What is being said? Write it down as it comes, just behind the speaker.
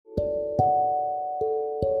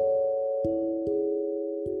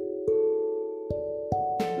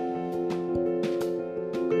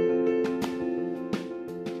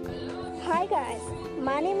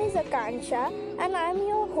name is Akansha and I am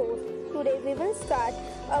your host. Today we will start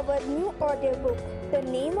our new audiobook. The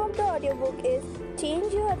name of the audiobook is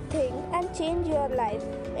Change Your Thing and Change Your Life.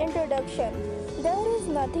 Introduction. There is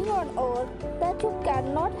nothing on earth that you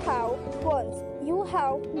cannot have once you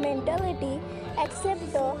have mentality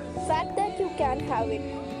except the fact that you can have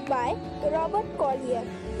it. By Robert Collier.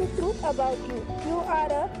 The truth about you. You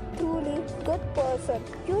are a truly good person.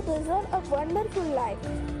 You deserve a wonderful life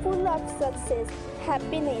full of success,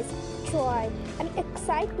 happiness, joy, and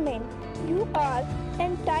excitement. You are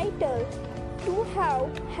entitled to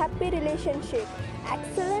have happy relationship,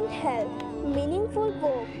 excellent health, meaningful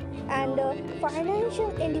work, and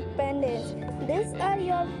financial independence. These are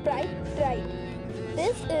your bright right.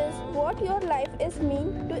 This is what your life is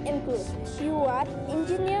meant to include. You are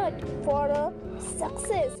engineered for a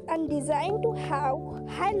success and designed to have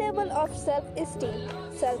high level of self-esteem,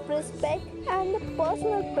 self-respect, and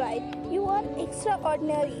personal pride. You are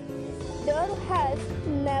extraordinary. There has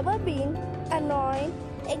never been anyone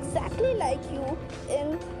exactly like you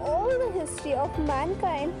in all the history of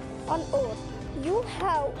mankind on earth. You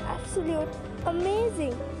have absolute,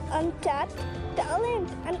 amazing, untapped talent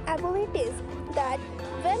and abilities that,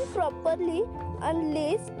 when properly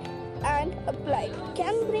unleashed and applied,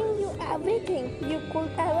 can bring you everything you could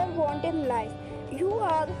ever want in life. You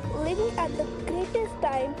are living at the greatest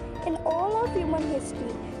time in all of human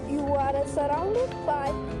history. You are surrounded by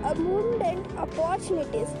abundant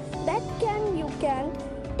opportunities that you can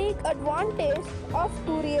take advantage of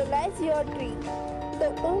to realize your dream.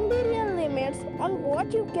 The only real limits on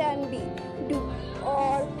what you can be, do,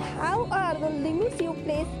 or how are the limits you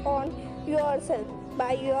place on yourself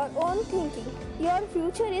by your own thinking. Your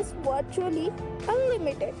future is virtually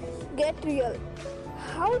unlimited. Get real.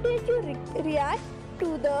 How did you react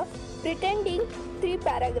to the pretending 3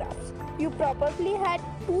 paragraphs? You probably had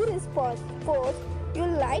 2 responses. First, you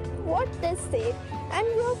liked what they said, and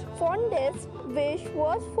your fondest wish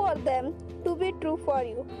was for them to be true for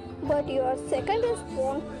you. But your second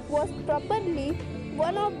response was probably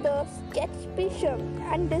one of the skepticism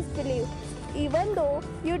and disbelief, even though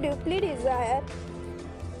you deeply desire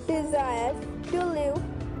to live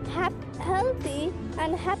healthy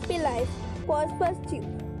and happy life was pursued.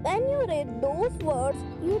 When you read those words,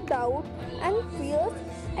 your doubt and fears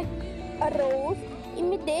arose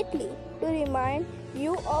immediately to remind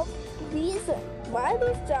you of reason why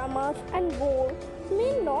these dramas and goals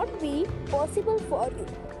may not be possible for you.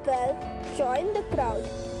 Well, join the crowd.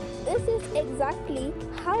 This is exactly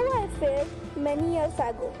how I felt many years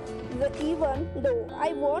ago. Even though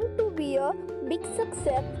I want to be a big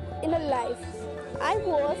success in a life, I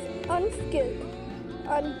was unskilled,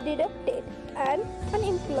 undeducted, and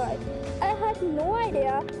unemployed. I had no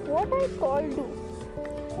idea what I could do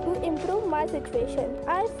to improve my situation.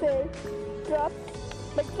 I felt trapped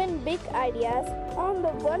between big ideas on the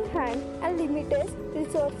one hand and limited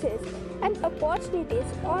resources and opportunities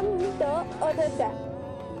on the other hand.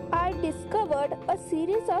 I discovered a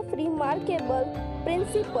series of remarkable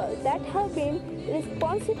principles that have been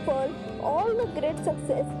responsible for all the great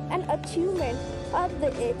success and achievement of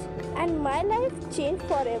the age, and my life changed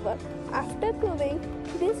forever. After proving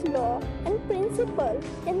this law and principle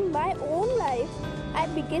in my own life, I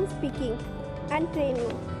began speaking and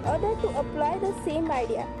training others to apply the same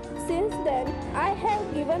idea. Since then, I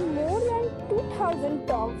have given more than 2,000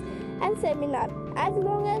 talks and seminars as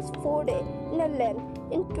long as 4 days in a length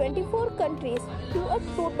in 24 countries to a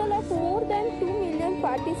total of more than 2 million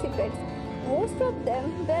participants. Most of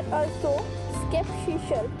them were also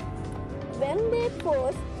skeptical when they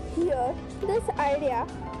first hear this idea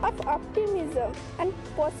of optimism and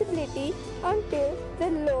possibility until they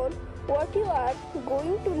learn what you are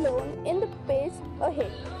going to learn in the page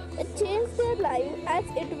ahead. It changes their life as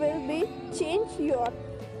it will be change your.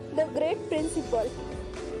 The great principle.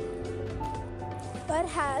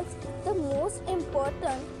 Perhaps the most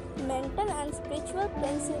important mental and spiritual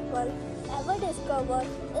principle ever discovered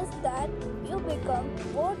is that you become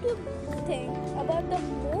what you think about the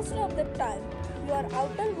most of the time. Your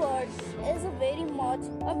outer world is very much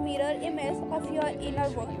a mirror image of your inner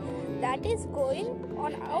world. That is going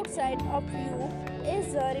on outside of you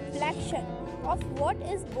is a reflection of what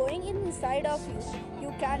is going inside of you.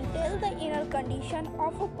 You can tell the inner condition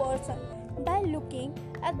of a person by looking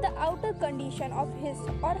at the outer condition of his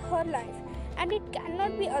or her life, and it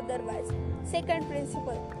cannot be otherwise. Second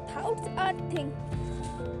principle, thoughts are things.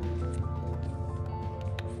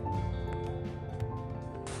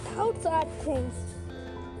 Thoughts are things.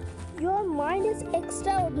 Your mind is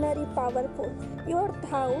extraordinarily powerful. Your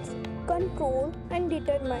thoughts control and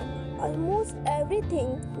determine almost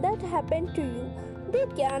everything that happens to you. They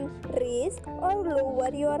can raise or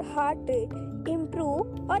lower your heart rate, improve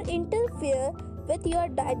or interfere with your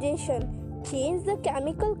digestion, change the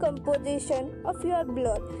chemical composition of your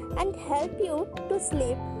blood, and help you to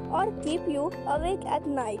sleep or keep you awake at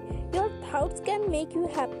night. Your thoughts can make you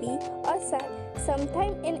happy or sad,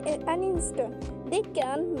 sometimes in an instant. They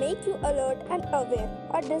can make you alert and aware,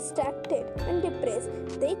 or distracted and depressed.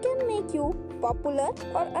 They can make you popular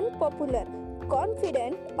or unpopular,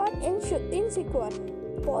 confident or insecure,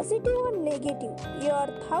 positive or negative. Your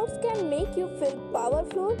thoughts can make you feel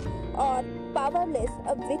powerful or powerless,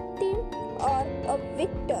 a victim or a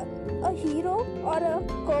victor, a hero or a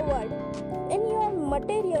coward. In your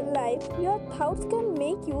material life, your thoughts can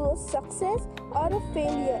make you a success or a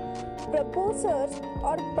failure, proposers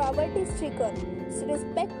or poverty stricken,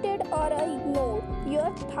 respected or ignored.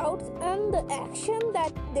 Your thoughts and the action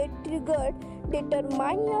that they triggered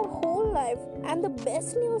determine your whole life, and the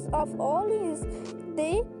best news of all is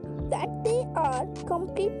they are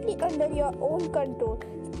completely under your own control.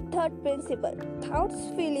 Third principle: thoughts,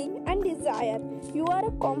 feeling and desire. You are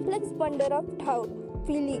a complex bundle of thought,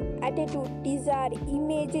 feeling, attitude, desire,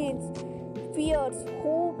 images, fears,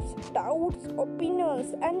 hopes, doubts,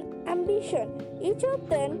 opinions and ambition. Each of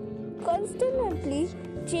them constantly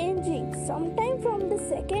changing, sometimes from the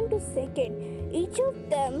second to second. Each of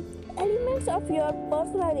them elements of your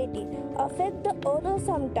personality affect the other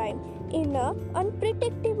sometime in an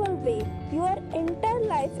unpredictable way. Your entire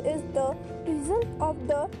life is the result of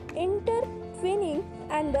the intertwining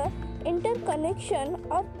and the interconnection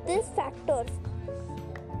of these factors.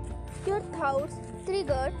 Your thoughts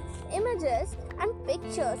trigger images and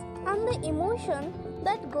pictures and the emotion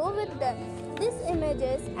that go with them. These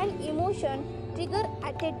images and emotion trigger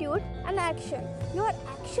attitude and action. Your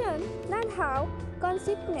action then have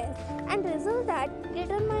consequence and result that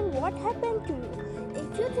determine what happened to you.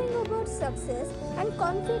 If you think about success and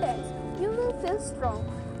confidence, you will feel strong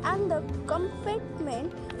and the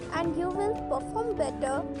commitment, and you will perform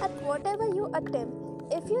better at whatever you attempt.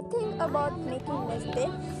 If you think about making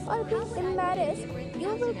mistakes or being embarrassed,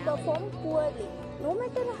 you will perform poorly, no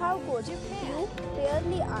matter how good you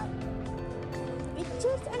really are.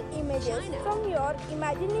 Pictures and images from your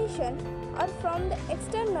imagination or from the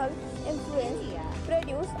external influence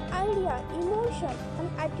produce idea, emotion and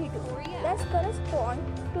attitude that correspond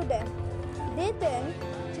to them. They then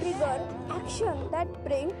trigger action that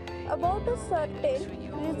bring about a certain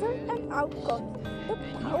result and outcome. The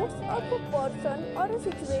thoughts of a person or a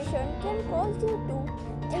situation can cause you to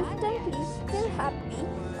instantly feel happy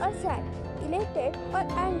or sad, elated or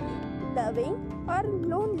angry, loving or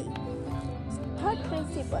lonely. Third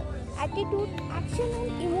principle: attitude, action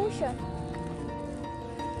and emotion.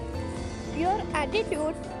 Your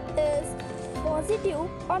attitude is positive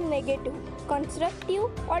or negative, constructive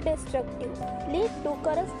or destructive, lead to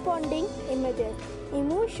corresponding images,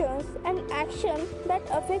 emotions and actions that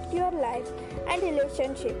affect your life and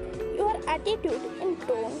relationship. Your attitude in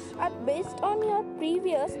turn are based on your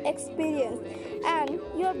previous experience and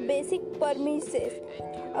your basic premises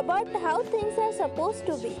about how things are supposed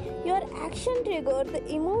to be. Your action triggers the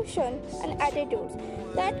emotion and attitudes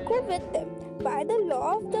that go with them. By the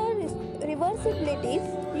law of the reversibility,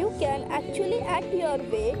 you can actually act your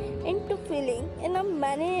way into feeling in a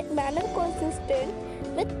manner consistent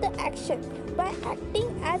with the action. By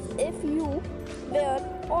acting as if you were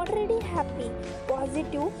already happy,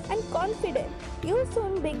 positive and confident, you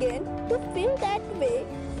soon begin to feel that way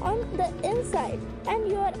on the inside, and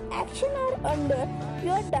your actions are under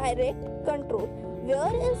your direct control,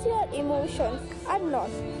 whereas your emotions are not.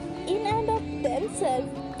 In and of themselves,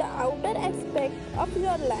 the outer aspect of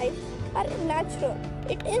your life are natural.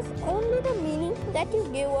 It is only the meaning that you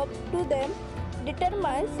give up to them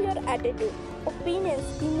determines your attitude,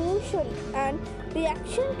 opinions, emotion and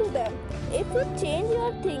reaction to them. If you change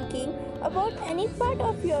your thinking about any part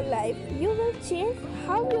of your life, you will change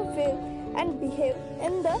how you feel and behave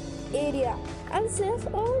in the area. And since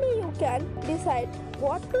only you can decide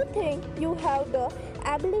what to think, you have the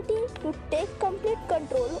ability to take complete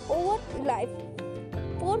control over life.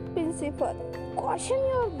 Fourth principle: caution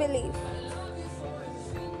your beliefs.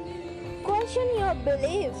 Question your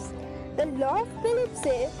beliefs. The law of belief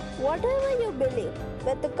says whatever you believe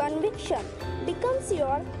with the conviction becomes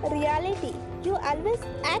your reality. You always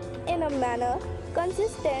act in a manner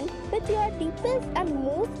consistent with your deepest and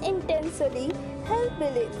most intensely held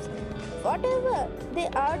beliefs, whatever they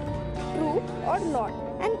are true or not,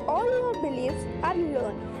 and all your beliefs are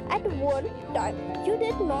learned at one time. You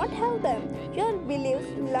did not have them. Your beliefs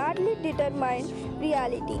largely determine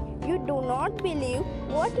reality. You do not believe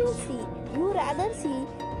what you see. You rather see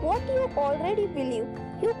what you already believe.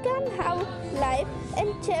 You can have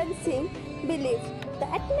life-enhancing beliefs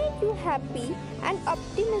that make you happy and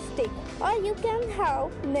optimistic, or you can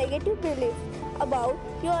have negative beliefs about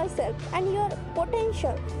yourself and your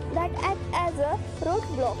potential that act as a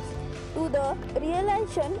roadblock to the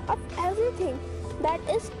realization of everything that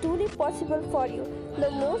is truly possible for you.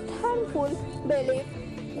 The most harmful belief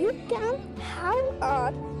you can have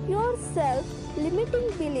are your self-limiting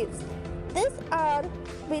beliefs. These are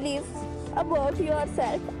beliefs about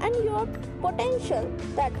yourself and your potential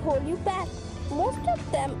that hold you back. Most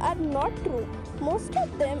of them are not true. Most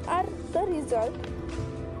of them are the result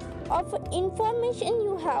of information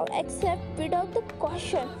you have accepted without the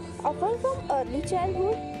caution, often from early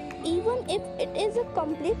childhood. Even if it is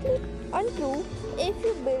completely untrue, if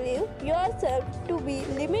you believe yourself to be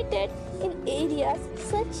limited in areas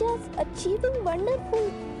such as achieving wonderful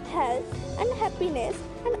health and happiness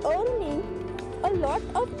and earning a lot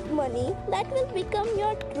of money, that will become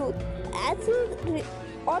your truth. As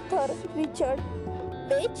author Richard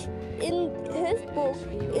Page in his book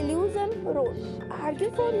Illusion wrote,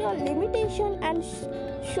 argue for your limitation and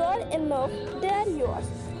sure enough they are yours.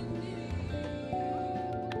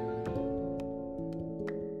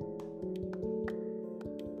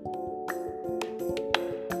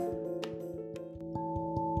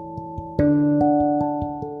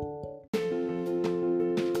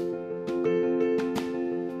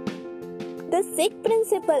 The sixth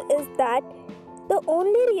principle is that the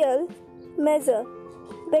only real measure.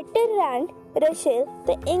 Bertrand Russell,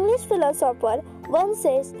 the English philosopher, once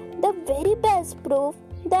says, the very best proof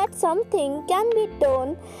that something can be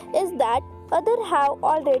done is that others have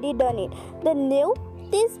already done it. The New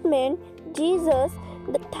Testament, Jesus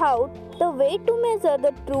taught the way to measure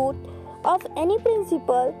the truth of any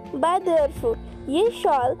principle by their fruit. Ye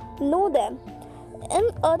shall know them. In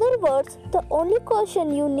other words, the only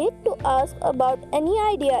question you need to ask about any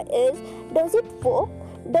idea is, does it work?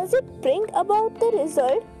 Does it bring about the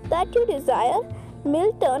result that you desire?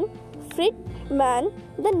 Milton Friedman,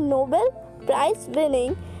 the Nobel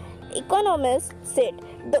Prize-winning economist, said,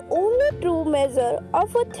 the only true measure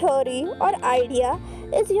of a theory or idea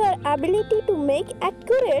is your ability to make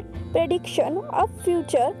accurate prediction of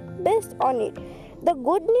future based on it. The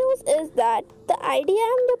good news is that the idea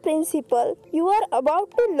and the principle you are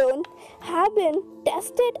about to learn have been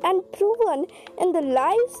tested and proven in the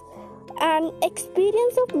lives and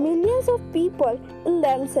experience of millions of people in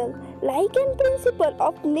themselves. Like in principle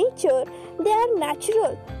of nature, they are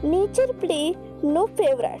natural. Nature play no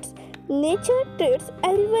favorites. Nature treats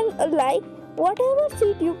everyone alike. Whatever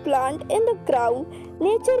seed you plant in the ground,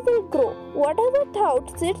 nature will grow. Whatever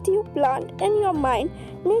thought seeds you plant in your mind,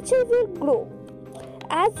 nature will grow.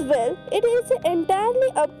 As well, it is entirely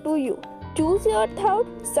up to you. Choose your thought.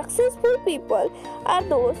 Successful people are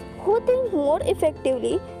those who think more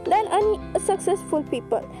effectively than unsuccessful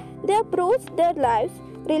people. They approach their lives,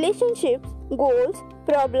 relationships, goals,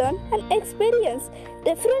 problems, and experience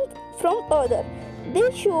different from others.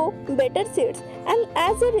 They show better seeds, and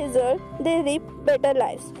as a result, they reap better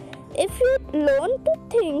lives. If you learn to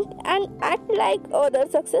think and act like other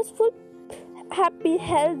successful, happy,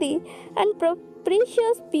 healthy, and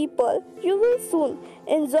precious people, you will soon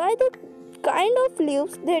enjoy the kind of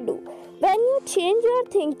lives they do. When you change your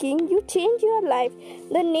thinking, you change your life.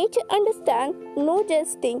 The nature understands no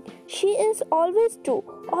jesting. She is always true,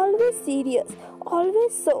 always serious,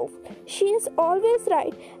 always soft. She is always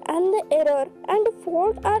right, and the error and the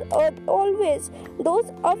fault are always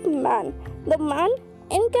those of man. The man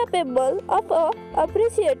incapable of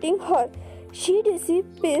appreciating her. She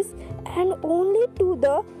deceives peace and only to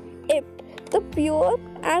the apt, the pure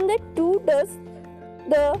and the true does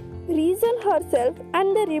the reason herself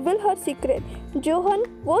and the reveal her secret. Johann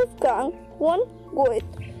Wolfgang von Goethe.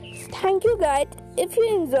 Thank you guys. If you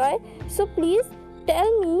enjoy, so please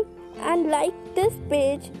tell me and like this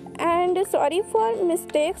page, and sorry for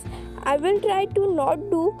mistakes. I will try to not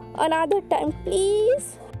do another time,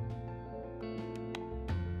 please.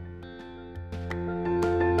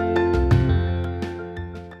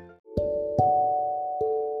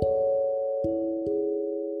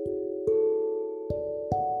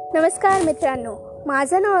 नमस्कार मित्रांनो,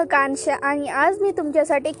 माझं नाव आकांक्षा आणि आज मी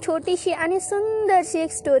तुमच्यासाठी एक छोटीशी आणि सुंदरशी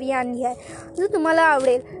एक स्टोरी आणली आहे जो तुम्हाला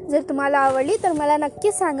आवडेल. जर तुम्हाला आवडली तर मला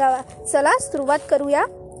नक्की सांगावा. चला सुरुवात करूया.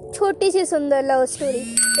 छोटीशी सुंदर लव्ह स्टोरी.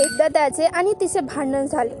 एकदा त्याचे आणि तिचे भांडण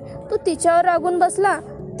झाले. तो तिच्यावर रागून बसला.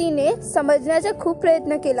 तिने समजण्याचा खूप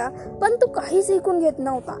प्रयत्न केला, पण तो काहीच ऐकून घेत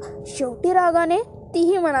नव्हता. शेवटी रागाने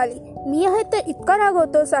तीही म्हणाली, मी आहे तर इतका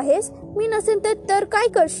रागवतोस आहेस? मी नसेल तर काय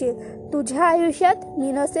करशील? तुझ्या आयुष्यात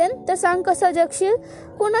मी नसेल तर सांग कसं जगशील?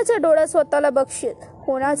 कोणाच्या डोळ्यात स्वतःला बघशील?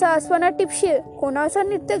 कोणाचा आसवाना टिपशील, कोणाचा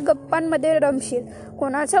नृत्य गप्पांमध्ये रमशील,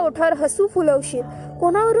 कोणाच्या ओठावर हसू फुलवशील,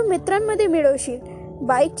 कोणावरून मित्रांमध्ये मिळवशील.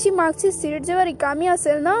 बाईकची मागची सीट जेव्हा रिकामी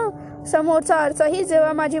असेल ना, समोरचा आरसाही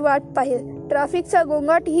जेव्हा माझी वाट पाहिल, ट्रॅफिकचा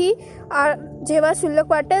गोंगाट ही जेव्हा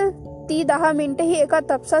शिल्लक वाटेल, ती 10 मिनिटेही एका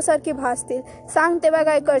तपसासारखी भासतील. सांग तेव्हा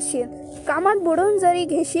काय करशील? कामात बुडवून जरी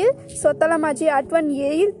घेशील स्वतःला, माझी आठवण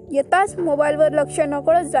येताच मोबाईलवर लक्ष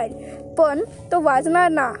नकळत जाईल, पण तो वाजणार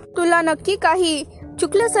ना. तुला नक्की काही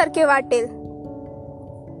चुकल्यासारखे वाटेल.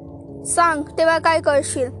 सांग तेव्हा काय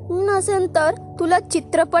करशील? नसेल तर तुला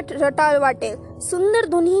चित्रपट रटाळ वाटेल, सुंदर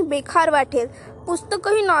ध्वनी बेकार वाटेल,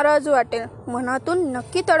 पुस्तकही नाराज वाटेल, मनातून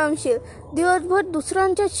नक्की तडमशील, दिवसभर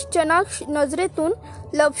दुसऱ्यांच्या चणाक नजरेतून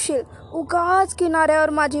लपशील, उगाच किनाऱ्यावर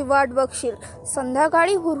माझी वाट बघशील,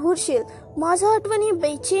 संध्याकाळी हुरहुरशील, माझ्या आठवणी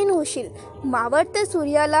बेचैन होशील, मावळत्या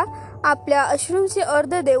सूर्याला आपल्या अश्रूंचे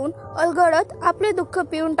अर्ध देऊन अलगडत आपले दुःख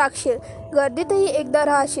पिऊन टाकशील, गर्दीतही एकदा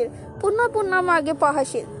राहशील, पुन्हा पुन्हा मागे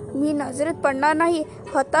पाहशील, मी नजरेत पडणार नाही,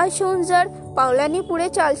 हताश होऊन जर पावलांनी पुढे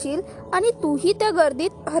चालशील आणि तूही त्या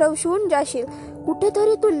गर्दीत हरवून जाशील.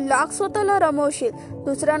 कुठेतरी तू लाख स्वतःला रमवशील,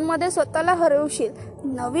 दुसऱ्यांमध्ये स्वतःला हरवशील,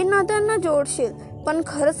 नवीन नात्यांना जोडशील. पण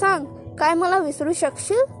खरं सांग, काय मला विसरू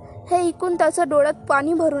शकशील? हे ऐकून त्याच्या डोळ्यात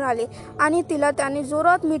पाणी भरून आले आणि तिला त्याने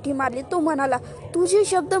जोरात मिठी मारली. तो म्हणाला, तुझे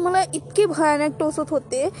शब्द मला इतके भयानक टोचत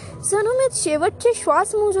होते, जणू मी शेवटचे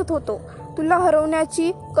श्वास मोजत होतो. तुला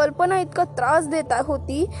हरवण्याची कल्पना इतका त्रास देत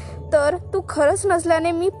होती, तर तू खरंच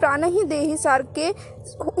नसल्याने मी प्राणही देहीसारखे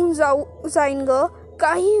होऊन जाईन ग.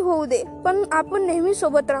 काही होऊ दे, पण आपण नेहमी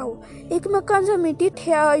सोबत राहू, एकमेकांच्या मिठीत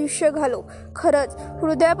हे आयुष्य घालू. खरंच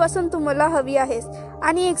हृदयापासून तू मला हवी आहेस.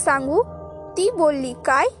 आणि एक सांगू? ती बोलली,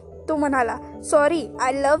 काय? तो म्हणाला, सॉरी,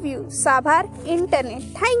 आय लव्ह यू. साभार इंटरनेट.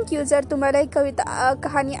 थँक्यू. जर तुम्हाला ही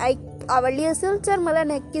कहाणी आवडली असेल तर मला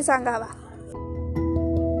नक्की सांगावा.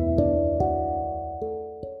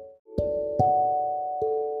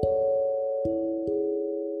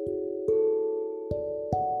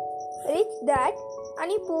 रिच डॅड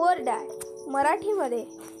आणि पुअर डॅड मराठीमध्ये.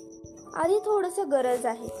 आधी थोडंसं गरज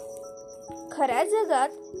आहे. खऱ्या जगात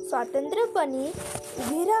स्वातंत्र्यपणे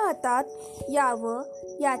उभी राहतात यावं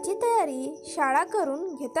याची तयारी शाळा करून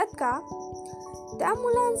घेतात का? त्या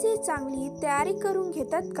मुलांची चांगली तयारी करून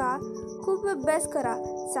घेतात का? खूप अभ्यास करा,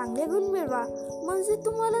 चांगले गुण मिळवा, म्हणजे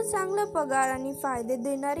तुम्हाला चांगला पगार आणि फायदे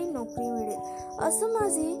देणारी नोकरी मिळेल, असं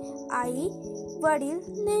माझी आई वडील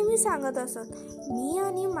नेहमी सांगत असत. मी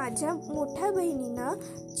आणि माझ्या मोठ्या बहिणीनं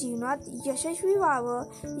जीवनात यशस्वी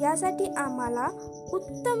व्हावं यासाठी आम्हाला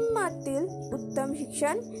उत्तमातील उत्तम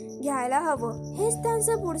शिक्षण घ्यायला हवं, हेच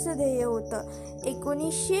त्यांचं पुढचं ध्येय होतं.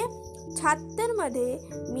 1976 मध्ये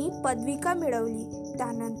मी पदविका मिळवली.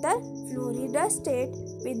 त्यानंतर फ्लोरिडा स्टेट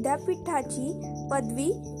विद्यापीठाची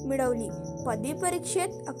पदवी मिळवली. पदवी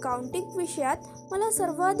परीक्षेत अकाउंटिंग विषयात मला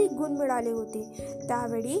सर्वाधिक गुण मिळाले होते.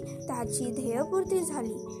 त्यावेळी त्याची ध्येयपूर्ती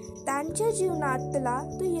झाली. त्यांच्या जीवनातला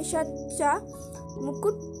तो यशाचा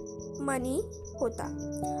मुकुटमणी होता.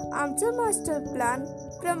 आमचं मास्टर प्लॅन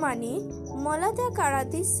प्रमाणे मला त्या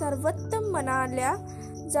काळातील सर्वोत्तम मानल्या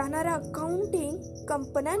जाणाऱ्या अकाउंटिंग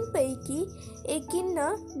कंपन्यांपैकी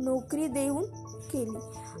एकीनं नोकरी देऊन केली.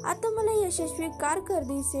 आता मला यशस्वी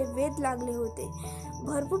कारकिर्दीचे वेध लागले होते.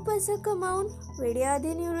 भरपूर पैसा कमावून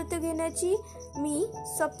वेळेआधी निवृत्ती घेण्याची मी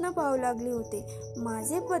स्वप्न पाहू लागले होते.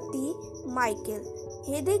 माझे पती मायकेल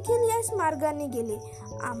हे देखील याच मार्गाने गेले.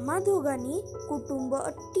 आम्हा दोघांनी कुटुंब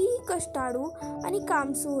अति कष्टाळू आणि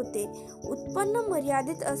कामसू होते. उत्पन्न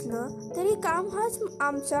मर्यादित असलं तरी काम हाच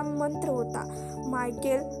आमचा मंत्र होता.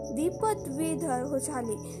 मायकेल द्विपदवीधर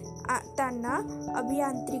झाले. त्यांना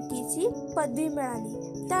अभियांत्रिकीची पदवी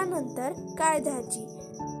मिळाली. त्यानंतर कायद्याची.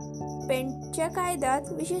 पेंटच्या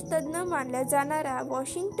कायद्यात विशेष तज्ज्ञ मानल्या जाणाऱ्या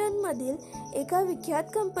वॉशिंग्टनमधील एका विख्यात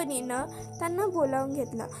कंपनीनं त्यांना बोलावून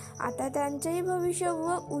घेतलं. आता त्यांचंही भविष्य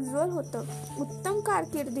उज्ज्वल होतं. उत्तम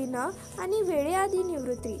कारकिर्दीनं आणि वेळेआधी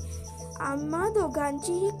निवृत्ती. आम्हा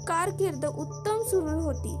दोघांचीही कारकीर्द उत्तम सुरू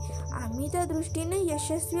होती. आम्ही त्या दृष्टीने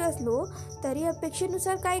यशस्वी असलो तरी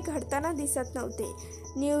अपेक्षेनुसार काही घडताना दिसत नव्हते.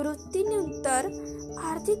 निवृत्तीनंतर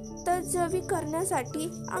आर्थिक तजवी करण्यासाठी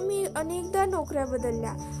आम्ही अनेकदा नोकऱ्या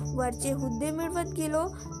बदलल्या. वरचे हुद्दे मिळवत गेलो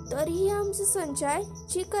तरीही आमचा संचय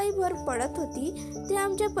जी काही भर पडत होती ती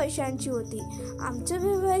आमच्या पैशांची होती. आमचं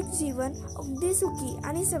वैवाहिक जीवन अगदी सुखी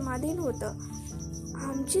आणि समाधानी होतं.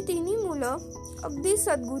 आमची 3 मुलं अगदी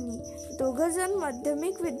सद्गुणी. 2 जण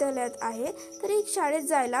माध्यमिक विद्यालयात आहे तर एक शाळेत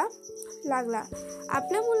जायला लागला.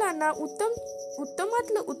 आपल्या मुलांना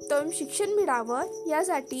उत्तमातलं उत्तम शिक्षण मिळावं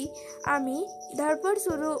यासाठी आम्ही धडपड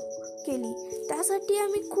सुरू केली. त्यासाठी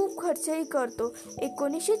आम्ही खूप खर्चही करतो.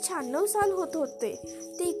 1996 साल होत होते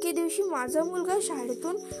ते एके दिवशी माझा मुलगा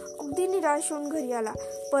शाळेतून अगदी निराश होऊन घरी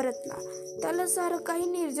परतला. त्याला सारं काही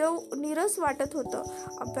नीरस वाटत होतं.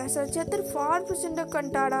 अभ्यासाचा तर फार प्रचंड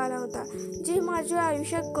कंटाळा आला होता, जे माझ्या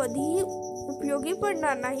आयुष्यात कधीही उपयोगी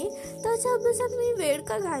पडणार नाही. त्याच्या अभ्यासात मी वेळ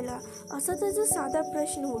का घालवला, असा त्याचा साधा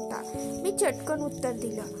प्रश्न होता. मी चटकन उत्तर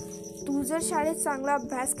दिलं, तू जर शाळेत चांगला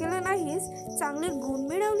अभ्यास केला नाहीस, चांगले गुण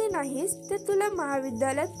मिळवले नाहीस, तर तुला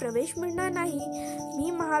महाविद्यालयात प्रवेश मिळणार नाही.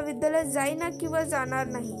 मी महाविद्यालयात जाईना किंवा जाणार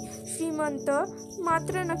नाही, श्रीमंत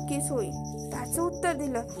मात्र नक्कीच होईल. त्याचं उत्तर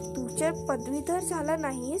दिलं, तू जर पदवीधर झाला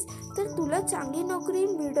नाहीस तर तुला चांगली नोकरी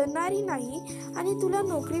मिळणारी नाही, आणि तुला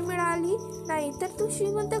नोकरी मिळाली नाही तर तू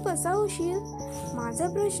श्रीमंत कसा होशील. माझा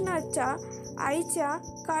प्रश्नाच्या आईच्या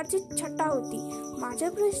कारची छटा होती. माझा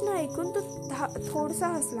प्रश्न ऐकून तो थोडासा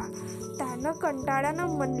हसला. त्यानं कंटाळ्यानं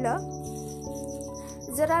म्हणलं,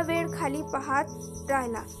 जरा वेळ खाली पाहत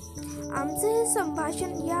राहिला. आमचं हे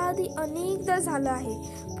संभाषण याआधी अनेकदा झालं आहे.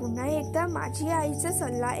 पुन्हा एकदा माझी आईचा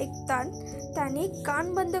सल्ला ऐकताना त्याने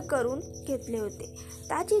कान बंद करून घेतले होते.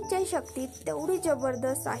 त्याची इच्छाशक्ती तेवढी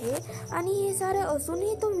जबरदस्त आहे, आणि हे सारं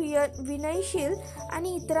असूनही तो विनयशील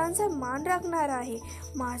आणि इतरांचा मान राखणारा आहे.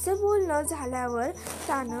 माझं बोलणं झाल्यावर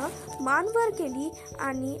त्यानं मान वर केली,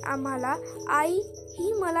 आणि आम्हाला आई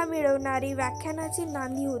ही मला मिळवणारी व्याख्यानाची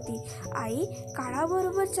नांदी होती. आई,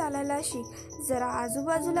 काळाबरोबर चालायला शिक. जरा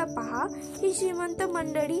आजूबाजूला पहा. ही श्रीमंत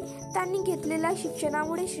मंडळी त्यांनी घेतलेल्या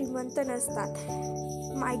शिक्षणामुळे श्रीमंत नसतात.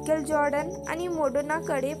 मायकेल जॉर्डन आणि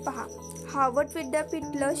मोडोनाकडे पहा. हार्वर्ड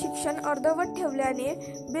विद्यापीठातलं शिक्षण अर्धवट ठेवल्याने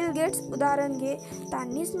बिल गेट्स उदाहरण घे.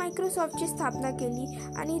 त्यांनीच मायक्रोसॉफ्टची स्थापना केली,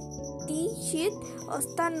 आणि ती शीत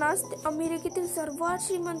असतानाच ते अमेरिकेतील सर्वात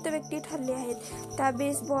श्रीमंत व्यक्ती ठरले आहेत. त्या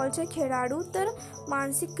बेसबॉलचे खेळाडू तर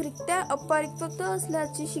मानसिकरित्या अपरिपक्व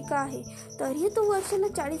असल्याची शिका आहे, तरीही तो वर्षाला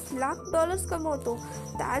 $40 लाख कमवतो.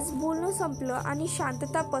 त्याच बोलणं संपलं आणि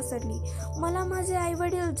शांतता पसरली. मला माझे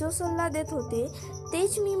आईवडील जो सल्ला देत होते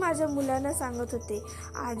तेच मी माझ्या मुलांना सांगत होते.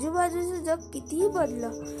 आजूबाजूचं जग कितीही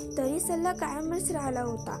बदललं तरी सल्ला कायमच राहिला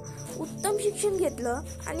होता. उत्तम शिक्षण घेतलं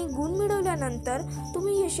आणि गुण मिळवल्यानंतर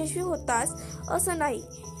तुम्ही यशस्वी होताच असं नाही,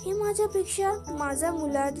 हे माझ्यापेक्षा माझ्या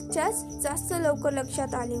मुलाच्याच जास्त लवकर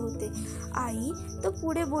लक्षात आले होते. आई, तो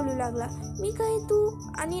पुढे बोलू लागला, मी काय तू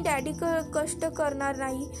आणि डॅडी कष्ट करणार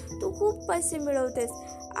नाही. तू खूप पैसे मिळवतेस.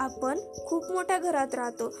 आपण खूप मोठ्या घरात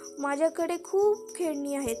राहतो. माझ्याकडे खूप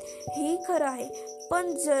खेळणी आहेत, हेही खरं आहे.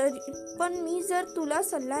 पण मी जर तुला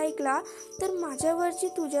सल्ला ऐकला तर माझ्यावरची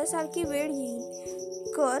तुझ्यासारखी वेळ येईल.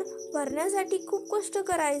 कर भरण्यासाठी खूप कष्ट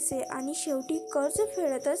करायचे आणि शेवटी कर्ज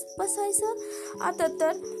फेडतच बसायचं. आता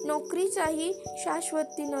तर नोकरीचाही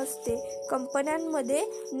शाश्वती नसते. कंपन्यांमध्ये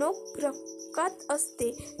नोकरकात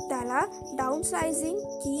असते. त्याला डाऊन सायझिंग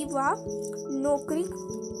किंवा नोकरी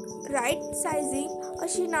राईट सायझिंग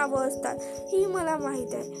अशी नावं असतात. ही मला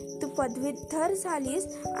माहीत आहे. तू पदवीधर झालीस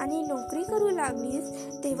आणि नोकरी करू लागलीस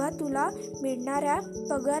तेव्हा तुला मिळणाऱ्या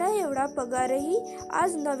पगारा एवढा पगारही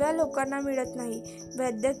आज नव्या लोकांना मिळत नाही.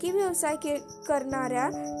 वैद्यकीय व्यवसाय करणाऱ्या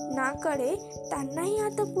नाकडे त्यांनाही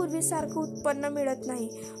आता पूर्वीसारखं उत्पन्न मिळत नाही.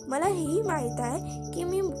 मला हेही माहीत आहे की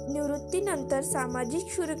मी निवृत्तीनंतर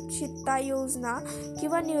सामाजिक सुरक्षितता योजना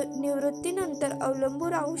किंवा निवृत्तीनंतर अवलंबून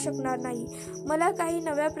राहू शकणार नाही. मला काही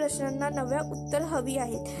नव्या प्रश्नांना नव्या उत्तर हवी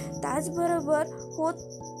आहेत. त्याचबरोबर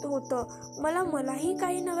होतं मलाही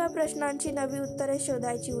काही नव्या प्रश्नांची नवी उत्तरे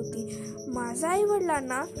शोधायची होती. माझ्या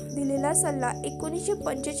आईवडिलांना दिलेला सल्ला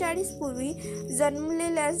 1945 पूर्वी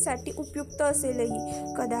जन्मलेल्यांसाठी उपयुक्त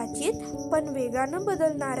असेलही कदाचित, पण वेगानं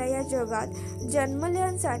बदलणाऱ्या या जगात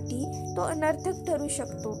जन्मलेल्यांसाठी तो अनर्थक ठरू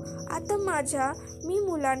शकतो. आता मी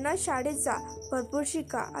मुलांना शाळेत जा, भरपूर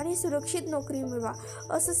शिका आणि सुरक्षित नोकरी मिळवा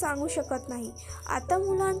असं सांगू शकत नाही. आता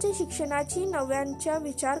मुलांच्या शिक्षणाची नव्यांचा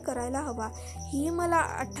विचार करायला हवा. ही मला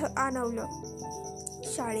आणवलं.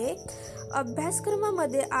 शाळेत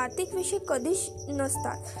अभ्यासक्रमामध्ये आर्थिक विषय कधीच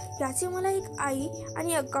नसतात याची मला एक आई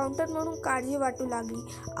आणि अकाउंटंट म्हणून काळजी वाटू लागली.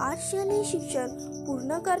 आज शालेय शिक्षण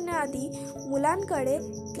पूर्ण करण्याआधी मुलांकडे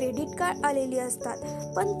क्रेडिट कार्ड आलेली असतात,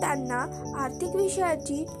 पण त्यांना आर्थिक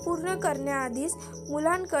विषयाची पूर्ण करण्याआधीच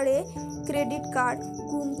मुलांकडे क्रेडिट कार्ड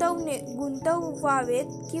गुंतवावेत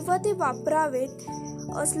किंवा ते वापरावेत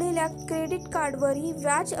असलेल्या क्रेडिट कार्डवरही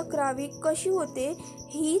व्याज आकारणी कशी होते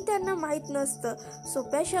ही त्यांना माहीत नसतं.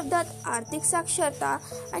 सोप्या शब्दात आर्थिक साक्षरता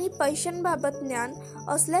आणि पैशांबाबत ज्ञान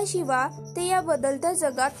असल्याशिवाय ते या बदलत्या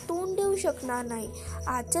जगात तोंड देऊ शकणार नाही.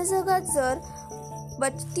 आजच्या जगात जर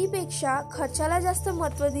बचतीपेक्षा खर्चाला जास्त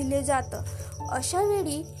महत्त्व दिले जातं, अशा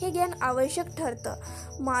वेळी हे ज्ञान आवश्यक ठरतं.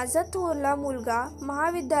 माझा थोरला मुलगा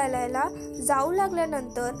महाविद्यालयाला जाऊ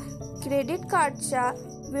लागल्यानंतर क्रेडिट कार्डच्या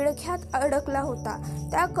विळख्यात अडकला होता.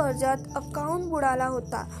 त्या कर्जात अकाउंट बुडाला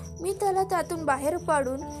होता. मी त्याला त्यातून बाहेर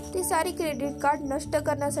पाडून ती सारी क्रेडिट कार्ड नष्ट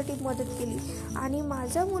करण्यासाठी मदत केली आणि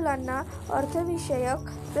माझ्या मुलांना अर्थविषयक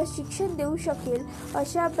प्रशिक्षण देऊ शकेल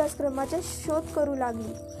अशा अभ्यासक्रमाचा शोध करू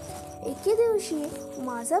लागली. एके दिवशी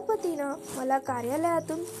माझ्या पतीनं मला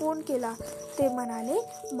कार्यालयातून फोन केला. ते म्हणाले,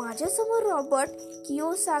 माझ्यासमोर रॉबर्ट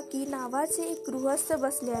कियोसाकी नावाचे एक गृहस्थ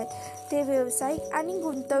बसले आहेत. ते व्यावसायिक आणि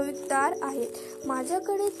गुंतवणूकदार आहेत.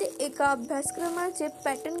 माझ्याकडे ते एका अभ्यासक्रमाचे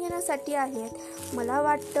पॅटर्न घेण्यासाठी आहेत. मला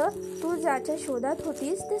वाटतं तू ज्याच्या शोधात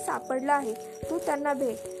होतीस ते सापडलं आहे. तू त्यांना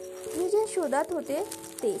भेट. मी ज्या शोधात होते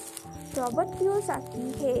तेच. रॉबर्ट कियोसाकी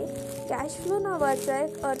हे कॅश फ्लो नावाचा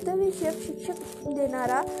एक अर्थविषयक शिक्षक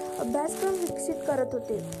देणारा अभ्यासक्रम विकसित करत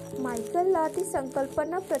होते. मायकलला ती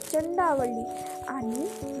संकल्पना प्रचंड आवडली आणि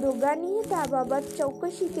दोघांनीही त्याबाबत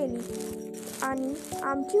चौकशी केली आणि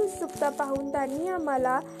आमची उत्सुकता पाहून त्यांनी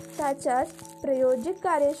आम्हाला त्याच्याच प्रायोजिक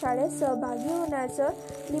कार्यशाळेत सहभागी होण्याचं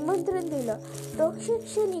निमंत्रण दिलं. तो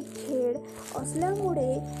शैक्षणिक खेळ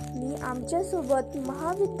असल्यामुळे मी आमच्यासोबत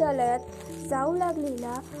महाविद्यालयात जाऊ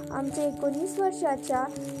लागलेल्या आमच्या 19 वर्षाच्या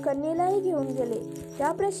कन्येलाही घेऊन गेले.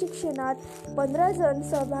 या प्रशिक्षणात 15 जण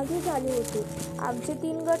सहभागी झाले होते. आमचे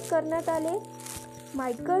 3 गट करण्यात आले.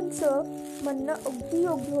 मायकलचं म्हणणं अगदी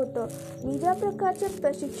योग्य होतं. मी ज्या प्रकारच्या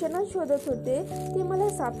प्रशिक्षणात शोधत होते ते मला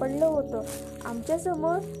सापडलं होतं.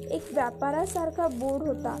 आमच्यासमोर एक व्यापारासारखा बोर्ड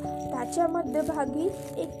होता. त्याच्या मध्यभागी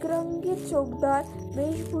एक रंगीत चोखदार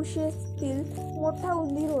वेशभूषेतील मोठा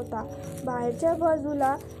उंदीर होता. बाहेरच्या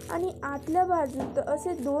बाजूला आणि आतल्या बाजूत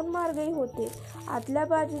असे 2 मार्गही होते. आतल्या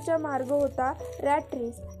बाजूचा मार्ग होता रॅट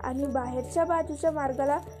रेस आणि बाहेरच्या बाजूच्या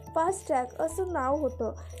मार्गाला फास्ट ट्रॅक असं नाव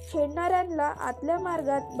होतं. खेळणाऱ्यांना आतल्या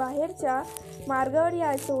मार्गात बाहेरच्या मार्गावर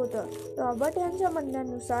यायचं होतं. रॉबर्ट यांच्या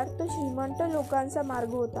म्हणण्यानुसार तो श्रीमंत लोकांचा मार्ग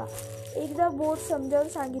होता. एकदा बोर्ड समजावून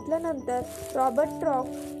सांगितल्यानंतर रॉबर्ट ट्रॅक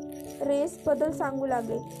रेसबद्दल सांगू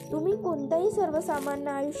लागले. तुम्ही कोणत्याही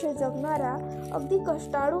सर्वसामान्य आयुष्य जगणाऱ्या अगदी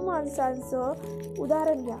कष्टाळू माणसांचं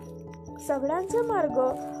उदाहरण घ्या. सगळ्यांचा मार्ग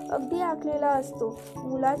अगदी आखलेला असतो.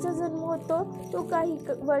 मुलाचा जन्म होतो, तो काही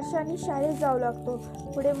वर्षांनी शाळेत जाऊ लागतो.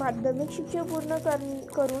 पुढे माध्यमिक शिक्षण पूर्ण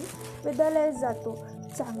करून विद्यालयात जातो.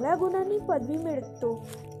 चांगल्या गुणांनी पदवी मिळतो.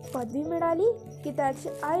 पदवी मिळाली की त्याचे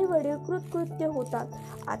आई वडील कृतकृत्य होतात.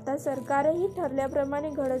 आता सरकारही ठरल्याप्रमाणे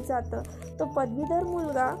घडत जातं. तो पदवीधर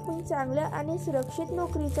मुलगा पण चांगल्या आणि सुरक्षित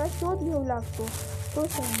नोकरीचा शोध घेऊ लागतो. तो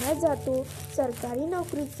सैन्यात जातो, सरकारी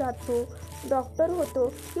नोकरीत जातो, डॉक्टर होतो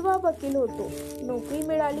किंवा वकील होतो. नोकरी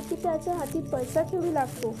मिळाली की त्याच्या हाती पैसा ठेवू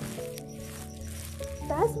लागतो.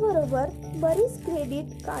 त्याचबरोबर बरीच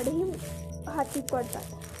क्रेडिट कार्डही हाती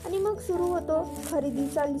पडतात आणि मग सुरू होतो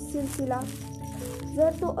खरेदीचा सिलसिला.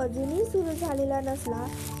 जर तो अजूनही सुरू झालेला नसला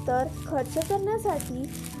तर खर्च करण्यासाठी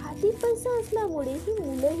हाती पैसा असल्यामुळे ही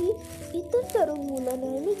मुलंही इतर तरुण मुलं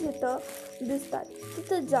नेहमी जिथं दिसतात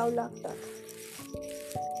तिथं जाऊ लागतात.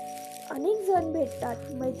 अनेक जण भेटतात,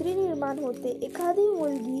 मैत्री निर्माण होते, एखादी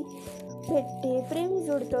मुलगी भेटते, प्रेम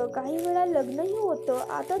जुळतं, काही वेळा लग्नही होतं.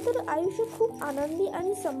 आता तर आयुष्य खूप आनंदी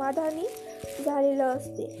आणि समाधानी झालेलं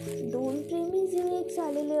असते. 2 प्रेमी जीव एक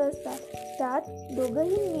झालेले असतात. त्यात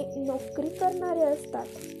दोघंही नोकरी करणारे असतात.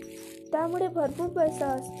 त्यामुळे भरपूर पैसा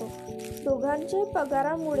असतो. दोघांच्या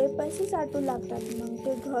पगारामुळे पैसे साठू लागतात. मग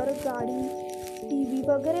ते घर, गाडी, TV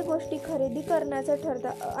वगैरे गोष्टी खरेदी करण्याचं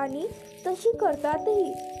ठरतात आणि तशी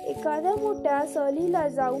करतातही. एखाद्या मोठ्या सहलीला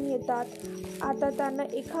जाऊन येतात. आता त्यांना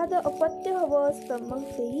एखादं अपत्य हवं असतं, मग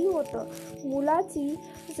तेही होतं. मुलाची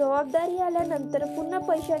जबाबदारी आल्यानंतर पुन्हा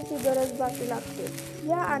पैशांची गरज भासू लागते.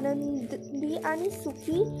 या आनंदी आणि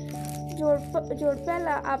सुखी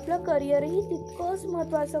जोडप्याला आपलं करिअरही तितकंच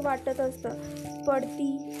महत्त्वाचं वाटत असतं.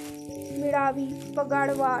 बढती मिळावी,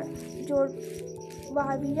 पगारवाढ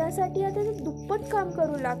व्हावी यासाठी आता ते दुप्पट काम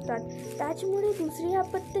करू लागतात. त्याच्यामुळे दुसरी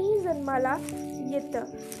आपत्तीही जन्माला येतं.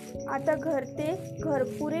 आता घर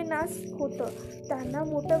पुरेनास होतं. त्यांना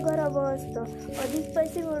मोठं घर हवं असतं. अधिक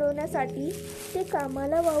पैसे मिळवण्यासाठी ते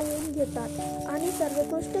कामाला वाहून घेतात आणि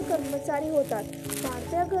सर्वोत्कृष्ट कर्मचारी होतात.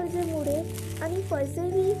 वाढत्या गरजेमुळे आणि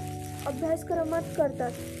पैसेही अभ्यासक्रमात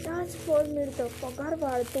करतात. त्याच फळ मिळतं. पगार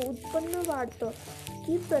वाढतो, उत्पन्न वाढतं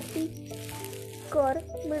की कर,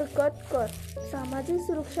 मिळकत कर, सामाजिक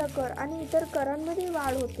सुरक्षा कर आणि इतर करांमध्ये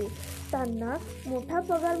वाढ होते. त्यांना मोठा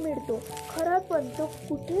पगार मिळतो खरा, पण तो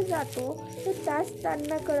कुठे जातो हे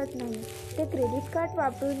त्यांना कळत नाही. ते क्रेडिट कार्ड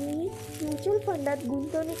वापरूनही म्युच्युअल फंडात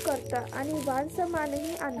गुंतवणूक करतात आणि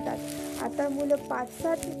वानसमानही आणतात. आता मुलं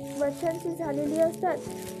 5-7 वर्षांची झालेली असतात.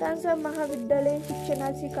 त्यांच्या महाविद्यालयीन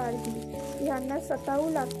शिक्षणाची काळजी यांना सतावू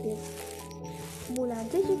लागते.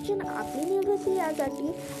 मुलांचे शिक्षण, आपली निवृत्ती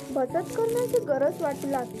यासाठी बचत करण्याची गरज वाटू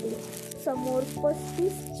लागते. समोर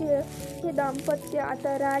 35चे हे दाम्पत्य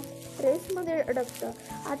आता रॅट रेसमध्ये अडकतं.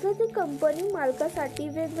 आता ते कंपनी मालकासाठी,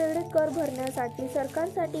 वेगवेगळे कर भरण्यासाठी,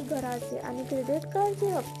 सरकारसाठी, घराचे आणि क्रेडिट कार्डचे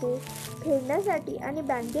हप्ते फेडण्यासाठी आणि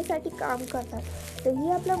बँकेसाठी काम करतात.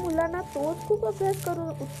 तेही आपल्या मुलांना तोच खूप अभ्यास करून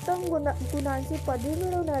उत्तम गुणांची पदवी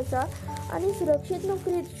मिळवण्याचा आणि सुरक्षित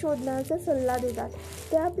नोकरी शोधण्याचा सल्ला देतात.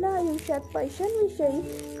 ते आपल्या आयुष्यात पैशांविषयी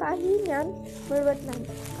काही ज्ञान मिळवत नाही.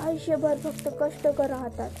 आयुष्यभर फक्त कष्ट करत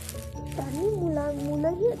राहतात. त्यांनी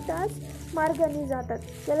मुलंही त्याच मार्गाने जातात.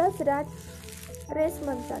 त्यालाच रॅट रेस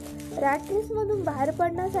म्हणतात. रॅट रेसमधून बाहेर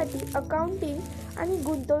पडण्यासाठी अकाउंटिंग आणि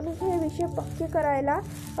गुंतवणूक हे विषय पक्के करायला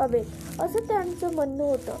हवेत असं त्यांचं म्हणणं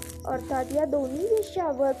होतं. अर्थात या दोन्ही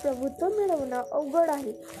विषयावर प्रभुत्व मिळवणं अवघड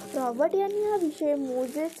आहे. रॉबर्ट यांनी हा विषय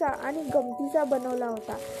मोजेचा आणि गमतीचा बनवला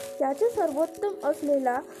होता. त्याच्या सर्वोत्तम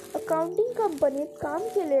असलेला अकाउंटिंग कंपनीत काम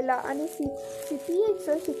केलेला आणि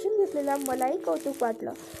CPAचं शिक्षण घेतलेला मलाही कौतुक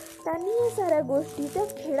वाटलं. त्यांनी या साऱ्या गोष्टी त्या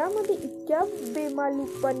खेळामध्ये इतक्या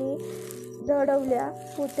बेमालूपणे दडवल्या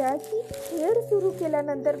होत्या की खेळ सुरू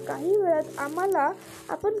केल्यानंतर काही वेळात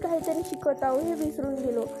आपण काहीतरी शिकत आहोत हे विसरून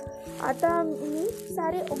गेलो. आता आम्ही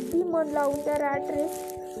सारे अगदी मन लावून त्या रॅट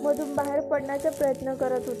रेस मधून बाहेर पडण्याचा प्रयत्न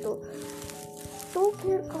करत होतो. तो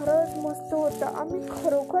खेळ खरंच मस्त होता. आम्ही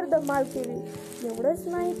खरोखर धमाल केली. एवढंच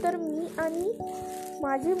नाही तर मी आणि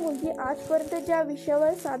माझी मुलगी आजपर्यंत ज्या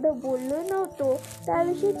विषयावर साधं बोललो नव्हतो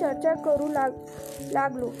त्याविषयी चर्चा करू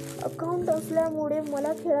लागलो. अकाउंट असल्यामुळे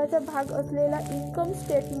मला खेळाचा भाग असलेला इन्कम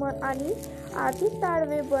स्टेटमेंट आणि आर्थिक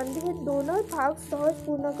ताळेबंद हे दोनच भाग सहज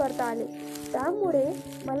पूर्ण करता आले. त्यामुळे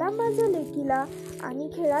मला माझ्या लेकीला आणि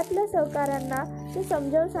खेळातल्या सहकाऱ्यांना ते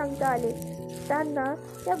समजावून सांगता आले. त्यांना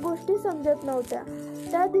त्या गोष्टी समजत नव्हत्या.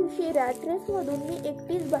 त्या दिवशी रॅट रेसमधून मी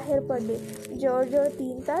एकटीच बाहेर पडले. जवळजवळ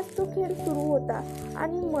 3 तास तो खेळ सुरू होता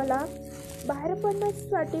आणि मला बाहेर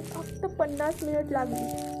पडण्यासाठी फक्त 50 मिनिट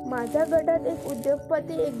लागली. माझ्या गटात एक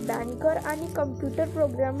उद्योगपती, एक बँकर आणि कम्प्युटर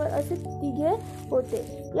प्रोग्रॅमर असे 3 होते.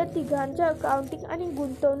 या तिघांच्या अकाउंटिंग आणि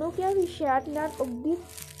गुंतवणूक या विषयात ज्ञान अगदी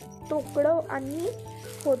तोकडं आणि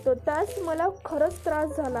होतं. त्यास मला खरंच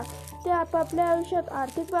त्रास झाला. ते आपापल्या आयुष्यात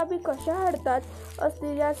आर्थिक बाबी कशा हाडतात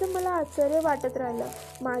असतील याचं मला आश्चर्य वाटत राहिलं.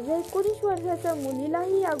 माझ्या 19 वर्षाच्या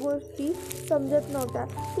मुलीलाही या गोष्टी समजत नव्हत्या.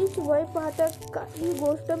 तीच वय पाहता काही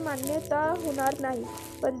गोष्ट मान्यता होणार नाही,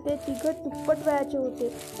 पण ते तिघं दुप्पट वयाचे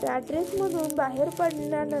होते. रॅट रेसमधून बाहेर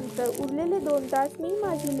पडल्यानंतर उरलेले 2 तास मी,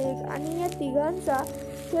 माझी लेक आणि या तिघांचा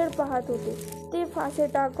खेळ पाहत होते. ते फासे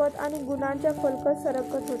टाकत आणि गुणांच्या फलकात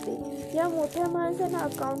सरकत होते. या मोठ्या माणसांना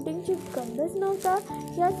अकाउंटिंगची गंधच नव्हता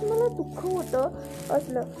याच मला दुःख होतं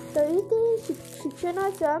असलं तरी ते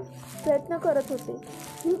शिक्षणाचा प्रयत्न करत होते.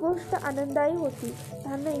 ही गोष्ट आनंददायी होती.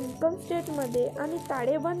 त्यांना इन्कम स्टेटमध्ये आणि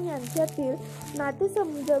ताळेबंद यांच्यातील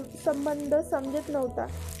नातेसंबंध समजत नव्हता.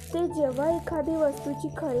 ते जेव्हा एखादी वस्तूची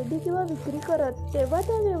खरेदी किंवा विक्री करत तेव्हा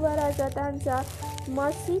त्या व्यवहाराचा त्यांचा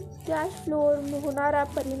मासिक कॅश फ्लोवर होणारा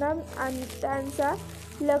परिणाम त्यांच्या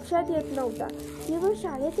लक्षात येत नव्हता. केवळ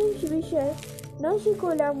शाळेतील विषय न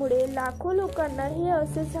शिकवल्यामुळे लाखो लोकांना हे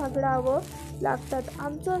असे झगडावं लागतात.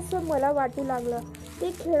 आमचं असं मला वाटू लागलं. ते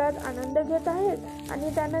खेळात आनंद घेत आहेत आणि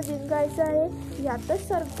त्यांना जिंकायचं आहे यातच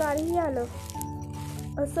सरकारही आलं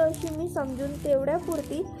असं अशी मी समजून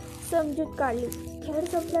तेवढ्यापुरती समजूत काढली. खेळ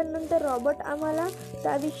संपल्यानंतर रॉबर्ट आम्हाला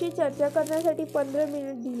त्याविषयी चर्चा करण्यासाठी 15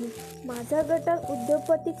 मिनिट दिली. माझ्या गटात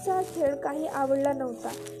उद्योगपतीचा खेळ काही आवडला नव्हता.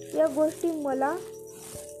 या गोष्टी मला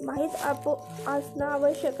माहीत असणं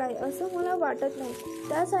आवश्यक आहे असं मला वाटत नाही.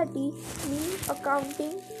 त्यासाठी मी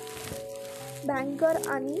अकाउंटिंग, बँकर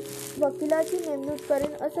आणि वकिलाची नेमणूक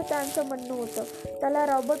करेन असं त्यांचं म्हणणं होतं. त्याला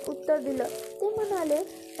रॉबर्ट उत्तर दिलं. ते म्हणाले,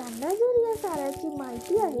 त्यांना जर या साऱ्याची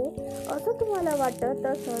माहिती आहे असं तुम्हाला वाटत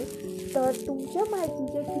असेल तर तुमच्या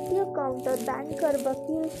माहितीचे किती अकाउंटंट, बँकर,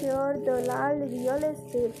 वकील, शेअर दलाल, रिअल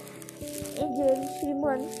एस्टेट एजंट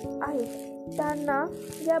श्रीमंत आहेत. त्यांना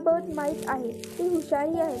याबाबत माहीत आहे. ते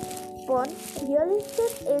हुशारी आहेत. पण रिअल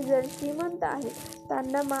एस्टेट एजंट श्रीमंत आहेत.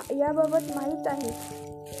 त्यांना याबाबत माहीत आहे.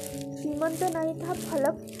 श्रीमंत नाहीत हा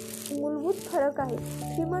मूलभूत फरक आहे.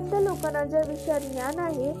 श्रीमंत लोकांना ज्या विषयात ज्ञान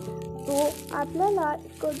आहे तो आपल्याला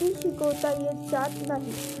कधी शिकवता येत जात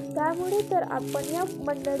नाही. त्यामुळे तर आपण या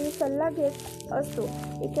मंडळी सल्ला घेत असतो.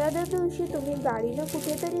 एखाद्या दिवशी तुम्ही गाडीनं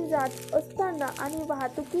कुठेतरी जात असताना आणि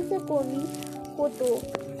वाहतुकीचे कोंडी होतो.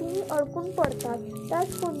 तुम्ही अडकून पडतात.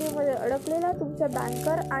 त्याच कोंडीमध्ये अडकलेला तुमचा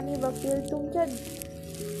बँकर आणि वकील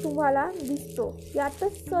तुम्हाला दिसतो.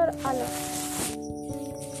 यातच सर आलं.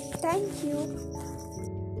 थँक्यू.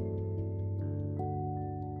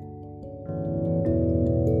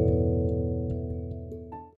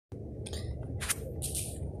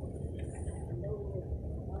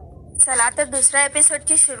 चला तर दुसऱ्या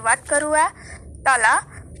एपिसोडची सुरुवात करूया. त्याला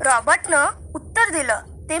रॉबर्टनं उत्तर दिलं.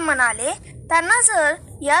 ते म्हणाले, त्यांना जर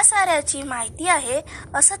या साऱ्याची माहिती आहे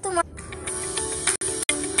असं तुम्हाला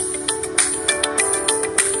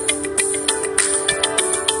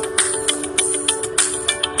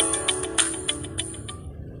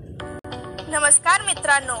नमस्कार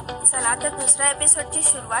मित्रांनो, चला तर दुसऱ्या एपिसोडची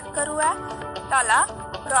सुरुवात करूया. त्याला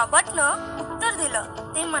रॉबर्टनं उत्तर दिलं.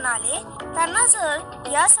 ते म्हणाले, त्यांना जर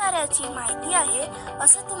या साऱ्याची माहिती आहे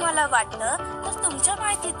असं तुम्हाला वाटलं तर तुमच्या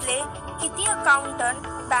माहितीतले किती अकाउंटंट,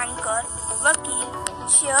 बँकर, वकील,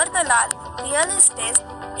 शेअर दलाल, रिअल इस्टेट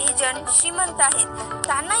एजंट श्रीमंत आहेत.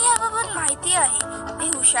 त्यांना याबाबत माहिती आहे.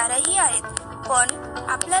 ते हुशारही आहेत, पण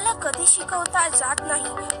आपल्याला कधी शिकवता जात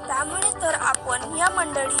नाही. त्यामुळे तर आपण या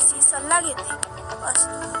मंडळीची सल्ला घेते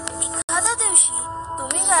असतो. एखाद्या दिवशी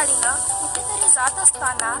तुम्ही गाडीनं कुठेतरी जात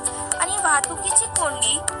असताना आणि वाहतुकीची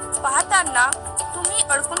कोंडी पाहताना तुम्ही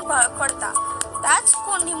अडकून पडता. त्याच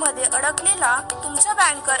कोंडीमध्ये अडकलेला तुमचा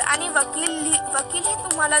बँकर आणि वकीलही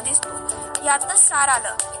तुम्हाला दिसतो. यातच सार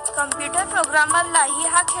आलं. कम्प्युटर प्रोग्रामरलाही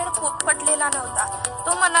हा खेळ पटलेला नव्हता.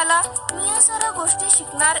 तो म्हणाला, मी या साऱ्या गोष्टी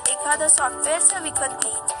शिकणार एखादं सॉफ्टवेअरचं विकत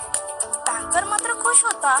घेईन. बँकर मात्र खुश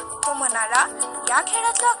होता. तो म्हणाला, या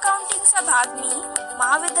खेळातला अकाउंटिंगचा भाग मी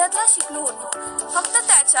महाविद्यालयात शिकलो होतो. फक्त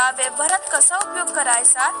त्याचा व्यवहारात कसा उपयोग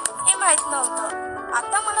करायचा हे माहीत नव्हतं.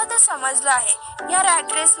 आता मला ते समजलं आहे. या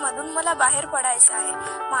रॅट रेस मधून मला बाहेर पडायचं आहे.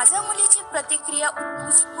 माझ्या मुलीची प्रतिक्रिया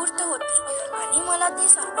उत्स्फूर्त होती आणि मला ती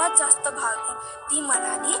सर्वात जास्त भावली. ती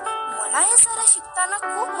म्हणाली, मला हे सारं शिकताना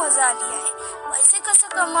खूप मजा आली आहे. पैसे कसं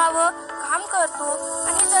कमावं, काम करतो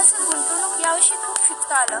आणि त्याचं गुंतवणूक याविषयी खूप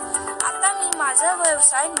शिकता आलं. आता मी माझा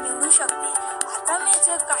व्यवसाय निवडू शकते. आता मी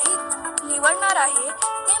जे काही निवडणार आहे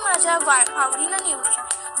ते माझ्या आवडीनं निवडेन.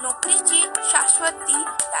 नोकरीची शाश्वती,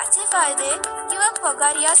 त्याचे फायदे किंवा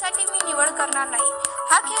पगार यासाठी मी निवड करणार नाही.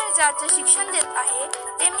 हा खेळ ज्याचं शिक्षण देत आहे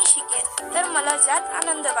ते मी शिकेन. तर मला ज्यात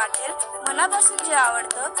आनंद वाटेल, मनापासून जे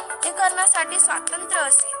आवडतं ते करण्यासाठी स्वातंत्र्य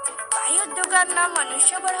असेल. काही उद्योगांना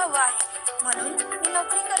मनुष्यबळ हवं आहे म्हणून मी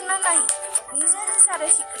नोकरी करणार नाही. मी जर हे सारे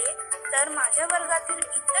शिकले तर माझ्या वर्गातील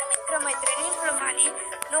इतर मित्रमैत्रिणींप्रमाणे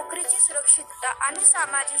नोकरीची सुरक्षितता आणि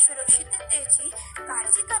सामाजिक सुरक्षिततेची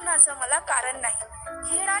काळजी करण्याचं मला कारण नाही.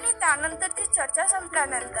 खेळ आणि त्यानंतरची चर्चा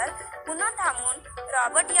संपल्यानंतर पुन्हा थांबून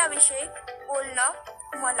रॉबर्ट याविषयी बोलणं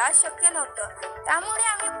मला शक्य नव्हतं. त्यामुळे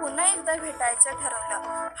आम्ही पुन्हा एकदा भेटायचं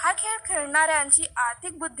ठरवलं. हा खेळ खेळणाऱ्यांची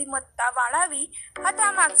आर्थिक बुद्धिमत्ता वाढावी हा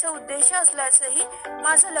त्यामागचा उद्देश असल्याचंही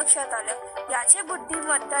माझं लक्षात आलं. याचे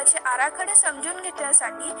बुद्धिमत्ताचे आराखडे समजून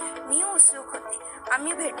घेण्यासाठी मी उत्सुक होते.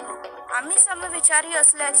 आम्ही भेटलो. आम्ही समविचारी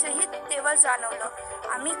असल्याचंही तेव्हा जाणवलं.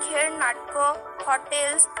 आम्ही खेळ, नाटकं,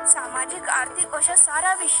 हॉटेल्स, सामाजिक आर्थिक अशा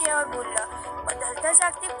साऱ्या विषयावर बोललं. बदलत्या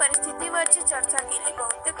जागतिक परिस्थितीवरची चर्चा केली.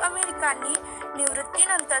 बहुतेक अमेरिकांनी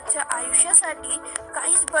निवृत्तीनंतरच्या आयुष्यासाठी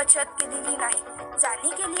काहीच बचत केलेली नाही. जाणी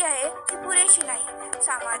केली आहे ती पुरेशी नाही.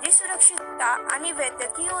 सामाजिक सुरक्षितता आणि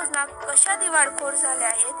वैद्यकीय योजना कशा दिवाळखोर झाल्या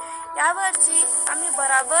आहेत यावरची आम्ही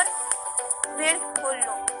बराबर वेळ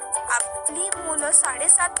बोललो. आपली मुलं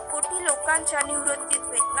 7.5 कोटी लोकांच्या निवृत्तीत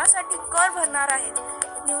वेतनासाठी कर भरणार आहेत.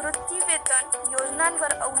 निवृत्ती वेतन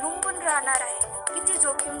योजनांवर अवलंबून राहणार आहे. किती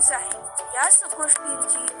जोखीमचं आहे या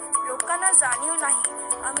गोष्टींची लोकांना जाणीव नाही.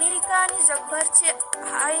 अमेरिका आणि जगभरचे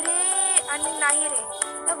हाय रे आणि नाही रे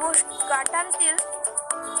या गाठांतील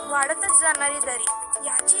वाढतच जाणारी दरी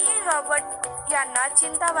याचीही रॉबर्ट यांना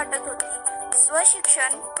चिंता वाटत होती.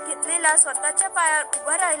 स्वशिक्षण घेतलेला, स्वतःच्या पायावर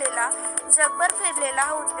उभा राहिलेला, जगभर फिरलेला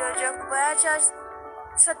हा उद्योजक वयाच्या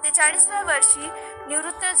 47व्या वर्षी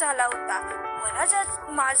निवृत्त झाला होता. मला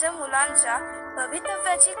माझ्या मुलांच्या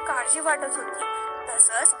भवितव्याची काळजी वाटत होती.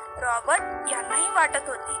 तसंच रॉबर्ट यांनाही वाटत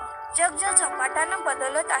होती. जग ज्या झपाट्यानं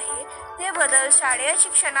बदलत आहे ते बदल शालेय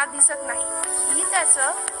शिक्षणात दिसत नाही ही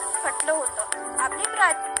त्याचं खटलं होतं.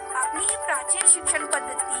 आपली ही प्राचीन शिक्षण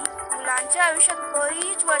पद्धती मुलांच्या आयुष्यात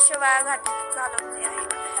बरीच वर्ष वाया घालवते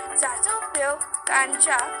आहे, ज्याचा उपयोग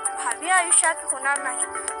त्यांच्या भावी आयुष्यात होणार नाही.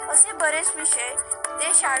 असे बरेच विषय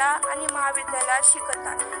ते शाळा आणि महाविद्यालयात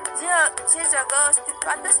शिकतात जे जग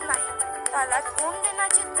अस्तित्वातच नाही त्याला तोंड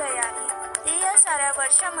देण्याची तयारी ते या साऱ्या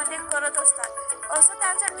वर्षामध्ये करत असतात असं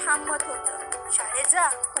त्यांचं ठाम मत होतं. शाळेत जा,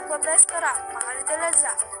 खूप अभ्यास करा, महाविद्यालयात जा,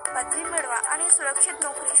 पदवी मिळवा आणि सुरक्षित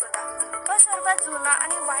नोकरी शोधा हा सर्वात जुना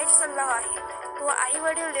आणि वाईट सल्ला आहे. तो आई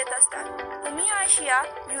वडील देत असतात. तुम्ही आशिया,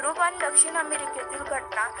 युरोप आणि दक्षिण अमेरिकेतील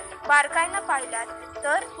घटना बारकाईनं पाहिल्यात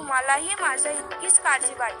तर तुम्हालाही माझ्या इतकीच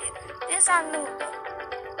काळजी वाटेल. ते सांगणं होतं.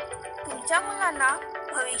 तुमच्या मुलांना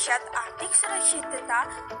भविष्यात आर्थिक सुरक्षितता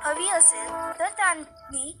हवी असेल तर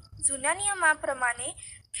त्यांनी जुन्या नियमाप्रमाणे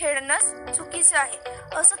खेळणंच चुकीचं आहे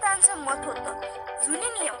असं त्यांचं मत होतं. जुने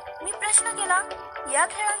नियम? मी प्रश्न केला. या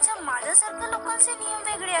खेळांच्या माझ्यासारख्या लोकांचे नियम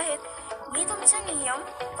वेगळे आहेत. मी तुमचे नियम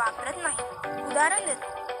वापरत नाही. उदाहरण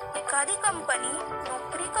देतो, एखादी कंपनी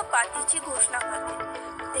नोकरी कपातीची घोषणा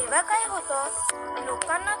करते, तेव्हा काय होतं?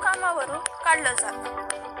 लोकांना कामावरून काढलं जातं,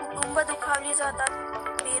 कुटुंब दुखावली जातात,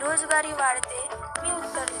 बेरोजगारी वाढते. मी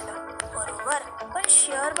उत्तर दिलं, बरोबर, पण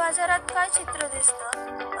शेअर बाजारात काय चित्र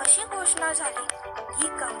दिसतं? अशी घोषणा झाली की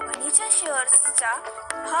कंपनीच्या शेअर्सचा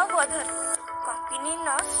भाव वधारतो,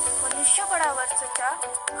 कंपनीनं मनुष्यबळावरचा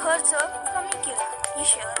खर्च कमी केला की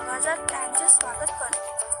शेअर बाजार त्यांचे स्वागत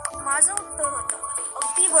करतो. माझं उत्तर होतं,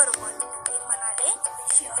 अगदी बरोबर. ते म्हणाले,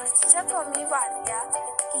 शेअर्सच्या कमी वाढल्या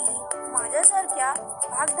की माझ्यासारख्या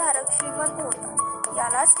भागधारक श्रीमंत होतात.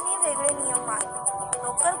 यालाच मी वेगळे नियम मानतो.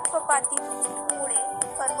 नोकर कपातीमुळे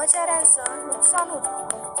कर्मचाऱ्यांचं नुकसान होतं,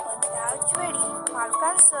 पण त्याच वेळी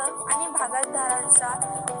मालकांचं आणि भागधारकांचा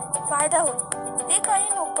फायदा होतो. ते काही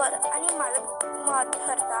नोकर आणि मालक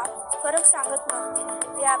ठरता फरक सांगत नव्हते.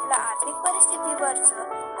 ते आपल्या आर्थिक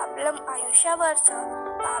परिस्थितीवरचं, आपल्या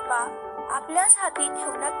आयुष्यावरचं ताबा आपल्याच हाती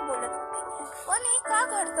ठेवण्यात बोलत होते. पण हे का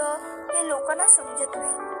घडतं हे लोकांना समजत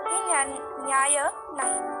नाही. हे न्याय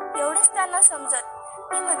नाही एवढेच त्यांना समजत.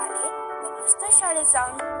 मी म्हणाले, नुसतं शाळेत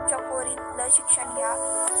जाऊन चकोरीतलं शिक्षण घ्या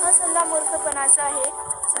हा सल्ला मूर्खपणाचा आहे.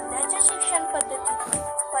 सध्याच्या शिक्षण पद्धतीत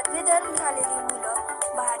पदवीधर झालेली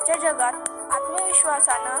मुलं बाहेरच्या जगात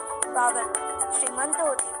आत्मविश्वासानं वावरतात, श्रीमंत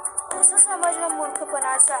होते असं समजणं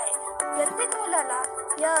मूर्खपणाचं आहे. प्रत्येक मुलाला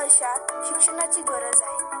या अशा शिक्षणाची गरज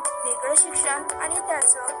आहे. वेगळं शिक्षण आणि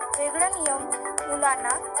त्याचं वेगळं नियम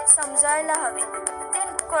मुलांना समजायला हवे. ते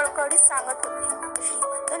कळकळीत सांगत होते.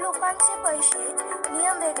 श्रीमंत लोकांचे पैसे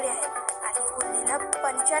नियम वेगळे आहेत आणि उरलेल्या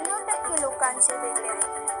 95% लोकांचे वेगळे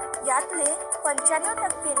आहेत. यातले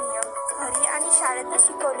 95% नियम घरी आणि शाळेतच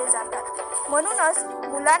शिकवले जातात. म्हणूनच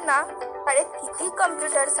मुलांना शाळेत किती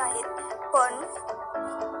कम्प्युटर्स आहेत, पण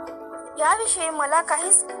याविषयी मला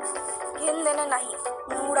काहीच घेणं देणं नाही.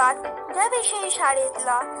 मुळात ज्याविषयी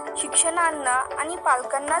शाळेतला शिक्षकांना आणि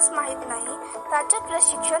पालकांनाच माहीत नाही त्याच्यातलं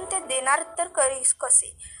शिक्षण ते देणार तर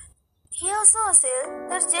कसे? हे असं असेल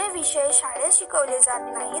तर जे विषय शाळेत शिकवले जात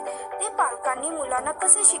नाहीत ते पालकांनी मुलांना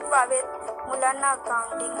कसे शिकवावेत? मुलांना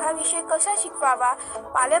अकाउंटिंग हा विषय कसा शिकवावा?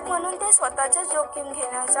 पालक म्हणून ते स्वतःचा जोखीम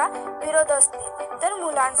घेण्याचा विरोध असते तर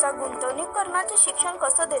मुलांचा गुंतवणूक करण्याचे शिक्षण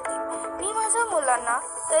कसं देतील? मी माझ्या मुलांना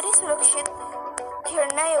तरी सुरक्षित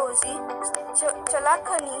खेळण्याऐवजी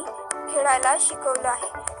चलाखनी खेळायला शिकवलं आहे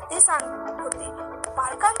ते सांगत होते.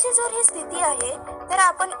 पालकांची जर ही स्थिती आहे तर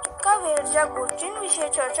आपण इतका वेळ ज्या गोष्टींविषयी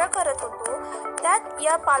चर्चा करत होतो त्यात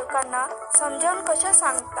या पालकांना समजावून कशा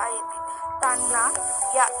सांगता येते? त्यांना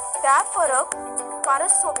त्या फरक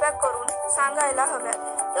फारच सोप्या करून सांगायला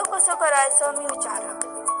हव्यात. तो कसं करायचं मी विचारलं.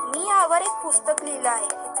 मी यावर एक पुस्तक लिहिलं आहे.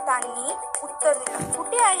 त्यांनी उत्तर दिलं,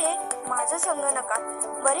 कुठे आहे? माझं संगणकात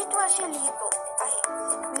बरीच वर्षे लिहितो आहे.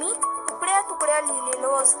 मी तुकड्या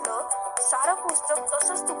लिहिलेलो असलं सारं पुस्तक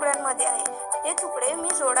तसंच तुकड्यांमध्ये आहे. ते तुकडे मी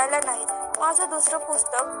जोडायला नाहीत. माझं दुसरं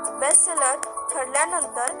पुस्तक बेस्ट सेलर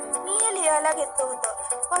ठरल्यानंतर मी हे लिहायला घेतलं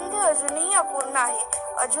होतं, पण ते अजूनही अपूर्ण आहे,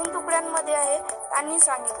 अजून तुकड्यांमध्ये आहे. त्यांनी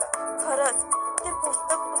सांगितलं, खरंच ते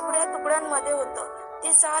पुस्तक तुकड्यांमध्ये होतं.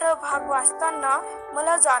 ते सारं भाग वाचताना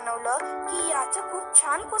मला जाणवलं की याचं खूप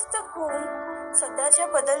छान पुस्तक होऊन सध्याच्या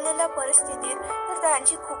बदललेल्या परिस्थितीत तर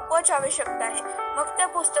त्यांची खूपच आवश्यकता आहे. मग त्या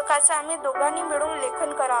पुस्तकाचं आम्ही दोघांनी मिळून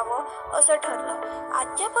लेखन करावं असं ठरलं.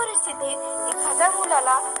 आजच्या परिस्थितीत एखाद्या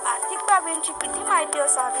मुलाला आर्थिक बाबींची किती माहिती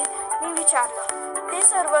असावी मी विचारलं. ते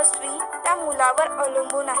सर्वस्वी त्या मुलावर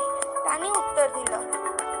अवलंबून आहे. त्यांनी उत्तर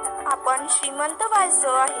दिलं, आपण श्रीमंत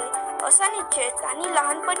व्हायचं आहे असा निश्चय त्यांनी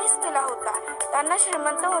लहानपणीच केला होता. त्यांना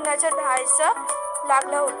श्रीमंत होण्याचा ध्यास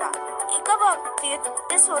लागला होता. एका बाबतीत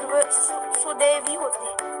ते सुदैवी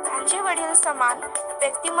होते. त्यांचे वडील समान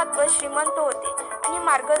व्यक्तिमत्व श्रीमंत होते आणि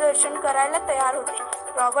मार्गदर्शन करायला तयार होते.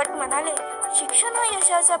 रॉबर्ट म्हणाले, शिक्षण हा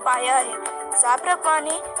यशाचा पाया आहे.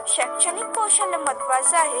 ज्याप्रमाणे शैक्षणिक कौशल्य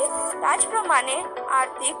महत्वाचे आहे त्याचप्रमाणे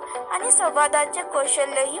आर्थिक आणि संवादाचे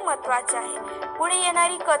कौशल्यही महत्वाचे आहे. पुढे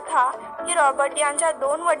येणारी कथा ही रॉबर्ट यांच्या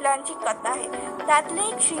 2 वडिलांची कथा आहे. त्यातले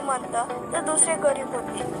एक श्रीमंत तर दुसरे गरीब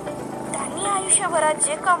होते. त्यांनी आयुष्यभरात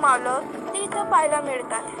जे कमावलं ते इथं पाहायला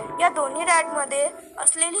मिळतात. या दोन्ही मध्ये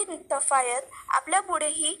असलेली तफावत आपल्या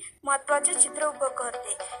पुढेही महत्वाचे चित्र उभं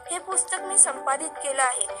करते. हे पुस्तक मी संपादित केलं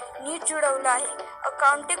आहे, नीट जुळवलं आहे.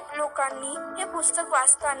 अकाउंटिंग लोकांनी हे पुस्तक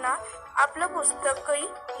वाचताना आपलं पुस्तकही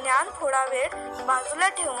ज्ञान थोडा वेळ बाजूला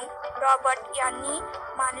ठेवून रॉबर्ट यांनी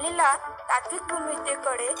मांडलेल्या तात्विक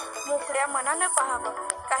भूमिकेकडे मोकळ्या मनानं पाहावं.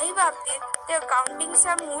 काही बाबतीत ते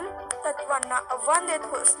अकाउंटिंगच्या मूळ तत्वांना आव्हान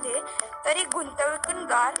देत असले तरी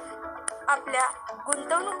गुंतवणूकदार आपल्या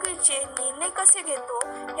गुंतवणुकीचे निर्णय कसे घेतो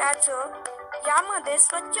यामध्ये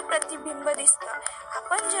स्वच्छ प्रतिबिंब दिसतं.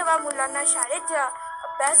 आपण जेव्हा मुलांना शाळेत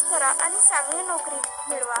अभ्यास करा आणि चांगली नोकरी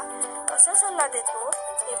मिळवा असा सल्ला देतो,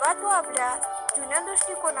 तेव्हा तो आपल्या जुन्या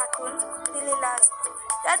दृष्टिकोनातून दिलेला असतो.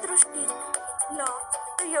 त्या दृष्टीनं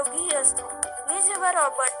तो योगीही असतो. मी जेव्हा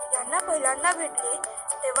रॉबर्ट यांना पहिल्यांदा भेटले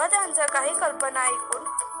तेव्हा त्यांच्या काही कल्पना ऐकून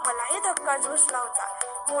मलाही धक्काच बसला होता.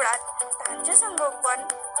 मुळात त्यांचे संगोपन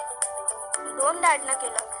 2 डॅडनं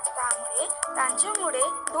केलं, त्यामुळे त्यांच्यामुळे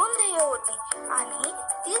 2 ध्येय होती आणि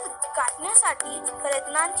ती गाठण्यासाठी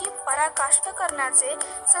प्रयत्नांची पराकाष्ठा करण्याचे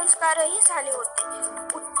संस्कारही झाले होते.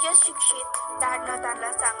 उच्च शिक्षित डॅडनं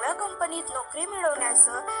त्यांना चांगल्या कंपनीत नोकरी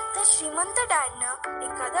मिळवण्याचं तर श्रीमंत डॅडनं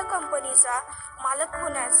एखाद्या कंपनीचा मालक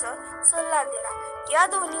होण्याचा सल्ला दिला. या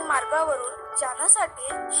दोन्ही मार्गावरून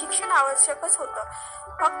जाण्यासाठी शिक्षण आवश्यकच होतं.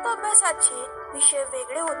 फक्त अभ्यासाचे विषय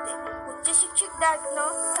वेगळे होते. उच्च शिक्षित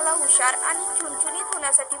डॅडनं त्याला हुशार आणि चुणचुणीत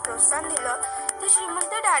होण्यासाठी प्रोत्साहन दिलं, तर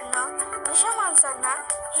श्रीमंत डॅडनं अशा माणसांना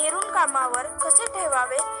हेरून कामावर कसे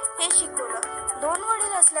ठेवावे हे शिकवलं. 2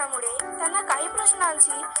 वडील असल्यामुळे त्यांना काही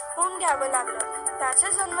प्रश्नांची तोंड घ्यावं लागलं.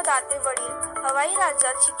 त्याचे जन्मदाते वडील हवाई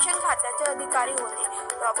राज्यात शिक्षण खात्याचे अधिकारी होते.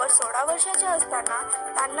 रॉबर्ट 16 वर्षाचे असताना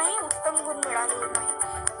त्यांनाही उत्तम गुण मिळाले नाही,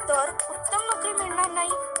 तर उत्तम नोकरी मिळणार नाही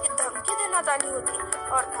ही धमकी देण्यात आली होती.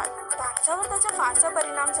 अर्थात त्यांच्यावर त्याचा फारसा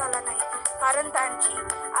परिणाम झाला नाही, कारण त्यांची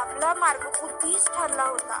आपला मार्ग बुद्धीच ठरला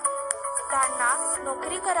होता. त्यांना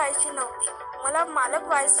नोकरी करायची नव्हती, मला मालक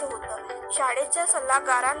व्हायचं होतं. शाळेच्या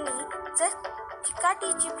सल्लागारांनी जर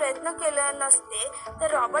चिकाटीचे प्रयत्न केले नसते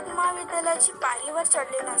तर रॉबर्ट महाविद्यालयाची पायरीवर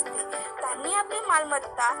चढले नसते. त्यांनी आपली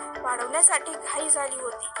मालमत्ता वाढवण्यासाठी घाई झाली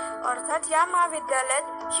होती. अर्थात या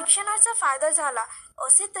महाविद्यालयात शिक्षणाचा फायदा झाला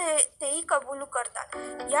असे तेही कबूल करतात.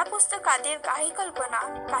 या पुस्तकातील काही कल्पना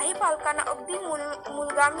काही पालकांना अगदी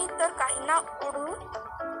मूलगामी तर काहींना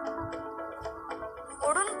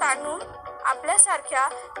ओढून ताणून आपल्यासारख्या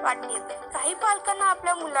वाटतील. काही पालकांना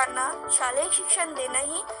आपल्या मुलांना शालेय शिक्षण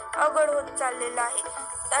देणंही अवघड होत चाललेलं आहे.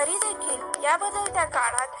 तरी देखील या बदलत्या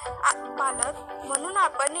काळात पालक म्हणून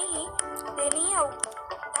आपणही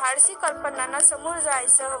धाडसी कल्पनांना समोर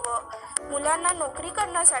जायचं हवं. मुलांना नोकरी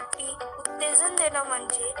करण्यासाठी उत्तेजन देणं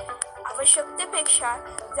म्हणजे आवश्यकतेपेक्षा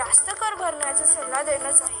जास्त कर भरण्याचा सल्ला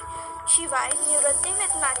देणंच आहे. शिवाय निवृत्ती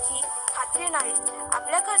वेतनाची खात्री नाहीच.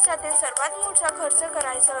 आपल्या खर्चातील सर्वात मोठा खर्च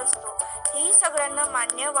करायचा असतो, हेही सगळ्यांना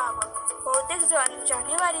मान्य व्हावं. बहुतेक जण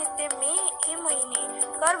जानेवारी ते मे हे महिने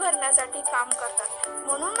कर भरण्यासाठी काम करतात.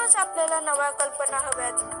 म्हणूनच आपल्याला नव्या कल्पना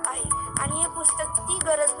हव्यात आहे आणि हे पुस्तक ती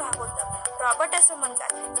गरज भागवतं. रॉबर्ट असं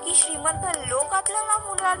म्हणतात की श्रीमंत लोक आपल्याला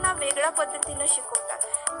मुलांना वेगळ्या पद्धतीने शिकवतात.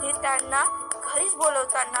 ते त्यांना घरीच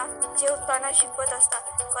बोलवताना जेवताना शिकवत असतात.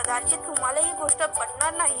 कदाचित तुम्हाला ही गोष्ट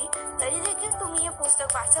पटणार नाही, तरी देखील तुम्ही हे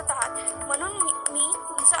पुस्तक वाचत आहात म्हणून मी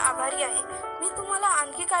तुमचा आभारी आहे. मी तुम्हाला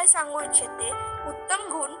आणखी काय सांगू इच्छिते, उत्तम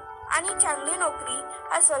गुण आणि चांगली नोकरी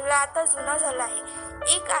हा सल्ला आता जुना झाला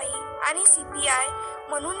आहे. एक आई आणि CPI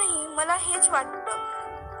म्हणूनही मला हेच वाटतं.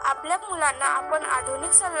 आपल्या मुलांना आपण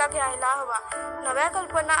आधुनिक सल्ला घ्यायला हवा. नव्या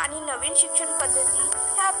कल्पना आणि नवीन शिक्षण पद्धती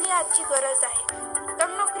ही आपली आजची गरज आहे.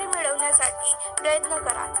 उत्तम नोकरी मिळवण्यासाठी प्रयत्न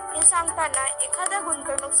करा हे सांगताना एखाद्या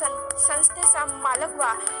गुंतवणूक संस्थेचा मालक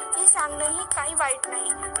व्हा हे सांगणंही काही वाईट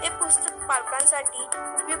नाही. हे पुस्तक पालकांसाठी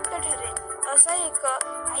उपयुक्त ठरेल असं एक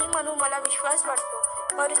आई म्हणून मला विश्वास वाटतो.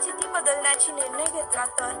 परिस्थिती बदलण्याची निर्णय घेतला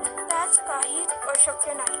तर त्याच काही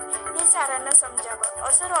अशक्य नाही हे साऱ्यांना समजावं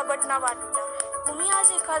असं रॉबर्टना वाटतं. तुम्ही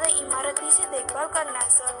आज एखाद्या इमारतीची देखभाल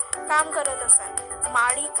करण्याचं काम करत असाल,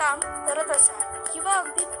 माळी काम करत असाल किंवा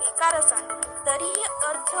अगदी बेकार असाल, तरीही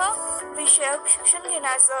अर्थ विषयक शिक्षण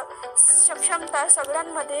घेण्याचं सक्षमता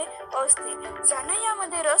सगळ्यांमध्ये असते. ज्यांना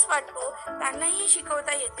यामध्ये रस वाटतो त्यांनाही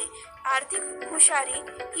शिकवता येते. आर्थिक हुशारी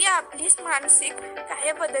ही आपलीच मानसिक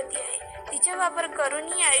कार्यपद्धती आहे. तिचा वापर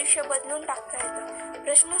करूनही आयुष्य बदलून टाकता येतं,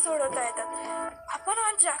 प्रश्न सोडवता येतात. आपण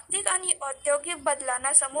आज जागतिक आणि औद्योगिक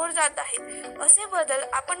बदलांना समोर जात आहेत. असे बदल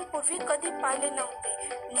आपण पूर्वी कधी पाहिले नव्हते.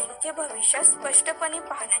 नेमके भविष्यात स्पष्टपणे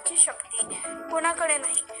पाहण्याची शक्ती कोणाकडे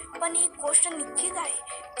नाही, पण एक गोष्ट निश्चित आहे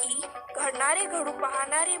की घडू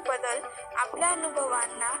पाहणारे बदल आपल्या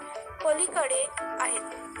अनुभवांना पलीकडे आहेत.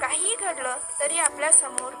 काहीही घडलं तरी आपल्या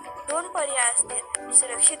समोर 2 पर्याय असतील,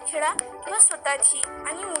 सुरक्षित खेळा किंवा स्वतःची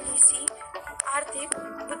आणि मुलीची आर्थिक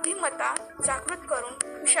बुद्धिमत्ता जागृत करून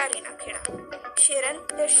हुशारीनं खेळा. Sheeran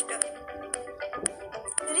दष्टर,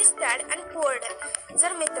 rich dad and poor dad.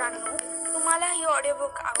 जर मित्रांनो तुम्हाला ही ऑडिओ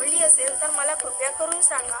बुक आवडली असेल तर मला कृपया करून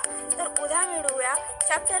सांगा. तर उद्या मिळूया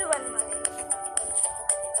चॅप्टर 1 मध्ये.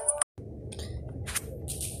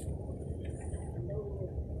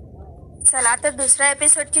 चला तर दुसऱ्या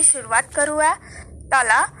एपिसोडची सुरुवात करूया.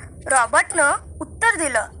 त्याला रॉबर्टनं उत्तर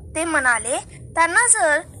दिलं. ते म्हणाले, त्यांना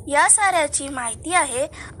जर या साऱ्याची माहिती आहे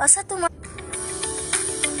असं तुम्हाला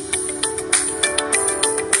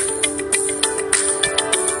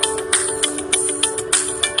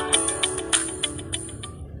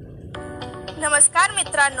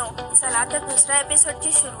मित्रांनो, चला तर दुसऱ्या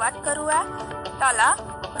एपिसोडची सुरुवात करूया. त्याला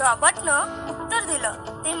रॉबर्टनं उत्तर दिलं.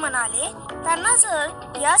 ते म्हणाले, त्यांना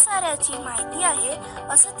जर या साऱ्याची माहिती आहे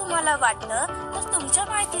असं तुम्हाला वाटलं तर तुमच्या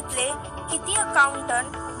माहितीतले किती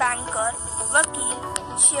अकाउंटंट, बँकर,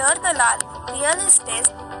 वकील, शेअर दलाल, रिअल इस्टेट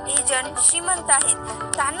एजंट श्रीमंत आहेत.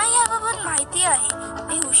 त्यांना याबाबत माहिती आहे.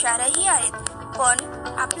 ते हुशारही आहेत, पण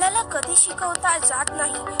आपल्याला कधी शिकवता जात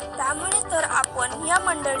नाही. त्यामुळे तर आपण या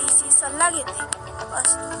मंडळीशी सल्ला घेते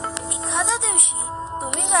असतो. एखाद्या दिवशी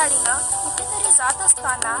तुम्ही गाडीनं कुठेतरी जात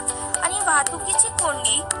असताना आणि वाहतुकीची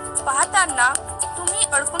कोंडी पाहताना तुम्ही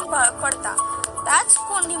अडकून पडता. त्याच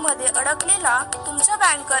कोंडीमध्ये अडकलेला तुमचा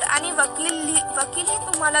बँकर आणि वकीलही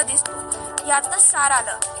तुम्हाला दिसतो. यातच सार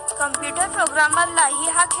आलं. कम्प्युटर प्रोग्रामरलाही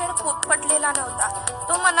हा खेळ पटलेला नव्हता.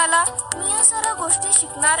 तो म्हणाला, मी या सर्व गोष्टी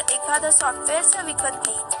शिकणार, एखादं सॉफ्टवेअरचं विकत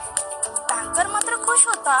घेईन. बँकर मात्र खुश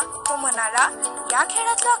होता. तो म्हणाला, या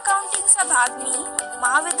खेळातला अकाउंटिंगचा भाग मी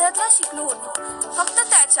महाविद्यालयात शिकलो होतो. फक्त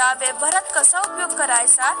त्याचा व्यवहारात कसा उपयोग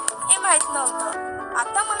करायचा हे माहीत नव्हतं.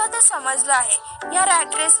 आता मला ते समजलं आहे. या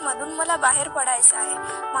रॅट रेस मधून मला बाहेर पडायचं आहे.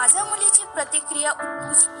 माझ्या मुलीची प्रतिक्रिया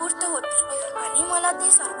उत्स्फूर्त होती आणि मला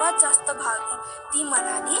ती सर्वात जास्त भावली. ती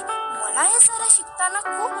म्हणाली, मला हे सारं शिकताना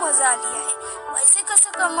खूप मजा आली आहे. पैसे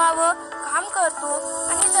कसं कमावं, काम करतो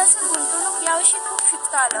आणि त्याचं गुंतवणूक याविषयी खूप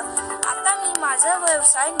शिकता आलं. आता मी माझा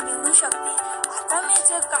व्यवसाय निवडू शकते. आता मी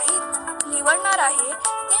जे काही निवडणार आहे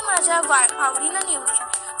ते माझ्या आवडीनं निवडेन.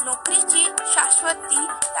 नोकरीची शाश्वती,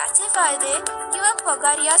 त्याचे फायदे किंवा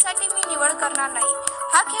पगार यासाठी मी निवड करणार नाही.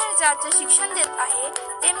 हा खेळ ज्याचं शिक्षण देत आहे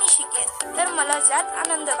ते मी शिकेन. तर मला ज्यात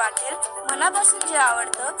आनंद वाटेल, मनापासून जे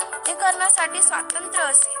आवडतं ते करण्यासाठी स्वातंत्र्य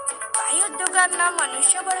असेल. काही उद्योगांना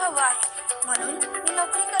मनुष्यबळ हवं आहे, म्हणून मी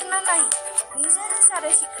नोकरी करणार नाही. मी जर हे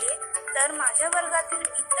सारे शिकले तर माझ्या वर्गातील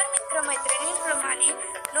इतर मित्रमैत्रिणींप्रमाणे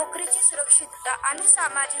नोकरीची सुरक्षितता आणि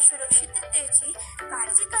सामाजिक सुरक्षिततेची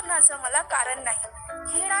काळजी करण्याचं मला कारण नाही.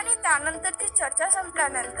 खेळ आणि त्यानंतरची चर्चा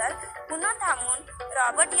संपल्यानंतर पुन्हा थांबून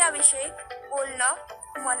रॉबर्ट याविषयी बोलणं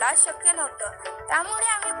मला शक्य नव्हतं. त्यामुळे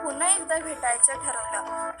आम्ही पुन्हा एकदा भेटायचं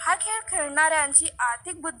ठरवलं. हा खेळ खेळणाऱ्यांची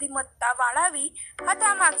आर्थिक बुद्धिमत्ता वाढावी हा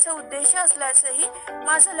त्यामागचा उद्देश असल्याचंही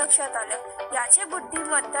माझं लक्षात आलं. याचे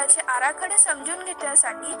बुद्धिमत्ताचे आराखडे समजून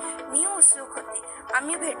घेण्यासाठी मी उत्सुक होते.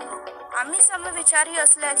 आम्ही भेटलो. आम्ही समविचारी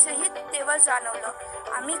असल्याचंही तेव्हा जाणवलं.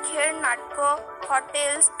 आम्ही खेळ, नाटकं,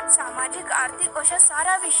 हॉटेल्स, सामाजिक, आर्थिक अशा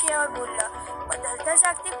साऱ्या विषयावर बोललं. बदलत्या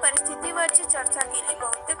जागतिक परिस्थितीवरची चर्चा केली.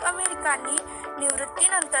 बहुतेक अमेरिकांनी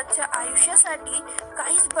निवृत्तीनंतरच्या आयुष्यासाठी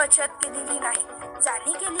काहीच बचत केलेली नाही.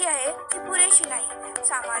 जाणी केली आहे ती पुरेशी नाही.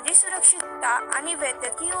 सामाजिक सुरक्षितता आणि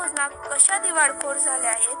वैद्यकीय योजना कशा दिवाळखोर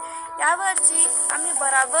झाल्या आहेत यावरची आम्ही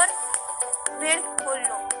बराबर वेळ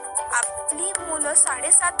बोललो. आपली मुलं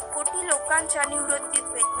 7.5 कोटी लोकांच्या निवृत्तीत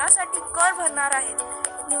वेतनासाठी कर भरणार आहेत.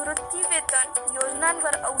 निवृत्ती वेतन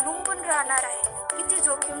योजनांवर अवलंबून राहणार आहे. किती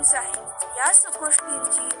जोखीमचं आहे. या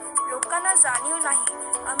गोष्टींची लोकांना जाणीव नाही.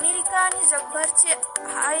 अमेरिका आणि जगभरचे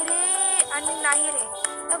हाय रे आणि नाही रे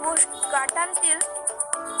या गाठांतील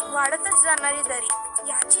वाढतच जाणारी दरी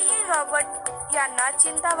याचीही रॉबर्ट यांना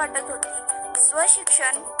चिंता वाटत होती.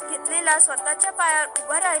 स्वशिक्षण घेतलेला, स्वतःच्या पायावर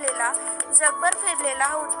उभा राहिलेला, जगभर फिरलेला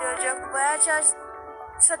हा उद्योजक वयाच्या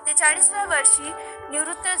 47व्या वर्षी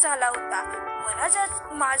निवृत्त झाला होता. मला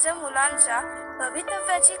माझ्या मुलांच्या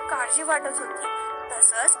भवितव्याची काळजी वाटत होती.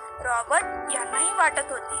 तसंच रॉबर्ट यांनाही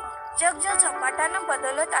वाटत होती. जग ज्या झपाट्यानं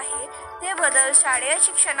बदलत आहे ते बदल शालेय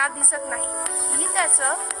शिक्षणात दिसत नाही. ही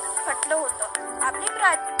त्याचं खटलं होतं.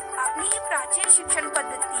 आपली ही प्राचीन शिक्षण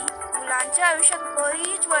पद्धती मुलांच्या आयुष्यात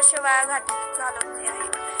बरीच वर्ष वाया घालवते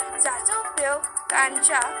आहे, ज्याचा उपयोग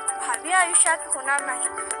त्यांच्या भावी आयुष्यात होणार नाही.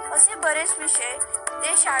 असे बरेच विषय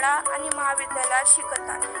ते शाळा आणि महाविद्यालयात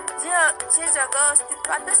शिकतात जे जग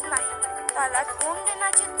अस्तित्वातच नाही. त्याला तोंड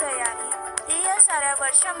देण्याची तयारी ते या साऱ्या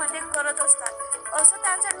वर्षामध्ये करत असतात असं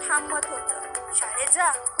त्यांचं ठाम मत होतं. शाळेत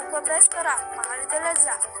जा, खूप अभ्यास करा, महाविद्यालयात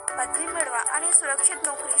जा, पदवी मिळवा आणि सुरक्षित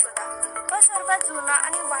नोकरी शोधा. हा सर्वात जुना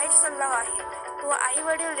आणि वाईट सल्ला आहे. तो आई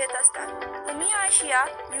वडील देत असतात. तुम्ही आशिया,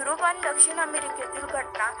 युरोप आणि दक्षिण अमेरिकेतील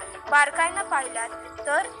घटना बारकाईनं पाहिल्यात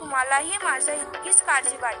तर तुम्हालाही माझ्या इतकीच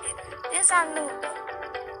काळजी वाटेल. ते सांगणं होतं.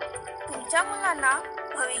 तुमच्या मुलांना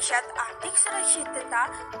भविष्यात आर्थिक सुरक्षितता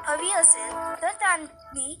हवी असेल तर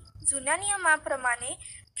त्यांनी जुन्या नियमाप्रमाणे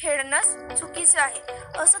खेळणंच चुकीचं आहे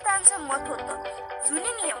असं त्यांचं मत होतं.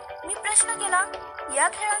 जुने नियम? मी प्रश्न केला. या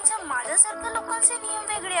खेळांच्या माझ्यासारख्या लोकांचे नियम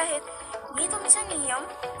वेगळे आहेत. मी तुमचे नियम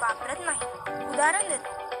वापरत नाही. उदाहरण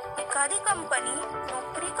देतो. एखादी कंपनी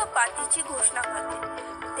नोकरी कपातीची घोषणा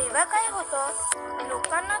करते तेव्हा काय होतं?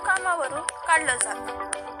 लोकांना कामावरून काढलं जातं,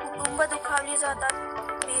 कुटुंब दुखावली जातात,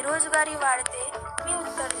 बेरोजगारी वाढते. मी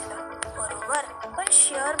उत्तर दिलं, बरोबर. पण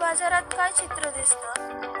शेअर बाजारात काय चित्र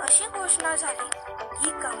दिसतं? अशी घोषणा झाली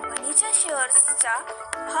की कंपनीच्या शेअर्सचा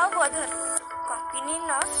भाव वधारतो.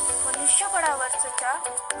 कंपनीनं मनुष्यबळावरचा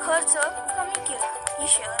खर्च कमी केला की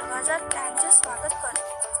शेअर बाजार त्यांचे स्वागत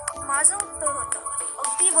करतो. माझं उत्तर होतं,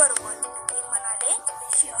 अगदी बरोबर. ते म्हणाले,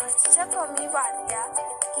 शेअर्सच्या कमी वाढल्या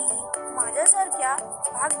की माझ्यासारख्या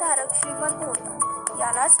भागधारक श्रीमंत होतात.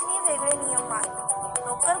 यालाच मी वेगळे नियम मानतो.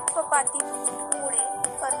 नोकर कपातीमुळे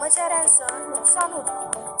कर्मचाऱ्यांचं नुकसान होतं,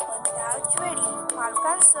 पण त्याच वेळी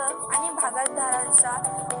मालकांचं आणि भागधारकांचा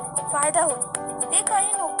फायदा होतो. ते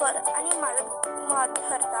काही नोकर आणि मालक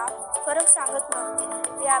ठरता फरक सांगत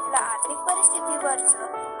नव्हते. ते आपल्या आर्थिक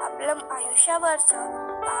परिस्थितीवरचं, आपल्या आयुष्यावरचं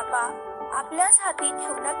ताबा आपल्याच हाती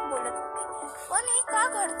ठेवण्यात बोलत होते. पण हे का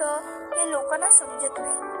घडतं हे लोकांना समजत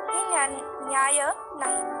नाही. हे न्याय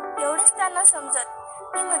नाही एवढेच त्यांना समजत.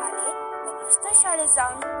 मी म्हणाले, नुसतं शाळेत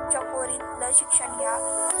जाऊन चकोरीतलं शिक्षण घ्या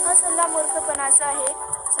हा सल्ला मूर्खपणाचा आहे.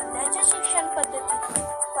 सध्याच्या शिक्षण पद्धतीत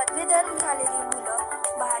पदवीधर झालेली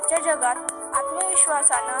मुलं बाहेरच्या जगात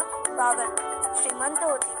आत्मविश्वासानं वावरतात, श्रीमंत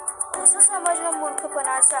होतील असं समजणं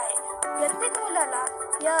मूर्खपणाचं आहे. प्रत्येक मुलाला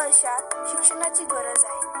या अशा शिक्षणाची गरज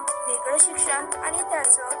आहे. वेगळं शिक्षण आणि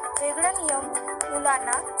त्याचं वेगळं नियम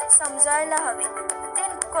मुलांना समजायला हवे. ते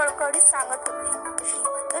कळकळीत सांगत होते.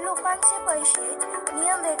 श्रीमंत लोकांचे पैसे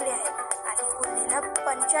नियम वेगळे आहेत आणि उरलेल्या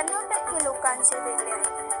 95% लोकांचे वेगळे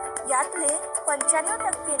आहेत. यातले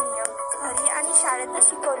 95% नियम घरी आणि शाळेतच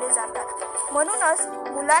शिकवले जातात. म्हणूनच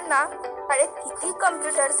मुलांना शाळेत किती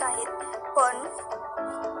कम्प्युटर्स आहेत, पण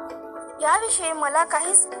याविषयी मला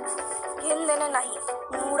काहीच घेणं देणं नाही.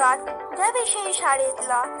 मुळात ज्याविषयी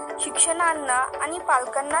शाळेतला शिक्षकांना आणि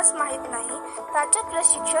पालकांनाच माहीत नाही त्याचे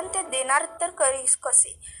प्रशिक्षण ते देणार तर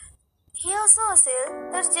कसे? हे असं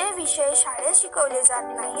असेल तर जे विषय शाळेत शिकवले जात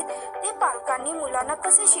नाहीत ते पालकांनी मुलांना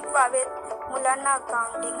कसे शिकवावेत? मुलांना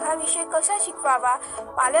अकाउंटिंग हा विषय कसा शिकवावा?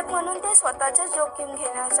 पालक म्हणून ते स्वतःचा जोखीम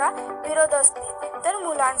घेण्याचा विरोध असते तर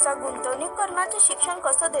मुलांचा गुंतवणूक करण्याचे शिक्षण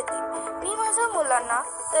कसं देतील? मी माझ्या मुलांना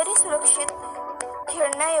तरी सुरक्षित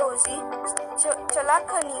खेळण्याऐवजी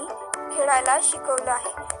चलाखनी खेळायला शिकवलं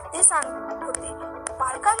आहे ते सांगत होते.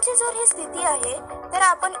 पालकांची जर ही स्थिती आहे तर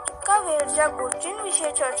आपण इतका वेळ ज्या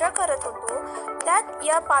गोष्टींविषयी चर्चा करत होतो त्यात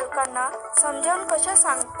या पालकांना समजावून कशा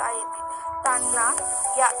सांगता येते? त्यांना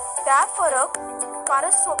त्या फरक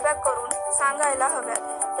फारच सोप्या करून सांगायला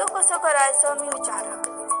हव्यात. तो कसं करायचं मी विचारलं.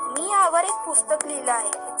 मी यावर एक पुस्तक लिहिलं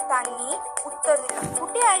आहे. त्यांनी उत्तर दिलं,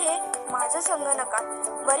 कुठे आहे? माझं संगणकात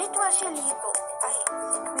बरीच वर्षे लिहितो आहे.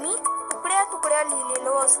 मी तुकड्या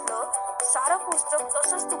लिहिलेलं असलं सारं पुस्तक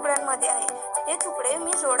तसंच तुकड्यांमध्ये आहे. ते तुकडे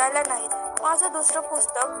मी जोडायला नाहीत. माझं दुसरं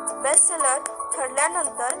पुस्तक बेस्टसेलर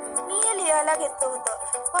ठरल्यानंतर मी हे लिहायला घेतलं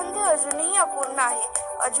होतं, पण ते अजूनही अपूर्ण आहे,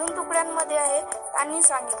 अजून तुकड्यांमध्ये आहे. त्यांनी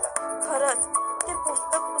सांगितलं, खरंच ते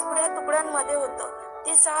पुस्तक तुकड्यांमध्ये होतं.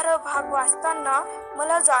 ते सारं भाग वाचताना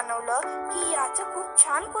मला जाणवलं की याचं खूप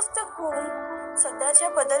छान पुस्तक होऊन सध्याच्या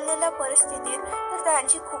बदललेल्या परिस्थितीत तर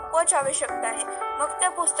त्यांची खूपच आवश्यकता आहे. मग त्या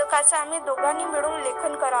पुस्तकाचं आम्ही दोघांनी मिळून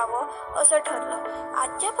लेखन करावं असं ठरलं.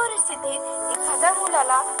 आजच्या परिस्थितीत एखाद्या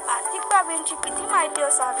मुलाला आर्थिक बाबींची किती माहिती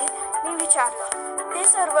असावी मी विचारलं. ते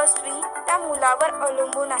सर्वस्वी त्या मुलावर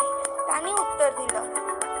अवलंबून आहे. त्यांनी उत्तर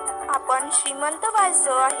दिलं, आपण श्रीमंत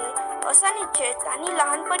व्हायचं आहे असा निश्चय त्यांनी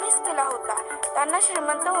लहानपणीच केला होता. त्यांना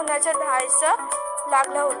श्रीमंत होण्याचा ध्यास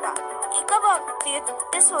लागला होता. एका बाबतीत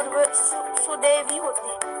ते सुदैवी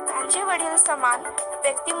होते. त्यांचे वडील समान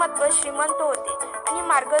व्यक्तिमत्व श्रीमंत होते आणि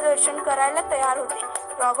मार्गदर्शन करायला तयार होते.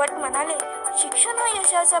 रॉबर्ट म्हणाले, शिक्षण हा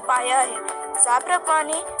यशाचा पाया आहे.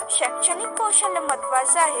 ज्याप्रमाणे शैक्षणिक कौशल्य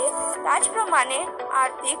महत्वाचे आहे त्याचप्रमाणे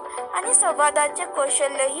आर्थिक आणि संवादाचे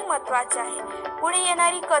कौशल्यही महत्वाचे आहे. पुढे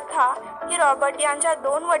येणारी कथा ही रॉबर्ट यांच्या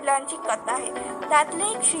 2 वडिलांची कथा आहे. त्यातले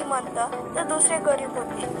एक श्रीमंत तर दुसरे गरीब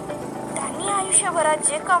होते. त्यांनी आयुष्यभरात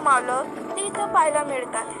जे कमावलं ते इथं पाहायला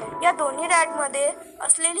मिळतात. या दोन्ही रॅटमध्ये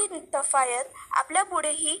असलेली तफावत आपल्या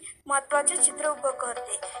पुढेही महत्वाचे चित्र उभं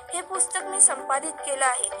करते. हे पुस्तक मी संपादित केलं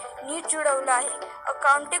आहे, नीट जुळवलं आहे.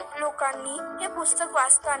 अकाउंटिंग लोकांनी हे पुस्तक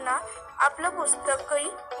वाचताना आपलं पुस्तकही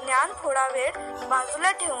ज्ञान थोडा वेळ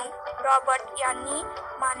बाजूला ठेवून रॉबर्ट यांनी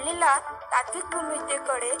मांडलेल्या तात्विक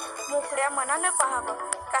भूमिकेकडे मोकळ्या मनानं पाहावं.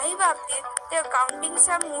 काही बाबतीत ते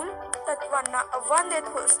अकाउंटिंगच्या मूळ तत्वांना आव्हान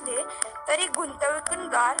देत असले तरी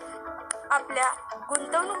गुंतवणूकदार आपल्या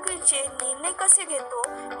गुंतवणुकीचे निर्णय कसे घेतो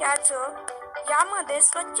यामध्ये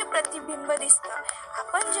स्वच्छ प्रतिबिंब दिसतं.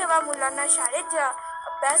 आपण जेव्हा मुलांना शाळेत जा,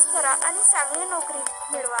 अभ्यास करा आणि चांगली नोकरी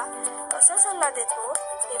मिळवा असा सल्ला देतो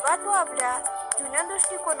तेव्हा तो आपल्या जुन्या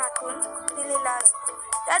दृष्टिकोनातून दिलेला असतो.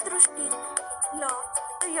 त्या दृष्टीनं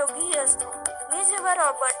तो योगीही असतो. मी जेव्हा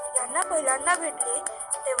रॉबर्ट यांना पहिल्यांदा भेटले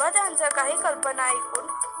तेव्हा त्यांच्या काही कल्पना ऐकून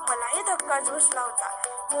मलाही धक्काच बसला होता.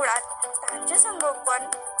 मुळात त्यांचे संगोपन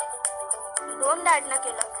 2 डॅडनं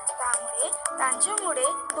केलं, त्यामुळे त्यांच्यामुळे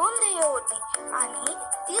 2 ध्येय होती आणि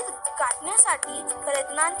ती गाठण्यासाठी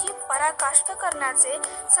प्रयत्नांची पराकाष्ठा करण्याचे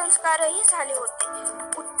संस्कारही झाले होते.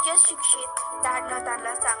 उच्च शिक्षित डॅडनं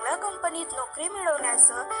त्यांना चांगल्या कंपनीत नोकरी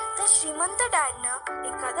मिळवण्याचं, तर श्रीमंत डॅडनं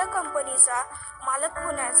एखाद्या कंपनीचा मालक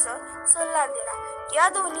होण्याचा सल्ला दिला. या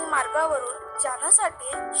दोन्ही मार्गावरून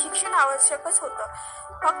जाण्यासाठी शिक्षण आवश्यकच होतं.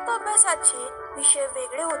 फक्त अभ्यासाचे विषय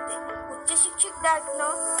वेगळे होते. उच्च शिक्षित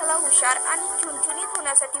डॅडनं त्याला हुशार आणि चुणचुणीत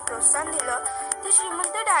होण्यासाठी प्रोत्साहन दिलं, तर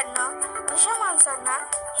श्रीमंत डॅडनं अशा माणसांना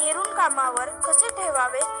हेरून कामावर कसे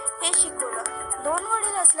ठेवावे हे शिकवलं. 2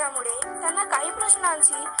 वडील असल्यामुळे त्यांना काही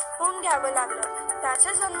प्रश्नांची तोंड घ्यावं लागलं.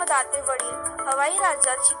 त्याचे जन्मदाते वडील हवाई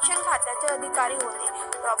राज्यात शिक्षण खात्याचे अधिकारी होते.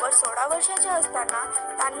 रॉबर्ट 16 वर्षाचे असताना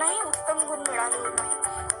त्यांनाही उत्तम गुण मिळाले नाही,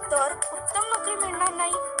 तर उत्तम नोकरी मिळणार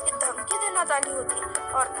नाही ही धमकी देण्यात आली होती.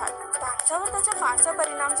 अर्थात त्यांच्यावर त्याचा फारसा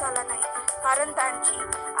परिणाम झाला नाही, कारण त्यांची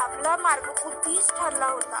आपला मार्ग बुद्धीच ठरला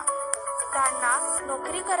होता. त्यांना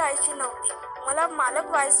नोकरी करायची नव्हती, मला मालक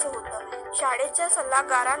व्हायचं होतं. शाळेच्या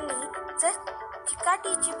सल्लागारांनी जर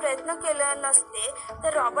चिकाटीचे प्रयत्न केले नसते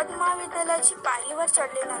तर रॉबर्ट महाविद्यालयाची पायरीवर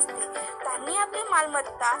चढले नसते. त्यांनी आपली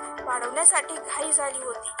मालमत्ता वाढवण्यासाठी घाई झाली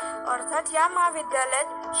होती. अर्थात या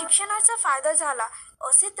महाविद्यालयात शिक्षणाचा फायदा झाला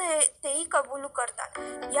असे तेही कबूल करतात.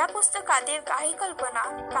 या पुस्तकातील काही कल्पना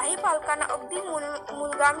काही पालकांना अगदी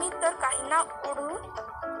मूलगामी तर काहींना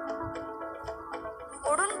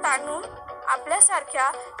ओढून ताणून आपल्यासारख्या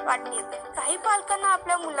वाटतील. काही पालकांना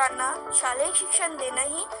आपल्या मुलांना शालेय शिक्षण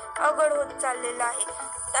देणंही अवघड होत चाललेलं आहे.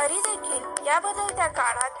 तरी देखील या बदलत्या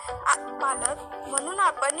काळात पालक म्हणून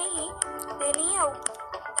आपणही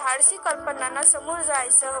धाडसी कल्पनांना समोर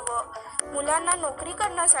जायचं हवं. मुलांना नोकरी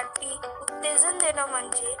करण्यासाठी उत्तेजन देणं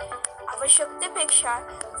म्हणजे आवश्यकतेपेक्षा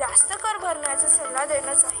जास्त कर भरण्याचा सल्ला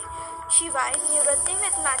देणंच आहे. शिवाय निवृत्ती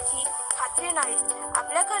वेतनाची खात्री नाहीच.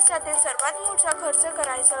 आपल्या खर्चातील सर्वात मोठा खर्च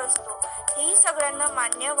करायचा असतो, हेही सगळ्यांना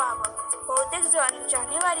मान्य व्हावं. बहुतेक जण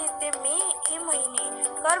जानेवारी ते मे हे महिने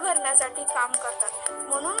कर भरण्यासाठी काम करतात.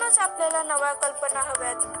 म्हणूनच आपल्याला नव्या कल्पना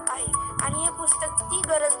हव्यात आहे आणि हे पुस्तक ती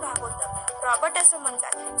गरज भागवतं. रॉबर्ट असं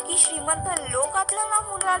म्हणतात की श्रीमंत लोक आपल्याला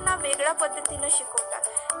मुलांना वेगळ्या पद्धतीने शिकवतात.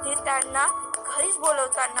 ते त्यांना घरीच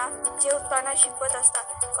बोलवताना जेवताना शिकवत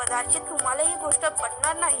असतात. कदाचित तुम्हाला ही गोष्ट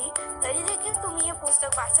पटणार नाही, तरी देखील तुम्ही हे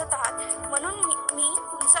पुस्तक वाचत आहात म्हणून मी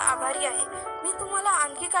तुमचा आभारी आहे. मी तुम्हाला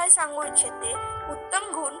आणखी काय सांगू इच्छिते. उत्तम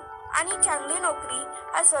गुण आणि चांगली नोकरी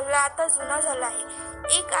हा सल्ला आता जुना झाला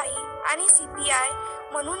आहे. एक आई आणि CPI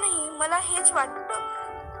म्हणूनही मला हेच वाटतं.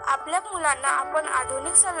 आपल्या मुलांना आपण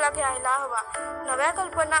आधुनिक सल्ला घ्यायला हवा. नव्या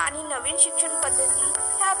कल्पना आणि नवीन शिक्षण पद्धती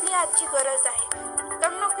ही आपली आजची गरज आहे.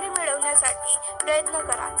 उत्तम नोकरी मिळवण्यासाठी प्रयत्न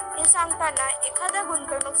करा हे सांगताना एखाद्या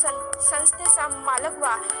गुंतवणूक संस्थेचा मालक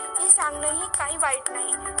व्हा हे सांगणंही काही वाईट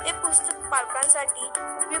नाही. हे पुस्तक पालकांसाठी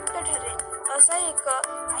उपयुक्त ठरेल असा एक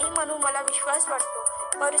आई म्हणून मला विश्वास वाटतो.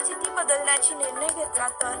 परिस्थिती बदलण्याची निर्णय घेतला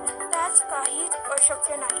तर त्याच काही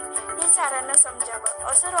अशक्य नाही हे साऱ्यांना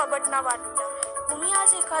समजावं असं रॉबर्टना वाटतं. तुम्ही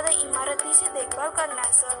आज एखाद्या इमारतीची देखभाल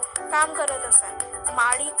करण्याचं काम करत असाल,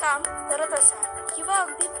 माळी काम करत असाल किंवा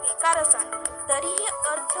अगदी बेकार असाल, तरीही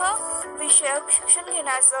अर्थ विषयक शिक्षण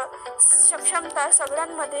घेण्याचं सक्षमता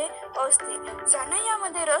सगळ्यांमध्ये असते. ज्यांना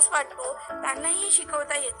यामध्ये रस वाटतो त्यांनाही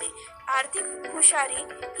शिकवता येते. आर्थिक हुशारी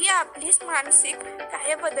ही आपलीच मानसिक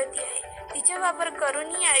कार्यपद्धती आहे. तिचा वापर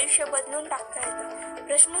करूनही आयुष्य बदलून टाकता येतं,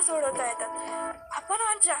 प्रश्न सोडवता येतात. आपण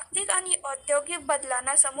आज जागतिक आणि औद्योगिक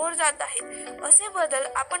बदलांना समोर जात आहेत. असे बदल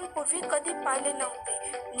आपण पूर्वी कधी पाहिले नव्हते.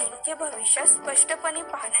 नेमके भविष्यात स्पष्टपणे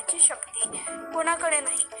पाहण्याची शक्ती कोणाकडे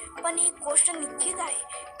नाही, पण एक गोष्ट निश्चित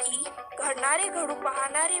आहे की घडू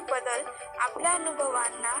पाहणारे बदल आपल्या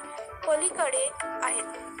अनुभवांना पलीकडे आहेत.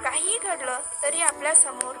 काहीही घडलं तरी आपल्या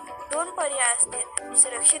समोर 2 पर्याय असतील.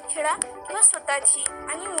 सुरक्षित खेळा किंवा स्वतःची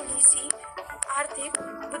आणि मुलीची आर्थिक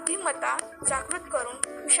बुद्धिमत्ता जागृत करून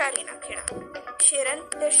हुशारीनं खेळा. Sheeran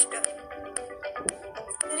डेस्टर,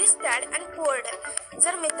 rich dad and poor dad.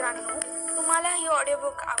 जर मित्रांनो तुम्हाला ही ऑडिओ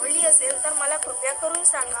बुक आवडली असेल तर मला कृपया करून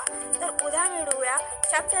सांगा. तर उद्या मिळूया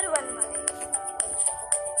चॅप्टर 1 मध्ये.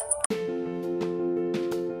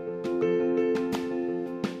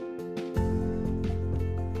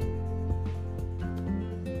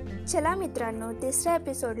 चला मित्रांनो, 3ऱ्या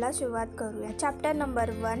एपिसोडला सुरुवात करूया. चॅप्टर नंबर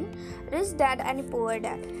 1, रिच डॅड आणि पुअर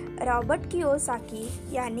डॅड. रॉबर्ट कियोसाकी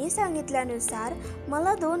यांनी सांगितल्यानुसार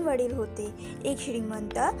मला 2 वडील होते, एक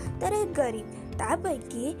श्रीमंत तर एक गरीब.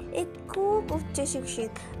 त्यापैकी एक खूप उच्च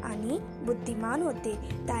शिक्षित आणि बुद्धिमान होते.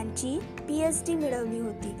 त्यांची PhD मिळवली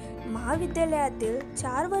होती. महाविद्यालयातील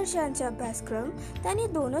 4 वर्षांचा अभ्यासक्रम त्यांनी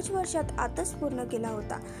 2च वर्षात आताच पूर्ण केला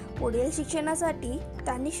होता. पुढील शिक्षणासाठी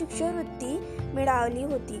त्यांनी शिष्यवृत्ती मिळवली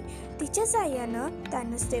होती. तिच्या साहाय्यानं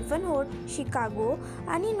त्यांनी स्टेफन होट, शिकागो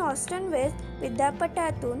आणि नॉर्थन वेस्ट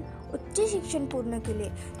विद्यापीठातून उच्च शिक्षण पूर्ण केले.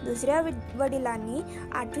 दुसऱ्या वडिलांनी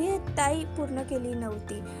 8वी इयत्ताही पूर्ण केली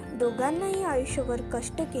नव्हती. दोघांनाही आयुष्यभर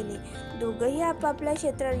कष्ट केले. दोघंही आपापल्या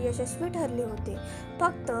क्षेत्रात यशस्वी ठरले होते.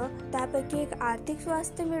 फक्त त्यापैकी एक आर्थिक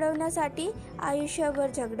स्वास्थ्य मिळवण्यासाठी आयुष्यभर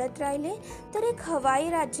झगडत राहिले, तर एक हवाई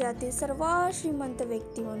राज्यातील सर्वात श्रीमंत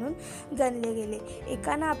व्यक्ती म्हणून गणले गेले.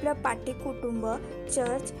 एकानं आपल्या पाटी कुटुंब,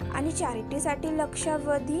 चर्च आणि चॅरिटीसाठी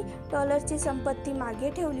लक्षावधी डॉलर्सची संपत्ती मागे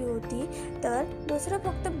ठेवली होती, तर दुसरं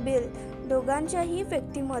फक्त बिल. दोघांच्याही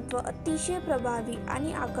व्यक्तिमत्व अतिशय प्रभावी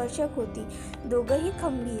आणि आकर्षक होती. दोघंही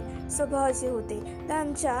खंबीर स्वभावाचे होते.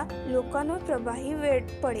 त्यांच्या लोकांवर प्रभावी वेळ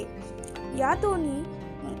पडे. या दोन्ही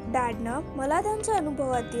डॅडनं मला त्यांच्या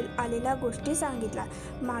अनुभवातील आलेल्या गोष्टी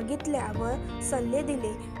मागितल्यावर सल्ले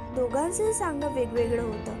दिले. दोघांचे सांगणं वेगवेगळं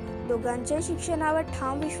होतं. दोघांच्या शिक्षणावर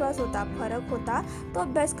ठाम विश्वास होता. फरक होता तो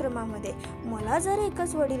अभ्यासक्रमामध्ये. मला जर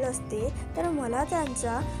एकच वडील असते तर मला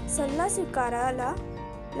त्यांचा सल्ला स्वीकारायला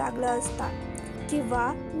लागला असता किंवा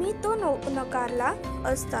मी तो नकारला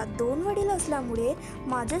असता. 2 वडील असल्यामुळे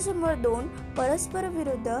माझ्यासमोर 2 परस्पर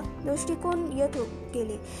विरुद्ध दृष्टिकोन येत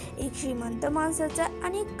गेले. एक श्रीमंत माणसाचा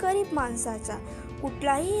आणि एक गरीब माणसाचा.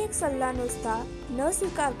 कुठलाही एक सल्ला नुसता न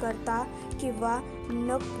स्वीकार करता किंवा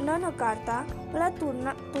न नकारता मला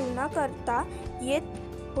तुलना करता येत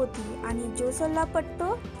होती आणि जो सल्ला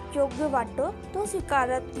पटतो, योग्य वाटतो तो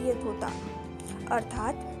स्वीकारत येत होता.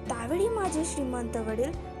 अर्थात त्यावेळी माझे श्रीमंत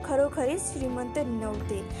वडील खरोखरीच श्रीमंत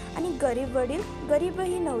नव्हते आणि गरीब वडील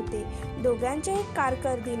गरीबही नव्हते. दोघांच्याही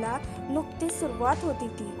कारकिर्दीला नुकतीच सुरुवात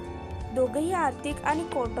होती. दोघेही आर्थिक आणि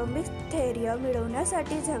कौटुंबिक स्थैर्य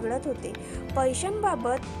मिळवण्यासाठी झगडत होते.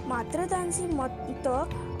 पैशांबाबत मात्र त्यांची मतं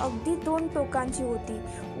अगदी 2 टोकांची होती.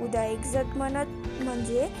 उद्या एक जण म्हणत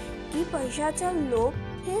म्हणजे की पैशाचा लोभ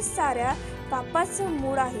हे साऱ्या पापाचं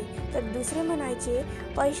मूळ आहे, तर दुसरे म्हणायचे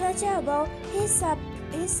पैशाचे अभाव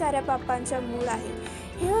हे साऱ्या पापांचा मूळ आहे.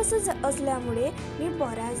 हे असं असल्यामुळे मी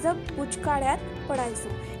बऱ्याचदा बुचकाळ्यात पडायचो.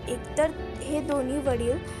 एकतर हे दोन्ही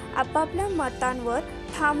वडील आपापल्या मतांवर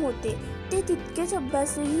ठाम होते. ते तितकेच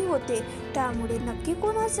अभ्यासूही होते. त्यामुळे नक्की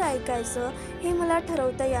कोणाचं ऐकायचं हे मला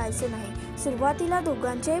ठरवता यायचं नाही. सुरुवातीला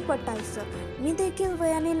दोघांच्याही पटायचं. मी देखील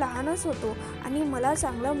वयाने लहानच होतो आणि मला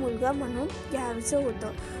चांगला मुलगा म्हणून घ्यायचं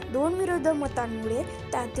होतं. 2 विरुद्ध मतांमुळे,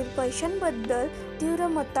 त्यातील पैशांबद्दल तीव्र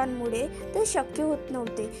मतांमुळे ते शक्य होत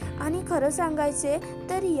नव्हते. आणि खरं सांगायचे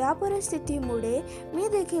तर या परिस्थितीमुळे मी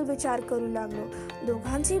देखील विचार करू लागलो.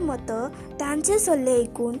 दोघांची मतं, त्यांचे सल्ले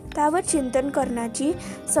ऐकून त्यावर चिंतन करण्याची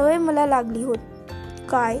सवय मला लागली होती.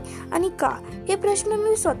 काय आणि का हे प्रश्न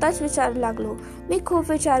मी स्वतःच विचारू लागलो. मी खूप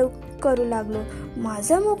विचार करू लागलो.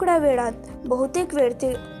 माझ्या मोकळ्या वेळात बहुतेक वेळ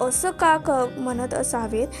ते असं का म्हणत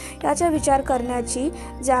असावेत याचा विचार करण्याची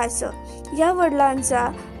जायचं. या वडिलांच्या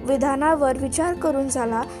विधानावर विचार करून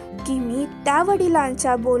झाला की मी त्या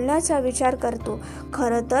वडिलांच्या बोलण्याचा विचार करतो.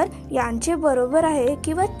 खरं तर यांचे बरोबर आहे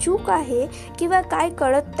किंवा चूक आहे किंवा काय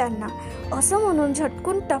कळत त्यांना असं म्हणून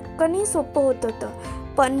झटकून टपकनही सोपं होत होतं.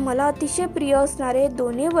 पण मला अतिशय प्रिय असणारे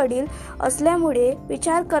दोन्ही वडील असल्यामुळे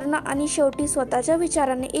विचार करणं आणि शेवटी स्वतःच्या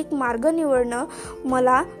विचाराने एक मार्ग निवडणं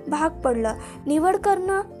मला भाग पडलं. निवड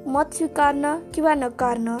करणं, मत स्वीकारणं किंवा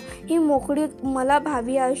नकारणं ही मोकळी मला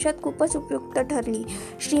भावी आयुष्यात खूपच उपयुक्त ठरली.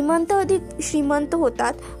 श्रीमंत अधिक श्रीमंत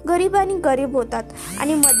होतात, गरीब आणि गरीब होतात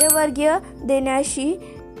आणि मध्यमवर्गीय देण्याशी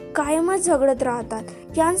कायमच झगडत राहतात.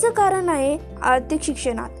 यांचं कारण आहे आर्थिक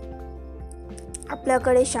शिक्षणात.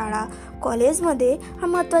 आपल्याकडे शाळा, कॉलेजमध्ये हा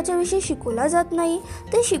महत्त्वाचा विषय शिकवला जात नाही.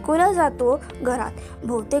 ते शिकवला जातो घरात.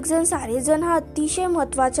 बहुतेक जण, सारे जण हा अतिशय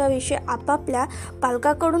महत्त्वाचा विषय आपापल्या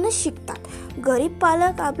पालकाकडूनच शिकतात. गरीब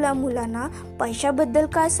पालक आपल्या मुलांना पैशाबद्दल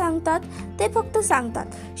काय सांगतात ते फक्त सांगतात,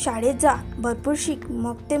 शाळेत जा, भरपूर शिक.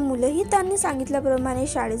 मग ते मुलंही त्यांनी सांगितल्याप्रमाणे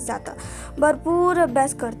शाळेत जातात, भरपूर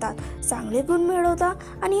अभ्यास करतात, चांगले गुण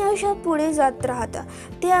मिळवतात आणि आयुष्यात पुढे जात राहतात.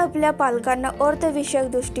 ते आपल्या पालकांना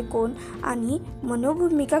अर्थविषयक दृष्टिकोन आणि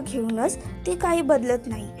मनोभूमिका घेऊनच ते काही बदलत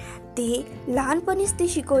नाही. ते लहानपणीच ती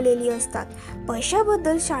शिकवलेली असतात.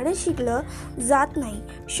 पैशाबद्दल शाळेत शिकलं जात नाही.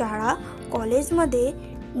 शाळा, कॉलेजमध्ये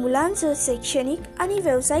मुलांचं शैक्षणिक आणि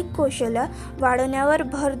व्यावसायिक कौशल्य वाढवण्यावर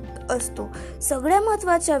भर असतो. सगळ्यात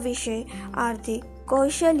महत्त्वाचा विषय आर्थिक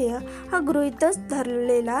कौशल्य हा गृहीतच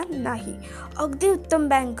धरलेला नाही. अगदी उत्तम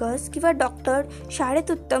बँकर्स किंवा डॉक्टर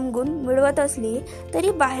शाळेत उत्तम गुण मिळवत असले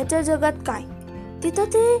तरी बाहेरच्या जगात काय, तिथं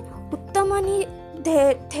ते उत्तम आणि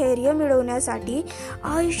धैर्य मिळवण्यासाठी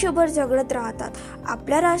आयुष्यभर झगडत राहतात.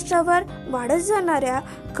 आपल्या राष्ट्रावर वाढत जाणाऱ्या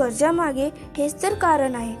कर्जामागे हेच तर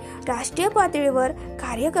कारण आहे. राष्ट्रीय पातळीवर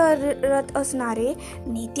कार्य करत असणारे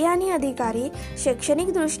नेते आणि अधिकारी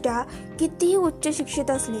शैक्षणिकदृष्ट्या कितीही उच्च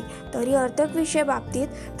शिक्षित असले तरी आर्थिक विषय बाबतीत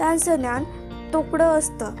त्यांचं ज्ञान तोकडं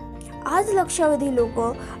असतं. आज लक्षावधी लोक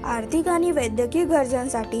आर्थिक आणि वैद्यकीय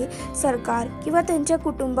गरजांसाठी सरकार किंवा त्यांच्या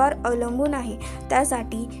कुटुंबावर अवलंबून आहे.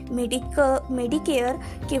 त्यासाठी मेडिकेअर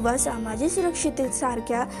किंवा सामाजिक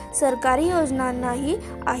सुरक्षिततेसारख्या सरकारी योजनांनाही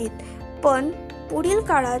आहेत. पण पुढील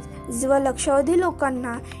काळात जेव्हा लक्षावधी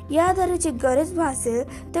लोकांना या आधाराची गरज भासेल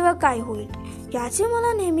तेव्हा काय होईल याची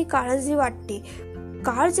मला नेहमी काळजी वाटते.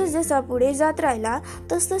 काळ जसा पुढे जात राहिला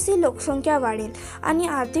तसतशी लोकसंख्या वाढेल आणि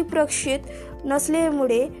आर्थिक प्रशिक्षित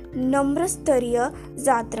नसल्यामुळे नम्रस्तरीय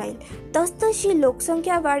जात राहील. तसतशी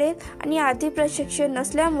लोकसंख्या वाढेल आणि आर्थिक प्रशिक्षण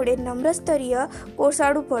नसल्यामुळे नम्रस्तरीय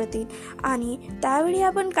कोसळू पडतील. आणि त्यावेळी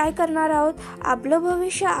आपण काय करणार आहोत? आपलं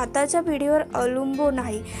भविष्य आताच्या पिढीवर अवलंबून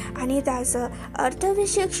आहे आणि त्याचं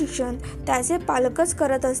अर्थविषयक शिक्षण त्याचे पालकच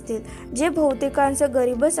करत असतील जे बहुतेकांचं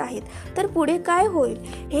गरीबच आहेत. तर पुढे काय होईल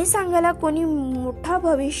हे सांगायला कोणी मोठा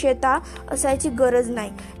भविष्यता असायची गरज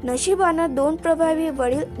नाही. नशिबानं 2 प्रभावी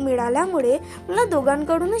वडील मिळाल्यामुळे मला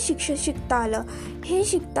दोघांकडूनच शिकता आलं. हे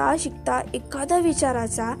शिकता एखाद्या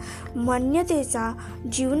विचाराचा मान्यतेचा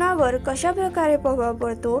जीवनावर कशा प्रकारे प्रभाव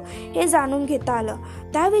पडतो हे जाणून घेता आलं.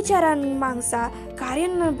 त्या विचारांमागचा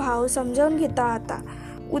कार्यभाव समजावून घेता आता.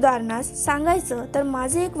 उदाहरणार्थ सांगायचं तर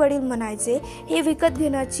माझे एक वडील म्हणायचे, हे विकत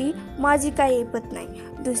घेण्याची माझी काही ऐपत नाही.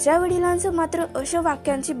 दुसऱ्या वडिलांचं मात्र अशा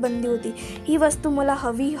वाक्यांची बंदी होती, ही वस्तू मला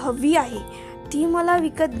हवी आहे, ती मला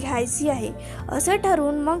विकत घ्यायची आहे. असं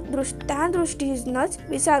ठरवून मग त्या दृष्टीनंच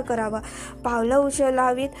विचार करावा, पावलं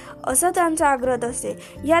उचलावीत असा त्यांचा आग्रह असे.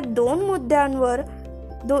 या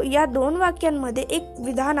 2 वाक्यांमध्ये एक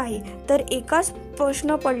विधान आहे तर एकाच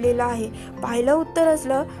प्रश्न पडलेला आहे. पहिलं उत्तर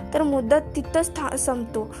असलं तर मुद्दा तिथंच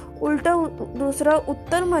संपतो. उलटं दुसरं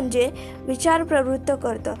उत्तर म्हणजे विचार प्रवृत्त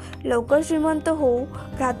करतं. लवकर श्रीमंत होऊ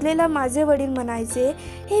घातलेला माझे वडील म्हणायचे,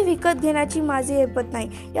 हे विकत घेण्याची माझी ऐपत नाही.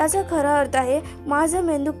 याचा खरा अर्थ आहे माझा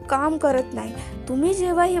मेंदू काम करत नाही. तुम्ही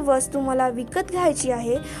जेव्हा ही वस्तू मला विकत घ्यायची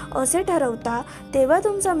आहे असे ठरवता तेव्हा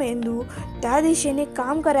तुमचा मेंदू त्या दिशेने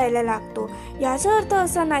काम करायला लागतो. याचा अर्थ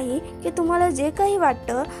असा नाही की तुम्हाला जे काही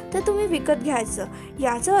वाटतं ते तुम्ही विकत घ्यायचं.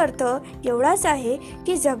 याचा अर्थ एवढाच आहे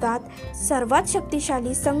की जगात सर्वात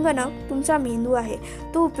शक्तिशाली संगणक तुमचा मेंदू आहे.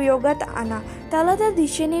 तो उपयोगात आणा, त्याला त्या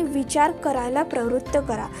दिशेने विचार करायला प्रवृत्त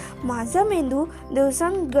करा. माझा मेंदू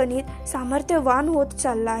दिवसांगणिक सामर्थ्यवान होत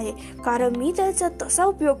चालला आहे कारण मी त्याचा तसा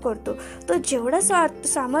उपयोग करतो. तो जेवढा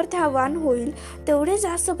सामर्थ्यवान होईल तेवढे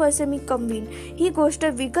जास्त पैसे मी कमवीन. ही गोष्ट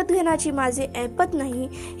विकत घेण्याची माझी ऐपत नाही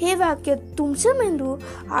हे वाक्य तुमचं मेंदू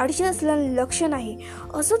आळशी असल्यानं लक्ष नाही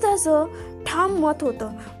असं त्याचं ठाम मत होतं.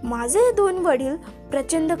 माझे 2 वडील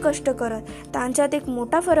प्रचंड कष्ट करत. त्यांच्यात एक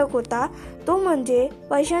मोठा फरक होता, तो म्हणजे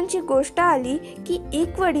पैशांची गोष्ट आली की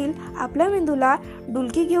एक वडील आपल्या मेंदूला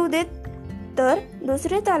डुलकी घेऊ देत तर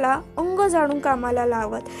दुसरे त्याला अंग जाणून कामाला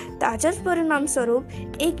लावत. त्याच्याच परिणामस्वरूप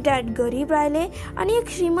एक डॅड गरीब राहिले आणि एक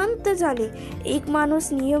श्रीमंत झाले. एक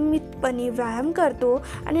माणूस नियमितपणे व्यायाम करतो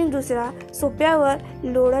आणि दुसरा सोप्यावर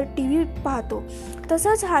लोळत TV पाहतो.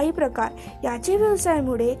 तसाच हाही प्रकार. याचे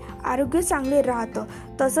व्यवसायामुळे आरोग्य चांगले राहतं,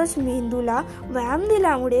 तसंच मेंदूला व्यायाम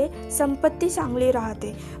दिल्यामुळे संपत्ती चांगली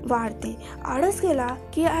वाढते. आळस केला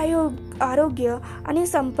की आरोग्य आणि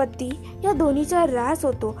संपत्ती या दोन्हीचा ऱ्हास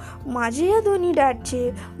होतो. माझे या दोन्ही डॅडचे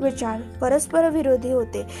विचार परस्पर विरोधी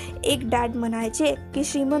होते. एक डॅड म्हणायचे की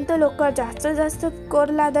श्रीमंत लोक जास्त कर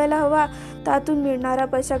लादायला हवा, त्यातून मिळणारा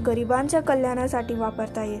पैसा गरिबांच्या कल्याणासाठी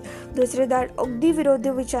वापरता येईल. दुसरे डॅड अगदी विरोधी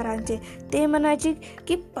विचारांचे. ते म्हणायचे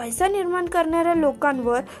की पैसा निर्माण करणाऱ्या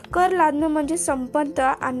लोकांवर कर लादणं म्हणजे संपत्ती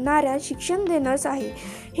आणणाऱ्या शिक्षण देणंच आहे.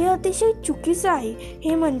 हे अतिशय चुकीचं आहे.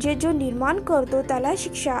 हे म्हणजे जो निर्माण करतो त्याला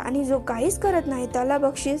शिक्षा आणि जो काहीच करत नाही त्याला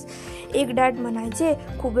बक्षीस. एक डॅड म्हणायचे,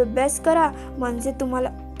 खूप अभ्यास करा म्हणजे तुम्हाला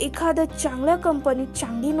एखाद्या चांगल्या कंपनीत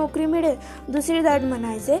चांगली नोकरी मिळेल. दुसरे डॅड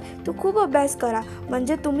म्हणायचे, तू खूप अभ्यास करा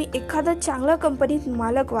म्हणजे तुम्ही एखाद्या चांगल्या कंपनीत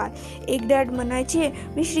मालक व्हाल. एक डॅड म्हणायचे,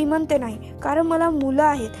 मी श्रीमंत नाही कारण मला मुलं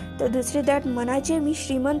आहेत. तर दुसरे डॅड म्हणायचे, मी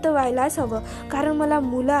श्रीमंत व्हायलाच हवं कारण मला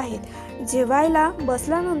मुलं आहेत. जेवायला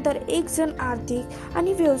बसल्यानंतर एक जण आर्थिक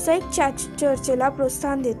आणि व्यावसायिक चर्चेला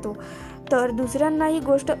प्रोत्साहन देतो तर दुसऱ्यांना ही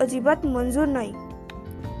गोष्ट अजिबात मंजूर नाही.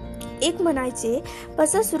 एक म्हणायचे,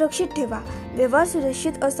 पैसा सुरक्षित ठेवा, व्यवहार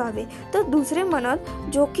सुरक्षित असावे. तर दुसरे म्हणत,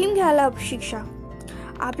 जोखीम घ्यायला शिक्षा.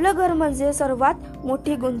 आपलं घर म्हणजे सर्वात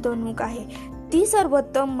मोठी गुंतवणूक आहे. ती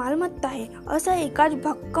सर्वोत्तम मालमत्ता आहे असा एकाच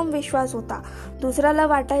भक्कम विश्वास होता. दुसऱ्याला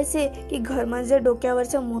वाटायचे की घर म्हणजे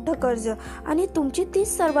डोक्यावरचं मोठं कर्ज आणि तुमची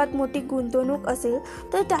तीच सर्वात मोठी गुंतवणूक असेल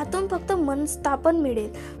तर त्यातून फक्त मनस्तापन मिळेल.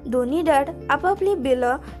 दोन्ही डॅड आपापली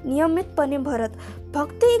बिलं नियमितपणे भरत.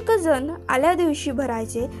 फक्त एक जण आल्या दिवशी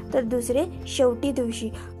भरायचे तर दुसरे शेवटी दिवशी.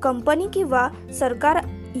 कंपनी किंवा सरकार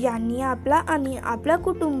यांनी आपला आणि आपल्या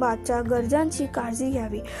कुटुंबाच्या गरजांची काळजी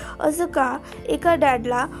घ्यावी असं का एका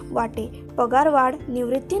डॅडला वाटे. पगारवाढ,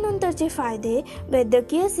 निवृत्तीनंतरचे फायदे,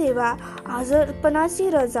 वैद्यकीय सेवा, आजारपणाची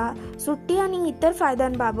रजा, सुट्टी आणि इतर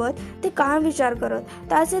फायद्यांबाबत ते काय विचार करत.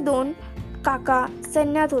 त्याचे 2 काका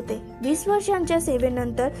सैन्यात होते. 20 वर्षांच्या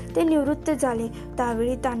सेवेनंतर ते निवृत्त झाले.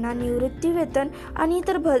 त्यावेळी त्यांना निवृत्ती वेतन आणि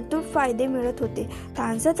इतर भरपूर फायदे मिळत होते.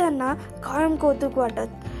 त्यांना कायम कौतुक वाटत.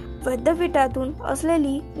 विद्यापीठातून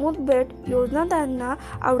असलेली मुठभेट योजना त्यांना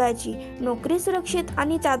आवडायची. नोकरी सुरक्षित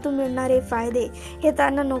आणि त्यातून मिळणारे फायदे हे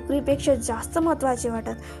त्यांना नोकरीपेक्षा जास्त महत्त्वाचे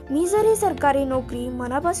वाटत. मी जरी सरकारी नोकरी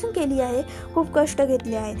मनापासून केली आहे, खूप कष्ट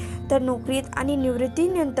घेतले आहे, तर नोकरीत आणि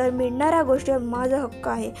निवृत्तीनंतर मिळणाऱ्या गोष्टी माझा हक्क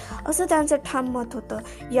आहे असं त्यांचं ठाम मत होतं.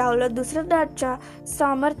 याउलट दुसऱ्या डॅडच्या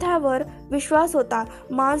सामर्थ्यावर विश्वास होता.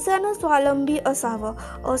 माणसानं स्वावलंबी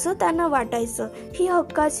असावं असं त्यांना वाटायचं. ही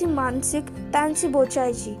हक्काची मानसिक त्यांची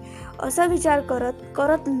बोचायची. असा विचार करत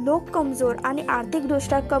करत लोक कमजोर आणि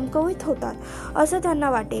आर्थिकदृष्ट्या कमकुवत होतात असं त्यांना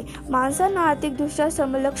वाटे. माणसांना आर्थिकदृष्ट्या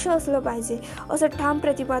समलक्ष असलं पाहिजे असं ठाम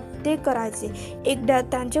प्रतिपादन ते करायचे. एकदा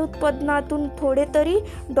त्यांच्या उत्पन्नातून थोडे तरी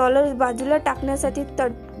डॉलर्स बाजूला टाकण्यासाठी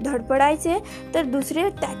धडपडायचे तर दुसरे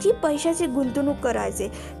त्याची पैशाची गुंतवणूक करायचे.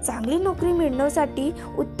 चांगली नोकरी मिळवण्यासाठी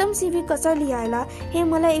उत्तम CV कसा लिहायला हे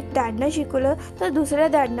मला एक डॅडनं शिकवलं तर दुसऱ्या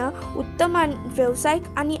डॅडनं उत्तम व्यावसायिक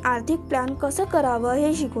आणि आर्थिक प्लॅन कसं करावं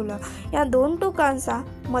हे शिकवलं. या 2 टोकांचा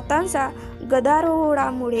मतांचा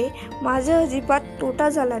गदारोळामुळे माझा अजिबात तोटा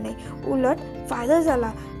झाला नाही, उलट फायदा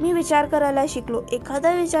झाला. मी विचार करायला शिकलो.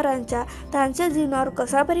 एखाद्या विचारांचा त्यांच्या जीवनावर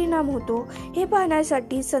कसा परिणाम होतो हे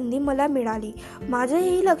पाहण्यासाठी संधी मला मिळाली. माझं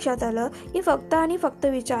हेही लक्षात आलं की फक्त आणि फक्त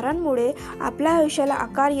विचारांमुळे आपल्या आयुष्याला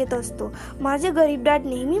आकार येत असतो. माझे गरीब डॅड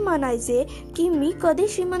नेहमी म्हणायचे की मी कधी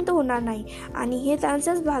श्रीमंत होणार नाही आणि हे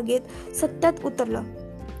त्यांच्याच भागेत सत्यात उतरलं.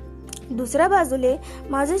 दुसऱ्या बाजूले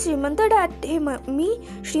माझे श्रीमंत डॅड हे मी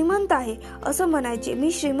श्रीमंत आहे असं म्हणायचे.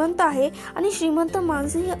 मी श्रीमंत आहे आणि श्रीमंत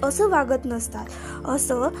माणसे हे असं वागत नसतात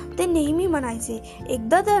असं ते नेहमी म्हणायचे.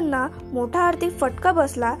 एकदा त्यांना मोठा आर्थिक फटका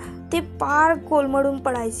बसला. ते पार कोलमडून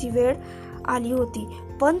पडायची वेळ आली होती,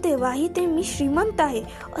 पण तेव्हाही ते मी श्रीमंत आहे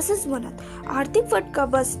असंच म्हणत. आर्थिक फटका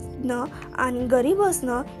बसणं आणि गरीब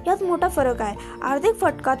असणं यात मोठा फरक आहे. आर्थिक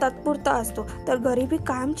फटका तात्पुरता असतो तर गरिबी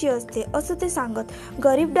कायमची असते असं ते सांगत.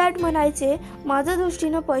 गरीब डॅड म्हणायचे माझ्या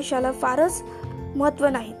दृष्टीनं पैशाला फारच महत्त्व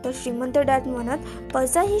नाही, तर श्रीमंत डॅड म्हणत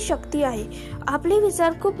पैसा ही शक्ती आहे. आपले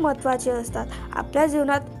विचार खूप महत्त्वाचे असतात. आपल्या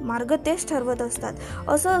जीवनात मार्ग तेच ठरवत असतात.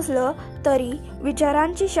 असं असलं तरी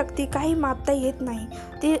विचारांची शक्ती काही मापता येत नाही,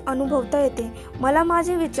 ती अनुभवता येते. मला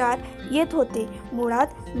माझे विचार येत होते.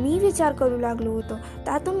 मुळात मी विचार करू लागलो होतो.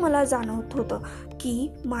 त्यातून मला जाणवत होतं की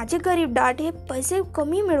माझे गरीब डॅड हे पैसे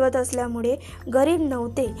कमी मिळवत असल्यामुळे गरीब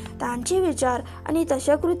नव्हते. त्यांचे विचार आणि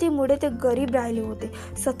तशा कृतीमुळे ते गरीब राहिले होते.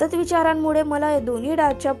 सतत विचारांमुळे मला या दोन्ही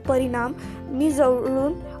डॅडचा परिणाम मी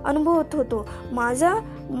जवळून अनुभवत होतो.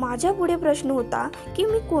 माझ्या पुढे प्रश्न होता की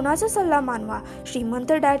मी कोणाचा सल्ला मानवा,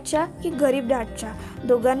 श्रीमंत डॅडच्या की गरीब डॅडच्या.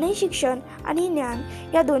 दोघांनाही शिक्षण आणि ज्ञान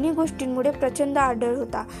या दोन्ही गोष्टींमुळे प्रचंड आढळ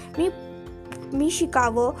होता. मी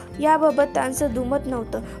शिकावं याबाबत त्यांचं दुमत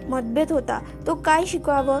नव्हतं. मतभेद होता तो काय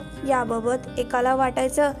शिकावं याबाबत. एकाला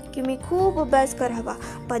वाटायचं की मी खूप अभ्यास करावा,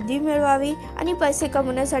 पदवी मिळवावी आणि पैसे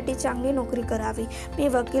कमवण्यासाठी चांगली नोकरी करावी. मी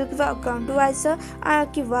वकील किंवा अकाउंट व्हायचं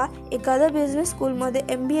किंवा एखाद्या बिझनेस स्कूलमध्ये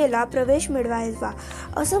MBAला प्रवेश मिळवायचा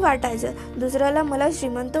असं वाटायचं. दुसऱ्याला मला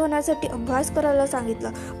श्रीमंत होण्यासाठी अभ्यास करायला सांगितलं.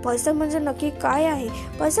 पैसा म्हणजे नक्की काय आहे,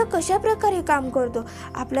 पैसा कशा प्रकारे काम करतो,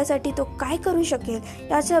 आपल्यासाठी तो काय करू शकेल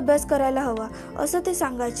याचा अभ्यास करायला हवा असं ते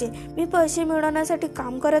सांगायचे. मी पैसे मिळवण्यासाठी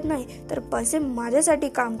काम करत नाही, तर पैसे माझ्यासाठी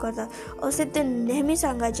काम करतात असे ते नेहमी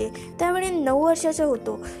सांगायचे. त्यावेळी 9 वर्षाचा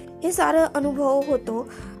होतो. हे सारं अनुभव होतो,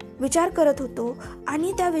 विचार करत होतो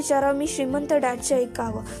आणि त्या विचारावर मी श्रीमंत डॅडचे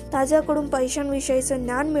ऐकावं, त्याच्याकडून पैशांविषयीचं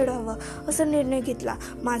ज्ञान मिळावं असा निर्णय घेतला.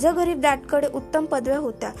 माझ्या गरीब डॅडकडे उत्तम पदव्या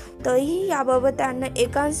होत्या, तरीही याबाबत त्यांना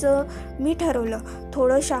एकांश मी ठरवलं.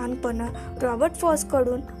 थोडं शहाणपणा.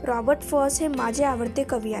 रॉबर्ट फ्रॉस्ट हे माझे आवडते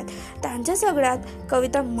कवी आहेत. त्यांच्या सगळ्यात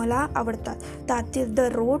कविता मला आवडतात. त्यातील द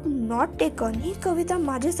रोड नॉट टेकन ही कविता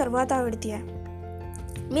माझी सर्वात आवडती आहे.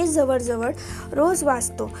 मी जवळजवळ रोज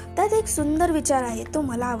वाचतो. त्यात एक सुंदर विचार आहे, तो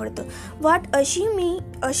मला आवडतो. वाट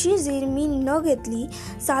अशी जी मी न घेतली,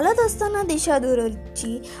 चालत असताना दिशा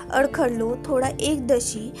दुरची, अडखळलो थोडा एक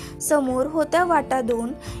दशी, समोर होत्या वाटा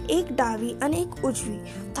दोन, एक डावी आणि एक उजवी,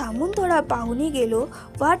 थांबून थोडा पाहुनी गेलो,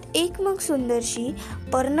 वाट एक मग सुंदरशी,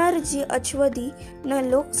 परणारची अश्वदी न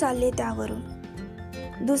लोक चालले त्यावरून.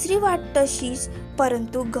 दुसरी वाट तशीच,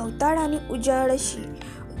 परंतु गवताळ आणि उजाडशी,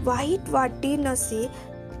 वाईट वाटी नसे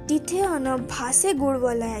तिथे अन भासे गुळ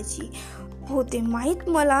वलयाची, होते माहीत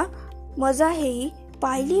मला मजा हेई,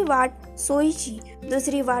 पाहिली वाट सोयीची,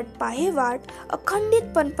 दुसरी वाट पाहे वाट,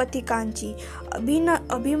 अखंडित पण पथिकांची,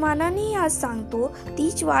 अभिमानाने आज सांगतो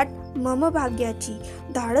तीच वाट मम भाग्याची,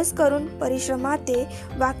 धाडस करून परिश्रमाते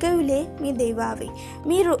वाकविले मी देवावे.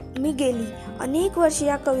 मी गेली अनेक वर्षे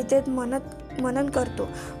या कवितेत मनन करतो.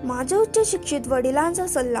 माझ्या उच्च शिक्षित वडिलांचा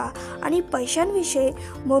सल्ला आणि पैशांविषयी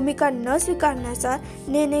भूमिका न स्वीकारण्याचा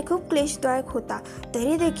निर्णय खूप क्लेशदायक होता.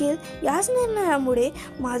 तरी देखील याच निर्णयामुळे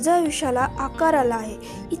माझ्या आयुष्याला आकार आला आहे,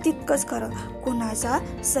 तितकंच खरं. कोणाचा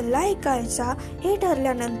सल्ला ऐकायचा हे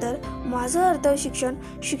ठरल्यानंतर माझं अर्ध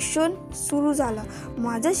शिक्षण सुरू झालं.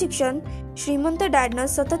 माझं शिक्षण श्रीमंत डॅडनं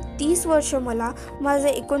सतत 30 वर्ष मला माझं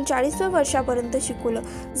 39व्या वर्षापर्यंत शिकवलं.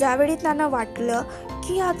 ज्यावेळी त्यांना वाटलं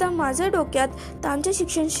की आता माझ्या डोक्यात त्यांचं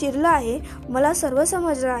शिक्षण शिरलं आहे, मला सर्व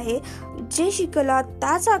समजलं आहे, जे शिकला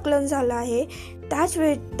त्याच आकलन झालं आहे,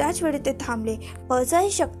 त्याचवेळी ते थांबले. पैसा हे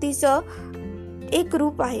शक्तीचं एक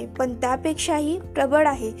रूप आहे, पण त्यापेक्षाही प्रबळ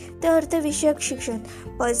आहे ते अर्थविषयक शिक्षण.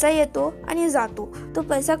 पैसा येतो आणि जातो, तो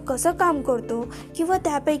पैसा कसं काम करतो किंवा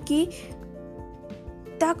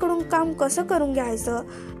त्याकडून काम कसं करून घ्यायचं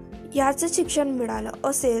याचं शिक्षण मिळालं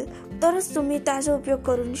असेल तरच तुम्ही त्याचा उपयोग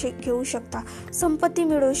करून घेऊ शकता, संपत्ती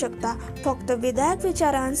मिळवू शकता. फक्त विधायक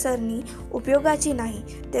विचारांसरणी उपयोगाची नाही.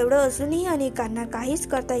 तेवढं असूनही अनेकांना काहीच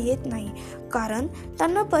करता येत नाही, कारण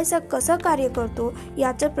त्यांना पैसा कसा कार्य करतो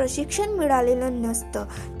याचं प्रशिक्षण मिळालेलं नसतं.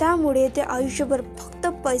 त्यामुळे ते आयुष्यभर फक्त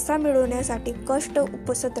पैसा मिळवण्यासाठी कष्ट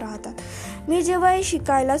उपसत राहतात. मी जेव्हा हे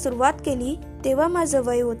शिकायला सुरुवात केली तेव्हा माझं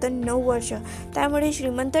वय होतं 9 वर्ष. त्यामुळे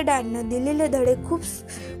श्रीमंत डॅडनं दिलेले धडे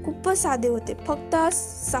खूपच साधे होते. फक्त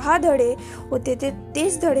 6 धडे होते,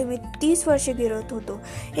 तेच धडे मी 30 वर्षे गिरवत होतो.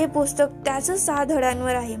 हे पुस्तक त्याच 6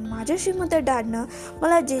 धड्यांवर आहे. माझ्या श्रीमंत डॅडनं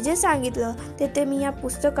मला जे सांगितलं ते मी या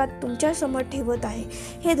पुस्तकात तुमच्या समोर ठेवत आहे.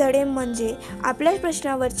 हे धडे म्हणजे आपल्या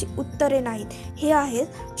प्रश्नावरची उत्तरे नाहीत, हे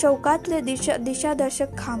आहेत चौकातले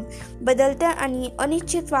दिशादर्शक खांब. बदलत्या आणि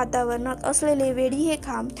अनिश्चित वातावरणात असलेले वेळी हे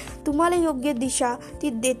खांब तुम्हाला योग्य दिशा ती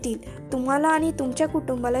देतील, तुम्हाला आणि तुमच्या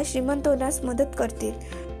कुटुंबाला श्रीमंत होण्यास मदत करतील.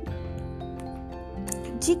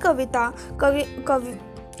 जी कविता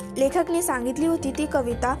लेखकने सांगितली होती ती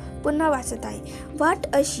कविता पुन्हा वाचत आहे. वाट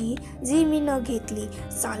अशी जी मी न घेतली,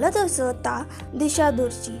 चालत असता दिशा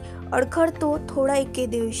दूरची, अडखळतो थोडा एके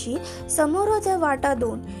दिवशी, समोर होत्या वाटा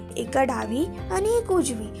दोन, एका डावी आणि एक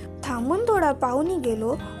उजवी, थांबून थोडा पाहुनी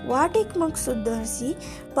गेलो, वाट एक मग सुंदरशी,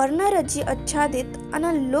 परणारची आच्छादित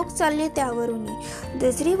आणि लोक चालले त्यावरूनी.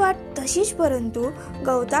 दुसरी वाट तशीच, परंतु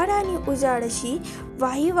गवताळ आणि उजाडशी,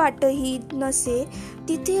 वाही वाटही नसे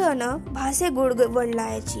तिथे अन भासे गुळ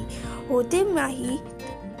वडलायची, होते माही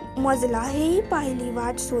मजला हेही पाहिली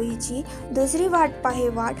वाट सोयीची, दुसरी वाट पाहे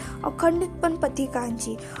वाट, अखंडित पण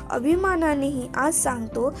पथिकांची, अभिमानानेही आज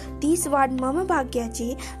सांगतो तीच वाट मम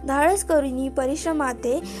भाग्याची, धाडस करुनी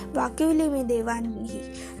परिश्रमाते वाकविले मी देवांनीही.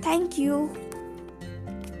 थँक्यू.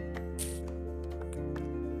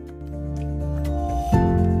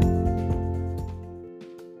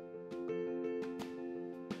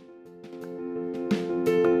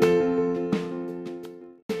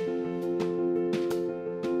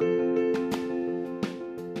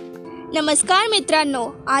 नमस्कार मित्रांनो,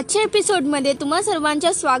 आजच्या एपिसोडमध्ये तुम्हा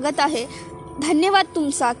सर्वांचं स्वागत आहे. धन्यवाद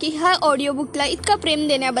तुमचा की ह्या ऑडिओबुकला इतका प्रेम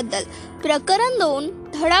देण्याबद्दल. प्रकरण 2,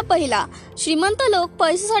 धडा पहिला. श्रीमंत लोक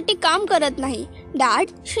पैशासाठी काम करत नाही. डॅड,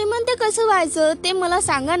 श्रीमंत कसं व्हायचं ते मला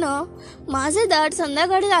सांगा ना. माझे डॅड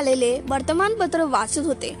संध्याकाळी आलेले वर्तमानपत्र वाचत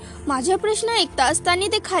होते. माझा प्रश्न ऐकताच त्यांनी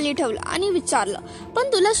ते खाली ठेवलं आणि विचारलं,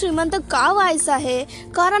 पण तुला श्रीमंत का व्हायचं आहे?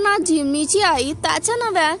 कारण आज जिमीची आई त्याच्या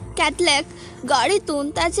नव्या कॅटलॅक गाडीतून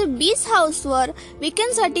त्याचे बीच हाऊसवर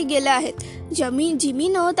विकेंडसाठी गेले आहेत.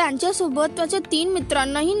 जिमीनं त्यांच्यासोबत त्याच्या 3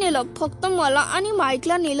 मित्रांनाही नेलं, फक्त मला आणि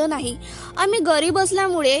माईकला नेलं नाही. आम्ही गरीब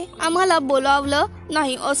असल्यामुळे आम्हाला बोलावलं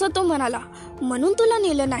नाही असं तो म्हणाला. म्हणून तुला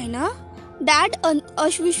नेलं नाही ना? डॅड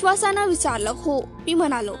अविश्वासानं विचारलं. हो, मी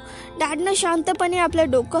म्हणालो. डॅडनं शांतपणे आपलं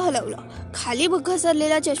डोकं हलवलं, खाली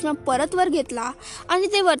घसरलेला चष्मा परत वर घेतला आणि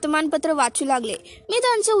ते वर्तमानपत्र वाचू लागले. मी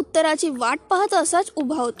त्यांच्या उत्तराची वाट पाहत असाच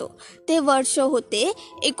उभा होतो. ते वर्ष होते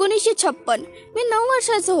 1956. मी 9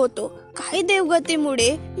 वर्षाचा होतो. काही देवगतीमुळे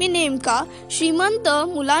मी नेमका श्रीमंत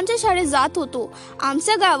मुलांच्या शाळेत जात होतो.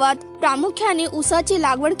 आमच्या गावात प्रामुख्याने ऊसाची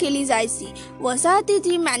लागवड केली जायची.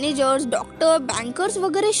 वसाहतीची मॅनेजर्स, डॉक्टर, बँकर्स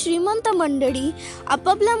वगैरे श्रीमंत मंडळी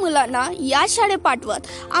आपापल्या मुलांना या शाळेत पाठवत.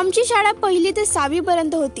 आमची शाळा 1ली ते 6वी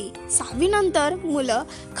पर्यंत होती. 6वी नंतर मुलं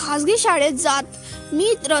खासगी शाळेत जात.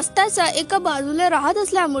 मी रस्त्याच्या एका बाजूला राहत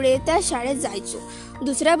असल्यामुळे त्या शाळेत जायचो.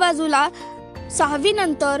 दुसऱ्या बाजूला 6वी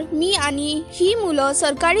नंतर मी आणि ही मुलं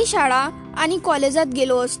सरकारी शाळा आणि कॉलेजात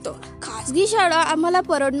गेलो असतो. खासगी शाळा आम्हाला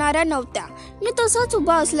परवडणाऱ्या नव्हत्या. मी तसंच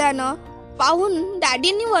उभा असल्यानं पाहून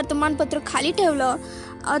डॅडींनी वर्तमानपत्र खाली ठेवलं.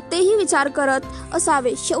 तेही विचार करत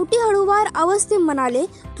असावे. शेवटी हळूवार आवाज ते म्हणाले,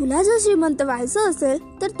 तुला जर श्रीमंत व्हायचं असेल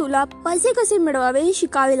तर तुला पैसे कसे मिळवावे हे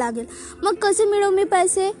शिकावे लागेल. मग कसे मिळवू मी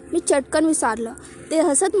पैसे? मी चटकन विचारलं. ते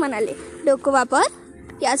हसत म्हणाले, डोकं वापर.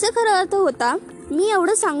 याचा खरा अर्थ होता, मी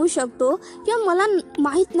एवढं सांगू शकतो किंवा मला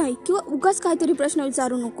माहीत नाही किंवा उगाच काहीतरी प्रश्न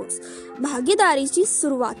विचारू नकोस. भागीदारीची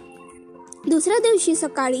सुरुवात. दुसऱ्या दिवशी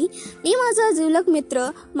सकाळी मी माझा जिवलग मित्र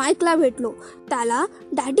माईकला भेटलो. त्याला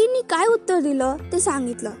डॅडींनी काय उत्तर दिलं ते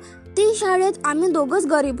सांगितलं. ते शाळेत आम्ही दोघंच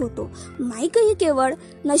गरीब होतो. माईकही केवळ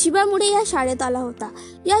नशिबामुळे या शाळेत आला होता.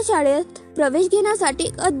 या शाळेत प्रवेश घेण्यासाठी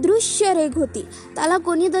अदृश्य रेघ होती. त्याला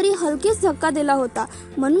कोणीतरी हलकेच धक्का दिला होता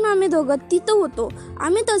म्हणून आम्ही दोघं तिथं होतो.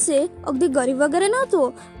 आम्ही तसे अगदी गरीब वगैरे नव्हतो,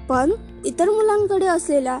 पण इतर मुलांकडे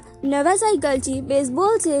असलेल्या नव्या सायकलची,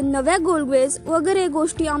 बेसबॉलचे नव्या गोलवेज वगैरे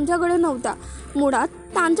गोष्टी आमच्याकडे नव्हत्या. मुळात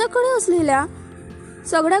त्यांच्याकडे असलेल्या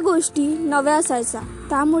सगळ्या गोष्टी नव्या असायच्या.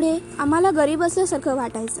 त्यामुळे आम्हाला गरीब असल्यासारखं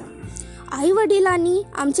वाटायचं. आई वडिलांनी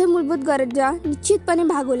आमच्या मूलभूत गरजा निश्चितपणे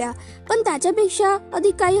भागवल्या, पण त्याच्यापेक्षा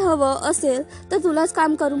अधिक काही हवं असेल तर तुलाच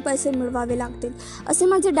काम करून पैसे मिळवावे लागतील असे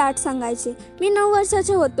माझे डॅड सांगायचे. मी 9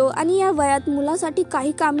 वर्षाचे होतो आणि या वयात मुलासाठी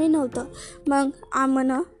काही कामही नव्हतं. मग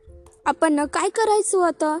आपण काय करायचं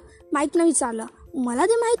आता? माईकनं विचारलं. मला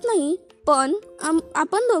ते माहीत नाही, पण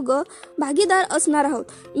आपण दोघं भागीदार असणार आहोत,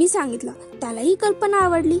 मी सांगितलं. त्याला ही कल्पना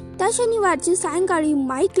आवडली. त्या शनिवारची सायंकाळी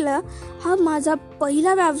माईकला हा माझा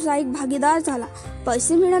पहिला व्यावसायिक भागीदार झाला.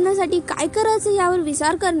 पैसे मिळवण्यासाठी काय करायचं यावर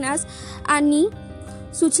विचार करण्यास आणि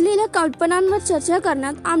सुचलेल्या कल्पनांवर चर्चा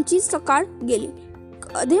करण्यात आमची सकाळ गेली.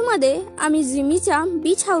 मध्ये आम्ही जिमीच्या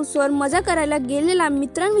बीच हाऊसवर मजा करायला गेलेल्या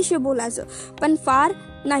मित्रांविषयी बोलायचो, पण फार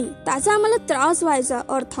नाही. त्याचा आम्हाला त्रास व्हायचा.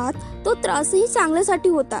 अर्थात तो त्रासही चांगल्यासाठी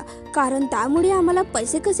होता, कारण त्यामुळे आम्हाला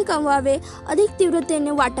पैसे कसे कमवावे अधिक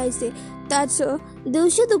तीव्रतेने वाटायचे. त्याच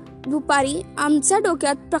दिवशी दुपारी आमच्या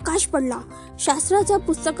डोक्यात प्रकाश पडला. शास्त्राच्या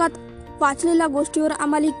पुस्तकात वाचलेल्या गोष्टीवर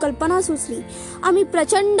आम्हाला कल्पना सुचली. आम्ही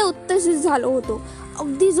प्रचंड उत्तेजित झालो होतो.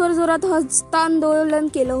 अगदी जोरजोरात हस्तांदोलन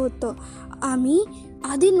केलं होतं. आम्ही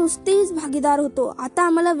आधी नुसतेच भागीदार होतो, आता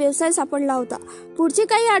आम्हाला व्यवसाय सापडला होता. पुढचे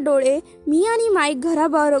काही आठवडे मी आणि माईक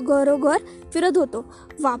घरोघर फिरत होतो.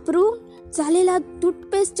 वापरून झालेल्या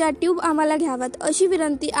टूथपेस्टच्या ट्यूब आम्हाला घ्याव्यात अशी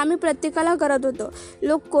विनंती आम्ही प्रत्येकाला करत होतो.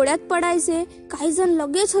 लोक कोड्यात पडायचे. काही जण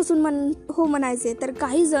लगेच हसून हो म्हणायचे, तर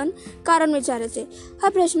काही जण कारण विचारायचे. हा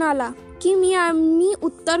प्रश्न आला की आम्ही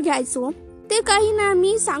उत्तर घ्यायचो, ते काही ना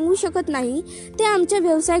मी सांगू शकत नाही, ते आमच्या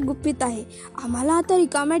व्यवसाय गुपित आहे. आम्हाला आता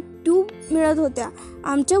रिकाम्या ट्यूब मिळत होत्या.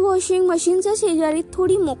 आमच्या वॉशिंग मशीनच्या शेजारी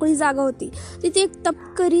थोडी मोकळी जागा होती. तिथे एक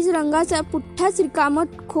तपकरी रंगाचा पुठ्ठाच रिकामं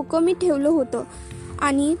खोकं मी ठेवलं होतं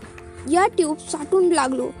आणि या ट्यूब साठून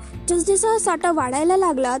लागलो. जसजसा साठा वाढायला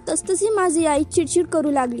लागला तसतशी माझी आई चिडचिड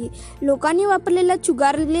करू लागली. लोकांनी वापरलेल्या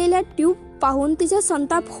चुगारलेल्या ट्यूब पाहून तिचा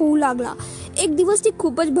संताप होऊ लागला. एक दिवस ती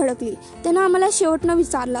खूपच भडकली. त्यानं आम्हाला शेवटनं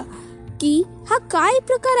विचारलं की हा काय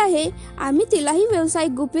प्रकार आहे. आम्ही तिलाही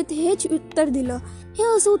व्यावसायिक गुपित हेच उत्तर दिलं. हे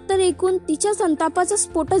असं उत्तर ऐकून तिच्या संतापाचा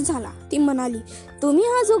स्फोटच झाला. ती म्हणाली, तुम्ही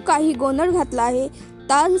हा जो काही गोंधळ घातला आहे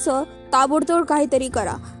त्याचं ताबडतोब काहीतरी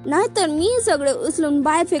करा, नाहीतर मी हे सगळे उचलून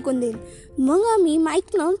बाहेर फेकून देईन. मग आम्ही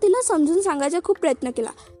माईकनं तिला समजून सांगायचा खूप प्रयत्न केला,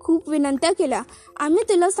 खूप विनंत्या केल्या. आम्ही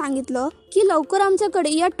तिला सांगितलं की लवकर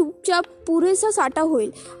आमच्याकडे या ट्यूबचा पुरेसा साठा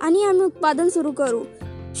होईल आणि आम्ही उत्पादन सुरू करू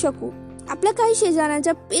शकू. आपल्या काही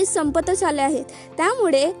शेजाऱ्यांच्या पेस संपतच आल्या आहेत,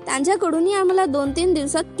 त्यामुळे त्यांच्याकडूनही आम्हाला 2-3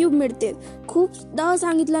 दिवसात ट्यूब मिळतील. खूपदा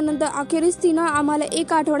सांगितल्यानंतर अखेरीस तिनं आम्हाला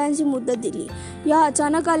 1 आठवड्याची मुदत दिली. या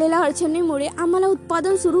अचानक आलेल्या अडचणीमुळे आम्हाला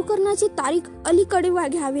उत्पादन सुरू करण्याची तारीख अलीकडे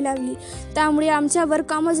घ्यावी लागली. त्यामुळे आमच्यावर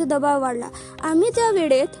कामाचा दबाव वाढला. आम्ही त्या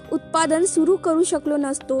वेळेत उत्पादन सुरू करू शकलो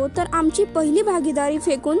नसतो तर आमची पहिली भागीदारी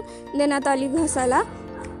फेकून देण्यात आली घासायला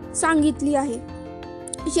सांगितली आहे.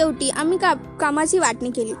 शेवटी आम्ही कामाची वाटणी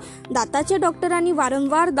केली. दाताच्या डॉक्टरांनी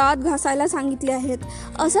वारंवार दात घासायला सांगितले आहेत.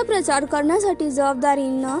 असा प्रचार करण्यासाठी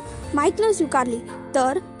जबाबदारीनं माईकनं स्वीकारली.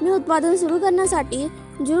 तर मी उत्पादन सुरू करण्यासाठी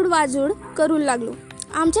जुळवाजुळ करू लागलो.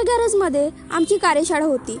 आमच्या गॅरेजमध्ये आमची कार्यशाळा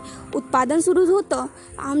होती. उत्पादन सुरू होतं.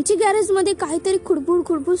 आमची गॅरेजमध्ये काहीतरी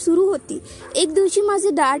खुडबुड सुरू होती. एक दिवशी माझे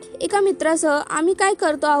डॅड एका मित्रासह आम्ही काय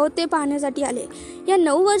करतो आहोत ते पाहण्यासाठी आले. या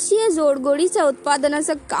 9 वर्षीय जोडगोडीचं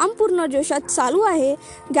उत्पादनाचं काम पूर्ण जोशात चालू आहे.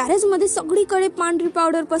 गॅरेजमध्ये सगळीकडे पांढरी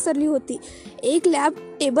पावडर पसरली होती. एक लॅब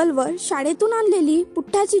टेबलवर शाळेतून आणलेली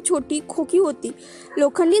पुठ्ठ्याची छोटी खोकी होती.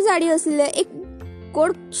 लोखंडी जाडी असलेल्या एक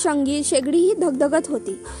गोड शेगडीही धगधगत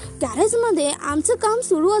होती. गॅरेजमध्ये आमचं काम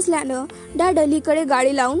सुरू असल्यानं डॅड अलीकडे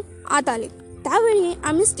गाडी लावून आत आले. त्यावेळी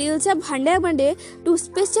आम्ही स्टीलच्या भांड्यामध्ये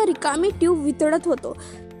टूथपेस्टच्या रिकामी ट्यूब वितळत होतो.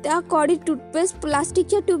 त्या कॉडी टूथपेस्ट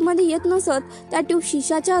प्लास्टिकच्या ट्यूबमध्ये येत नसत. त्या ट्यूब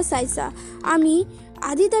शिशाच्या असायचा. आम्ही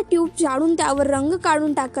आधी त्या ट्यूब जाळून त्यावर रंग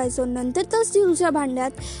काढून टाकायचो. नंतर त्या स्टीलच्या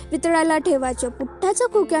भांड्यात वितळायला ठेवायचं. पुठ्ठ्याच्या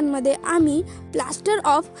खोक्यांमध्ये आम्ही प्लास्टर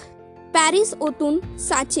ऑफ पॅरिस ओतून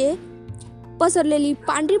साचे पसरलेली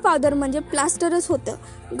पांढरी पावडर म्हणजे प्लास्टरच होतं.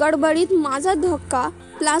 गडबडीत माझा धक्का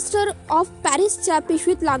प्लास्टर ऑफ पॅरिसच्या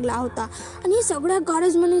पिशवीत लागला होता आणि सगळ्या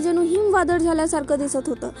गॅरेजमध्ये जणू हिमवादळ झाल्यासारखं दिसत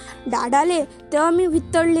होतं. डॅड आले तेव्हा मी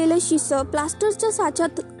वितळलेलं शिसं प्लास्टरच्या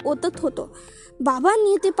साच्यात ओतत होतो.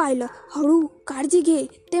 बाबांनी ते पाहिलं. हळू, काळजी घे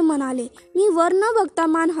ते म्हणाले. मी वर न बघता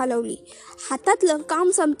मान हलवली. हातातलं काम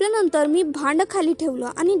संपल्यानंतर मी भांड खाली ठेवलं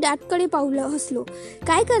आणि डॅडकडे पाहिलं. हसलो.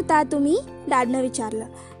 काय करता तुम्ही? डॅडनं विचारलं.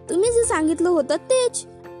 तुम्ही जे सांगितलं होतं तेच.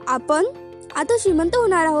 आपण आता श्रीमंत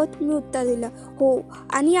होणार आहोत, मी उत्तर दिलं. हो,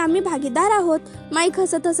 आणि आम्ही भागीदार आहोत, माईक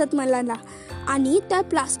हसत हसत म्हणाला. आणि त्या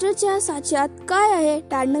प्लास्टरच्या साच्यात काय आहे?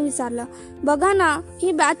 डॅडनं विचारलं. बघा ना,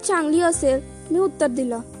 ही बॅच चांगली असेल, मी उत्तर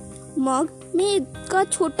दिलं. मग मी इतका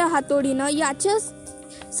छोट्या हातोडीनं याच्या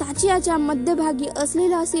साच्याच्या मध्यभागी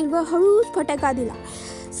असलेला सिल्वर हळूच फटका दिला.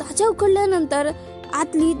 साचा उघडल्यानंतर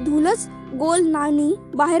आतली धूलच गोल नाणी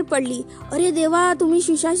बाहेर पडली. अरे देवा, तुम्ही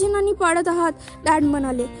शिशाची नाणी पाडत आहात, डॅड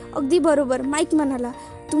म्हणाले. अगदी बरोबर, माईक म्हणाला.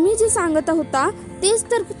 तुम्ही जे सांगत होता तेच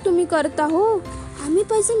तर तुम्ही करता हो. आम्ही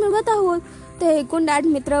पैसे मिळवत आहोत. ते ऐकून डॅड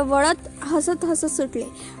मित्र वळत हसत सुटले.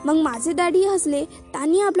 मग माझे डॅडी हसले.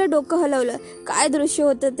 त्यांनी आपलं डोकं हलवलं. काय दृश्य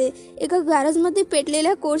होतं ते! एका गॅरेजमध्ये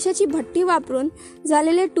पेटलेल्या कोळशाची भट्टी वापरून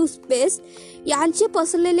झालेले टूथपेस्ट यांचे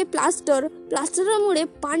पसरलेले प्लास्टरमुळे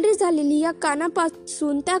पांढरी झालेली या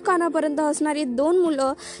कानापासून त्या कानापर्यंत असणारी 2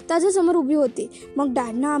 मुलं त्याच्यासमोर उभी होती. मग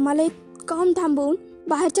डॅडनं आम्हाला एक काम थांबवून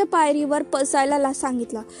बाहेरच्या पायरीवर बसायला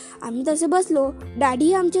सांगितलं. आम्ही तसे बसलो.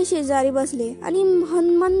 डॅडी आमच्या शेजारी बसले आणि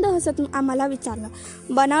मंद हसत आम्हाला विचारलं,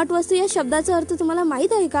 बनावट वस्तू या शब्दाचा अर्थ तुम्हाला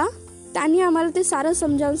माहीत आहे का? त्यांनी आम्हाला ते सारं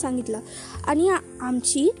समजावून सांगितलं आणि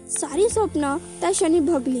आमची सारी स्वप्न त्या क्षणी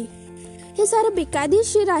भगली. हे सारं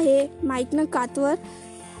बेकायदेशीर आहे, माईकनं कातवर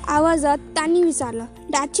आवाजात त्यांनी विचारलं.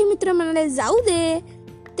 डॅडचे मित्र म्हणाले, जाऊ दे,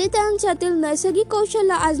 ते त्यांच्यातील नैसर्गिक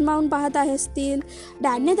कौशल्य आजमावून पाहत असतील.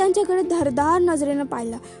 डॅडने त्यांच्याकडे धारदार नजरेनं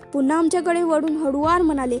पाहिलं. पुन्हा आमच्याकडे वळून हळूवार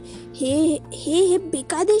म्हणाले, हे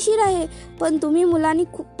बेकायदेशीर आहे, पण तुम्ही मुलांनी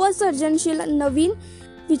खूपच सर्जनशील नवीन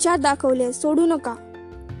विचार दाखवले. सोडू नका,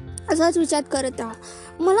 असाच विचार करत राहा.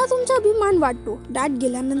 मला तुमचा अभिमान वाटतो. डॅड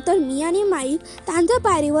गेल्यानंतर मी आणि माईक त्यांच्या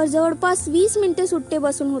पायरीवर जवळपास 20 मिनिटे सुट्टे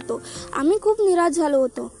बसून होतो. आम्ही खूप निराश झालो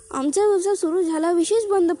होतो. आमचा व्यवसाय सुरू झाला, विशेष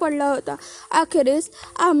बंद पडला होता. अखेरीस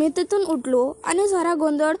आम्ही तिथून उठलो आणि सारा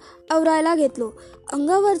गोंधळ आवरायला घेतलो.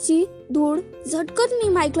 अंगावरची धूळ झटकत मी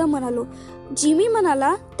माईकला म्हणालो. जिमी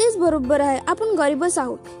म्हणाला, तेच बरोबर आहे, आपण गरीबच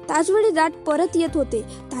आहोत. त्याचवेळी डॅड परत येत होते.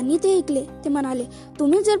 त्यांनी ते ऐकले. ते म्हणाले,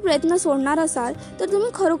 तुम्ही जर प्रयत्न सोडणार असाल तर तुम्ही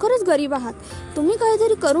खरोखरच गरीब आहात. तुम्ही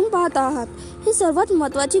काहीतरी करून पाहत आहात, ही सर्वात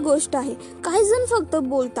महत्त्वाची गोष्ट आहे. काही जण फक्त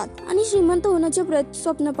बोलतात आणि श्रीमंत होण्याचे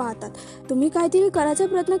स्वप्न पाहतात. तुम्ही काहीतरी करायचा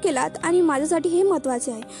प्रयत्न केलात आणि माझ्यासाठी हे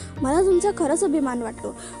महत्त्वाचे आहे. मला तुमचा खरंच अभिमान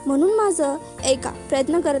वाटतो. म्हणून माझं ऐका,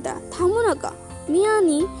 प्रयत्न करता, थांबू नका. मी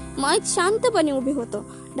आणि माईक शांतपणे उभे होतो.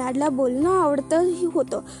 डॅडला बोलणं आवडतंही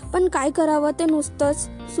होतं, पण काय करावं ते नुसतंच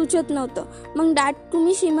सुचत नव्हतं. मग डॅड,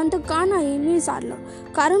 तुम्ही श्रीमंत का नाही, मी विचारलं.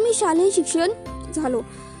 कारण मी शालेय शिक्षण झालो.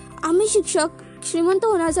 आम्ही शिक्षक श्रीमंत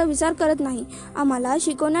होण्याचा विचार करत नाही. आम्हाला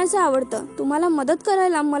शिकवण्याचं आवडतं. तुम्हाला मदत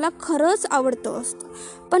करायला मला खरंच आवडतं असतं,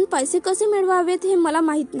 पण पैसे कसे मिळवावेत हे मला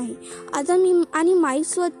माहीत नाही. आता मी आणि माईक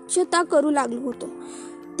स्वच्छता करू लागलो होतो.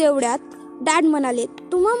 तेवढ्यात डॅड म्हणाले,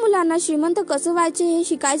 तुम्हा मुलांना श्रीमंत कसं व्हायचे हे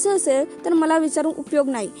शिकायचं असेल तर मला विचारून उपयोग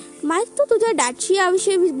नाही. माईक, तू तुझ्या डॅडशी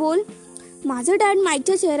याविषयी बोल. माझं डॅड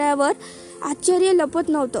माईकच्या चेहऱ्यावर आश्चर्य लपत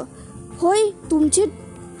नव्हतं. होय,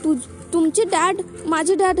 तुमचे डॅड?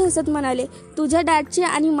 माझे डॅड हसत म्हणाले, तुझ्या डॅडचे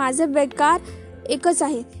आणि माझे बेकार एकच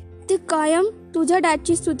आहे. ते कायम तुझ्या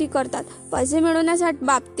डॅडची स्तुती करतात. पैसे मिळवण्यासाठी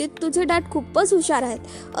बाबतीत तुझे डॅड खूपच हुशार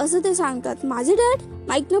आहेत असं ते सांगतात. माझे डॅड?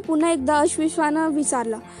 माईकनं पुन्हा एकदा अश्विश्वानं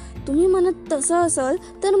विचारलं. तुम्ही म्हणत तसं असेल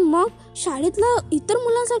तर मग शाळेतल्या इतर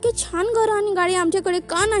मुलांसारखे छान घरं आणि गाडी आमच्याकडे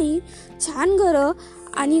का नाही? छान घरं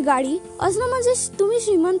आणि गाडी असणं म्हणजे तुम्ही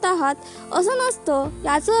श्रीमंत आहात असं नसतं.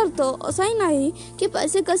 याचा अर्थ असाही नाही की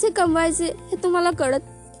पैसे कसे कमवायचे हे तुम्हाला कळत.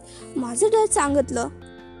 माझे डॅड सांगितलं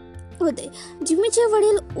होते. जिमीचे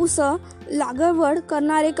वडील ऊस लागवड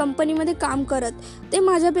करणारे कंपनीमध्ये काम करत. ते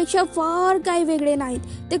माझ्यापेक्षा फार काही वेगळे नाहीत.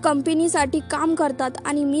 ते कंपनीसाठी काम करतात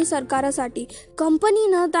आणि मी सरकारासाठी.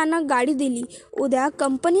 कंपनीनं त्यांना गाडी दिली. उद्या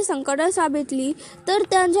कंपनी संकटात सापडली तर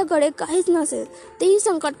त्यांच्याकडे काहीच नसेल. तेही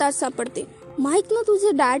संकटात सापडते. माईकनं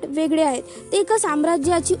तुझे डॅड वेगळे आहेत. ते एका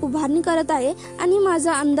साम्राज्याची उभारणी करत आहे आणि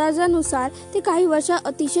माझ्या अंदाजानुसार ते काही वर्षात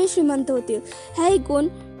अतिशय श्रीमंत होतील. हे ऐकून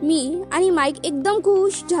मी आणि माईक एकदम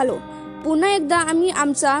खुश झालो. पुन्हा एकदा आम्ही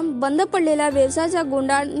आमचा बंद पडलेला व्यवसायाचा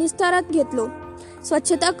गोंडा निस्तारात घेतलो.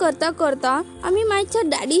 स्वच्छता करता करता आम्ही माईकच्या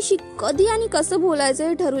डॅडीशी कधी आणि कसं बोलायचं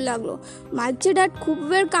हे ठरवू लागलो. माईकचे डॅड खूप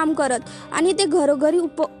वेळ काम करत आणि ते घरोघरी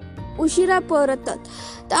उशिरा परततात.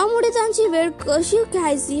 त्यामुळे त्यांची वेळ कशी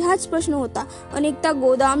घ्यायची हाच प्रश्न होता. अनेकदा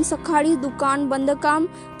गोदाम, सकाळी दुकान, बंदकाम,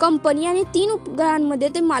 कंपनी आणि 3 उपग्रहांमध्ये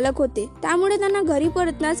ते मालक होते. त्यामुळे त्यांना घरी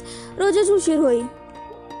परतण्यास रोजच उशीर होई.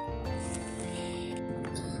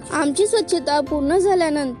 आमची स्वच्छता पूर्ण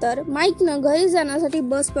झाल्यानंतर माईकनं घरी जाण्यासाठी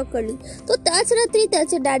बस पकडली. तो त्याच रात्री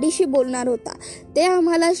त्याच्या डॅडीशी बोलणार होता. ते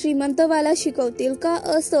आम्हाला श्रीमंतवाला शिकवतील का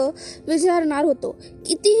असं विचारणार होतो.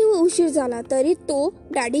 कितीही उशीर झाला तरी तो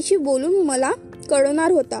डॅडीशी बोलून मला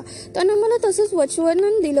कळवणार होता. त्यानं मला तसंच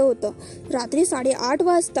वचन दिलं होतं. रात्री 8:30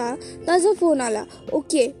 वाजता त्याचा फोन आला.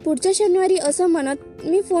 ओके, पुढच्या शनिवारी असं म्हणत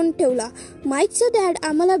मी फोन ठेवला. माईकचं डॅड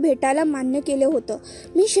आम्हाला भेटायला मान्य केलं होतं.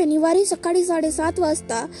 मी शनिवारी सकाळी 7:30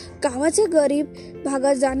 वाजता गावाच्या गरीब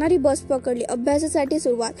भागात जाणारी बस पकडली. अभ्यासासाठी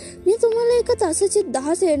सुरुवात. मी तुम्हाला एका तासाचे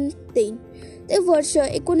 10 सेंट देईन. ते वर्ष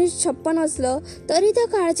 1956 असलं तरी त्या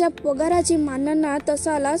काळच्या पगाराची मानांना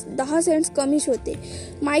तासाला 10 सेंट्स कमीच होते.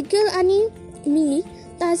 मायकेल आणि मी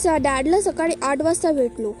त्याच्या डॅडला सकाळी 8 वाजता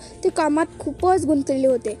भेटलो. ते कामात खूपच गुंतलेले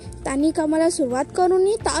होते. त्यांनी कामाला सुरुवात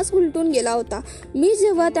करूनही तास उलटून गेला होता. मी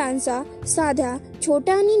जेव्हा त्यांचा साध्या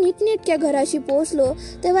छोट्या आणि नीटनेटक्या घराशी पोहोचलो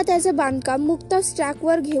तेव्हा त्याचं बांधकाम मुक्ताच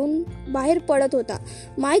ट्रॅकवर घेऊन बाहेर पडत होता.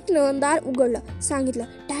 माईकनं दार उघडलं. सांगितलं,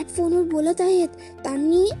 डॅड फोनवर बोलत आहेत.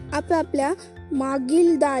 त्यांनी आपापल्या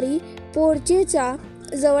मागील दारी पोर्चेच्या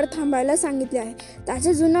जवळ थांबायला सांगितले आहे.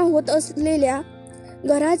 त्याच्या जुना होत असलेल्या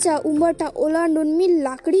घराचा उंबरठा ओलांडून मी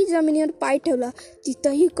लाकडी जमिनीवर पाय ठेवला.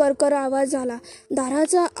 तिथंही करकर आवाज झाला.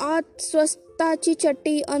 दाराच्या आत स्वस्ताची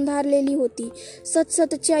चट्टी अंधारलेली होती.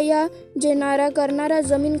 सतसतच्या या जेणारा करणारा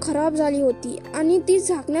जमीन खराब झाली होती आणि ती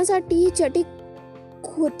झाकण्यासाठी ही चटी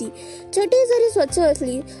होती. चटी जरी स्वच्छ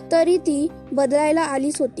असली तरी ती बदलायला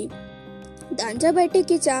आलीच होती. त्यांच्या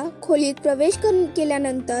बैठकीच्या खोलीत प्रवेश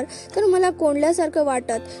केल्यानंतर तर मला कोंडल्यासारखं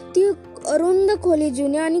वाटत. ती अरुंद खोली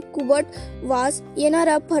जुन्या आणि कुबट वास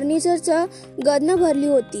येणाऱ्या फर्निचरच्या गदनं भरली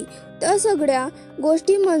होती. त्या सगळ्या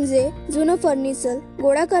गोष्टी म्हणजे जुनं फर्निचर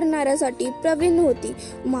गोळा करणाऱ्यासाठी प्रवीण होती.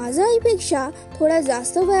 माझ्या आईपेक्षा थोड्या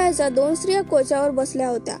जास्त वयाच्या 2 स्त्रिया कोचावर बसल्या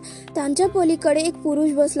होत्या. त्यांच्या पलीकडे एक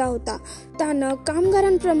पुरुष बसला होता. त्यानं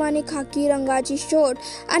कामगारांप्रमाणे खाकी रंगाची शर्ट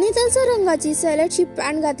आणि त्यांच्या रंगाची सॅलेडची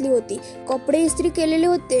पॅन्ट घातली होती. कपडे इस्त्री केलेले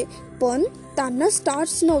होते पण त्यांना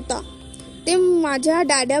स्टार्च नव्हता. ते माझ्या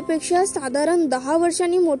डॅडापेक्षा साधारण 10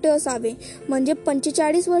 वर्षांनी मोठे असावे, म्हणजे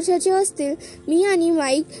 45 वर्षाचे असतील. मी आणि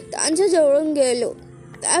माईक त्यांच्या जवळून गेलो.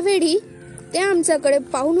 त्यावेळी ते आमच्याकडे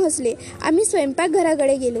पाहून हसले. आम्ही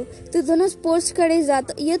स्वयंपाकघराकडे गेलो. तिथूनच पोर्चकडे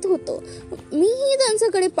जात येत होतो. मीही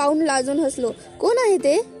त्यांच्याकडे पाहून लाजून हसलो. कोण आहे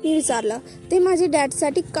ते, मी विचारलं. ते माझे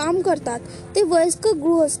डॅडसाठी काम करतात. ते वयस्क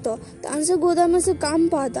गृहस्थ. त्यांचं गोदामाचं काम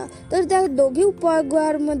पाहता तर त्या दोघी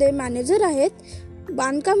उपहारमध्ये मॅनेजर आहेत.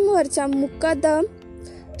 बांधकामावरचा मुकादम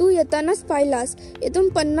तू येतानाच पाहिलास. येथून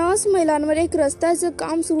 50 मैलांवर एक रस्त्याचं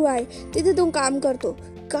काम सुरू आहे. तिथे तो काम करतो.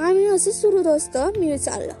 काय मी असं सुरू असतं, मी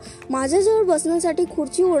विचारलं. माझ्याजवळ बसण्यासाठी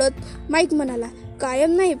खुर्ची ओढत माईक म्हणाला,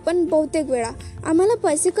 कायम नाही पण बहुतेक वेळा. आम्हाला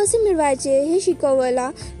पैसे कसे मिळवायचे हे शिकवायला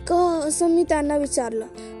का, असं मी त्यांना विचारलं.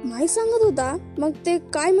 माईक सांगत होता. मग ते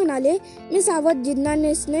काय म्हणाले, मी सावध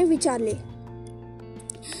जिज्ञासेने विचारले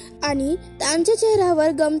आणि त्यांच्या चेहऱ्यावर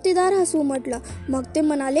गमतीदार हसू उमटलं. मग ते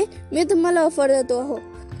म्हणाले, मी तुम्हाला ऑफर देतो आहो.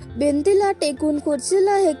 भिंतीला टेकून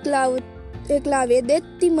खुर्चीला हेकलावे देत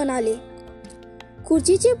ती म्हणाले.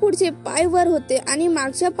 खुर्चीचे पुढचे पाय वर होते आणि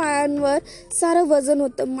मागच्या पायांवर सारं वजन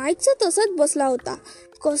होतं. माईकचा तसाच बसला होता.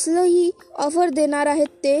 कसलंही ऑफर देणार आहेत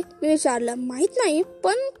ते, मी विचारलं. माहीत नाही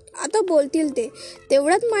पण आता बोलतील ते.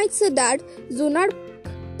 तेवढ्यात माईकचं डॅड जुनाट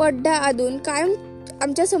पड्डा आदून कायम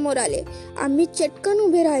आमच्या समोर आले. आम्ही चटकन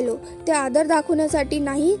उभे राहिलो. ते आदर दाखवण्यासाठी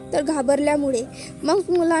नाही तर घाबरल्यामुळे. मग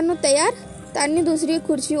मुलांना तयार, त्यांनी दुसरी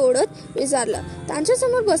खुर्ची ओढत विचारलं.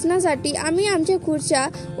 त्यांच्यासमोर बसण्यासाठी आम्ही आमच्या खुर्च्या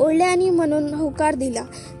ओढल्या आणि म्हणून होकार दिला.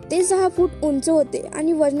 ते 6 फूट उंच होते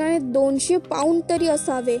आणि वजनाने 200 पाऊंड तरी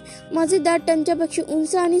असावे. माझे दात त्यांच्यापेक्षा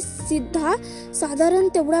उंच आणि सिद्धा साधारण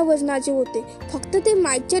तेवढ्या वजनाचे होते. फक्त ते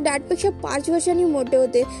माईकच्या दाटपेक्षा 5 वर्षांनी मोठे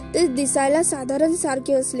होते. ते दिसायला साधारण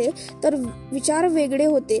सारखे असले तर विचार वेगळे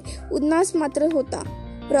होते. उन्हास मात्र होता.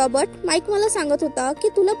 रॉबर्ट, माईक मला सांगत होता की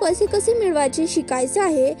तुला पैसे कसे मिळवायचे शिकायचे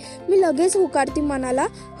आहे. मी लगेच होकारती मनाला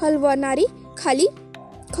हलवणारी खाली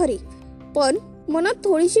खरी, पण मनात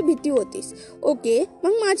थोडीशी भीती होतीच. ओके,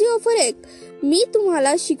 मग माझी ऑफर ऐक. मी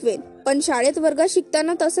तुम्हाला शिकवेन, पण शाळेत वर्गात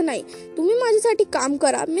शिकताना तसं नाही. तुम्ही माझ्यासाठी काम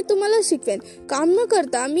करा, मी तुम्हाला शिकवेन. काम न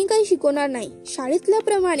करता मी काही शिकवणार नाही.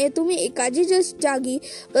 शाळेतल्याप्रमाणे तुम्ही एकाच जागी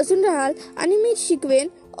बसून राहाल आणि मी शिकवेन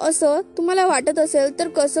असं तुम्हाला वाटत असेल तर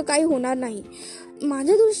कसं काही होणार नाही.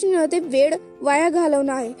 माझ्या दृष्टीनं ते वेळ वाया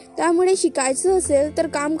घालवणं आहे. त्यामुळे शिकायचं असेल तर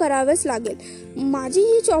काम करावेच लागेल. माझी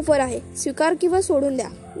हीच ऑफर आहे. स्वीकार किंवा सोडून द्या.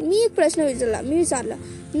 मी एक प्रश्न विचारला.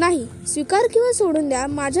 नाही, स्वीकार किंवा सोडून द्या.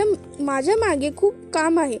 माझ्या मागे खूप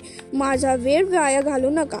काम आहे. माझा वेळ वाया घालू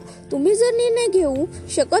नका. तुम्ही जर निर्णय घेऊ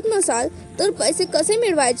शकत नसाल तर पैसे कसे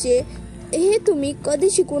मिळवायचे हे तुम्ही कधी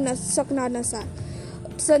शिकू शकणार नसाल.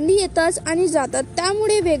 संधी येतात आणि जातात,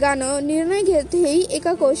 त्यामुळे वेगानं निर्णय घेत हेही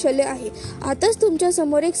एका कौशल्य आहे. आताच तुमच्या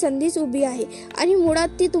समोर एक संधीच उभी आहे आणि मुळात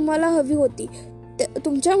ती तुम्हाला हवी होती.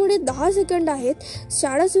 तुमच्यामुळे 10 सेकंद आहेत.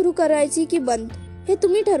 शाळा सुरू करायची की बंद हे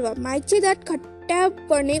तुम्ही ठरवा. माईकचे दात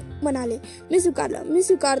खट्ट्यापणे म्हणाले. मी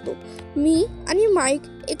स्वीकारतो. मी आणि माईक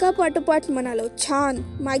एका पाठोपाठ म्हणालो. छान,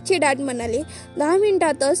 माईकचे डॅड म्हणाले. 10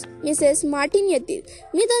 मिनिटातच मिसेस मार्टिन येतील.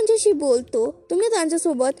 मी त्यांच्याशी बोलतो. तुम्ही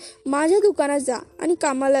त्यांच्यासोबत माझ्या दुकानात जा आणि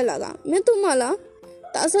कामाला लागा. मी तुम्हाला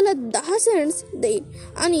तासाला 10 सेंट्स देईन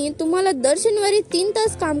आणि तुम्हाला दर शनिवारी 3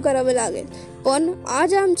 तास काम करावे लागेल. पण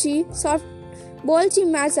आज आमची बॉलची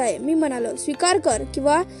मॅच आहे. मी म्हणालो. स्वीकार कर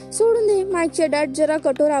किंवा सोडून दे, माईकचे डॅड जरा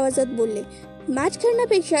कठोर आवाजात बोलले. मॅच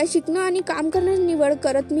खेळण्यापेक्षा शिकणं आणि काम करण्याची निवड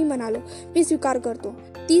करत मी म्हणालो. मी स्वीकार करतो.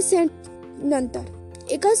 30 सेंट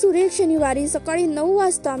नंतर एका सुरेख शनिवारी सकाळी 9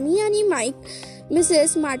 वाजता मी आणि माईक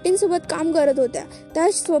मिसेस मार्टिन सोबत काम करत होत्या. त्या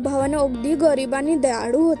स्वभावानं अगदी गरीब आणि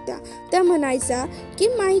दयाळू होत्या. त्या म्हणायच्या की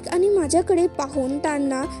माईक आणि माझ्याकडे पाहून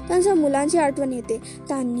त्यांना त्यांच्या मुलांची आठवण येते.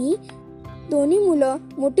 त्यांनी दोन्ही मुलं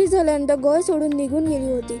मोठी झाल्यानंतर घर सोडून निघून गेली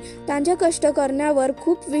होती. त्यांच्या कष्ट करण्यावर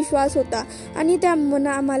खूप विश्वास होता आणि त्या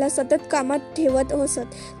आम्हाला सतत कामात ठेवत असत.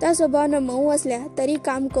 त्या स्वभावानं मऊ असल्या तरी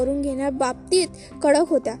काम करून घेण्याबाबतीत कडक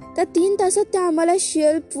होत्या. त्या 3 तासात त्या आम्हाला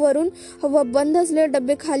शेल्फवरून बंद असलेले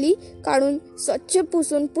डबे खाली काढून स्वच्छ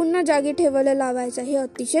पुसून पुन्हा जागी ठेवायला लावायच्या. हे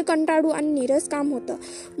अतिशय कंटाळू आणि नीरस काम होतं.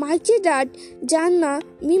 माईकचे डॅड, ज्यांना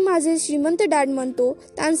मी माझे श्रीमंत डॅड म्हणतो,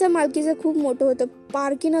 त्यांच्या मालकीचं खूप मोठं होतं.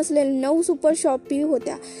 पार्किंग असलेले 9 सुपर शॉपी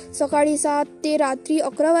होत्या. सकाळी 7 ते रात्री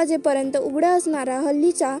 11 वाजेपर्यंत उघड्या असणाऱ्या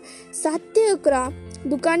हल्लीच्या 7 ते 11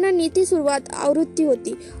 दुकानांनी ती सुरुवात आवृत्ती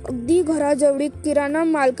होती. अगदी घराजवळी किराणा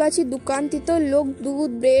मालकाची दुकान. तिथं लोक दूध,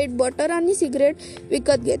 ब्रेड, बटर आणि सिगरेट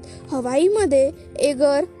विकत घेत. हवाईमध्ये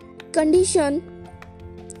एअर कंडिशन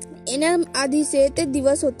येण्याआधीचे ते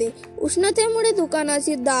दिवस होते. उष्णतेमुळे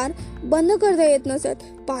दुकानाची दार बंद करता येत नसत.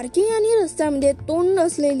 पार्किंग आणि रस्त्यामध्ये तोंड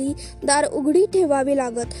असलेली दार उघडी ठेवावी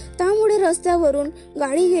लागत. त्यामुळे रस्त्यावरून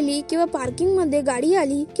गाडी गेली किंवा पार्किंगमध्ये गाडी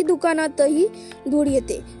आली की दुकानातही धूळ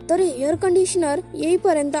येते. तर एअर कंडिशनर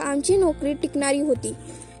येईपर्यंत आमची नोकरी टिकणारी होती.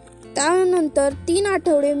 त्यानंतर 3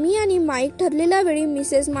 आठवडे मी आणि माईक ठरलेल्या वेळी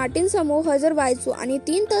मिसेस मार्टिन समोर हजर व्हायचो आणि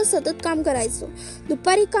 3 तास सतत काम करायचो.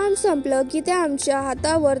 दुपारी काम संपलं की त्या आमच्या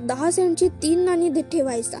हातावर 10 सेंटची 3 नाणी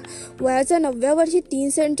ठेवायचा. वयाच्या 9व्या वर्षी 3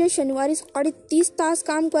 सेंटच्या शनिवारी सकाळी 30 तास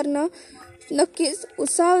काम करणं नक्कीच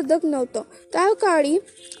उत्साहवर्धक नव्हतं. त्या काळी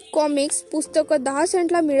कॉमिक्स पुस्तकं 10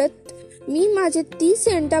 सेंटला मिळत. मी माझे 30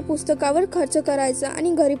 सेंट त्या पुस्तकावर खर्च करायचं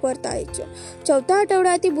आणि घरी परतायचो. 4थ्या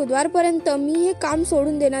आठवड्यात बुधवारपर्यंत मी हे काम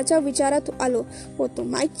सोडून देण्याच्या विचारात आलो होतो.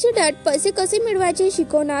 माईकचे डॅड पैसे कसे मिळवायचे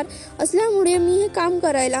शिकवणार असल्यामुळे मी हे काम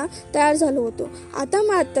करायला तयार झालो होतो. आता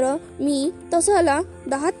मात्र मी तसाला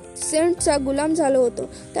 10 सेंटचा गुलाम झालो होतो.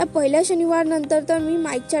 त्या पहिल्या शनिवारनंतर तर मी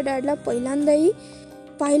माईकच्या डॅडला पहिल्यांदाही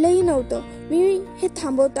पाहिलंही नव्हतं. मी हे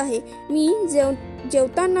थांबवत आहे. मी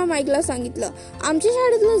जेवताना माईकला सांगितलं. आमच्या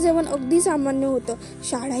शाळेतलं जेवण अगदी सामान्य होतं.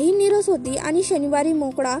 शाळाही नीरस होती आणि शनिवारी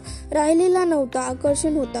मोकळा राहिलेला नव्हता.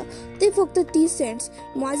 आकर्षण होता ते फक्त 30 सेंट्स.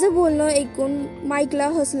 माझं बोलणं ऐकून माईकला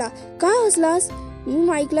हसला. का हसलास? मी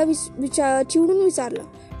माईकला चिडून विचारलं.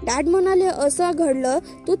 डॅड म्हणाले, असं घडलं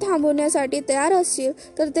तू थांबवण्यासाठी तयार असशील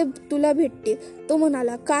तर ते तुला भेटतील. तो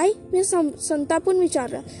म्हणाला, काय? मी संतापून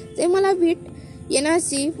विचारलं. ते मला भेट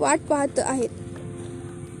येण्याची वाट पाहत आहेत.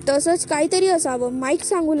 तसंच काहीतरी असावं. माईक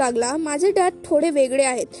सांगू लागला, माझे डॅड थोडे वेगळे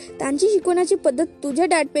आहेत. त्यांची शिकवण्याची पद्धत तुझ्या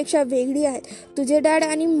डॅडपेक्षा वेगळी आहे. तुझे डॅड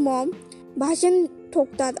आणि मॉम भाषण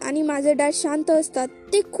ठोकतात आणि माझे डॅड शांत असतात.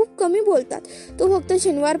 ते खूप कमी बोलतात. तू फक्त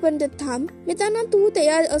शनिवारपर्यंत थांब. मी त्यांना तू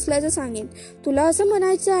तयार असल्याचं सांगेन. तुला असं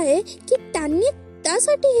म्हणायचं आहे की त्यांनी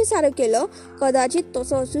त्यासाठी हे सारं केलं? कदाचित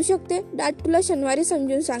तसं असू शकते. डॅड तुला शनिवारी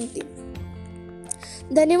समजून सांगतील.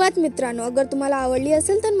 धन्यवाद मित्रांनो. अगर तुम्हाला आवडली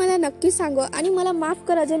असेल तर मला नक्की सांगा आणि मला माफ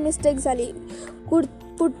करा जे मिस्टेक झाली.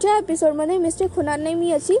 पुढच्या एपिसोडमध्ये मिस्टेक होणार नाही, मी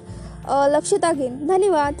याची लक्षता घेईन.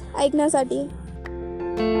 धन्यवाद ऐकण्यासाठी.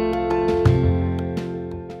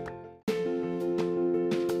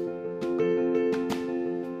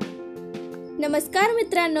 नमस्कार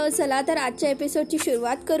मित्रांनो, चला तर आजच्या एपिसोडची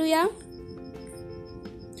सुरुवात करूया.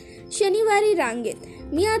 शनिवारी रांगेत.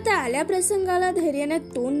 मी आता आल्या प्रसंगाला धैर्याने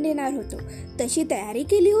तोंड देणार होतो तशी तयारी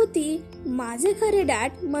केली होती. माझे खरे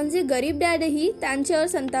डॅड म्हणजे गरीब डॅडही त्यांच्यावर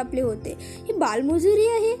संतापले होते. ही बालमजुरी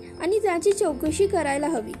आहे आणि त्याची चौकशी करायला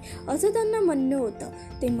हवी असं त्यांना म्हणणं होतं.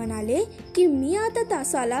 ते म्हणाले की मी आता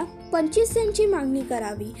तासाला 25 सेंटची मागणी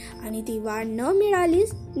करावी आणि ती वाढ न मिळाली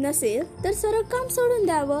नसेल तर सरळ काम सोडून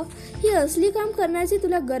द्यावं. ही असली काम करण्याची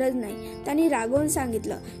तुला गरज नाही, त्यांनी रागवून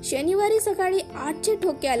सांगितलं. शनिवारी सकाळी 8च्या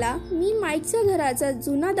ठोक्याला मी माईकच्या घराच्या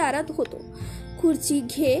जुना दारात होतो. खुर्ची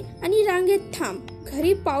घे आणि रांगेत थांब.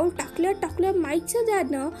 घरी पाऊल टाकल्या माईकच्या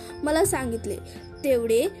डॅडनं मला सांगितले.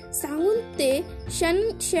 तेवढे सांगून ते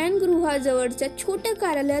शयनगृहाजवळच्या छोट्या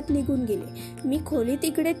कार्यालयात निघून गेले. मी खोलीत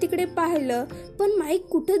इकडे तिकडे पाहिलं पण माईक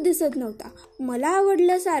कुठंच दिसत नव्हता. मला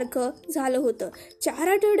आवडल्यासारखं झालं होतं. 4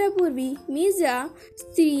 आठवड्यापूर्वी मी ज्या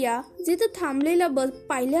स्त्रिया जिथं थांबलेल्या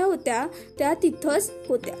पाहिल्या होत्या त्या तिथंच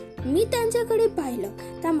होत्या. मी त्यांच्याकडे पाहिलं.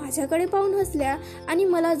 त्या माझ्याकडे पाहून हसल्या आणि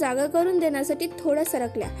मला जागा करून देण्यासाठी थोड्या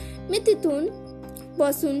सरकल्या. मी तिथून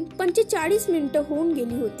बसून 45 मिनिटं होऊन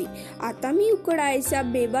गेली होती. आता मी उकडायच्या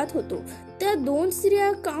बेबात होतो. त्या 2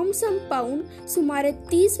 स्त्रिया काम संपवून सुमारे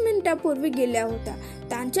 30 मिनिटापूर्वी गेल्या होत्या.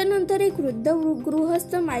 त्यांच्यानंतर एक वृद्ध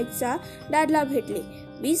गृहस्थ माईकच्या डॅडला भेटले.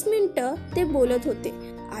 20 मिनिटं ते बोलत होते.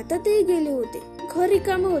 आता ते गेले होते. घर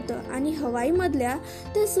रिकामं होतं आणि हवाई मधल्या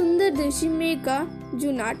त्या सुंदर दिवशी मी एका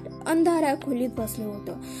जुनाट अंधाऱ्या खोलीत बसलो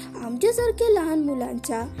होतो. आमच्यासारख्या लहान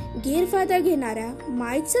मुलांच्या गैरफायदा घेणाऱ्या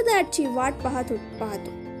माईकच्या डॅडची वाट पाहतो.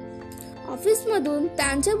 ऑफिसमधून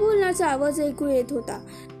त्यांच्या बोलण्याचा आवाज ऐकू येत होता.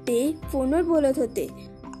 ते फोनवर बोलत होते,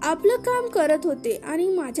 आपलं काम करत होते आणि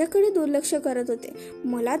माझ्याकडे दुर्लक्ष करत होते.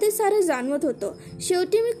 मला ते सारं जाणवत होतं.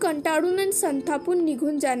 शेवटी मी कंटाळून आणि संतापून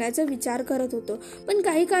निघून जाण्याचा विचार करत होतो पण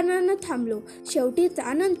काही कारणानं थांबलो. शेवटी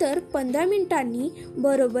त्यानंतर 15 मिनिटांनी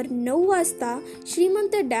बरोबर 9 वाजता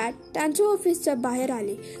श्रीमंत डॅड त्यांच्या ऑफिसच्या बाहेर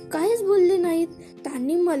आले. काहीच बोलले नाहीत.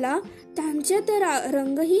 त्यांनी मला त्यांच्या त्या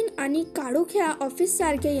रंगहीन आणि काळोख्या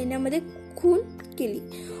ऑफिससारख्या येण्यामध्ये खूण केली.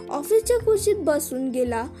 ऑफिसच्या खुर्चीत बसून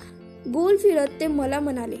गेला गोल फिरत ते मला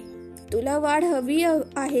म्हणाले, तुला वाढ हवी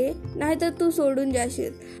आहे नाहीतर तू सोडून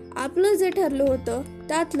जाशील. आपलं जे ठरलं होतं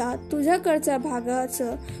त्यातला तुझ्याकडच्या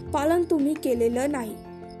भागाचं पालन तुम्ही केलेलं नाही.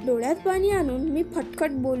 डोळ्यात पाणी आणून मी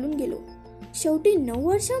फटफट बोलून गेलो. शेवटी 9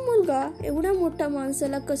 वर्षा मुलगा एवढ्या मोठ्या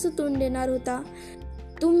माणसाला कसं तोंड देणार होता?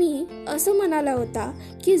 तुम्ही असं म्हणाला होता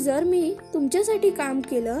की जर मी तुमच्यासाठी काम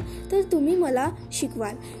केलं तर तुम्ही मला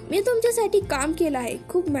शिकवाल. मी तुमच्यासाठी काम केलं आहे,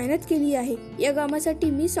 खूप मेहनत केली आहे. या कामासाठी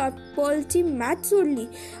मी सॉफ्टबॉलची मॅच सोडली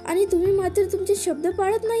आणि तुम्ही मात्र तुमचे शब्द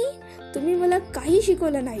पाळत नाही. तुम्ही मला काही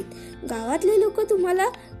शिकवलं नाहीत. गावातले लोक तुम्हाला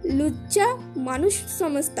लुच्चा माणूस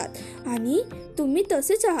समजतात आणि तुम्ही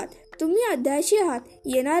तसेच आहात. तुम्ही अध्याशी आहात.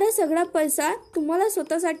 येणारा सगळा पैसा तुम्हाला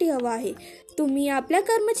स्वतःसाठी हवा आहे. तुम्ही आपल्या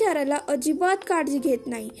कर्मचाऱ्याला अजिबात काळजी घेत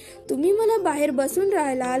नाही. तुम्ही मला बाहेर बसून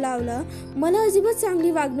राहायला लावलं. मला अजिबात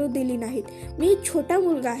चांगली वागणूक दिली नाहीत. मी छोटा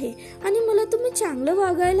मुलगा आहे आणि मला तुम्ही चांगलं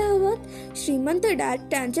वागायला हवं. श्रीमंत डॅड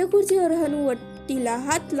त्यांच्या खुर्चीवर हनुवटीला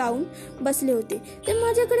हात लावून बसले होते. ते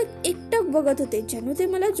माझ्याकडे एकटक बघत होते, जणू ते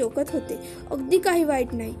मला जोकत होते. अगदी काही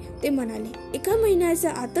वाईट नाही, ते म्हणाले. 1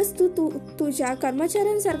 महिन्याच्या आतच तू तुझ्या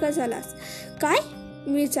कर्मचाऱ्यांसारखा झालास. काय?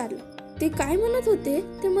 मी विचारलं. ते काय म्हणत होते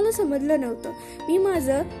ते मला समजलं नव्हतं. मी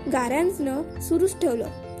माझं गाऱ्यांचं सुरूच ठेवलं.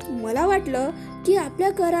 मला वाटलं की आपल्या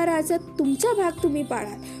कराराचा तुमचा भाग तुम्ही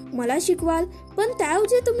पाळाल, मला शिकवाल, पण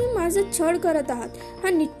त्याऐवजी तुम्ही माझं छळ करत आहात. हा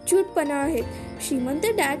निश्चितपणा आहे. श्रीमंत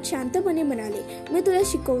डॅड शांतपणे म्हणाले, मी तुला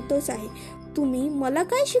शिकवतोच आहे. तुम्ही मला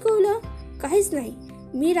काय शिकवलं? काहीच नाही.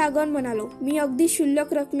 मी रागावून म्हणालो. मी अगदी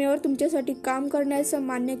क्षुल्लक रकमेवर तुमच्यासाठी काम करण्याचं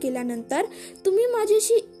मान्य केल्यानंतर तुम्ही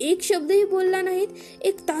माझ्याशी एक शब्दही बोलला नाहीत.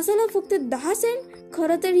 1 तासाला फक्त 10 सेंट.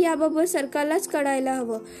 खरं तर याबाबत सरकारलाच कळायला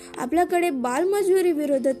हवं. आपल्याकडे बालमजुरी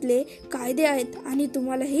विरोधातले कायदे आहेत आणि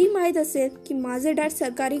तुम्हाला हेही माहीत असेल की माझे डॅड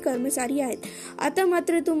सरकारी कर्मचारी आहेत. आता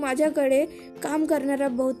मात्र तू माझ्याकडे काम करणाऱ्या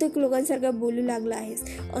बहुतेक लोकांसारखं बोलू लागला आहेस.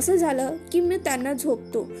 असं झालं की मी त्यांना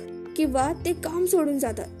झोपतो किंवा ते काम सोडून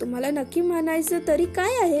जातात. तुम्हाला नक्की म्हणायचं तरी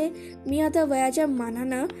काय आहे? मी आता वयाच्या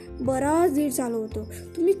मानानं बराच धीर चालवतो.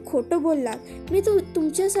 तुम्ही खोटं बोललात. मी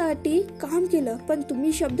तुमच्यासाठी काम केलं पण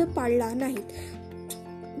तुम्ही शब्द पाळला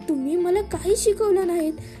नाहीत. तुम्ही मला काही शिकवलं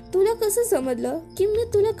नाहीत. तुला कसं समजलं की मी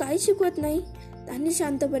तुला काही शिकवत नाही? त्यांनी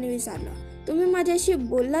शांतपणे विचारलं. तुम्ही माझ्याशी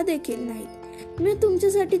बोलला देखील नाहीत. मी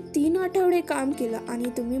तुमच्यासाठी 3 आठवडे काम केलं आणि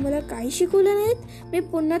तुम्ही मला काही शिकवलं नाहीत. मी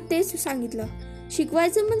पुन्हा तेच सांगितलं.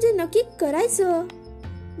 शिकवायचं म्हणजे नक्की करायचं,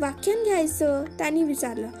 व्याख्यान घ्यायचं, त्यांनी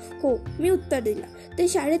विचारलं. हो, मी उत्तर दिलं. ते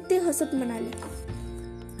शाळेत ते हसत म्हणाले.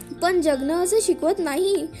 पण जगणं असं शिकवत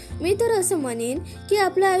नाही. मी तर असं म्हणेन की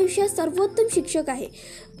आपल्या आयुष्यात सर्वोत्तम शिक्षक आहे.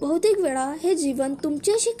 बहुतेक वेळा हे जीवन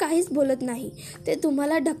तुमच्याशी काहीच बोलत नाही, ते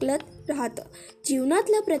तुम्हाला ढकलत राहतं.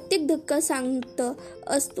 जीवनातला प्रत्येक धक्का सांगत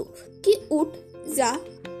असतो की उठ, जा,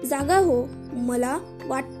 जागा हो, मला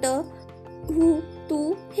वाटतं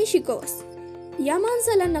तू हे शिकवस. या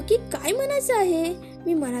माणसाला नक्की काय म्हणायचं आहे?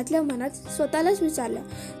 मी मनातल्या मनात स्वतःलाच विचारलं.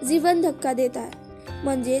 जीवन धक्का देत आहे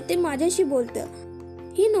म्हणजे ते माझ्याशी बोलतं.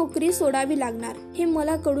 ही नोकरी सोडावी लागणार हे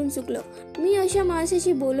मला कळून चुकलं. मी अशा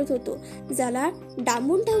माणसाशी बोलत होतो ज्याला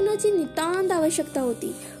डांबून ठेवण्याची नितांत आवश्यकता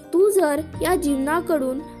होती. तू जर या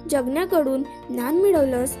जीवनाकडून, जगण्याकडून ज्ञान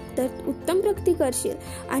मिळवलंस तर उत्तम प्रगती करशील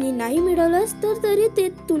आणि नाही मिळवलंस तर तरी ते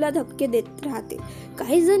तुला धक्के देत राहतील.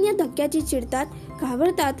 काही जण या धक्क्याची चिडतात,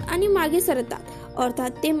 घाबरतात आणि मागे सरतात.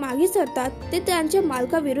 अर्थात ते मागे सरतात ते त्यांच्या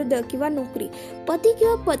मालकाविरुद्ध किंवा नोकरी, पती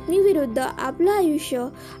किंवा पत्नी विरुद्ध. आपलं आयुष्य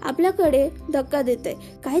आपल्याकडे धक्का देतंय,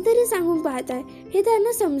 काहीतरी सांगून पाहत आहे हे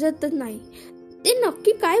त्यांना समजतच नाही. ते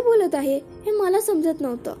नक्की काय बोलत आहे हे मला समजत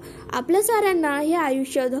नव्हतं. आपल्या साऱ्यांना हे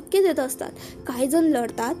आयुष्य धक्के देत असतात. काही जण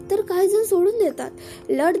लढतात तर काही जण सोडून देतात.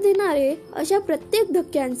 लढ देणारे अशा प्रत्येक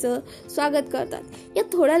धक्क्यांचं स्वागत करतात. या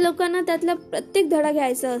थोड्या लोकांना त्यातला प्रत्येक धडा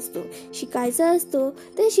घ्यायचा असतो, शिकायचा असतो.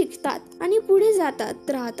 ते शिकतात आणि पुढे जातात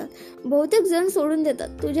राहतात. बहुतेक जण सोडून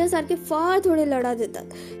देतात. तुझ्यासारखे फार थोडे लढा देतात.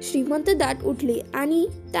 श्रीमंत दाट उठली आणि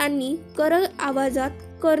त्यांनी कर आवाजात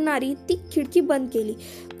करणारी ती खिडकी बंद केली.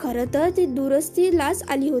 खरं तर ती दुरुस्तीलाच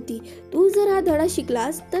आली होती. तू जर हा धडा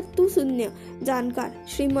शिकलास तर तू शून्य, जाणकार,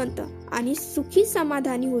 श्रीमंत आणि सुखी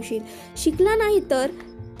समाधानी होशील. शिकला नाही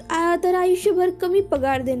तर आयुष्यभर कमी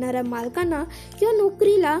पगार देणाऱ्या मालकांना किंवा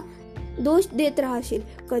नोकरीला दोष देत राहशील.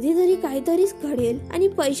 कधीतरी काहीतरीच घडेल आणि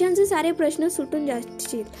पैशांचे सारे प्रश्न सुटून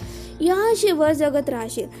जाशील. या आशेवर जगत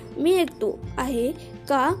राहशील. मी ऐकतो आहे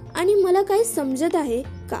का आणि मला काही समजत आहे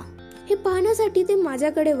का हे पाहण्यासाठी ते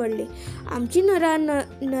माझ्याकडे वळले. आमची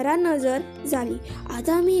नजर झाली.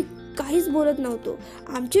 आता आम्ही काहीच बोलत नव्हतो.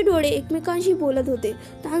 आमचे डोळे एकमेकांशी बोलत होते.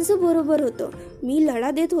 त्यांचं बरोबर होतं. मी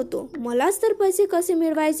लढा देत होतो. मलाच तर पैसे कसे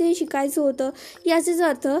मिळवायचे हे शिकायचं होतं. याचाच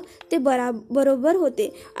अर्थ ते बरोबर होते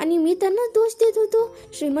आणि मी त्यांना दोष देत होतो.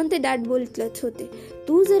 श्रीमंत दाट बोलतच होते.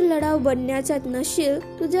 तू जर लढाव बनण्याचा नसेल,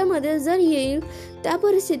 तुझ्यामध्ये जर येईल त्या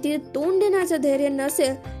परिस्थितीत तोंड देण्याचं धैर्य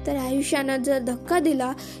नसेल तर आयुष्यानं जर धक्का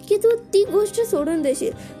दिला की तू ती गोष्ट सोडून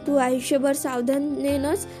देशील. तू आयुष्यभर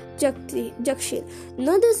सावधानेनच जगशील.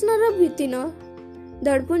 न दिसणाऱ्या भीतीनं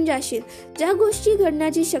दडपून जाशील. ज्या गोष्टी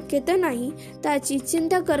घडण्याची शक्यता नाही त्याची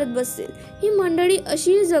चिंता करत बसशील. ही मंडळी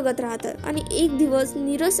अशी जगत राहतात आणि एक दिवस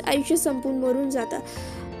निरस आयुष्य संपून मरून जातात.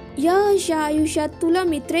 या अशा आयुष्यात तुला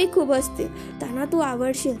मित्रही खूप असतील. त्यांना तू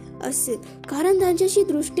आवडशील असेल कारण त्यांच्याशी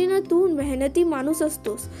दृष्टीनं तू मेहनती माणूस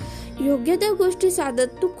असतोस. योग्य त्या गोष्टी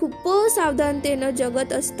साधत तू खूप सावधानतेनं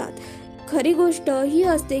जगत असतात. खरी गोष्ट ही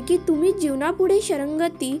असते की तुम्ही जीवनापुढे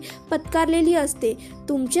शरंगती पत्कारलेली असते.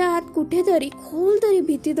 तुमच्या आत कुठेतरी खोल तरी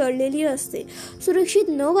भीती दडलेली असते. सुरक्षित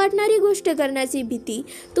न वाटणारी गोष्ट करण्याची भीती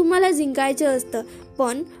तुम्हाला जिंकायचं असतं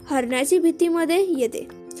पण हरण्याची भीतीमध्ये येते.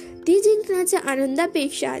 ती जिंकण्याच्या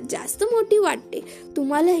आनंदापेक्षा जास्त मोठी वाटते.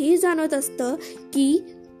 तुम्हाला हे जाणवत असतं की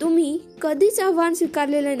तुम्ही कधीच आव्हान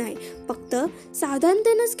स्वीकारलेलं नाही, फक्त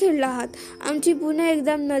सावधानतेनंच खेळला आहात. आमची पुन्हा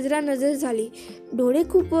एकदम नजरानजर झाली. डोळे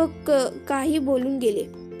खूप काही बोलून गेले.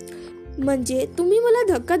 म्हणजे तुम्ही मला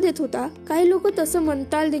धक्का देत होता? काही लोक तसं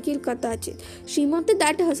म्हणताल देखील कदाचित. श्रीमंत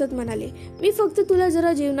दाट हसत म्हणाले. मी फक्त तुला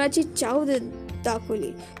जरा जीवनाची चाव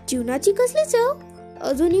दाखवली. जीवनाची कसली चाव?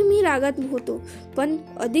 अजूनही मी रागात होतो पण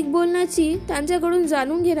अधिक बोलण्याची, त्यांच्याकडून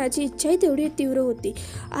जाणून घेण्याची इच्छाही तेवढी तीव्र होती.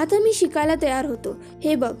 आता मी शिकायला तयार होतो.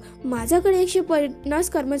 हे बघ, माझ्याकडे 150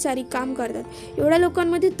 कर्मचारी काम करतात. एवढ्या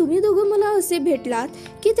लोकांमध्ये तुम्ही दोघं मला असे भेटलात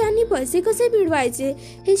की त्यांनी पैसे कसे मिळवायचे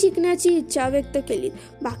हे शिकण्याची इच्छा व्यक्त केली.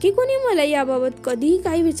 बाकी कोणी मला याबाबत कधीही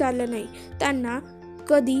काही विचारलं नाही. त्यांना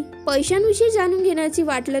कधी पैशांविषयी जाणून घेण्याची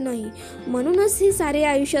वाटलं नाही. म्हणूनच हे सारे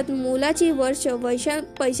आयुष्यात मोलाची वर्ष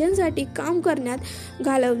पैशांसाठी काम करण्यात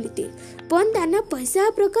घालवली ते. पण त्यांना पैसा हा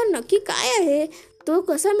प्रकार नक्की काय आहे, तो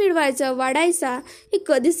कसा मिळवायचा, वाढायचा हे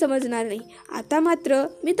कधीच समजणार नाही. आता मात्र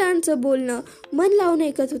मी त्यांचं बोलणं मन लावून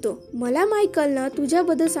ऐकत होतो. मला मायकलनं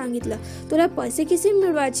तुझ्याबद्दल सांगितलं. तुला पैसे कसे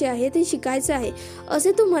मिळवायचे आहे ते शिकायचं आहे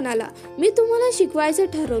असे तू म्हणाला. मी तुम्हाला शिकवायचं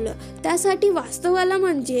ठरवलं. त्यासाठी वास्तवाला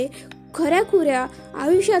म्हणजे खऱ्याखुऱ्या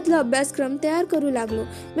आयुष्यातला अभ्यासक्रम तयार करू लागलो.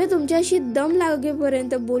 मी तुमच्याशी दम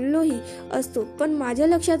लागेपर्यंत बोललोही असतो, पण माझ्या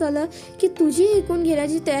लक्षात आलं की तुझी ऐकून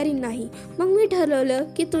घेण्याची तयारी नाही. मग मी ठरवलं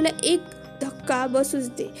की तुला एक धक्का बसूच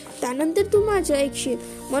दे, त्यानंतर तू माझं ऐकशील.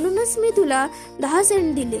 म्हणूनच मी तुला 10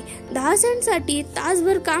 सेंट दिले. 10 सेंटसाठी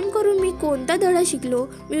तासभर काम करून मी कोणता धडा शिकलो?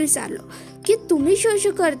 मी विचारलो. की तुम्ही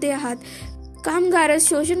शोषणकर्ते आहात, कामगारच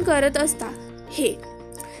शोषण करत असता हे.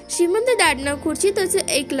 श्रीमंत डॅडनं खुर्चीतच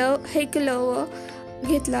ऐकलं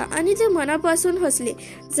घेतला आणि ते मनापासून हसले.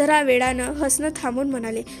 जरा वेळानं हसणं थांबून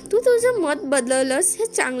म्हणाले, तू तुझं मत बदललंस हे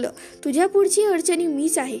चांगलं. तुझ्या पुढची अडचणी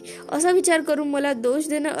मीच आहे असा विचार करून मला दोष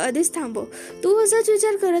देणं आधीच थांबव. तू असाच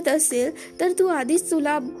विचार करत असेल तर तू आधीच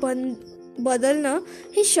तुला बदलणं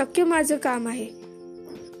हे शक्य माझं काम आहे.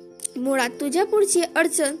 मुळात तुझ्या पुढची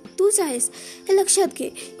अडचण तूच आहेस हे लक्षात घे.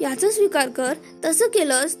 याचा स्वीकार कर. तसं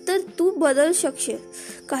केलंस तर तू बदलू शकशील,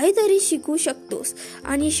 काहीतरी शिकू शकतोस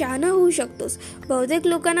आणि शहाणा होऊ शकतोस. बहुतेक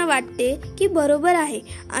लोकांना वाटते की बरोबर आहे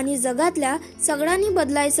आणि जगातल्या सगळ्यांनी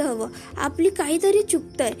बदलायचं हवं. आपली काहीतरी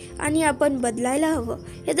चुकतंय आणि आपण बदलायला हवं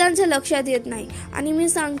हे त्यांच्या लक्षात येत नाही. आणि मी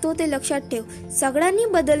सांगतो ते लक्षात ठेव. सगळ्यांनी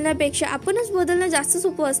बदलण्यापेक्षा आपणच बदलणं जास्त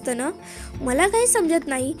सोपं असतं ना. मला काही समजत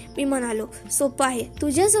नाही, मी म्हणालो. सोपं आहे.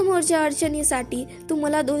 तुझ्या समोरच्या अडचणीसाठी तू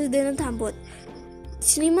मला दोष देणं थांबवत.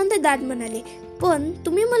 श्रीमंत दाट म्हणाले, पण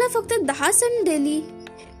तुम्ही मला फक्त 10 सेंट दिली.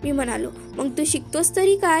 मी म्हणालो, मग तू शिकतोस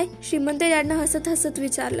तरी काय? श्रीमंत डॅडनं हसत हसत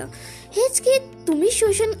विचारलं. हेच की तुम्ही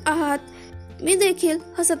शोषण आहात. मी देखील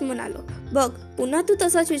हसत म्हणालो. बघ, पुन्हा तू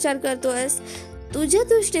तसाच विचार करतोयस. तुझ्या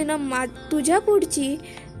दृष्टीनं तुझ्या पुढची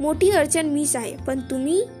मोठी अडचण मीच आहे, पण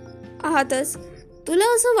तुम्ही आहातच. तुला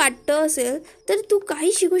असं वाटतं असेल तर तू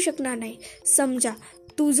काही शिकू शकणार नाही. समजा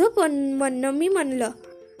तुझं पण म्हणणं मी म्हणलं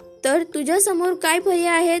तर तुझ्या समोर काय पर्याय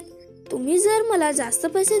आहेत? तुम्ही जर मला जास्त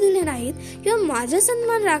पैसे दिले नाहीत किंवा माझा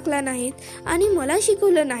सन्मान राखला नाहीत आणि मला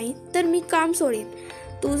शिकवलं नाही तर मी काम सोडेन.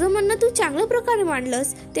 तुझं म्हणणं तू चांगल्या प्रकारे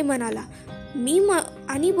मांडलंस, ते म्हणाला.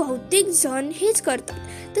 आणि बहुतेक जण हेच करतात.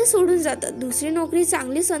 ते सोडून जातात, दुसरी नोकरी,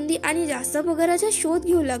 चांगली संधी आणि जास्त पगाराचा शोध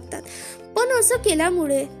घेऊ लागतात. पण असं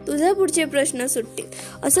केल्यामुळे तुझ्या पुढचे प्रश्न सुटतील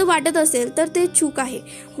असं वाटत असेल तर ते चूक आहे.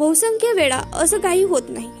 बहुसंख्य वेळा असं काही होत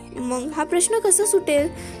नाही. मग हा प्रश्न कसा सुटेल?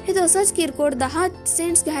 हे तसाच किरकोळ 10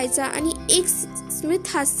 सेंट्स घ्यायचा आणि एक स्मित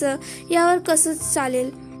हास्य यावर कसं चालेल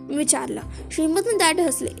विचारलं. श्रीमंत दाट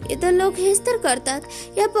हसले. इतर लोक हेच तर करतात.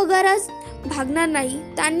 या पगारात भागणार नाही,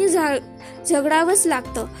 त्यांनी झगडावंच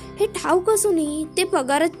लागतं हे ठाऊक असूनही ते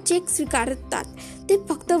पगारात चेक स्वीकारतात. ते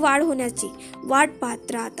फक्त वाढ होण्याची वाट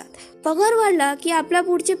पाहत राहतात. पगार वाढला की आपल्या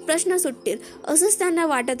पुढचे प्रश्न सुटतील असंच त्यांना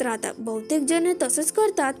वाटत राहतात. बहुतेक जण तसंच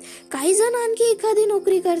करतात. काही जण आणखी एखादी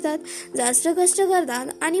नोकरी करतात, जास्त कष्ट करतात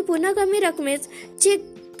आणि पुन्हा कमी रकमेच चेक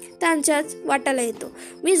त्यांच्याच वाटायला येतो.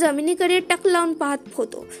 मी जमिनीकडे टक लावून पाहत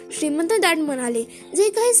होतो. श्रीमंत दाट म्हणाले, जे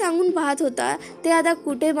काही सांगून पाहत होता ते आता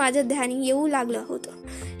कुठे माझ्या ध्यानी येऊ लागलं होतं.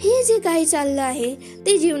 हे जे काही चाललं आहे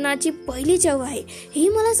ते जीवनाची पहिली चव आहे हे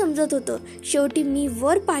मला समजत होतं. शेवटी मी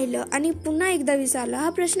वर पाहिलं आणि पुन्हा एकदा विचारलं, हा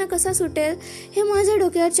प्रश्न कसा सुटेल? हे माझ्या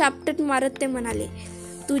डोक्यावर चापटत मारत ते म्हणाले,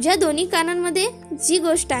 तुझ्या दोन्ही कानांमध्ये जी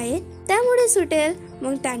गोष्ट आहे त्यामुळे सुटेल.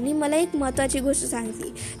 मग त्यांनी मला एक महत्त्वाची गोष्ट सांगितली.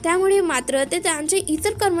 त्यामुळे मात्र ते त्यांच्या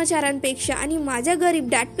इतर कर्मचाऱ्यांपेक्षा आणि माझ्या गरीब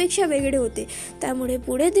डॅडपेक्षा वेगळे होते. त्यामुळे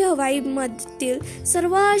पुढे ते हवाईमधील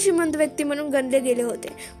सर्वात श्रीमंत व्यक्ती म्हणून गणले गेले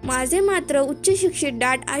होते. माझे मात्र उच्च शिक्षित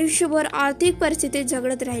डॅड आयुष्यभर आर्थिक परिस्थितीत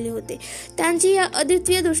झगडत राहिले होते. त्यांची या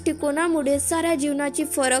अद्वितीय दृष्टिकोनामुळे साऱ्या जीवनाची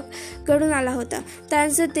फरक घडून आला होता.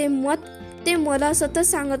 त्यांचं ते मत ते मला सतत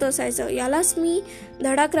सांगत असायचं. यालाच मी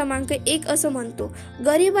धडा क्रमांक 1 असं म्हणतो.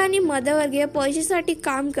 गरीब आणि मध्यमवर्गीय पैशासाठी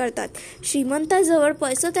काम करतात. श्रीमंताजवळ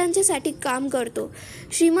पैसा त्यांच्यासाठी काम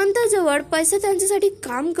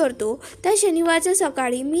करतो. त्या शनिवारच्या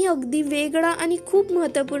सकाळी मी अगदी वेगळा आणि खूप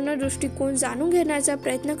महत्त्वपूर्ण दृष्टिकोन जाणून घेण्याचा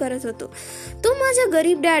प्रयत्न करत होतो. तो माझ्या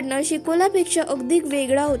गरीब डॅडनं शिकवल्यापेक्षा अगदी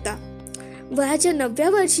वेगळा होता. वयाच्या 9व्या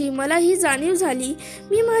वर्षी मला ही जाणीव झाली.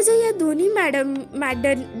 मी माझ्या या दोन्ही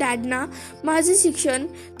डॅडना माझं शिक्षण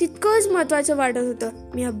तितकंच महत्त्वाचं वाटत होतं.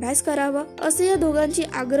 मी अभ्यास करावा असं या दोघांची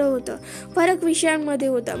आग्रह होतं. फरक विषयांमध्ये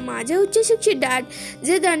होता. माझ्या उच्च शिक्षित डॅड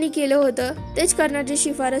जे त्यांनी केलं होतं तेच करण्याची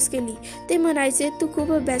शिफारस केली. ते म्हणायचे, तू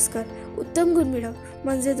खूप अभ्यास कर, उत्तम गुण मिळव,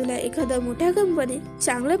 म्हणजे तुला एखाद्या मोठ्या कंपनीत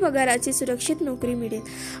चांगल्या पगाराची सुरक्षित नोकरी मिळेल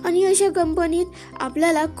आणि अशा कंपनीत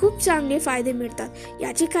आपल्याला खूप चांगले फायदे मिळतात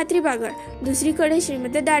याची खात्री बाळग. दुसरीकडे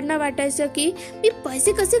श्रीमंत डॅडना वाटायचं की मी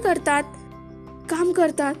पैसे कसे काम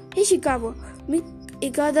करतात हे शिकावं. मी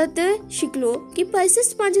एखादा ते शिकलो की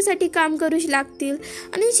पैसेच माझ्यासाठी काम करू लागतील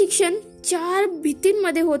आणि शिक्षण 4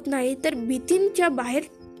 भिंतींमध्ये होत नाही तर भिंतींच्या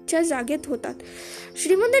बाहेरच्या जागेत होतात.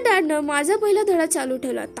 श्रीमंत डॅडनं माझा पहिला धडा चालू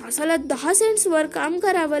ठेवला. तासाला 10 सेंट्सवर काम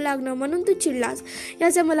करावं लागणं म्हणून तू चिडलास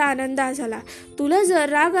याचा मला आनंद झाला. तुला जर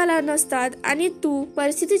राग आला नसतात आणि तू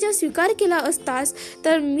परिस्थितीचा स्वीकार केला असतास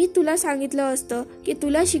तर मी तुला सांगितलं असतं की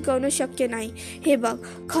तुला शिकवणं शक्य नाही. हे बघ,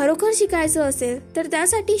 खरोखर शिकायचं असेल तर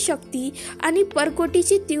त्यासाठी शक्ती आणि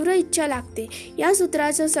परकोटीची तीव्र इच्छा लागते. या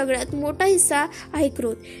सूत्राचा सगळ्यात मोठा हिस्सा आहे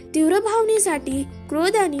क्रोध. तीव्र भावनेसाठी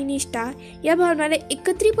क्रोध आणि निष्ठा या भावनाला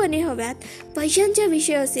एकत्रितपणे हव्यात. पैशांचा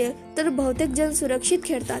विषय असेल तर बहुतेक जण सुरक्षित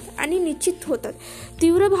खेळतात आणि निश्चित होतात.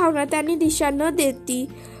 तीव्र भावना त्यांनी दिशा न देती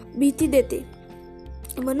भीती देते.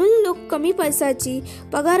 म्हणून लोक कमी पैशाची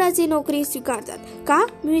पगाराची नोकरी स्वीकारतात. का,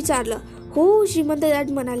 मी विचारलं. हो, श्रीमंत डॅड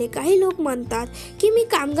म्हणाले. काही लोक म्हणतात की मी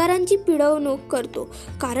कामगारांची पिळवणूक करतो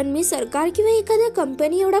कारण मी सरकार किंवा एखाद्या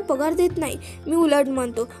कंपनी एवढा पगार देत नाही. मी उलट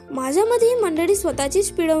म्हणतो, माझ्यामध्ये ही मंडळी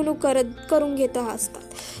स्वतःचीच पिळवणूक करून घेत असतात.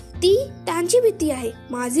 ती त्यांची भीती आहे,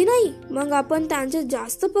 माझी नाही. मग आपण त्यांचा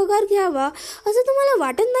जास्त पगार घ्यावा असं तुम्हाला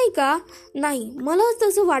वाटत नाही का? नाही, मला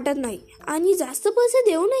तसं वाटत नाही. आणि जास्त पैसे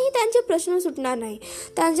देऊनही त्यांचे प्रश्न सुटणार नाही.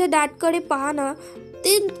 त्यांच्या डॅडकडे पहा ना,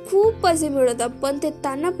 ते खूप पैसे मिळवतात पण ते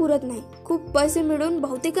त्यांना पुरत नाही. खूप पैसे मिळून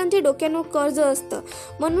बहुतेकांच्या डोक्यावर कर्ज असतं.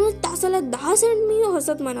 म्हणून तासाला 10 सेंट. मी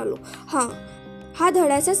हसत म्हणालो. हा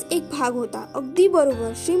धड्याचाच एक भाग होता. अगदी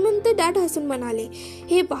बरोबर, श्रीमंत डॅड हसून म्हणाले.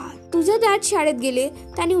 हे पहा, तुझे डॅड शाळेत गेले,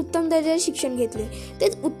 त्यांनी उत्तम दर्जाचे शिक्षण घेतले, ते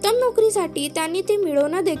उत्तम नोकरीसाठी त्यांनी ते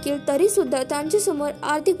मिळवणं देखील, तरी सुद्धा त्यांच्या समोर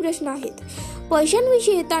आर्थिक प्रश्न आहेत.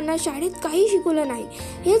 पैशांविषयी त्यांना शाळेत काही शिकवलं नाही,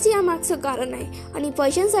 हेच यामागचं कारण आहे. आणि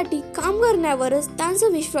पैशांसाठी काम करण्यावरच त्यांचा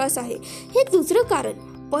विश्वास आहे, हे दुसरं कारण.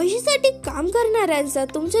 पैशासाठी काम करणाऱ्यांचा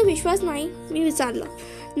तुमचा विश्वास नाही? मी विचारलं.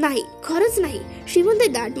 नाही, खरंच नाही, श्रीमंत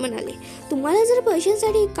डॅड म्हणाले. तुम्हाला जर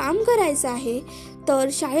पैशांसाठी काम करायचं आहे तर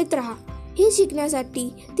शाळेत राहा. हे शिकण्यासाठी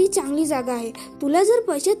ती चांगली जागा आहे. तुला जर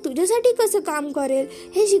पैशात तुझ्यासाठी कसं काम करेल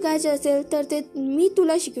हे शिकायचे असेल तर ते मी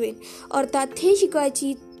तुला शिकवेन. अर्थात हे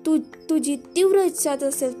शिकायची तुझी तीव्र इच्छा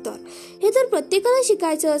असेल तर. हे तर प्रत्येकाला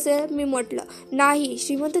शिकायचं असेल. मी म्हटलं. नाही,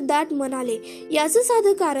 श्रीमंत डॅड म्हणाले. याचं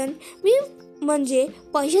साधं कारण म्हणजे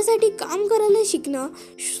पैशासाठी काम करायला शिकणं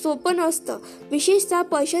सोपं नसतं. विशेषतः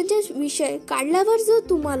पैशांचा विषय काढल्यावर जर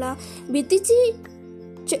तुम्हाला भीतीची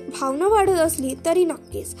भावना वाढत असली तरी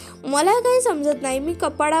नक्कीच. मला काही समजत नाही, मी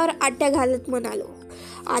कपाळावर आट्या घालत म्हणालो.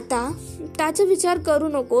 आता त्याचा विचार करू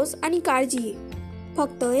नकोस आणि काळजी घे.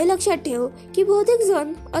 फक्त हे लक्षात ठेव की बहुतेक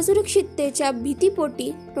जण असुरक्षिततेच्या भीतीपोटी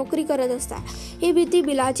नोकरी करत असतात. ही भीती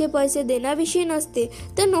बिलाचे पैसे देण्याविषयी नसते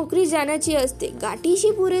तर नोकरी जाण्याची असते,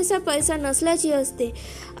 गाठीशी पुरेसा पैसा नसल्याची असते,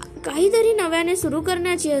 काहीतरी नव्याने सुरू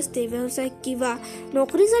करण्याची असते. व्यवसाय किंवा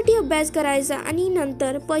नोकरीसाठी अभ्यास करायचा आणि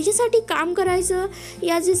नंतर पैशासाठी काम करायचं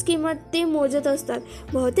याचीच किंमत ते मोजत असतात.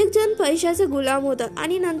 बहुतेक जण पैशाचे गुलाम होतात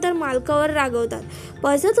आणि नंतर मालकावर रागवतात.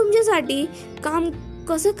 पैसा तुमच्यासाठी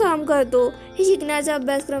कसं काम करतो हे शिकण्याचा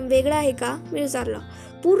अभ्यासक्रम वेगळा आहे का? मी विचारलं.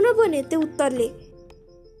 पूर्णपणे, ते उत्तरले.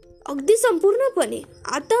 अगदी संपूर्णपणे.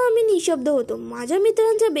 आता आम्ही निशब्द होतो. माझ्या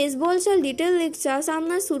मित्रांच्या बेसबॉलच्या लिटल लीगचा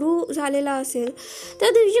सामना सुरू झालेला असेल. त्या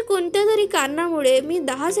दिवशी कोणत्या तरी कारणामुळे मी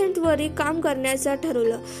 10 सेंटवरही काम करण्याचं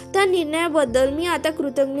ठरवलं. त्या निर्णयाबद्दल मी आता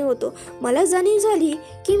कृतज्ञ होतो. मला जाणीव झाली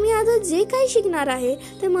की मी आता जे काही शिकणार आहे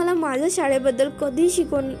ते मला माझ्या शाळेबद्दल कधी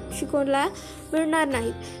शिकवला मिळणार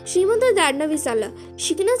नाही. श्रीमंत डॅडनं विचारलं.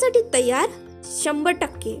 शिकण्यासाठी तयार?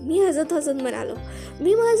 100%. मी हसत म्हणालो.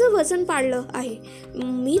 मी माझं वचन पाळलं आहे.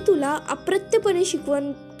 मी तुला अप्रत्यक्षपणे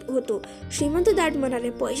शिकवण होतो. श्रीमंत डॅड म्हणाले.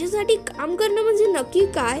 पैशासाठी काम करणं म्हणजे नक्की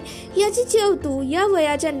काय याची चव तू या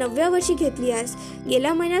वयाच्या 9व्या वर्षी घेतली आहेस.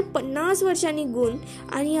 गेल्या महिन्यात 50 वर्षांनी गुण.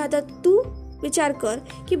 आणि आता तू विचार कर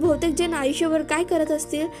की बहुतेक जण आयुष्यभर काय करत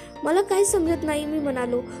असतील. मला काही समजत नाही, मी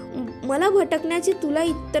म्हणालो. मला भटकण्याचे तुला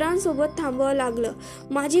इतरांसोबत थांबावं लागलं,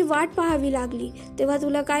 माझी वाट पाहावी लागली. तेव्हा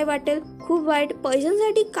तुला काय वाटेल? खूप वाईट.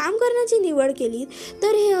 पैशांसाठी काम करण्याची निवड केली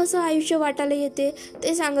तर हे असं आयुष्य वाटायला येते,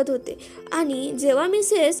 ते सांगत होते. आणि जेव्हा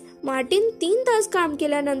मिसेस मार्टिन 3 तास काम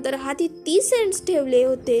केल्यानंतर हाती 30 सेंट्स ठेवले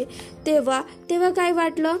होते तेव्हा काय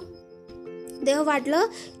वाटलं? तेव्हा वाटलं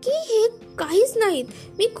की हे काहीच नाहीत.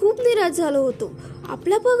 मी खूप निराश झालो होतो.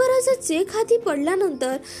 आपल्या पगाराचा चेक हाती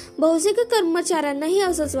पडल्यानंतर बहुतेक कर्मचाऱ्यांनाही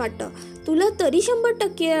असंच वाटतं. तुला तरी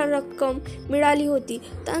 100% रक्कम मिळाली होती,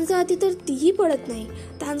 त्यांच्या हाती तर तीही पडत नाही.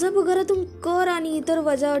 त्यांच्या पगारातून कर आणि इतर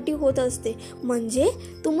वजावटी होत असते. म्हणजे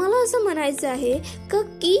तुम्हाला असं म्हणायचं आहे का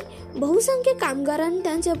की बहुसंख्य कामगारांना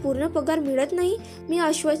त्यांचा पूर्ण पगार मिळत नाही? मी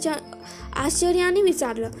आश्चर्याने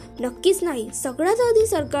विचारलं. नक्कीच नाही. सगळ्यात आधी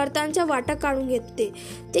सरकार त्यांचा वाटा काढून घेते.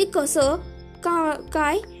 ते कसं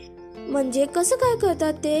काय म्हणजे कसं काय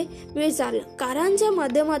करतात ते? मी विचारलं. करांच्या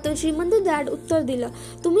माध्यमातून श्रीमंत डॅड उत्तर दिलं.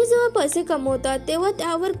 तुम्ही जेव्हा पैसे कमवतात तेव्हा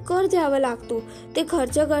त्यावर कर द्यावा लागतो. ते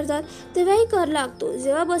खर्च करतात तेव्हाही कर लागतो.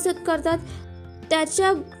 जेव्हा बचत करतात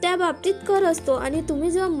त्या बाबतीत कर असतो आणि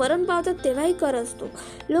तुम्ही जेव्हा मरण पावतात तेव्हाही कर असतो.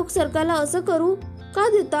 लोक सरकारला असं करू का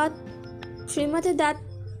देतात?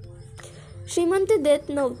 श्रीमंत देत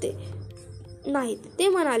नव्हते नाहीत. ते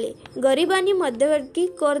म्हणाले, गरीब आणि मध्यवर्गी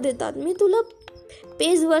कर देतात. मी तुला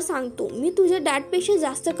पेजवर सांगतो, मी तुझ्या डॅडपेक्षा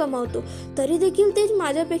जास्त कमावतो, तरी देखील तेच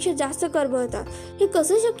माझ्यापेक्षा जास्त कर भरतात. हे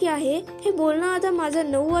कसं शक्य आहे? हे बोलणं आता माझ्या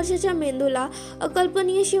 9 वर्षाच्या मेंदूला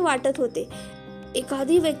अकल्पनीयशी वाटत होते.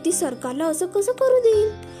 एखादी व्यक्ती सरकारला असं कसं करू देईल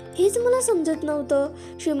हेच मला समजत नव्हतं.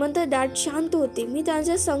 श्रीमंत डॅड शांत होते. मी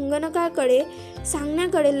त्यांच्या संगणकाकडे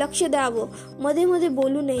सांगण्याकडे लक्ष द्यावं, मध्ये मध्ये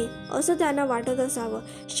बोलू नये असं त्यांना वाटत असावं.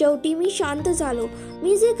 शेवटी मी शांत झालो.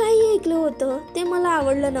 मी जे काही ऐकलं होतं ते मला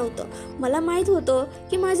आवडलं नव्हतं. मला माहीत होतं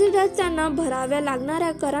की माझे डॅड त्यांना भराव्या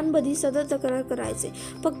लागणाऱ्या करांबद्दल सतत तक्रार करायचे.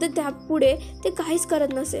 फक्त त्यापुढे ते काहीच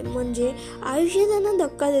करत नसे. म्हणजे आयुष्य त्यांना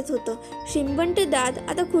धक्का देत होतं. श्रीमंत डॅड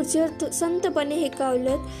आता खुर्चीवर संतपणे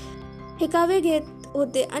हेकावे घेत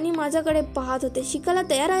होते आणि माझ्याकडे पाहत होते. शिकायला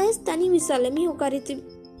तयार आहेस? त्यांनी विचारले. मी होकारीची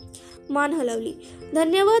मान हलवली.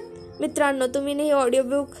 धन्यवाद मित्रांनो, तुम्ही हे ऑडिओ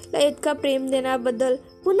बुकला इतका प्रेम देण्याबद्दल.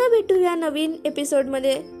 पुन्हा भेटूया नवीन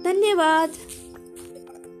एपिसोडमध्ये. धन्यवाद.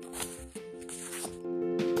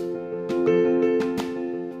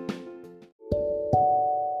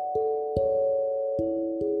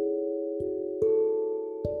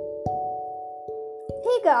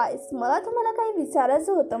 हे गाईज, मला तुम्हाला काही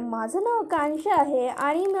विचारायचं होतं. माझं नाव आकांक्षा आहे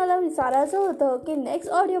आणि मला विचारायचं होतं की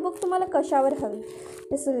नेक्स्ट ऑडिओ बुक तुम्हाला कशावर हवी?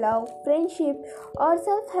 जसं लव, फ्रेंडशिप और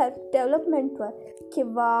सेल्फ हेल्प डेव्हलपमेंटवर,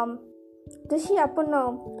 किंवा जशी आपण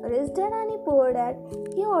रिच डॅड आणि पुअर डॅड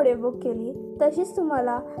ही ऑडिओ बुक केली तशीच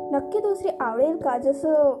तुम्हाला नक्की दुसरी आवडेल का?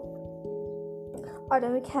 जसं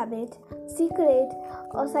atomic habit,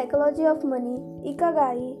 secret, psychology of money,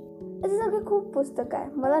 Ikigai असे सगळे खूप पुस्तकं आहे.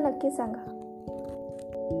 मला नक्की सांगा.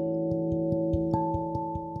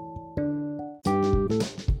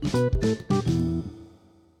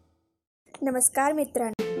 नमस्कार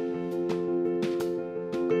मित्रांनो,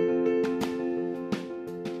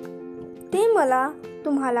 ते मला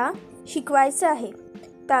तुम्हाला शिकवायचं आहे.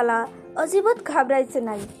 त्याला अजिबात घाबरायचं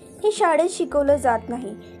नाही. हे शाळेत शिकवलं जात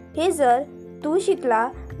नाही. हे जर तू शिकला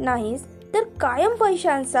नाहीस तर कायम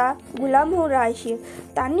पैशांचा गुलाम होऊन राहशील.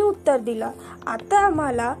 त्यांनी उत्तर दिलं. आता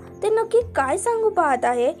आम्हाला ते नक्की काय सांगू पाहत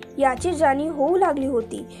आहे याची जाणीव होऊ लागली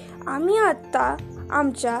होती. आम्ही आता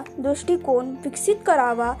आमचा दृष्टिकोन विकसित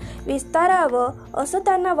करावा, विस्तारावं असं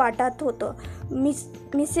त्यांना वाटत होतं.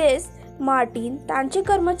 मिसेस मार्टिन, त्यांचे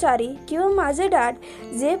कर्मचारी किंवा माझे डॅड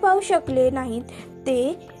जे पाहू शकले नाहीत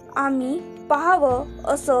ते आम्ही पाहावं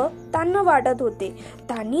असं त्यांना वाटत होते.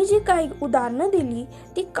 त्यांनी जी काही उदाहरणं दिली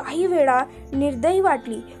ती काही वेळा निर्दयी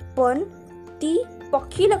वाटली, पण ती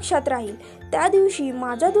पक्की लक्षात राहील. त्या दिवशी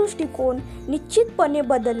माझा दृष्टिकोन निश्चितपणे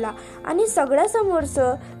बदलला आणि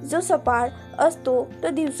सगळ्यासमोरचं जो सपाट असतो तो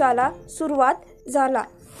दिवसाला सुरुवात झाला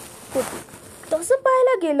होती. तसं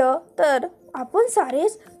पाहायला गेलं तर आपण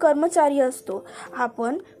सारेच कर्मचारी असतो.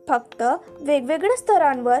 आपण फक्त वेगवेगळ्या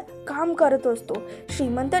स्तरांवर काम करत असतो.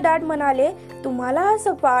 श्रीमंत डॅड म्हणाले, तुम्हाला हा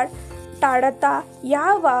सपाट टाळता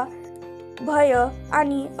यावा. भय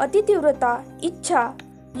आणि अतितीव्रता, इच्छा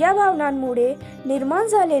या भावनांमुळे निर्माण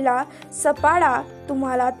झालेला सपाटा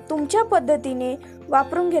तुम्हाला तुमच्या पद्धतीने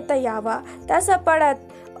वापरून घेता यावा. त्या सपाटात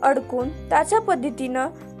अडकून त्याच्या पद्धतीनं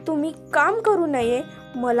तुम्ही काम करू नये.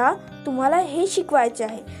 मला तुम्हाला हे शिकवायचे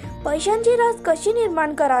आहे. पैशांची रास कशी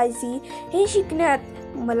निर्माण करायची हे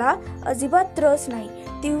शिकण्यात मला अजिबात रस नाही.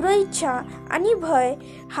 तीव्र इच्छा आणि भय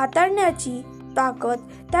हाताळण्याची ताकद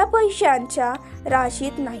त्या पैशांच्या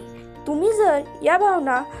राशीत नाही. तुम्ही जर या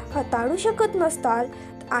भावना हाताळू शकत नसताल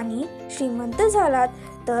आणि श्रीमंत झालात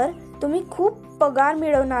तर तुम्ही खूप पगार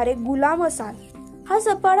मिळवणारे गुलाम असाल. हा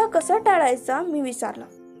सपाटा कसा टाळायचा मी विचारला.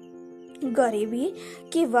 गरिबी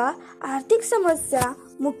किंवा आर्थिक समस्या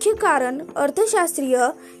मुख्य कारण अर्थशास्त्रीय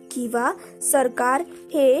किंवा सरकार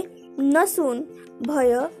हे नसून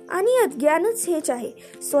भय आणि अज्ञानच हेच आहे.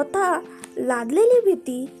 स्वतः लादलेली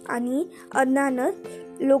भीती आणि अज्ञानच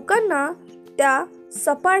लोकांना त्या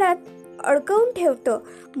सपाट्यात अडकवून ठेवतं.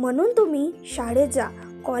 म्हणून तुम्ही शाळेत जा,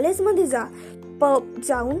 कॉलेजमध्ये जा, पब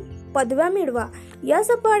जाऊन पदव्या मिळवा. या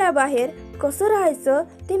सपाड्याबाहेर कसं राहायचं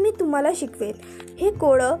ते मी तुम्हाला शिकवेन. हे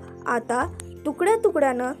कोळं आता तुकड्या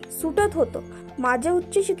तुकड्यानं सुटत होतं. माझ्या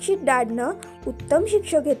उच्च शिक्षित डॅडनं उत्तम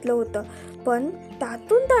शिक्षण घेतलं होतं, पण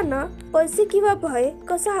त्यातून त्यांना पैसे किंवा भय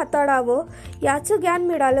कसं हाताळावं याचं ज्ञान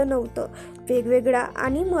मिळालं नव्हतं. वेगवेगळ्या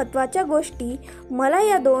आणि महत्त्वाच्या गोष्टी मला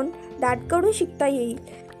या 2 डॅडकडून शिकता येईल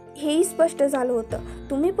हेही स्पष्ट झालं होतं.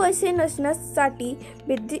 तुम्ही पैसे नसण्यासाठी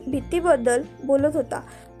भीतीबद्दल बोलत होता.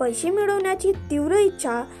 पैसे मिळवण्याची तीव्र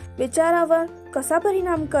इच्छा विचारावर कसा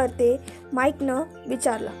परिणाम करते, माईकनं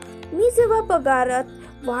विचारलं. मी जेव्हा पगारात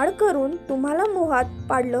वाढ करून तुम्हाला मोहात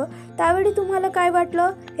पाडलं त्यावेळी तुम्हाला काय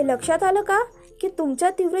वाटलं हे लक्षात आलं का, की तुमच्या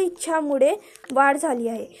तीव्र इच्छामुळे वाढ झाली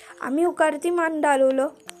आहे. आम्ही होकारार्थी मान डालवलं.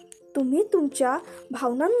 तुम्ही तुमच्या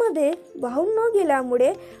भावनांमध्ये वाहून न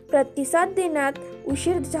गेल्यामुळे प्रतिसाद देण्यात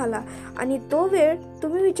उशीर झाला आणि तो वेळ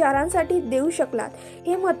तुम्ही विचारांसाठी देऊ शकलात.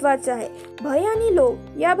 हे महत्त्वाचं आहे. भय आणि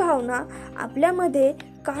लोभ या भावना आपल्यामध्ये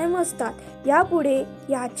कायम असतात. यापुढे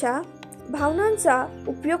याच्या भावनांचा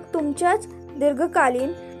उपयोग तुमच्याच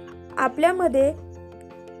दीर्घकालीन आपल्यामध्ये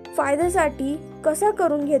फायद्यासाठी कसा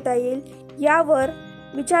करून घेता येईल यावर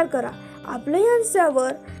विचार करा. आपल्या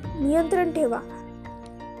यांच्यावर नियंत्रण ठेवा.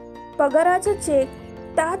 पगाराचा चेक,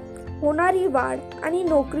 त्यात होणारी वाढ आणि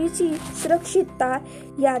नोकरीची सुरक्षितता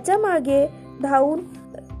याच्या मागे धावून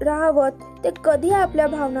राहावत ते कधी आपल्या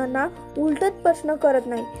भावनांना उलटत प्रश्न करत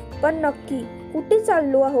नाही, पण नक्की कुठे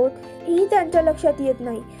चाललो आहोत हेही त्यांच्या लक्षात येत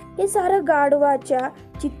नाही. हे सारं गाढवाच्या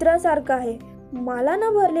चित्रासारखं आहे.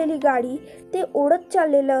 मालानं भरलेली गाडी ते ओढत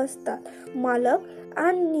चाललेलं असतात. मालक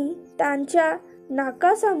आणि त्यांच्या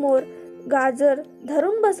नाकासमोर गाजर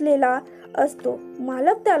धरून बसलेला असतो.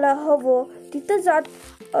 मालक त्याला हवं तिथं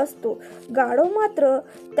जात असतो. गाढव मात्र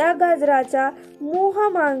त्या गाजराच्या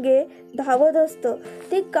मोहामागे धावत असतं.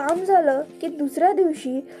 ते काम झालं की दुसऱ्या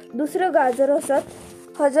दिवशी दुसरं गाजर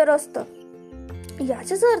हजर असतं.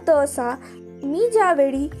 याचाच अर्थ असा, मी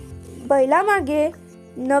ज्यावेळी बैलामागे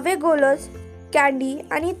नवे गोलस, कॅन्डी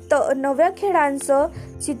आणि नव्या खेळांचं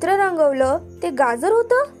चित्र रंगवलं ते गाजर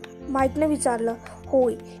होतं, माईकने विचारलं.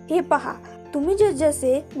 होय, हे पहा, तुम्ही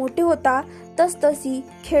जसे मोठे होता तसतशी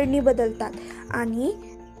खेळणी बदलतात आणि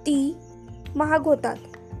ती महाग होतात.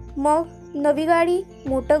 मग नवी गाडी,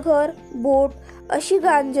 मोठं घर, बोट अशी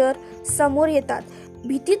गांजर समोर येतात.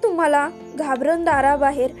 भीती तुम्हाला घाबरून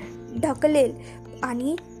दाराबाहेर ढकलेल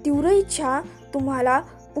आणि तीव्र इच्छा तुम्हाला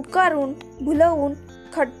पुकारून भुलवून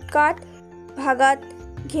खटकाट भागात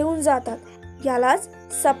घेऊन जातात. यालाच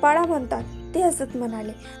सपाडा म्हणतात, ते हसत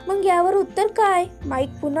म्हणाले. मग यावर उत्तर काय, माईक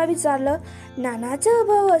पुन्हा विचारलं. ज्ञानाचा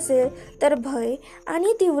अभाव असेल तर भय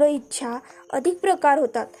आणि तीव्र इच्छा अधिक प्रकार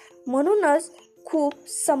होतात. म्हणूनच खूप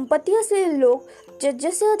संपत्ती असलेले लोक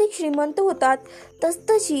जसजसे अधिक श्रीमंत होतात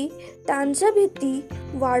तसतशी त्यांच्या भीती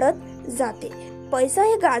वाढत जाते. पैसा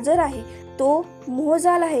हे गाजर आहे, तो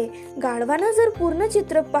मोहजाल आहे. गाढवानं जर पूर्ण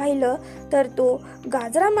चित्र पाहिलं तर तो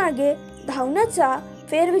गाजरामागे धावण्याचा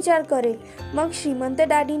फेरविचार करेल. मग श्रीमंत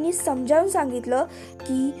डॅडींनी समजावून सांगितलं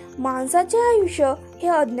की माणसाचे आयुष्य हे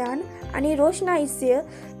अज्ञान आणि रोषणाईस्य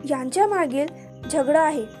यांच्या मागील झगडा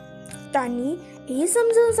आहे. त्यांनी हे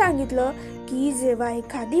समजावून सांगितलं की जेव्हा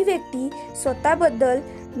एखादी व्यक्ती स्वतःबद्दल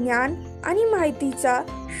ज्ञान आणि माहितीचा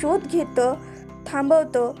शोध घेतं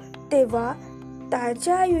थांबवतं तेव्हा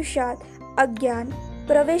त्याच्या आयुष्यात अज्ञान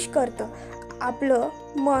प्रवेश करतं. आपलं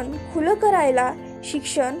मन खुलं करायला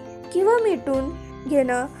शिक्षण किंवा मिटून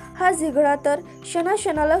घेणं हा झगडा तर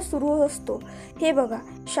क्षणाक्षणाला सुरू असतो. हे बघा,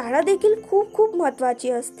 शाळा देखील खूप खूप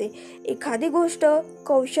महत्त्वाची असते. एखादी गोष्ट,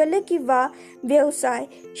 कौशल्य किंवा व्यवसाय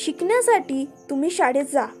शिकण्यासाठी तुम्ही शाळेत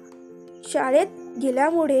जा. शाळेत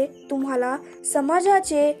गेल्यामुळे तुम्हाला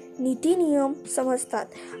समाजाचे नीती नियम समजतात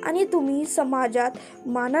आणि तुम्ही समाजात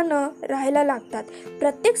मानानं राहायला लागतात.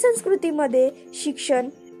 प्रत्येक संस्कृतीमध्ये शिक्षण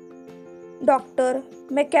डॉक्टर,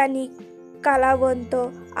 मेकॅनिक, कलावंत,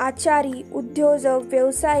 आचारी, उद्योजक,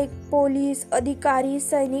 व्यावसायिक, पोलीस, अधिकारी,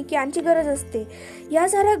 सैनिक यांची गरज असते. या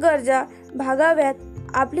साऱ्या गरजा भागाव्यात,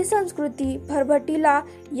 आपली संस्कृती भरभराटीला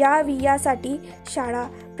यावी यासाठी शाळा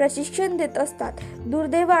प्रशिक्षण देत असतात.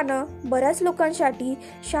 दुर्दैवानं बऱ्याच लोकांसाठी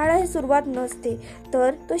शाळा ही सुरुवात नसते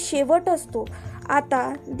तर तो शेवट असतो.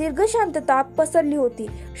 आता दीर्घ शांतता पसरली होती.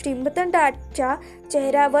 श्रीमंत डॅडच्या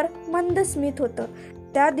चेहऱ्यावर मंद स्मित होतं.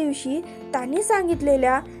 त्या दिवशी त्यांनी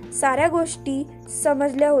सांगितलेल्या साऱ्या गोष्टी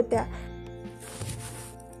समजल्या होत्या,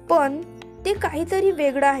 पण ते काहीतरी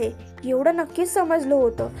वेगळं आहे एवढं नक्कीच समजलं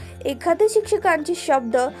होतं. एखाद्या शिक्षकांचे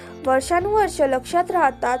शब्द वर्षानुवर्ष लक्षात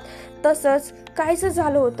राहतात तसंच काहीच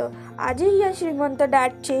झालं होतं. आजही या श्रीमंत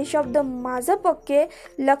डॅडचे शब्द माझं पक्के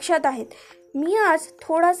लक्षात आहेत. मी आज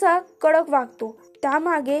थोडासा कडक वागतो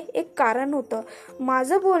त्यामागे एक कारण होतं.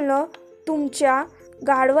 माझं बोलणं तुमच्या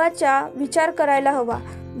गाढवाचा विचार करायला हवा.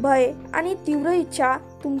 भय आणि तीव्र इच्छा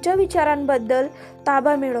तुमच्या विचारांबद्दल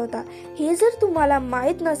ताबा मिळवतात. हे जर तुम्हाला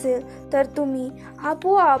माहीत नसेल तर तुम्ही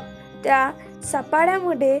आपोआप त्या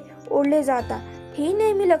सपाड्यामध्ये ओढले जाता. हे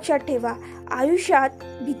नेहमी लक्षात ठेवा. आयुष्यात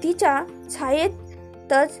भीतीच्या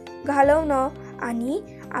छायेतच घालवणं आणि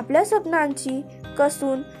आपल्या स्वप्नांची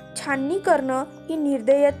कसून छाननी करणं ही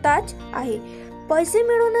निर्दयताच आहे. पैसे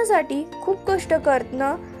मिळवण्यासाठी खूप कष्ट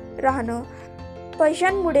करत राहणं.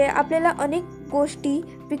 पैशांमुळे आपल्याला अनेक गोष्टी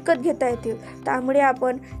विकत घेता येतील, त्यामुळे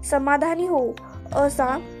आपण समाधानी होऊ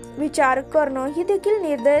असा विचार करणं ही देखील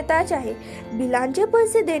निर्दयताच आहे. बिलांचे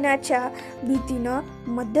पैसे देण्याच्या भीतीनं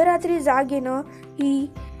मध्यरात्री जाग येणं ही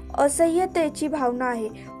असह्यतेची भावना आहे.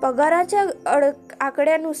 पगाराच्या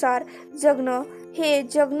आकड्यानुसार जगणं हे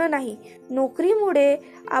जगणं नाही. नोकरीमुळे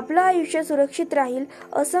आपलं आयुष्य सुरक्षित राहील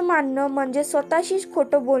असं मानणं म्हणजे स्वतःशीच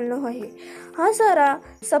खोटं बोलणं आहे. हा सारा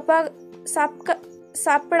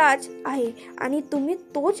सापळाच आहे आणि तुम्ही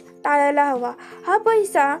तोच टाळायला हवा. हा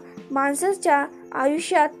पैसा माणसाच्या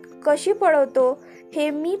आयुष्यात कशी पळवतो हे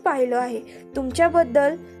मी पाहिलं आहे.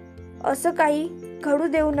 तुमच्याबद्दल असं काही घडू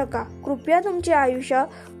देऊ नका. कृपया तुमचे आयुष्य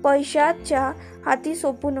पैशाच्या हाती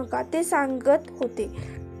सोपू नका. ते सांगत होते.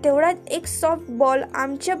 तेवढ्यात एक सॉफ्ट बॉल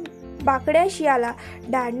आमच्या बाकड्या शियाला.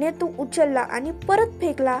 डॅडने तो उचलला आणि परत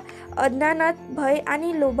फेकला. अज्ञानात भय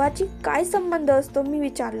आणि लोभाची काय संबंध असतो मी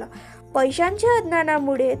विचारलं. पैशांच्या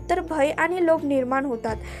अज्ञानामुळे तर भय आणि लोभ निर्माण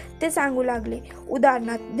होतात, ते सांगू लागले.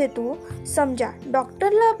 उदाहरण देतो. समजा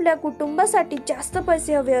डॉक्टरला आपल्या कुटुंबासाठी जास्त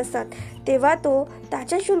पैसे हवे असतात, तेव्हा तो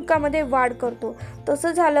त्याच्या शुल्कामध्ये वाढ करतो.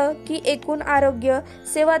 तसं झालं की एकूण आरोग्य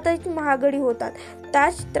सेवातच महागडी होतात.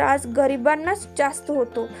 त्याच त्रास गरिबांनाच जास्त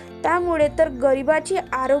होतो. त्यामुळे तर गरिबाची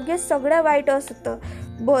आरोग्य सगळ्यात वाईट असतं.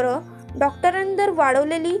 बरं, डॉक्टरांनी दर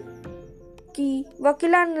वाढवलेली की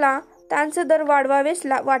वकिलांना त्यांचे दर वाढवावेच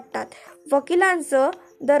वाटतात. वकिलांचं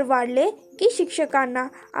दर वाढले की शिक्षकांना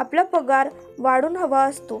आपला पगार वाढून हवा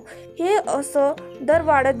असतो. हे असं दर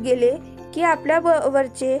वाढत गेले की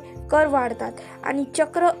आपल्यावरचे कर वाढतात आणि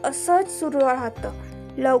चक्र असंच सुरू राहतं.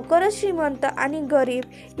 लवकरच श्रीमंत आणि गरीब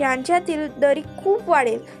यांच्यातील दरी खूप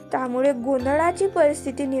वाढेल. त्यामुळे गोंधळाची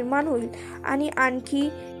परिस्थिती निर्माण होईल आणि आणखी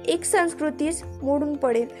एक संस्कृतीच मोडून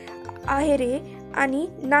पडेल. आहेरे आणि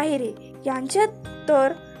नाहीरे यांच्यात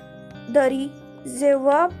तर दरी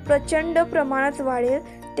जेव्हा प्रचंड प्रमाणात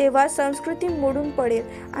वाढेल तेव्हा संस्कृती मोडून पडेल.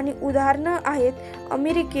 आणि उदाहरणं आहेत.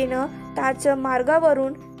 अमेरिकेनं त्याच्या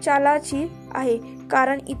मार्गावरून चालायची आहे,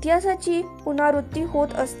 कारण इतिहासाची पुनरावृत्ती होत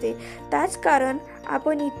असते. त्याच कारण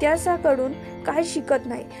आपण इतिहासाकडून काही शिकत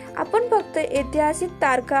नाही. आपण फक्त ऐतिहासिक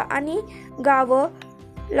तारखा आणि गावं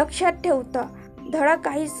लक्षात ठेवता, धडा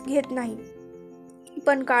काहीच घेत नाही.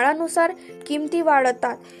 पण काळानुसार किमती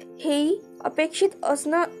वाढतात, हेही अपेक्षित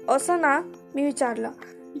असं ना मी विचारलं.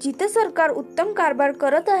 जिथे सरकार उत्तम कारभार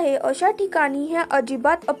करत आहे अशा ठिकाणी हे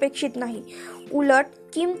अजिबात अपेक्षित नाही. उलट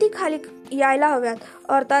किमती खाली यायला हव्यात.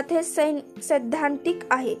 अर्थात हे सैद्धांतिक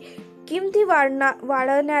आहे. किमती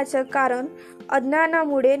वाढण्याचं कारण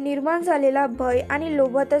अज्ञानामुळे निर्माण झालेला भय आणि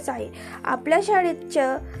लोभतच आहे. आपल्या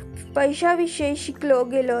शाळेच्या पैशाविषयी शिकलो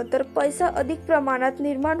गेलं तर पैसा अधिक प्रमाणात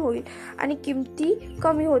निर्माण होईल आणि किमती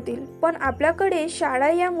कमी होतील. पण आपल्याकडे शाळा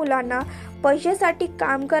या मुलांना पैशासाठी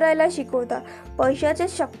काम करायला शिकवतात. पैशाच्या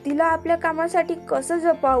शक्तीला आपल्या कामासाठी कसं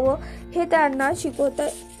जपावं हे त्यांना शिकवता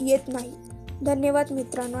येत नाही. धन्यवाद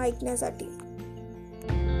मित्रांनो ऐकण्यासाठी.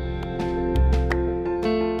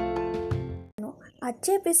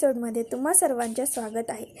 आजच्या एपिसोडमध्ये तुम्हा सर्वांचे स्वागत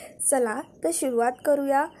आहे. चला तर सुरुवात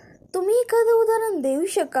करूया. तुम्ही एखादं उदाहरण देऊ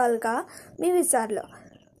शकाल का मी विचारलं.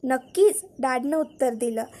 नक्कीच, डॅडनं उत्तर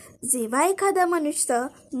दिलं. जेव्हा एखादा मनुष्य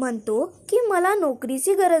म्हणतो की मला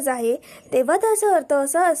नोकरीची गरज आहे, तेव्हा त्याचा अर्थ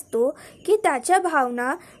असा असतो की त्याच्या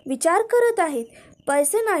भावना विचार करत आहेत,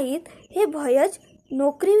 पैसे नाहीत. हे भयच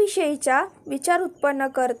नोकरीविषयीचा विचार उत्पन्न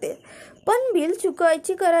करते. पण बिल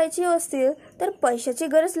करायची असतील तर पैशाची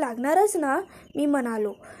गरज लागणारच ना, मी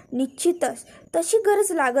म्हणालो. निश्चितच तशी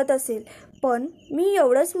गरज लागत असेल, पण मी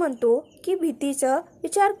एवढंच म्हणतो की भीतीचा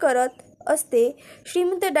विचार करत असते.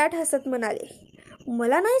 श्रीमंत डॅड हसत म्हणाले.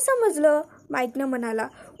 मला नाही समजलं, माईकनं म्हणाला.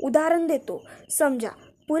 उदाहरण देतो. समजा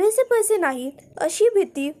पुरेसे पैसे नाहीत अशी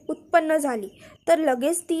भीती उत्पन्न झाली, तर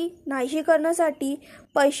लगेच ती नाहीशी करण्यासाठी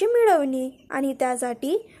पैसे मिळवणे आणि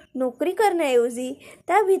त्यासाठी नोकरी करण्याऐवजी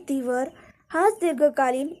त्या भीतीवर हाच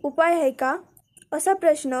दीर्घकालीन उपाय आहे का, असा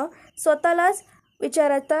प्रश्न स्वतःलाच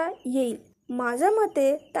विचारता येईल. माझ्या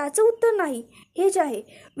मते त्याचं उत्तर नाही हेच आहे.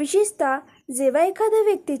 विशेषतः जेव्हा एखाद्या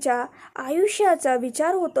व्यक्तीच्या आयुष्याचा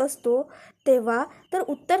विचार होत असतो तेव्हा तर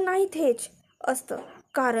उत्तर नाहीत हेच असतं.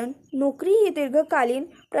 कारण नोकरी ही दीर्घकालीन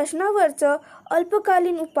प्रश्नावरचं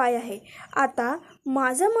अल्पकालीन उपाय आहे. आता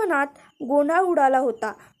माझ्या मनात गोंधळ उडाला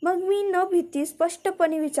होता. मग मी न भीती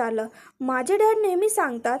स्पष्टपणे विचारलं, माझे डॅड नेहमी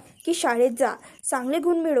सांगतात की शाळेत जा, चांगले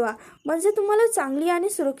गुण मिळवा, म्हणजे तुम्हाला चांगली आणि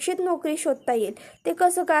सुरक्षित नोकरी शोधता येईल. ते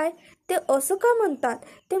कसं काय? ते असं का म्हणतात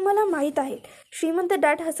ते मला माहीत आहे. श्रीमंत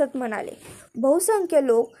डॅड हसत म्हणाले, बहुसंख्य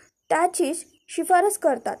लोक त्याचीच शिफारस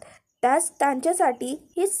करतात. त्यांच्यासाठी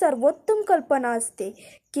ही सर्वोत्तम कल्पना असते.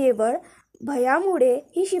 केवळ भयामुळे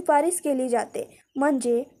ही शिफारस केली जाते.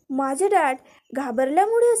 म्हणजे माझे डॅड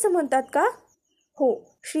घाबरल्यामुळे असं म्हणतात का? हो,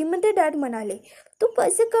 श्रीमंत डॅड म्हणाले, तू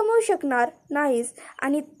पैसे कमवू शकणार नाहीस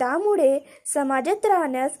आणि त्यामुळे समाजात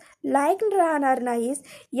राहण्यास लायक राहणार नाहीस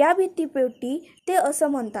या भीतीपोटी ते असं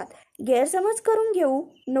म्हणतात. गैरसमज करून घेऊ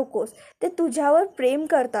नकोस. ते तुझ्यावर प्रेम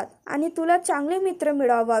करतात आणि तुला चांगले मित्र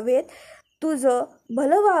मिळवावेत, तुझं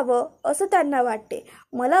भलं व्हावं असं त्यांना वाटते.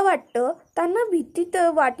 मला वाटतं त्यांना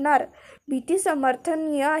भीती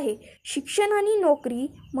समर्थनीय आहे. शिक्षण आणि नोकरी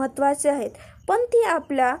महत्त्वाचे आहेत, पण ती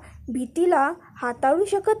आपल्या भीतीला हाताळू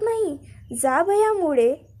शकत नाही. ज्या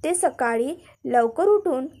भयामुळे ते सकाळी लवकर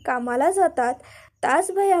उठून कामाला जातात,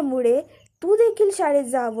 त्याच भयामुळे तू देखील शाळेत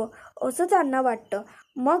जावं असं त्यांना वाटतं.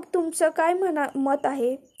 मग तुमचं काय मत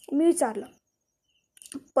आहे? मी विचारलं.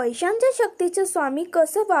 पैशांच्या शक्तीचं स्वामी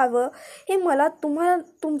कसं व्हावं हे मला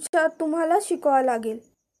तुम्हाला शिकवावं लागेल.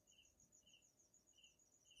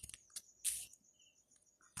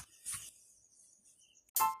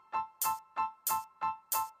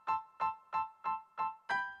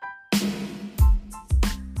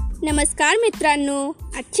 नमस्कार मित्रांनो,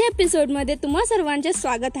 आजच्या एपिसोडमध्ये तुम्हा सर्वांचे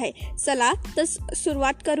स्वागत आहे. चला तर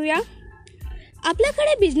सुरुवात करूया.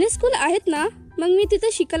 आपल्याकडे बिझनेस स्कूल आहेत ना, मग मी तिथं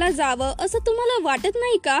शिकायला जावं असं तुम्हाला वाटत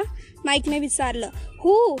नाही का? माईकने विचारलं.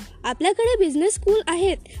 हो, आपल्याकडे बिझनेस स्कूल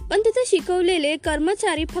आहेत, पण तिथे शिकवलेले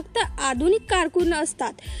कर्मचारी फक्त आधुनिक कारकून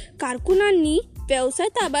असतात. कारकुनांनी व्यवसाय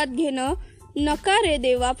ताब्यात घेणं नका रे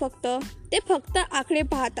देवा. ते फक्त आकडे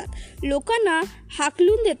पाहतात, लोकांना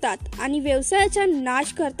हाकलून देतात आणि व्यवसायाचा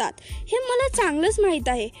नाश करतात. हे मला चांगलंच माहीत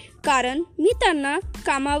आहे, कारण मी त्यांना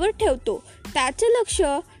कामावर ठेवतो. त्याचं लक्ष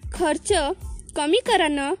खर्च कमी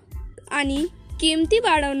करणं आणि किमती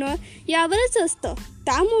वाढवणं यावरच असतं.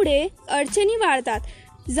 त्यामुळे अडचणी वाढतात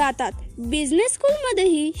जातात. बिझनेस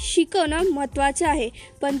स्कूलमध्येही शिकवणं महत्त्वाचं आहे,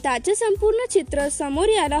 पण त्याचं संपूर्ण चित्र समोर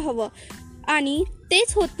यायला हवं आणि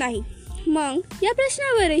तेच होत नाही. मग या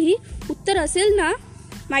प्रश्नावरही उत्तर असेल ना?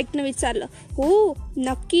 माईकनं विचारलं. हो,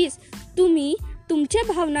 नक्कीच. तुम्ही तुमच्या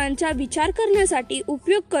भावनांचा विचार करण्यासाठी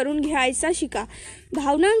उपयोग करून घ्यायचा शिका.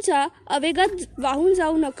 भावनांच्या आवेगात वाहून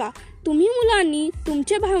जाऊ नका. तुम्ही मुलांनी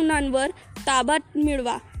तुमच्या भावनांवर ताबा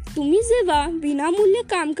मिळवा. तुम्ही जेव्हा विनामूल्य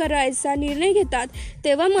काम करायचा निर्णय घेतात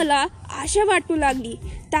तेव्हा मला आशा वाटू लागली.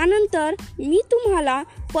 त्यानंतर मी तुम्हाला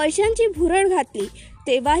पैशांची भुरळ घातली,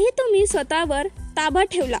 तेव्हाही तुम्ही स्वतःवर ताबा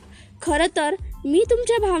ठेवला. खरं तर मी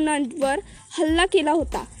तुमच्या भावनांवर हल्ला केला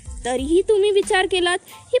होता, तरीही तुम्ही विचार केलात.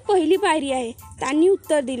 ही पहिली पायरी आहे, त्यांनी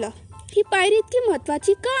उत्तर दिलं. ही पायरी इतकी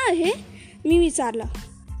महत्त्वाची का आहे? मी विचारलं.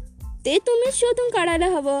 ते तुम्ही शोधून काढायला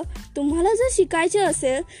हवं. तुम्हाला जर शिकायचे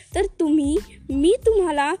असेल तर मी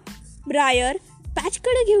तुम्हाला ब्रायर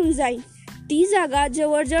पॅचकडे घेऊन जाईन. ती जागा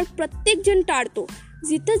जवळजवळ प्रत्येकजण टाळतो,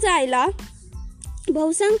 जिथं जायला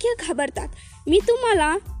बहुसंख्य घाबरतात. मी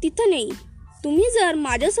तुम्हाला तिथं नेईन. तुम्ही जर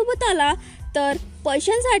माझ्यासोबत आला तर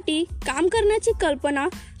पैशांसाठी काम करण्याची कल्पना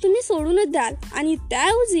तुम्ही सोडूनच द्याल आणि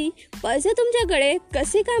त्याऐवजी पैसे तुमच्याकडे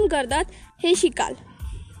कसे काम करतात हे शिकाल.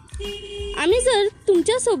 आम्ही जर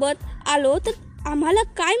तुमच्यासोबत आलो तर आम्हाला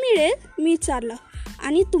काय मिळेल? मी विचारलं.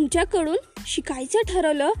 आणि तुमच्याकडून शिकायचं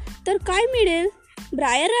ठरवलं तर काय मिळेल?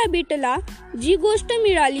 ब्रायर रॅबिटला जी गोष्ट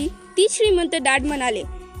मिळाली ती श्रीमंत डॅड म्हणाले.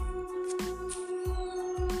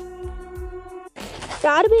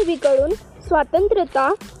 4 बेबीकडून स्वातंत्र्यता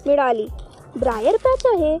मिळाली. ब्रायर पॅच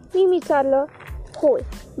आहे? मी विचारलं. होय,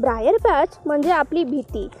 ब्रायर पॅच म्हणजे आपली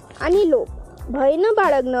भीती आणि लोभ, भय न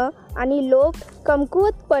बाळगणं आणि लोभ,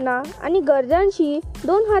 कमकुवतपणा आणि गरजांशी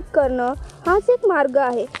 2 हात करणं हाच एक मार्ग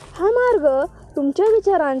आहे. हा मार्ग तुमच्या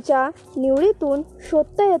विचारांच्या निवडीतून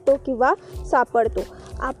शोधता येतो किंवा सापडतो.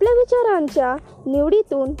 आपल्या विचारांच्या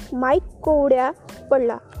निवडीतून माईक कोवड्या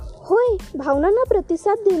पडला. होय, भावनांना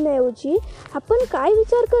प्रतिसाद देण्याऐवजी आपण काय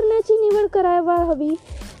विचार करण्याची निवड करायला हवी?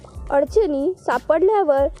 अडचणी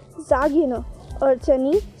सापडल्यावर जाग घेणं,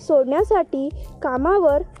 अडचणी सोडण्यासाठी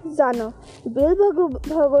कामावर जाणं, बिल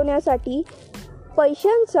भागवण्यासाठी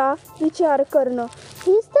पैशांचा विचार करणं,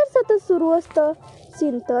 हेच तर सतत सुरू असतं.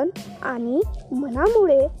 चिंतन आणि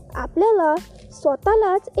मनामुळे आपल्याला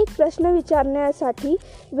स्वतःलाच एक प्रश्न विचारण्यासाठी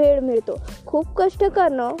वेळ मिळतो. खूप कष्ट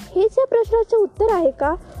करणं हेच या प्रश्नाचं उत्तर आहे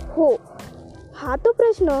का? हो, हा तो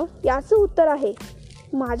प्रश्न याचं उत्तर आहे.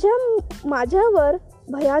 माझ्यावर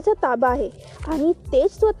भयाचा ताबा आहे आणि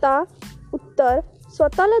तेच उत्तर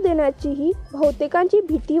स्वतःला देण्याचीही बहुतेकांची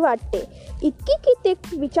भीती वाटते. इतकी की ते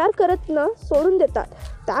विचार करत सोडून देतात.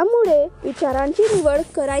 त्यामुळे विचारांची निवड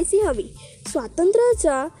करायची हवी.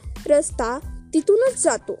 स्वातंत्र्याचा रस्ता तिथूनच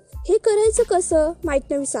जातो. हे करायचं कसं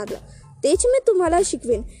माहीत विचारलं. तेच मी तुम्हाला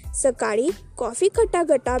शिकवेन. सकाळी कॉफी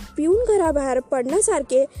खटाखटा पिऊन घराबाहेर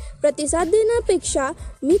पडण्यासारखे प्रतिसाद देण्यापेक्षा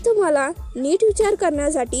मी तुम्हाला नीट विचार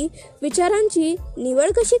करण्यासाठी विचारांची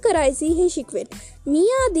निवड कशी करायची हे शिकवेन. मी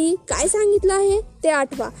याआधी काय सांगितलं आहे ते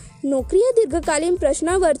आठवा. नोकरी या दीर्घकालीन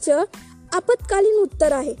प्रश्नावरचं आपत्कालीन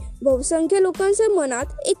उत्तर आहे. बहुसंख्य लोकांच्या मनात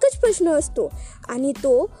एकच प्रश्न असतो आणि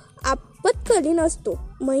तो आपत्कालीन असतो.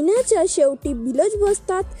 महिन्याच्या शेवटी बिलच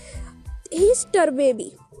बसतात. हे स्टार बेबी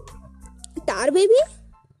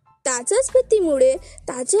त्याच्याच भीतीमुळे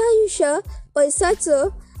त्याचे आयुष्य पैशाचं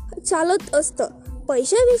चालत असतं.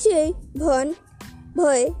 पैशाविषयी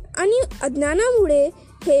भय आणि अज्ञानामुळे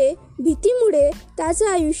हे भीतीमुळे त्याचं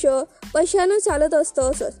आयुष्य पैशानं चालत असतं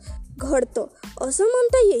असंच घडतं असं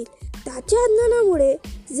म्हणता येईल. त्याच्या अज्ञानामुळे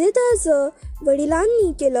जे त्याचं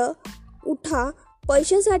वडिलांनी केलं, उठा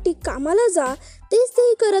पैशासाठी कामाला जा, तेच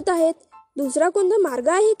ते करत आहेत. दुसरा कोणता मार्ग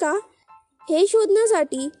आहे का हे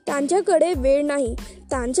शोधण्यासाठी त्यांच्याकडे वेळ नाही.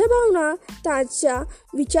 त्यांच्या भावना त्यांच्या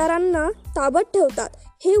विचारांना ताब्यात ठेवतात.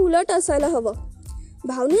 हे उलट असायला हवं.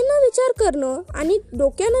 भावनेनं विचार करणं आणि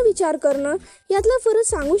डोक्यानं विचार करणं यातला फरक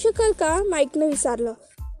सांगू शकाल का? माईकनं विचारलं.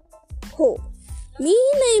 हो,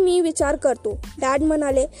 मीही नेहमी विचार करतो, डॅड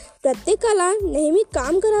म्हणाले. प्रत्येकाला नेहमी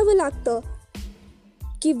काम करावं लागतं.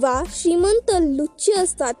 किंवा श्रीमंत लुच्चे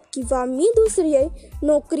असतात, किंवा मी दुसरी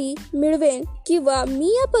नोकरी मिळवेन, किंवा मी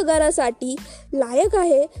या पगारासाठी लायक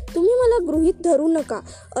आहे, तुम्ही मला गृहीत धरू नका.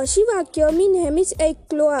 अशी वाक्य मी नेहमीच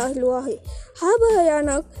ऐकलो आहे. हा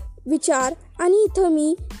भयानक विचार आणि इथं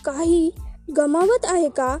मी काही गमावत आहे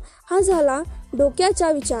का हा झाला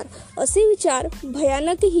डोक्याचा विचार. असे विचार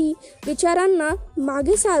भयानकही विचारांना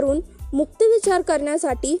मागे सारून मुक्त विचार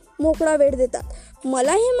करण्यासाठी मोकळा वेळ देतात.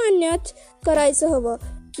 मला हे मान्यच करायचं हवं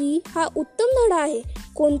की हा उत्तम धडा आहे.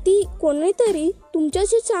 कोणीतरी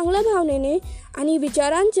तुमच्याशी चांगल्या भावनेने आणि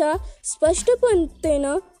विचारांच्या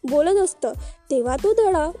स्पष्टपणेनं बोलत असतं तेव्हा तो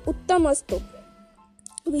धडा उत्तम असतो.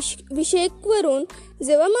 विषयकवरून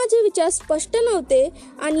जेव्हा माझे विचार स्पष्ट नव्हते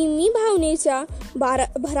आणि मी भावनेच्या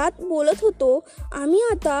भरात बोलत होतो, आम्ही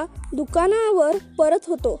आता दुकानावर परत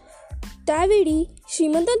होतो. त्यावेळी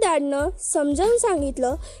श्रीमंत डॅडनं समजावून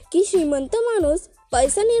सांगितलं की श्रीमंत माणूस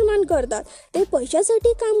पैसा निर्माण करतात, ते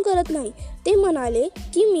पैशासाठी काम करत नाही. ते म्हणाले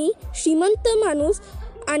की मी श्रीमंत माणूस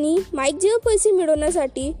आणि माईक जेव्हा पैसे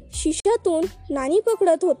मिळवण्यासाठी शिशातून नाणी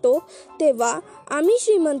पकडत होतो तेव्हा आम्ही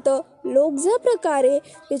श्रीमंत लोक ज्या प्रकारे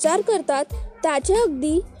विचार करतात त्याच्या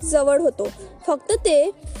अगदी जवळ होतो, फक्त ते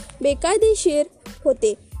बेकायदेशीर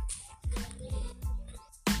होते.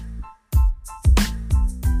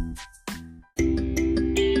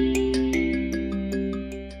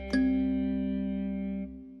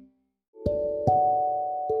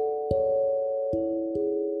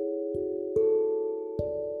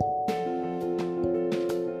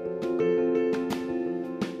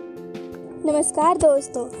 नमस्कार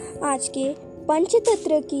दोस्तों, आज के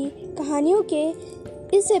पंचतंत्र की कहानियों के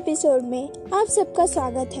इस एपिसोड में आप सबका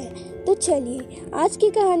स्वागत है. तो चलिए आज की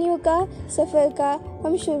कहानियों का सफ़र का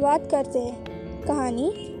हम शुरुआत करते हैं. कहानी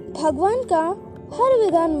भगवान का हर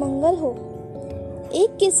विधान मंगल हो.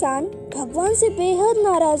 एक किसान भगवान से बेहद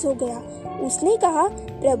नाराज हो गया. उसने कहा,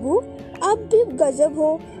 प्रभु आप भी गजब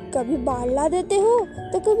हो, कभी बाढ़ ला देते हो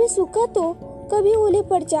तो कभी सूखा तो कभी ओले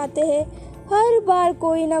पड़ जाते हैं. हर बार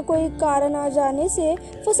कोई ना कोई कारण आ जाने से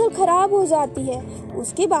फसल खराब हो जाती है.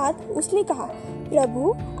 उसके बाद उसने कहा,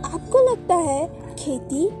 प्रभु आपको लगता है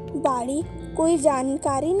खेती बाड़ी कोई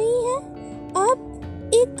जानकारी नहीं है?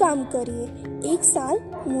 आप एक काम करिए, एक साल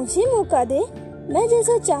मुझे मौका दे, मैं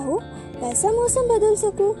जैसा चाहूँ वैसा मौसम बदल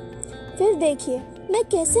सकूँ. फिर देखिए मैं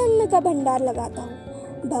कैसे अन्न का भंडार लगाता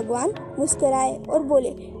हूँ. भगवान मुस्कुराए और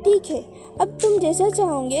बोले, ठीक है, अब तुम जैसा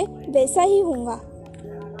चाहोगे वैसा ही होगा.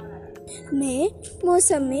 मैं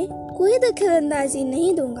मौसम में कोई दखलंदाजी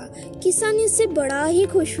नहीं दूंगा. किसान इससे बड़ा ही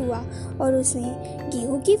खुश हुआ और उसने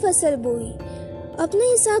गेहूं की फसल बोई. अपने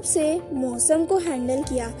हिसाब से मौसम को हैंडल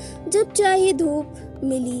किया. जब चाहिए धूप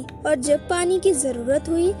मिली और जब पानी की ज़रूरत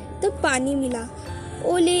हुई तब पानी मिला.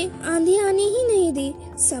 ओले आंधी आने ही नहीं दी.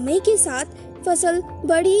 समय के साथ फसल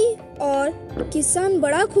बढ़ी और किसान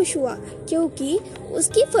बड़ा खुश हुआ क्योंकि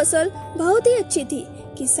उसकी फसल बहुत ही अच्छी थी.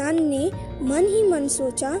 किसान ने मन ही मन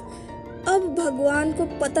सोचा, अब भगवान को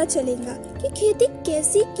पता चलेगा कि खेती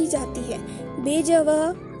कैसी की जाती है. बेवजह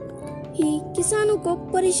ही किसानों को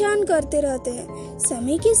परेशान करते रहते हैं.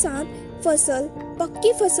 समय के साथ फसल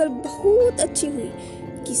पक्की फसल बहुत अच्छी हुई।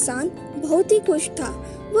 किसान बहुत ही खुश था।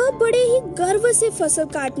 वह बड़े ही गर्व से फसल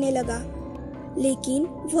काटने लगा। लेकिन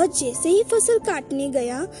वह जैसे ही फसल काटने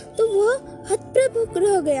गया तो वह हतप्रभ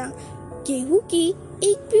रह गया। गेहूं की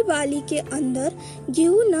एक भी बाली के अंदर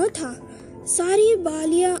गेहूं न था। सारी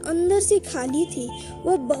बालियां अंदर से खाली थी।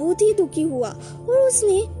 वह बहुत ही दुखी हुआ और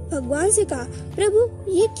उसने भगवान से कहा,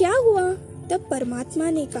 प्रभु ये क्या हुआ? तब परमात्मा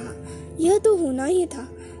ने कहा, यह तो होना ही था।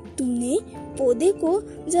 तुमने पौधे को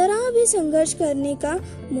जरा भी संघर्ष करने का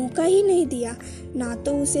मौका ही नहीं दिया। ना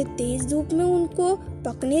तो उसे तेज धूप में उनको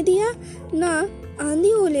पकने दिया, ना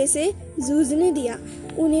आंधी ओले से जूझने दिया।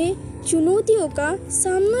 उन्हें चुनौतियों का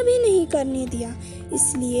सामना भी नहीं करने दिया।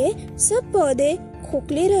 इसलिए सब पौधे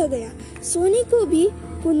खोखले रह गया। सोने को भी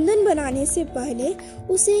कुंदन बनाने से पहले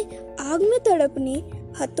उसे आग में तड़पने,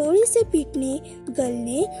 हथौड़ी से पीटने,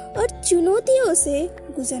 गलने और चुनौतियों से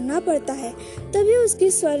गुजरना पड़ता है। तभी उसकी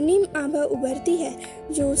स्वर्णिम आभा उभरती है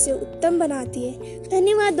जो उसे उत्तम बनाती है।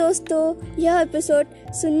 धन्यवाद दोस्तों यह एपिसोड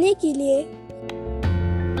सुनने के लिए।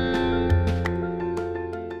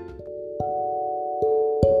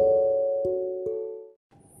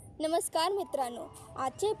 नमस्कार मित्रांनो,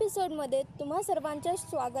 आजच्या एपिसोडमध्ये तुम्हा सर्वांचं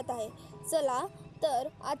स्वागत आहे. चला तर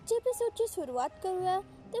आजच्या एपिसोडची सुरुवात करूया.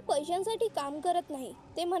 ते पैशांसाठी काम करत नाही.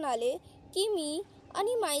 ते म्हणाले की मी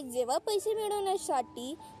आणि माईक जेव्हा पैसे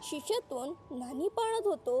मिळवण्यासाठी शिष्यातून नाणी पाळत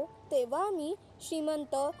होतो तेव्हा आम्ही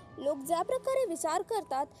श्रीमंत लोक ज्या प्रकारे विचार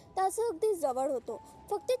करतात त्याचं अगदी जवळ होतो.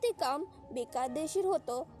 फक्त ते काम बेकायदेशीर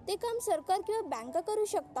होतं. ते काम सरकार किंवा बँका करू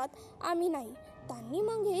शकतात, आम्ही नाही. त्यांनी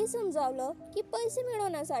मग हे समजावलं की पैसे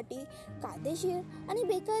मिळवण्यासाठी कायदेशीर आणि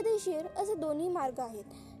बेकायदेशीर असे दोन्ही मार्ग आहेत.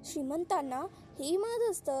 श्रीमंतांना हेही माहीत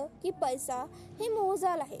असतं की पैसा हे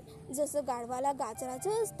मोहजाल आहे. जसं गाढवाला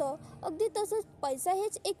गाजराचं असतं, अगदी तसंच पैसा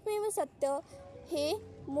हेच एकमेव सत्य हे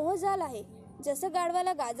मोहजाल आहे. जसं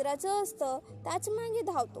गाढवाला गाजराचं असतं त्याच मागे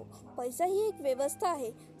धावतो. पैसा ही एक व्यवस्था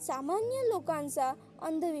आहे. सामान्य लोकांचा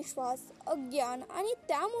अंधविश्वास, अज्ञान आणि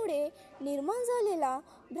त्यामुळे निर्माण झालेल्या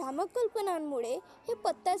भ्रामक कल्पनांमुळे हे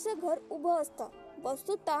पत्त्याचं घर उभं असतं.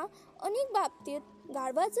 वस्तुतः अनेक बाबतीत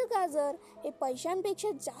गाढवाचं गाजर हे पैशांपेक्षा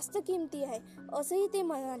जास्त किमती आहे असंही ते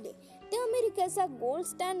म्हणाले. ते अमेरिकेचा गोल्ड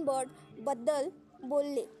स्टँडर्ड बद्दल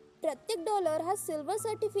बोलले. प्रत्येक डॉलर हा सिल्वर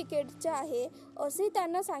सर्टिफिकेटचा आहे असे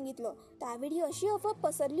त्यांना सांगितलं. त्यावेळी अशी अफवा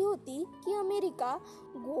पसरली होती की अमेरिका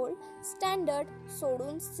गोल्ड स्टँडर्ड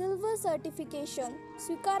सोडून सिल्वर सर्टिफिकेशन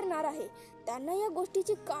स्वीकारणार आहे. त्यांना या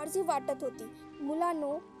गोष्टीची काळजी वाटत होती.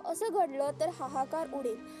 मुलांनो, असं घडलं तर हाहाकार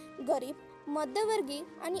उडेल. गरीब, मध्यमवर्गीय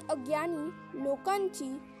आणि अज्ञानी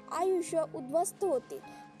लोकांची आयुष्य उद्ध्वस्त होते.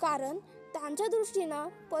 कारण त्यांच्या दृष्टीनं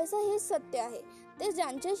पैसा हेच सत्य आहे. ते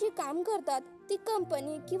ज्यांच्याशी काम करतात ती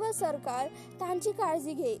कंपनी किंवा सरकार त्यांची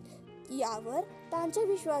काळजी घेईल यावर त्यांचा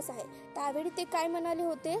विश्वास आहे. त्यावेळी ते काय म्हणाले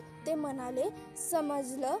होते? ते म्हणाले,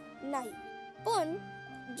 समजलं नाही. पण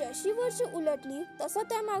जशी वर्ष उलटली तसा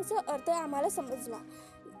त्यामागचा अर्थ आम्हाला समजला.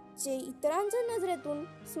 जे इतरांच्या नजरेतून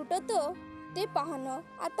सुटतं ते पाहणं.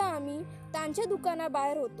 आता आम्ही त्यांच्या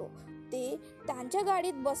दुकानाबाहेर होतो. ते त्यांच्या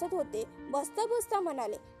गाडीत बसत होते. बसता बसता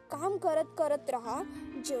म्हणाले, काम करत करत राहा.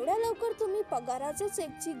 जेवढ्या लवकर तुम्ही पगाराच्या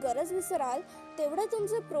चेकची गरज विसराल तेवढं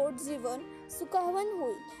तुमचं प्रौढ जीवन सुखावं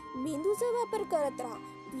होईल. मेंदूचा वापर करत राहा.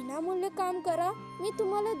 विनामूल्य काम करा. मी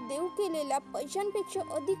तुम्हाला देव केलेल्या पैशांपेक्षा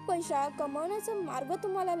अधिक पैसा कमवण्याचा मार्ग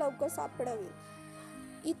तुम्हाला लवकर सापडवेल.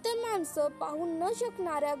 इतर माणसं पाहू न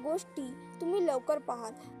शकणाऱ्या गोष्टी तुम्ही लवकर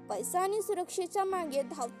पाहाल. पैसा आणि सुरक्षेच्या मागे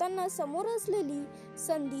धावताना समोर असलेली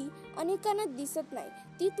संधी अनेकांना दिसत नाही,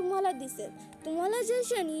 ती तुम्हाला दिसेल. तुम्हाला ज्या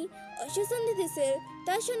क्षणी अशी संधी दिसेल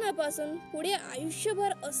त्या क्षणापासून पुढे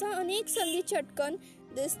आयुष्यभर असा अनेक संधी चटकन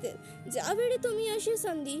दिसतील. ज्यावेळी तुम्ही अशी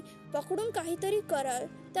संधी पकडून काहीतरी कराल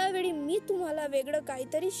त्यावेळी मी तुम्हाला वेगळं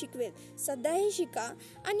काहीतरी शिकवेल. सध्या हे शिका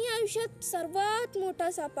आणि आयुष्यात सर्वात मोठा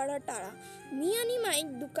सापाडा टाळा. मी आणि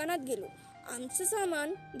माईक दुकानात गेलो. आमचं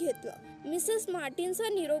सामान घेतलं. मिसेस मार्टिनचा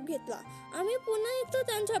निरोप घेतला. आम्ही पुन्हा एकदा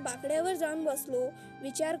त्यांच्या बाकड्यावर जाऊन बसलो.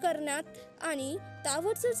 विचार करण्यात आणि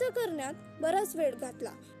त्यावर चर्चा करण्यात बराच वेळ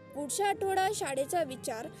घातला. पुढचा आठवडा शाळेचा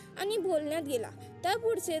विचार आणि बोलण्यात गेला. त्या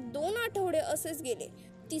पुढचे 2 आठवडे असेच गेले.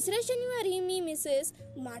 तिसऱ्या शनिवारी मी मिसेस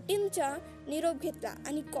मार्टिनचा निरोप घेतला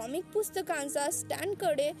आणि कॉमिक पुस्तकांचा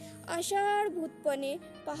स्टँडकडे आषाढभूतपणे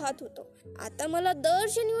पाहत होतो. आता मला दर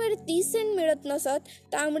शनिवारी 30 सेंट मिळत नसत,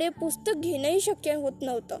 त्यामुळे पुस्तक घेणंही शक्य होत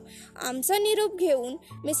नव्हतं. आमचा निरोप घेऊन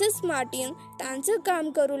मिसेस मार्टिन त्यांचं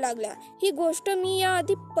काम करू लागल्या. ही गोष्ट मी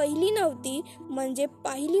याआधी पाहिली नव्हती, म्हणजे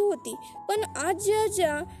पाहिली होती, पण आज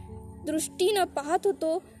ज्या दृष्टीनं पाहत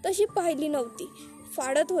होतो तशी पाहिली नव्हती.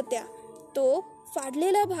 फाडत होत्या. तो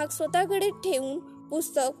फाडलेला भाग स्वतःकडे ठेवून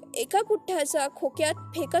पुस्तक एका पुठ्ठ्याच्या खोक्यात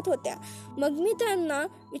फेकत होत्या. मग मी त्यांना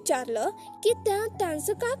विचारलं की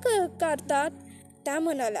त्यांचं का करतात. त्या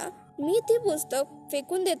म्हणाला, मी ती पुस्तक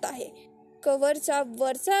फेकून देत आहे. कव्हरचा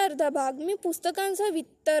वरचा अर्धा भाग मी पुस्तकांचा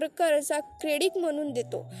वितरकाचा क्रेडिट म्हणून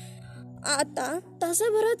देतो. आता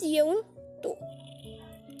तासाभरात येऊन तो.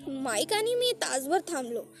 माईक आणि मी तासभर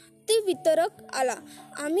थांबलो. ते वितरक आला.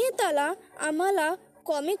 आम्ही त्याला आम्हाला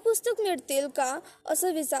कॉमिक पुस्तक मिळतील का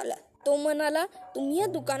असं विचारलं. तो म्हणाला, तुम्ही या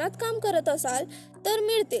दुकानात काम करत असाल तर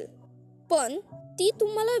मिळतील, पण ती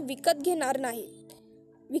तुम्हाला विकता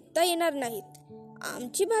येणार नाहीत.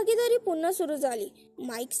 आमची भागीदारी पुन्हा सुरू झाली.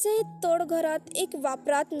 माईकच्या तळघरात एक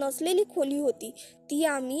वापरात नसलेली खोली होती. ती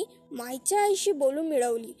आम्ही माईकच्या आईशी बोलून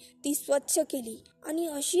मिळवली. ती स्वच्छ केली आणि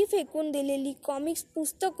अशी फेकून दिलेली कॉमिक्स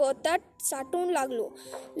पुस्तकं त्यात साठवून लागलो.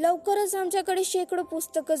 लवकरच आमच्याकडे शेकडो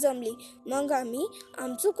पुस्तकं जमली. मग आम्ही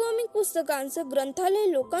आमचं कॉमिक पुस्तकांचं ग्रंथालय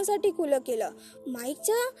लोकांसाठी खुलं केलं.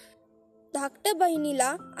 माईकच्या धाकट्या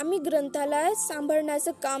बहिणीला आम्ही ग्रंथालय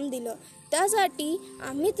सांभाळण्याचं काम दिलं. त्यासाठी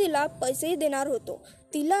आम्ही तिला पैसेही देणार होतो.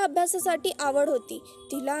 तिला अभ्यासासाठी आवड होती.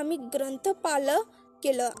 तिला आम्ही ग्रंथपाल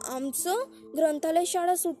केलं. आमचं ग्रंथालय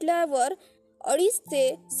शाळा सुटल्यावर 2:30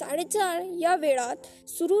 ते 4:30 या वेळात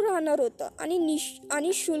सुरू राहणार होतं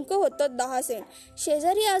आणि शुल्क होतं 10 सेंट.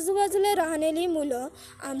 शेजारी आजूबाजूला राहणारी मुलं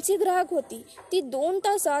आमची ग्राहक होती. ती 2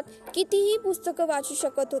 तासात कितीही पुस्तकं वाचू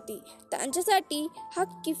शकत होती. त्यांच्यासाठी हा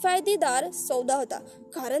किफायतदार सौदा होता,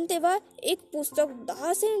 कारण तेव्हा एक पुस्तक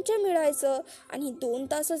 10 सेंटचं मिळायचं आणि 2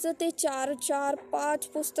 तासाचं ते 4-5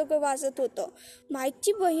 पुस्तकं वाचत होतं.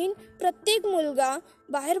 माईकची बहीण प्रत्येक मुलगा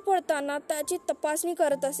बाहेर पडताना त्याची तपासणी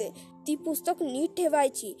करत असे. ती पुस्तक नीट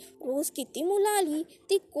ठेवायची. रोज किती मुलं आली,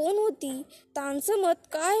 ती कोण होती, त्यांचं मत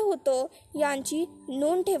काय होतं यांची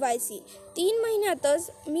नोंद ठेवायची. 3 महिन्यातच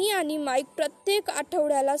मी आणि माईक प्रत्येक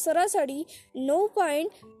आठवड्याला सरासरी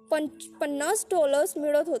 $9.50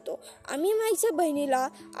 मिळत होतो. आम्ही माईकच्या बहिणीला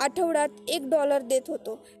आठवड्यात $1 देत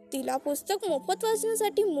होतो. तिला पुस्तक मोफत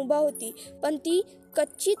वाचण्यासाठी मुभा होती, पण ती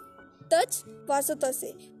कच्चीतच वाचत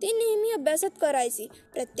असे. ती नेहमी अभ्यासात करायची.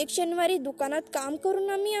 प्रत्येक शनिवारी दुकानात काम करून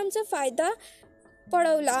आम्ही आमचा फायदा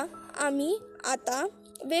पळवला. आम्ही आता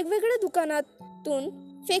वेगवेगळ्या दुकानातून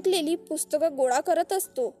फेकलेली पुस्तकं गोळा करत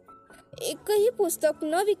असतो. एकही पुस्तक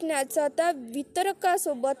न विकण्याचा त्या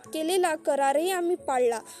वितरकासोबत केलेला करारही आम्ही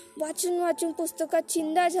पाळला. वाचून पुस्तकात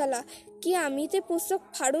चिंदा झाला की आम्ही ते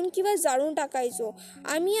पुस्तक फाडून किंवा जाळून टाकायचो.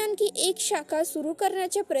 आम्ही आणखी एक शाखा सुरू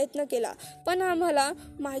करण्याचा प्रयत्न केला, पण आम्हाला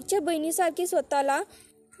माईकच्या बहिणीसारखी स्वतःला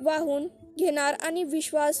वाहून घेणार आणि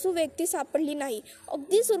विश्वासू व्यक्ती सापडली नाही.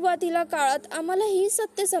 अगदी सुरुवातीला काळात आम्हाला हे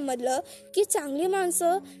सत्य समजलं की चांगली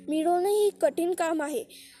माणसं मिळवणं हे कठीण काम आहे.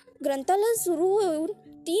 ग्रंथालय सुरू होऊन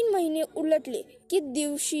 3 महिने उलटले की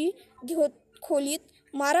दिवशी खोलीत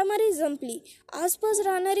मारामारी जंपली. आसपास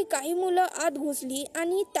राहणारी काही मुलं आत घुसली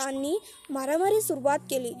आणि त्यांनी मारामारी सुरुवात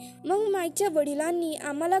केली. मग माईकच्या वडिलांनी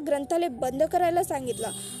आम्हाला ग्रंथालय बंद करायला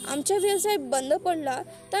सांगितलं. आमचा व्यवसाय बंद पडला,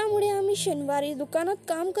 त्यामुळे आम्ही शनिवारी दुकानात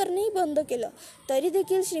काम करणंही बंद केलं. तरी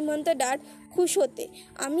देखील श्रीमंत डॅड खुश होते.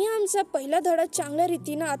 आम्ही आमचा पहिला धडा चांगल्या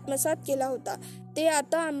रीतीनं आत्मसात केला होता. ते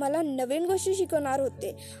आता आम्हाला नवीन गोष्टी शिकवणार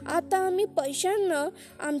होते. आता आम्ही पैशांना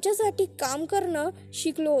आमच्यासाठी काम करणं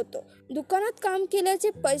शिकलो होतो. दुकानात काम केल्याचे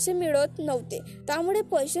पैसे मिळत नव्हते, त्यामुळे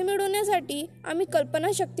पैसे मिळवण्यासाठी आम्ही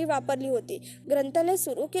कल्पनाशक्ती वापरली होती. ग्रंथालय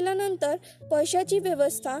सुरू केल्यानंतर पैशाची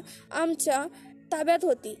व्यवस्था आमच्या ताब्यात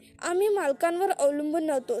होती. आम्ही मालकांवर अवलंबून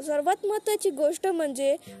नव्हतो. सर्वात महत्त्वाची गोष्ट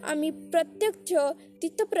म्हणजे आम्ही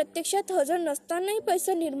तिथं प्रत्यक्षात हजर नसतानाही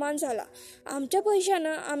पैसा निर्माण झाला. आमच्या पैशानं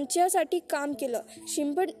आमच्यासाठी काम केलं.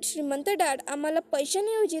 श्रीमंत डॅड आम्हाला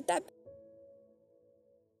पैशांऐवजी त्यापेक्षा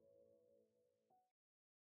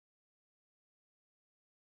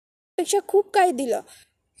खूप काही दिलं.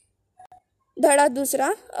 धडा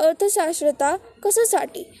 2, अर्थशास्त्रता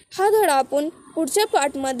कशासाठी? हा धडा आपण पुढच्या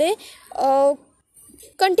पार्टमध्ये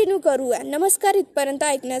कंटिन्यू करूया. नमस्कार. इथपर्यंत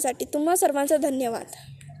ऐकण्यासाठी तुम्हा सर्वांचा धन्यवाद.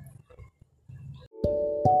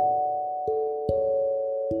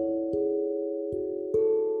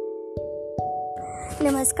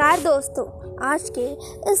 नमस्कार दोस्तों, आज के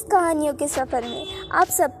इस कहानियों के सफ़र में आप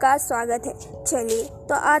सबका स्वागत है. चलिए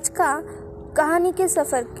तो आज का कहानी के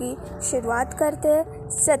सफ़र की शुरुआत करते हैं.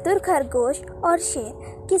 चतुर खरगोश और शेर.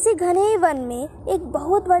 किसी घने वन में एक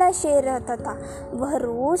बहुत बड़ा शेर रहता था. वह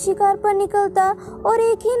रोज शिकार पर निकलता और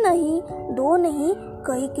एक ही नहीं, 2 नहीं,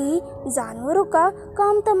 कई जानवरों का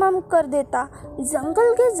काम तमाम कर देता.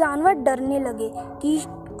 जंगल के जानवर डरने लगे कि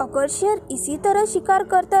अगर शेर इसी तरह शिकार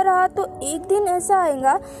करता रहा तो एक दिन ऐसा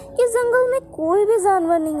आएगा कि जंगल में कोई भी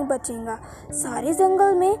जानवर नहीं बचेगा. सारे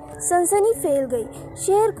जंगल में सनसनी फैल गई.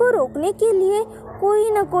 शेर को रोकने के लिए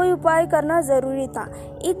कोई न कोई उपाय करना जरूरी था.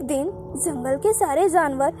 एक दिन जंगल के सारे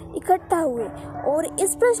जानवर इकट्ठा हुए और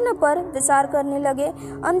इस प्रश्न पर विचार करने लगे।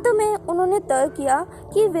 अंत में उन्होंने तय किया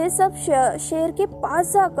कि वे सब शेर के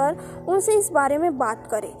पास जाकर उनसे इस बारे में बात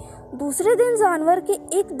करें। दूसरे दिन जानवर के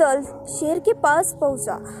एक दल शेर के पास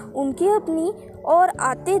पहुंचा। उनके अपनी ओर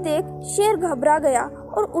आते देख शेर घबरा गया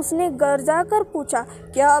और उसने गरजा कर पूछा,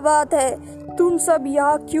 क्या बात है, तुम सब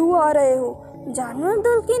यहाँ क्यों आ रहे हो? जानवर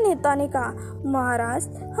दल के नेता ने कहा, महाराज,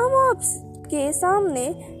 हम आपके सामने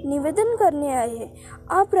निवेदन करने आए हैं।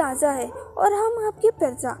 आप राजा हैं और हम आपकी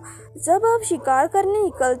प्रजा। जब आप शिकार करने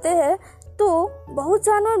निकलते हैं तो बहुत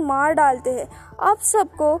जानवर मार डालते हैं, आप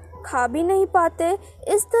सबको खा भी नहीं पाते।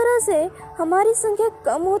 इस तरह से हमारी संख्या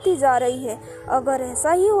कम होती जा रही है। अगर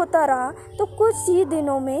ऐसा ही होता रहा तो कुछ ही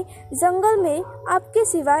दिनों में जंगल में आपके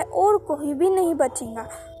सिवाय और कोई भी नहीं बचेगा।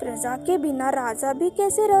 प्रजा के बिना राजा भी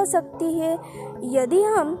कैसे रह सकती है? यदि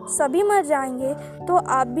हम सभी मर जाएंगे तो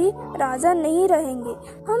आप भी राजा नहीं रहेंगे।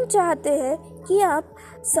 हम चाहते हैं कि आप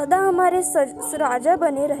सदा हमारे राजा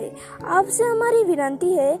बने रहे। आपसे हमारी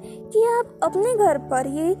विनती है कि आप अपने घर पर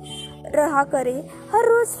ही रहा करें। हर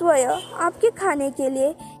रोज स्वयं आपके खाने के लिए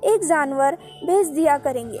एक जानवर भेज दिया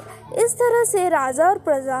करेंगे। इस तरह से राजा और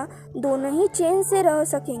प्रजा दोनों ही चैन से रह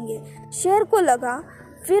सकेंगे। शेर को लगा,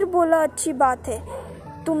 फिर बोला, अच्छी बात है,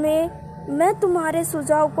 मैं तुम्हारे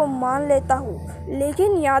सुझाव को मान लेता हूँ,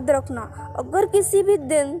 लेकिन याद रखना, अगर किसी भी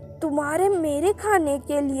दिन तुम्हारे मेरे खाने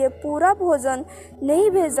के लिए पूरा भोजन नहीं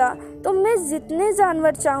भेजा तो मैं जितने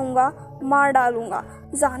जानवर चाहूँगा मार डालूंगा।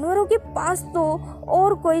 जानवरों के पास तो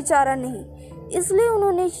और कोई चारा नहीं, इसलिए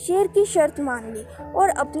उन्होंने शेर की शर्त मान ली और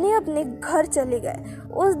अपने अपने घर चले गए।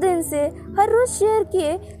 उस दिन से हर रोज शेर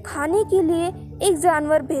के खाने के लिए एक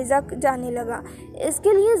जानवर भेजा जाने लगा।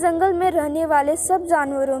 इसके लिए जंगल में रहने वाले सब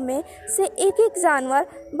जानवरों में से एक एक जानवर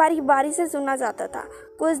बारी बारी से चुना जाता था।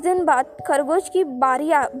 कुछ दिन बाद खरगोश की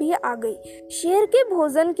बारी भी आ गई। शेर के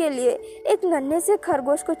भोजन के लिए एक नन्हे से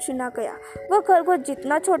खरगोश को चुना गया। वह खरगोश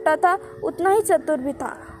जितना छोटा था उतना ही चतुर भी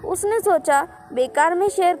था। उसने सोचा, बेकार में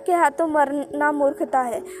शेर के हाथों मरना मूर्खता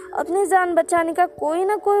है। अपनी जान बचाने का कोई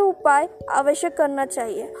ना कोई उपाय आवश्यक करना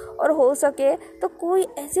चाहिए और हो सके तो कोई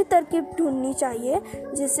ऐसी तरकीब ढूंढनी चाहिए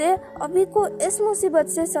जिससे अभी को इस मुसीबत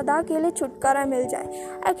से सदा के लिए छुटकारा मिल जाए।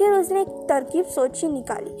 आखिर उसने एक तरकीब सोची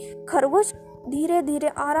निकाली। खरगोश धीरे धीरे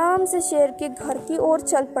आराम से शेर के घर की ओर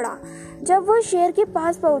चल पड़ा। जब वह शेर के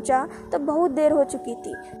पास पहुंचा तो बहुत देर हो चुकी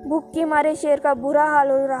थी। भूख के मारे शेर का बुरा हाल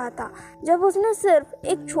हो रहा था। जब उसने सिर्फ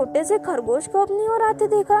एक छोटे से खरगोश को अपनी ओर आते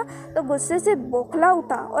देखा तो गुस्से से बौखला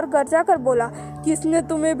उठा और गरजा कर बोला, किसने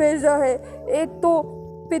तुम्हें भेजा है? एक तो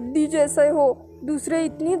पिद्दी जैसे हो, दूसरे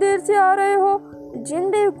इतनी देर से आ रहे हो। जिन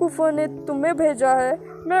बेवकूफ़ों ने तुम्हें भेजा है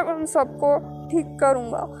मैं उन सबको ठीक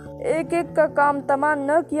करूँगा। एक एक का काम तमाम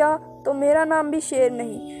न किया तो मेरा नाम भी शेर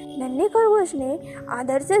नहीं। नन्हे खरगोश ने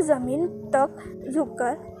आदर से जमीन तक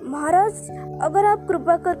झुककर, महाराज, अगर आप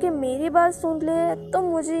कृपा करके मेरी बात सुन ले तो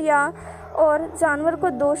मुझे या और जानवर को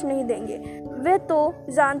दोष नहीं देंगे। वे तो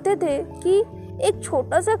जानते थे कि एक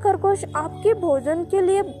छोटा सा खरगोश आपके भोजन के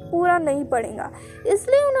लिए पूरा नहीं पड़ेगा,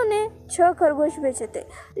 इसलिए उन्होंने 6 खरगोश बेचे थे।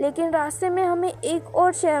 लेकिन रास्ते में हमें एक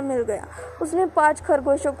और शेर मिल गया। उसने 5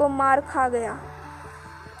 खरगोशों को मार खा गया।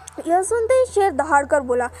 यह सुनते ही शेर दहाड़ कर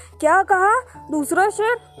बोला, क्या कहा? दूसरा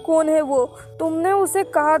शेर? कौन है वो? तुमने उसे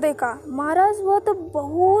कहाँ देखा? महाराज, वह तो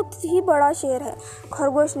बहुत ही बड़ा शेर है,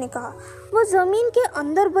 खरगोश ने कहा। वह जमीन के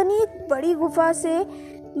अंदर बनी एक बड़ी गुफा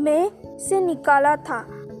से निकाला था।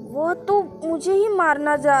 वह तो मुझे ही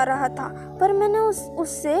मारना जा रहा था, पर मैंने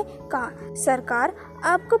उससे कहा, सरकार,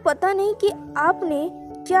 आपको पता नहीं कि आपने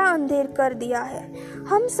क्या अंधेर कर दिया है।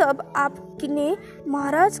 हम सब आपने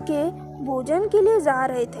महाराज के भोजन के लिए जा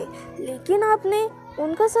रहे थे, लेकिन आपने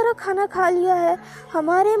उनका सारा खाना खा लिया है।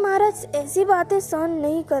 हमारे महाराज ऐसी बातें सहन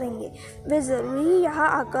नहीं करेंगे। वे जरूर ही यहाँ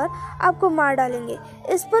आकर आपको मार डालेंगे।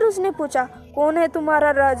 इस पर उसने पूछा, कौन है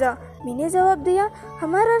तुम्हारा राजा? मैंने जवाब दिया,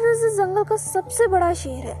 हमारा राजा जंगल का सबसे बड़ा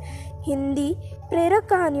शेर है। हिंदी प्रेरक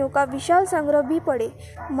कहानियों का विशाल संग्रह भी पढ़े।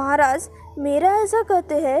 महाराज मेरा ऐसा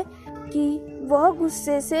कहते हैं कि वह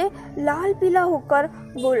गुस्से से लाल पीला होकर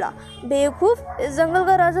बोला, बेवकूफ, इस जंगल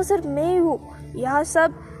का राजा सिर्फ मैं ही हूँ। यह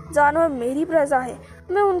सब जानवर मेरी प्रजा है।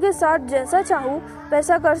 मैं उनके साथ जैसा चाहूँ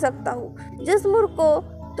वैसा कर सकता हूँ। जिस मूर्ख को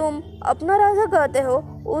तुम अपना राजा कहते हो,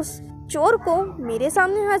 उस चोर को मेरे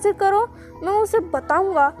सामने हाजिर करो, मैं उसे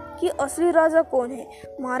बताऊंगा कि असली राजा कौन है।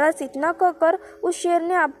 महाराज, इतना कहकर उस शेर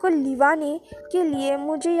ने आपको लिवाने के लिए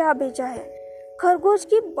मुझे यहाँ भेजा है। खरगोश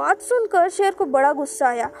की बात सुनकर शेर को बड़ा गुस्सा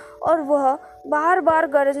आया और वह बार बार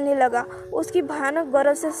गरजने लगा। उसकी भयानक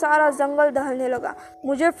गरज से सारा जंगल दहलने लगा।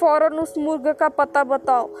 मुझे फौरन उस मुर्गे का पता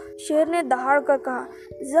बताओ, शेर ने दहाड़ कर कहा।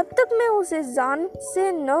 जब तक मैं उसे जान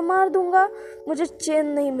से न मार दूंगा मुझे चैन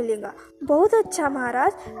नहीं मिलेगा। बहुत अच्छा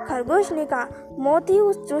महाराज, खरगोश ने कहा। मौत ही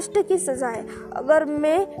उस दुष्ट की सजा है। अगर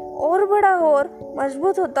मैं और बड़ा और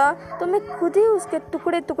मजबूत होता तो मैं खुद ही उसके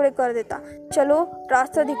टुकड़े टुकड़े कर देता। चलो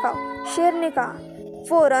रास्ता दिखाओ, शेर ने कहा।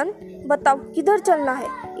 फौरन बताओ किधर चलना है।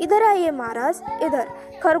 इधर आइए महाराज, इधर।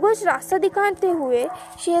 खरगोश रास्ता दिखाते हुए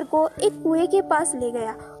शेर को एक कुएं के पास ले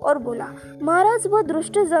गया और बोला, महाराज वह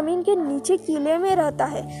दुष्ट जमीन के नीचे किले में रहता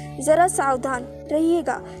है, जरा सावधान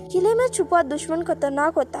रहिएगा। किले में छुपा दुश्मन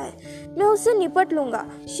खतरनाक होता है, मैं उससे निपट लूंगा।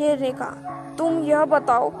 शेर ने कहा, तुम यह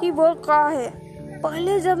बताओ कि वह कहाँ है।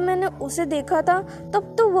 पहले जब मैंने उसे देखा था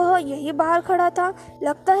तब तो वह यही बाहर खड़ा था।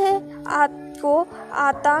 लगता है आपको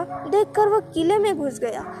आता देखकर वह किले में घुस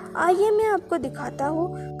गया। आइए मैं आपको दिखाता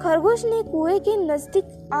हूँ। खरगोश ने कुएं के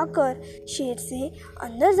नजदीक आकर शेर से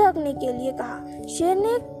अंदर झांकने के लिए कहा। शेर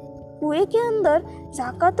ने कुएं के अंदर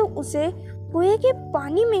झांका तो उसे कुएं के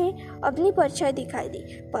पानी में अपनी परछाई दिखाई दी।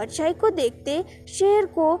 परछाई को देखते शेर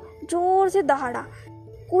को जोर से दहाड़ा।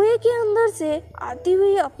 कुएं के अंदर से आती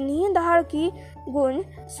हुई अपनी ही दहाड़ की गूंज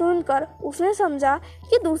सुनकर उसने समझा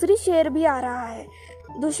कि दूसरी शेर भी आ रहा है।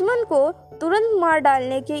 दुश्मन को तुरंत मार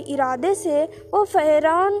डालने के इरादे से वह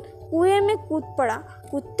फहरान कुएं में कूद पड़ा।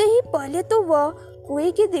 कूदते ही पहले तो वह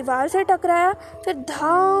कुएं की दीवार से टकराया, फिर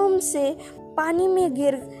धाम से पानी में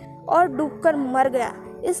गिर और डूबकर मर गया।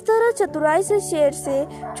 इस तरह चतुराई से शेर से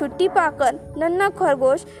छुट्टी पाकर नन्हा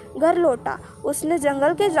खरगोश घर लौटा। उसने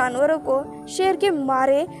जंगल के जानवरों को शेर के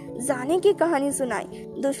मारे जाने की कहानी सुनाई।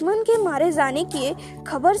 दुश्मन के मारे जाने की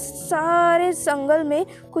खबर सारे जंगल में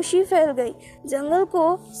खुशी फैल गई। जंगल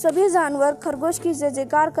को सभी जानवर खरगोश की जय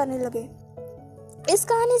जयकार करने लगे। इस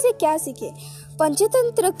कहानी से क्या सीखे?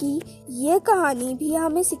 पंचतंत्र की ये कहानी भी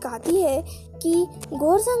हमें सिखाती है कि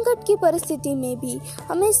घोर संकट की परिस्थिति में भी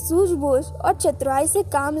हमें सूझबूझ और चतुराई से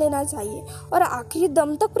काम लेना चाहिए और आखिरी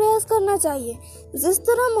दम तक प्रयास करना चाहिए। जिस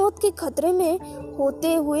तरह मौत के खतरे में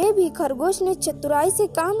होते हुए भी खरगोश ने चतुराई से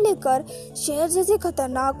काम लेकर शेर जैसे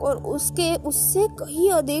खतरनाक और उससे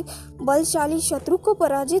कहीं अधिक बलशाली शत्रु को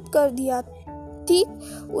पराजित कर दिया,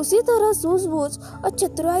 ठीक उसी तरह सूझबूझ और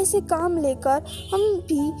चतुराई से काम लेकर हम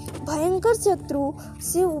भी भयंकर शत्रु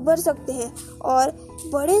से उबर सकते हैं और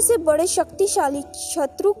बड़े से बड़े शक्तिशाली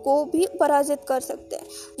शत्रु को भी पराजित कर सकते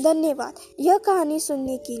हैं। धन्यवाद यह कहानी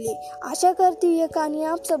सुनने के लिए। आशा करती हूँ यह कहानी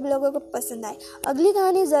आप सब लोगों को पसंद आए। अगली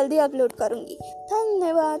कहानी जल्दी अपलोड करूँगी।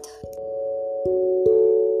 धन्यवाद।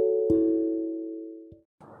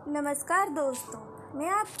 नमस्कार दोस्तों, मैं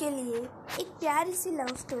आपके लिए एक प्यारी सी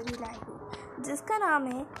लव स्टोरी लाई हूँ जिसका नाम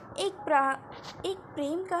है एक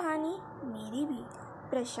प्रेम कहानी मेरी भी,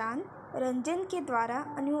 प्रशांत रंजन के द्वारा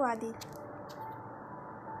अनुवादित।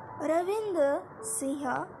 रविंद्र सिंह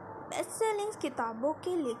बेस्ट सेलिंग किताबों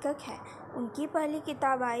के लेखक हैं। उनकी पहली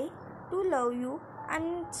किताब I too love you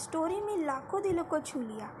and story में लाखों दिलों को छू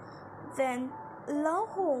लिया। व्हेन लव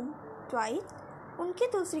होम ट्वाइस उनकी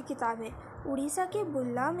दूसरी किताब है। उड़ीसा के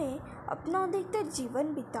बुल्ला में अपना अधिकतर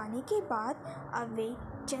जीवन बिताने के बाद अब वे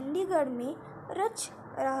चंडीगढ़ में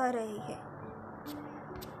रह रहे हैं।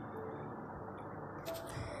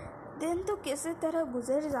 दिन तो किसी तरह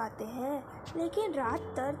गुजर जाते हैं लेकिन रात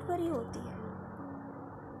दर्द भरी होती है।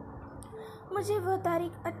 मुझे वह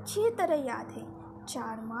तारीख अच्छी तरह याद है,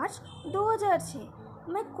 4 मार्च 2006।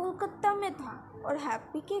 मैं कोलकाता में था और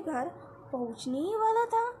हैप्पी के घर पहुंचने ही वाला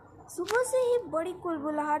था। सुबह से ही बड़ी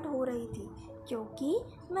कुलबुलाहट हो रही थी क्योंकि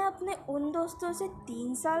मैं अपने उन दोस्तों से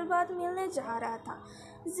 3 साल बाद मिलने जा रहा था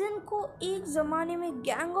जिनको एक ज़माने में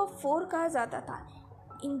गैंग ऑफ 4 कहा जाता था।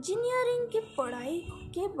 इंजीनियरिंग की पढ़ाई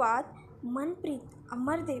के बाद मनप्रीत,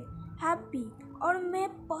 अमरदेव, हैप्पी और मैं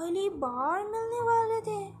पहली बार मिलने वाले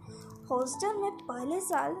थे। हॉस्टल में पहले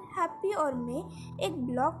साल हैप्पी और मैं एक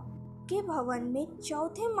ब्लॉक के भवन में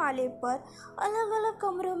 4थे माले पर अलग अलग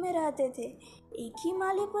कमरों में रहते थे। एक ही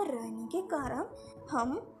माले पर रहने के कारण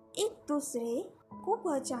हम एक दूसरे को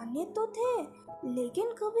पहचानने तो थे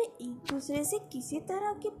लेकिन कभी एक दूसरे से किसी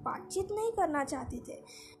तरह की बातचीत नहीं करना चाहते थे।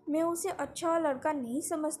 मैं उसे अच्छा लड़का नहीं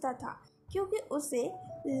समझता था क्योंकि उसे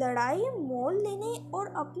लड़ाई मोल लेने और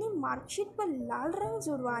अपनी मार्कशीट पर लाल रंग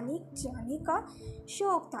जुड़वाने जाने का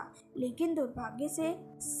शौक था। लेकिन दुर्भाग्य से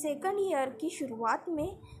सेकंड ईयर की शुरुआत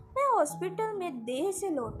में मैं हॉस्पिटल में देर से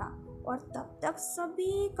लौटा और तब तक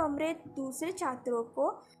सभी कमरे दूसरे छात्रों को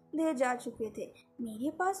दे जा चुके थे। मेरे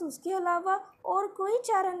पास उसके अलावा और कोई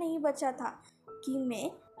चारा नहीं बचा था कि मैं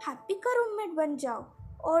हैप्पी का रूममेट बन जाऊं।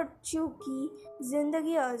 और चूंकि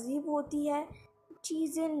ज़िंदगी अजीब होती है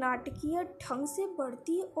चीज़ें नाटकीय ढंग से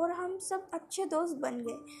बढ़ती और हम सब अच्छे दोस्त बन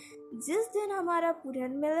गए। जिस दिन हमारा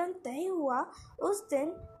पुनर्मिलन तय हुआ उस दिन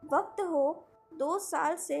वक्त हो 2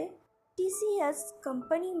 साल से TCS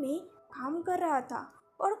कंपनी में काम कर रहा था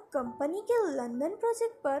और कंपनी के लंदन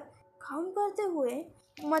प्रोजेक्ट पर काम करते हुए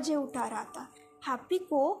मजे उठा रहा था। हैप्पी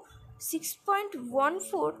को 6.1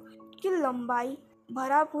 फुट की लंबाई,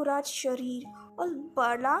 भरा पूरा शरीर और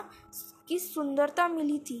बड़ा की सुंदरता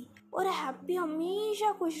मिली थी और हैप्पी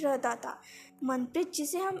हमेशा खुश रहता था। मनप्रीत,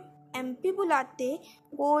 जिसे हम MP बुलाते,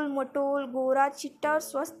 गोल मटोल, गोरा, चिट्टा और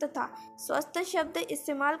स्वस्थ था। स्वस्थ शब्द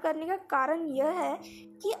इस्तेमाल करने का कारण यह है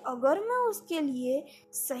कि अगर मैं उसके लिए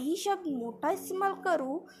सही शब्द मोटा इस्तेमाल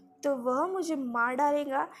करूं तो वह मुझे मार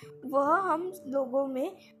डालेगा। वह हम लोगों में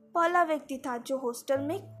पहला व्यक्ति था जो हॉस्टल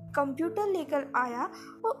में कंप्यूटर लेकर आया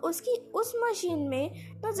और उसकी उस मशीन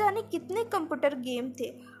में न जाने कितने कंप्यूटर गेम थे।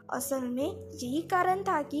 असल में यही कारण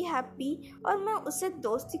था कि हैप्पी और मैं उससे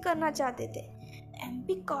दोस्ती करना चाहते थे।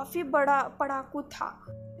 MP काफ़ी बड़ा पढ़ाकू था।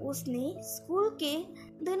 उसने स्कूल के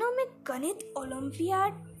दिनों में गणित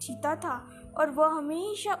ओलंपियाड जीता था और वह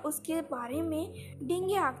हमेशा उसके बारे में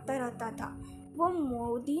डींगे हाँकता रहता था। वो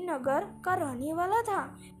मोदी नगर का रहने वाला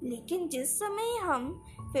था, लेकिन जिस समय हम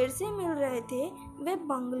फिर से मिल रहे थे वे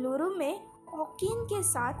बंगलुरु में वकील के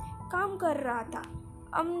साथ काम कर रहा था।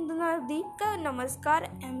 अमरदीप का नमस्कार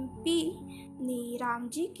MP ने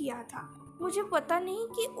रामजी किया था। मुझे पता नहीं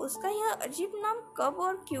कि उसका यह अजीब नाम कब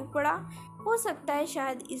और क्यों पड़ा। हो सकता है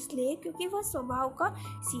शायद इसलिए क्योंकि वह स्वभाव का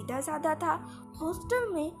सीधा साधा था। हॉस्टल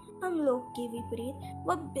में हम लोग के विपरीत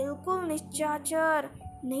वह बिल्कुल निशाचर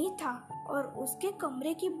नहीं था और उसके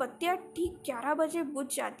कमरे की बत्तियां ठीक 11 बजे बुझ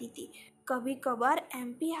जाती थी। कभी कभार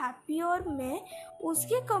MP, हैप्पी और मैं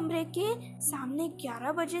उसके कमरे के सामने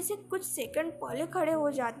 11 बजे से कुछ सेकंड पहले खड़े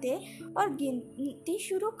हो जाते और गिनती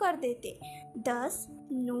शुरू कर देते। 10,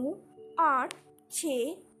 9, 8,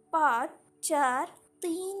 6, 5, 4,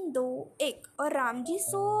 3, 2, 1 और रामजी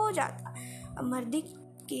सो जाता। अमरदीप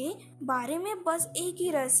के बारे में बस एक ही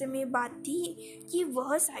रहस्यमय बात थी कि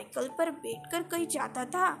वह साइकिल पर बैठकर कहीं जाता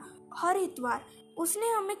था हर इतवार। उसने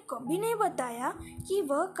हमें कभी नहीं बताया कि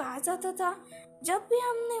वह कहाँ जाता था। जब भी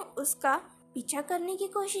हमने उसका पीछा करने की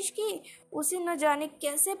कोशिश की, उसे न जाने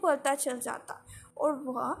कैसे पता चल जाता और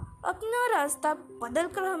वह अपना रास्ता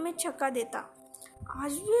बदलकर हमें छक्का देता।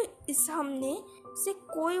 आज भी इस हमने से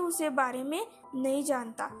कोई उसे बारे में नहीं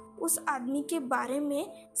जानता। उस आदमी के बारे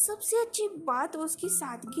में सबसे अच्छी बात उसकी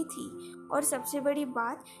सादगी थी और सबसे बड़ी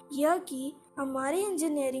बात यह कि हमारे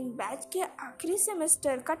इंजीनियरिंग बैच के आखिरी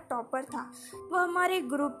सेमेस्टर का टॉपर था। वह हमारे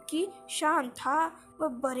ग्रुप की शान था। वह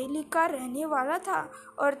बरेली का रहने वाला था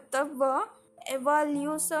और तब वह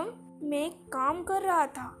एवोल्यूशन में काम कर रहा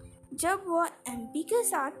था। जब वह MP के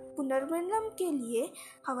साथ पुनर्मिलन के लिए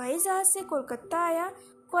हवाई जहाज से कोलकाता आया,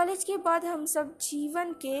 कॉलेज के बाद हम सब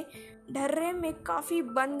जीवन के ढर्रे में काफ़ी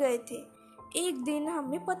बन गए थे। एक दिन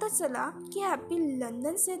हमें पता चला कि हैप्पी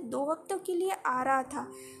लंदन से 2 हफ्तों के लिए आ रहा था।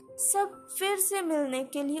 सब फिर से मिलने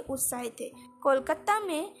के लिए उत्साहित थे। कोलकाता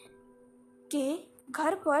में के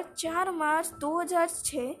घर पर 4 मार्च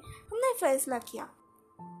 2006 हमने फैसला किया।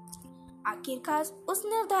 आखिरकार उस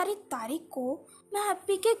निर्धारित तारीख को मैं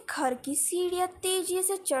हैप्पी के घर की सीढ़ियाँ तेजी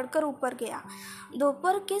से चढ़कर ऊपर गया।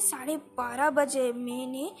 दोपहर के 12:30 बजे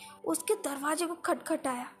मैंने उसके दरवाजे को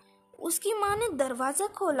खटखटाया। उसकी माँ ने दरवाज़ा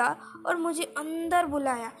खोला और मुझे अंदर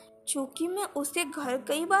बुलाया। चूँकि मैं उसके घर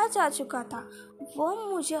कई बार जा चुका था, वह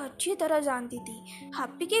मुझे अच्छी तरह जानती थी।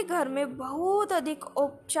 हैप्पी के घर में बहुत अधिक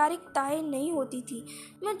औपचारिकताएं नहीं होती थी।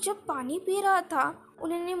 मैं जब पानी पी रहा था,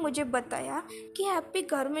 उन्होंने मुझे बताया कि हैप्पी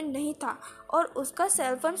घर में नहीं था और उसका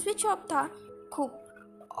सेलफोन स्विच ऑफ था। खूब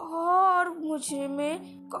और मुझे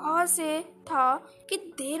में कहा से था कि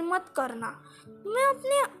देर मत करना। मैं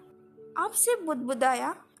अपने आप से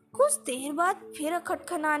बुदबुदाया। कुछ देर बाद फिर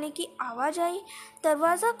खटखटाने की आवाज़ आई।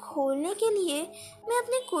 दरवाज़ा खोलने के लिए मैं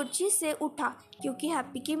अपनी कुर्सी से उठा क्योंकि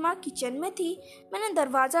हैप्पी की माँ किचन में थी। मैंने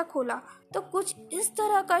दरवाज़ा खोला तो कुछ इस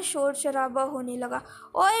तरह का शोर शराबा होने लगा।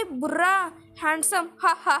 ओए बुर्रा, हैंडसम,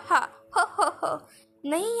 हा हा हा, हो हो हो।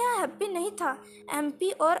 नहीं, यह हैप्पी नहीं था।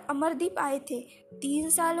 MP और अमरदीप आए थे। 3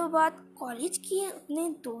 सालों बाद कॉलेज की अपने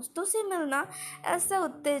दोस्तों से मिलना ऐसा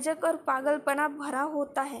उत्तेजक और पागलपना भरा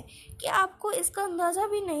होता है कि आपको इसका अंदाज़ा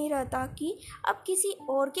भी नहीं रहता कि आप किसी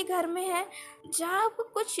और के घर में हैं जहाँ आपको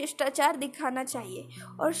कुछ शिष्टाचार दिखाना चाहिए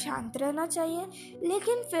और शांत रहना चाहिए।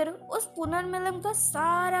 लेकिन फिर उस पुनर्मिलन का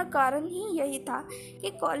सारा कारण ही यही था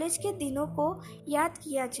कि कॉलेज के दिनों को याद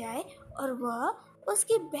किया जाए और वह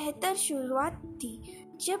उसकी बेहतर शुरुआत थी।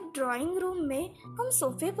 जब ड्राइंग रूम में हम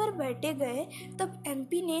सोफे पर बैठे गए तब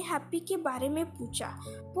MP ने हैप्पी के बारे में पूछा।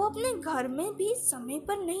 वो अपने घर में भी समय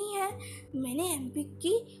पर नहीं है। मैंने MP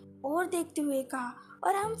की और देखते हुए कहा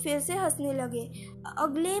और हम फिर से हंसने लगे।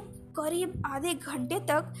 अगले करीब आधे घंटे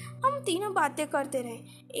तक हम तीनों बातें करते रहे,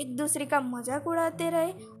 एक दूसरे का मजाक उड़ाते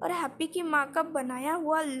रहे और हैप्पी की माँ का बनाया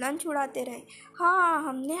हुआ लंच उड़ाते रहे। हाँ,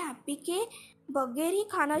 हमने हैप्पी के बगैर ही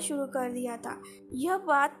खाना शुरू कर दिया था। यह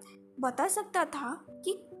बात बता सकता था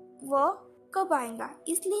कि वह कब आएगा,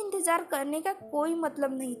 इसलिए इंतजार करने का कोई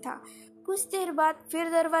मतलब नहीं था। कुछ देर बाद फिर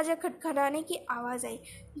दरवाजा खटखटाने की आवाज़ आई।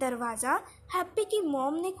 दरवाज़ा हैप्पी की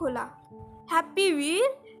मॉम ने खोला। हैप्पी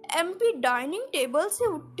वीर, एमपी डाइनिंग टेबल से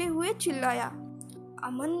उठते हुए चिल्लाया।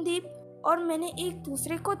 अमनदीप और मैंने एक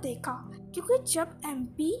दूसरे को देखा, क्योंकि जब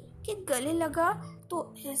एमपी के गले लगा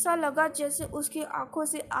तो ऐसा लगा जैसे उसकी आंखों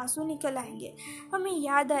से आंसू निकल आएंगे। हमें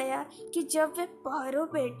याद आया कि जब वे पहरों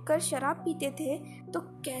बैठकर शराब पीते थे तो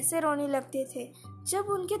कैसे रोने लगते थे जब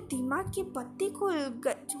उनके दिमाग की बत्ती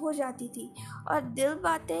हो जाती थी और दिल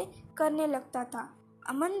बातें करने लगता था।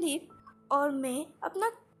 अमनदीप और मैं अपना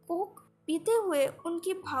कोक पीते हुए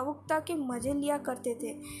उनकी भावुकता के मजे लिया करते थे।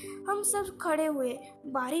 हम सब खड़े हुए,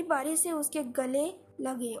 बारी बारी से उसके गले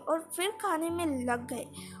लगे और फिर खाने में लग गए।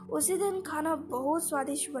 उसी दिन खाना बहुत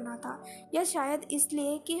स्वादिष्ट बना था, या शायद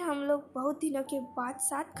इसलिए कि हम लोग बहुत दिनों के बाद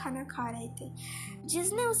साथ खाना खा रहे थे।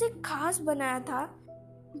 जिसने उसे खास बनाया था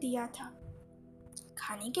दिया था।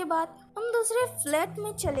 खाने के बाद हम दूसरे फ्लैट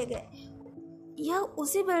में चले गए। यह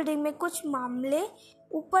उसी बिल्डिंग में कुछ मामले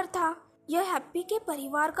ऊपर था। यह हैप्पी के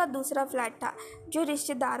परिवार का दूसरा फ्लैट था, जो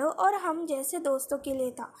रिश्तेदारों और हम जैसे दोस्तों के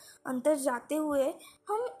लिए था। अंदर जाते हुए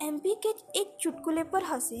हम एमपी के एक चुटकुले पर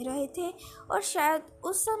हंसे रहे थे और शायद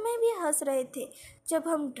उस समय भी हंस रहे थे जब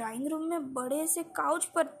हम ड्राइंग रूम में बड़े से काउच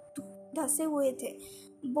पर धंसे हुए थे।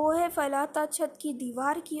 बोहे फैलाता छत की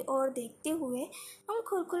दीवार की ओर देखते हुए हम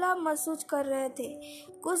खुलखुला महसूस कर रहे थे।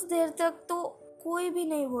 कुछ देर तक तो कोई भी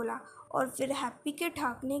नहीं बोला और फिर हैप्पी के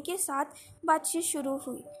ठाकने के साथ बातचीत शुरू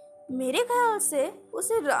हुई। मेरे ख्याल से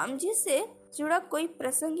उसे राम जी से जुड़ा कोई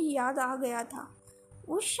प्रसंग याद आ गया था।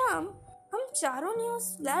 उस शाम हम चारों ने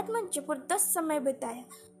उस फ्लैट में जबरदस्त समय बिताया।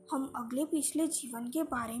 हम अगले पिछले जीवन के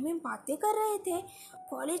बारे में बातें कर रहे थे,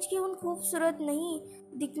 कॉलेज की उन खूबसूरत नहीं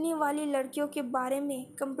दिखने वाली लड़कियों के बारे में,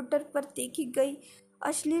 कंप्यूटर पर देखी गई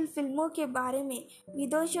अश्लील फिल्मों के बारे में,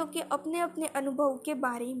 विदेशों के अपने अपने अनुभव के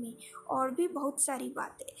बारे में और भी बहुत सारी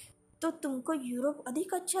बातें। तो तुमको यूरोप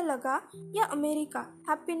अधिक अच्छा लगा या अमेरिका?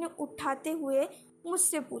 हैप्पी ने उठाते हुए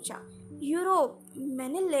मुझसे पूछा। यूरोप,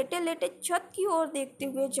 मैंने लेटे लेटे छत की ओर देखते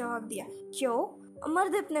हुए जवाब दिया। क्यों?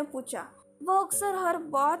 अमरदीप ने पूछा। वह अक्सर हर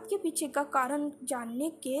बात के पीछे का कारण जानने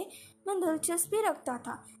के में दिलचस्पी रखता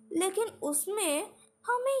था, लेकिन उसमें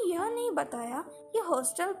हमें यह नहीं बताया कि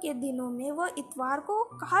हॉस्टल के दिनों में वह इतवार को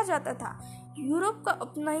कहा जाता था। यूरोप का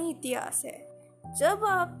अपना ही इतिहास है। जब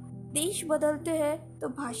आप देश बदलते हैं तो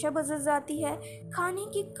भाषा बदल जाती है। खाने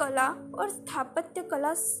की कला और स्थापत्य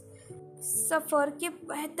कला सफर के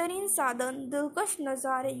बेहतरीन साधन, दिलकश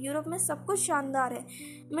नज़ारे, यूरोप में सब कुछ शानदार है।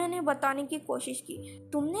 मैंने बताने की कोशिश की।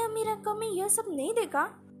 तुमने अमेरिका में यह सब नहीं देखा?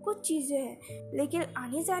 कुछ चीज़ें हैं, लेकिन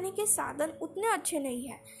आने जाने के साधन उतने अच्छे नहीं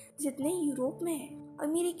हैं जितने यूरोप में है।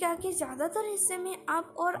 अमेरिका के ज़्यादातर हिस्से में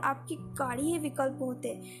आप और आपकी गाड़ी ही विकल्प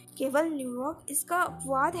होते। केवल न्यूयॉर्क इसका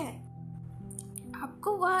अपवाद है।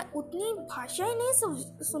 आपको वहाँ उतनी भाषाएं नहीं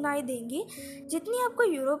सुनाई देंगी जितनी आपको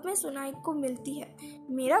यूरोप में सुनाई को मिलती है।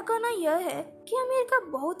 मेरा कहना यह है कि अमेरिका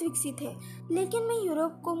बहुत विकसित है, लेकिन मैं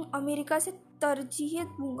यूरोप को अमेरिका से तरजीह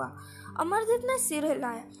दूंगा। अमरदीप ने सिर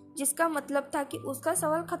हिलाया, जिसका मतलब था कि उसका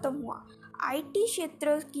सवाल खत्म हुआ। आईटी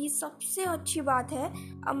क्षेत्र की सबसे अच्छी बात है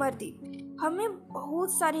अमरदीप, हमें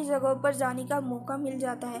बहुत सारी जगहों पर जाने का मौका मिल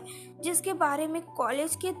जाता है जिसके बारे में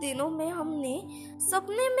कॉलेज के दिनों में हमने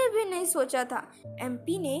सपने में भी नहीं सोचा था।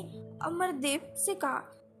 एमपी ने अमरदीप से कहा।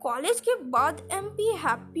 कॉलेज के बाद एमपी,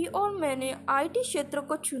 हैप्पी और मैंने आईटी क्षेत्र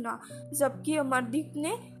को चुना, जबकि अमरदीप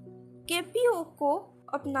ने केपीओ को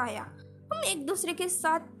अपनाया। हम एक दूसरे के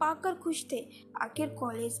साथ पाकर खुश थे। आखिर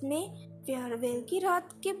कॉलेज में फेयरवेल की रात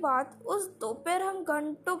के बाद उस दोपहर हम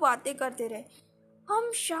घंटों बातें करते रहे। हम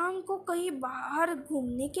शाम को कहीं बाहर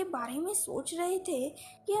घूमने के बारे में सोच रहे थे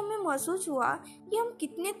कि हमें महसूस हुआ कि हम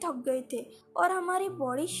कितने थक गए थे और हमारी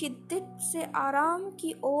बॉडी शिद्दत से आराम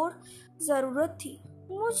की और ज़रूरत थी।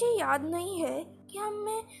 मुझे याद नहीं है कि हम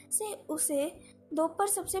में से उसे दोपहर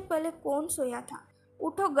सबसे पहले कौन सोया था।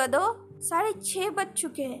 उठो गधो, 6:30 बज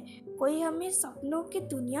चुके हैं। कोई हमें सपनों की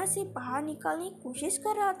दुनिया से बाहर निकालने की कोशिश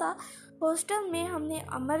कर रहा था। हॉस्टल में हमने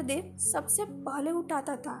अमरदीप सबसे पहले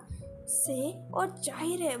उठाता था और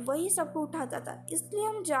जाहिर है वही सबको उठाता था, इसलिए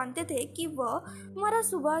हम जानते थे कि वह हमारा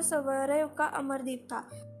सुबह सवेरे का अमरदीप था।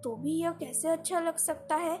 तो भी यह कैसे अच्छा लग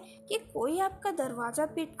सकता है कि कोई आपका दरवाज़ा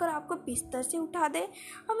पीटकर आपको बिस्तर से उठा दे।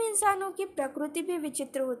 हम इंसानों की प्रकृति भी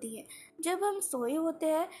विचित्र होती है। जब हम सोए होते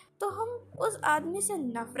हैं तो हम उस आदमी से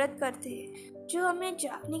नफरत करते हैं जो हमें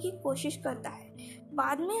जागने की कोशिश करता है।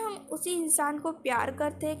 बाद में हम उसी इंसान को प्यार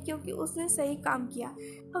करते हैं क्योंकि उसने सही काम किया।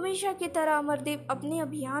 हमेशा की तरह अमरदीप अपने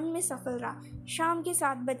अभियान में सफल रहा। शाम के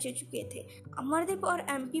 7 बज चुके थे। अमरदीप और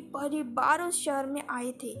एमपी पहली बार उस शहर में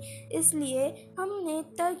आए थे, इसलिए हमने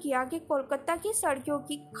तय किया कि कोलकाता की सड़कों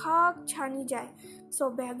की खाक छानी जाए।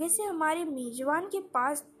 सौभाग्य से हमारे मेजबान के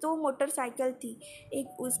पास 2 मोटरसाइकिल थी,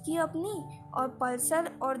 एक उसकी अपनी और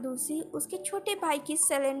पल्सर और दूसरी उसके छोटे भाई की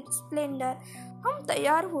स्प्लेंडर। हम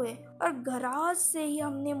तैयार हुए और गराज से ही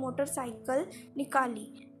हमने मोटरसाइकिल निकाली।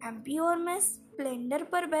 एमपी और मैं स्प्लेंडर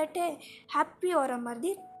पर बैठे, हैप्पी और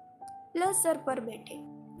अमरदीप पल्सर पर बैठे।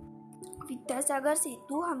 विद्यासागर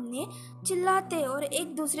सेतु हमने चिल्लाते और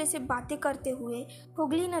एक दूसरे से बातें करते हुए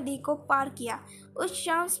हुगली नदी को पार किया। उस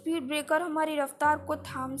शाम स्पीड ब्रेकर हमारी रफ्तार को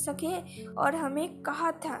थाम सके और हमें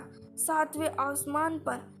कहा था 7वें आसमान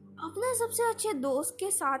पर अपने सबसे अच्छे दोस्त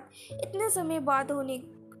के साथ इतने समय बाद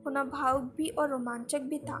होना भावुक भी और रोमांचक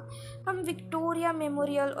भी था। हम विक्टोरिया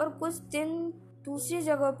मेमोरियल और कुछ दिन दूसरी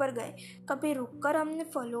जगह पर गए। कभी रुककर हमने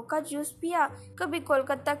फलों का जूस पिया, कभी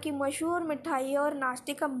कोलकाता की मशहूर मिठाई और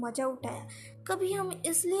नाश्ते का मजा उठाया। कभी हम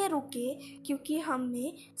इसलिए रुके क्योंकि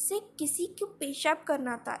हमें से किसी को पेशाब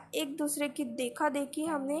करना था। एक दूसरे की देखा देखी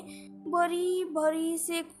हमने भरी भरी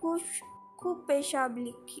से खूब पेशाब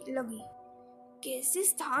लगी। किसी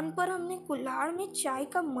स्थान पर हमने कुल्हाड़ में चाय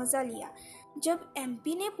का मजा लिया। जब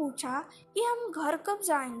एमपी ने पूछा कि हम घर कब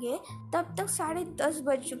जाएंगे, तब तक 10:30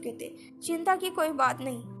 बज चुके थे। चिंता की कोई बात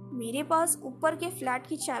नहीं, मेरे पास ऊपर के फ्लैट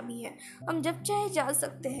की चाबी है, हम जब चाहे जा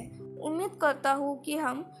सकते हैं। उम्मीद करता हूँ कि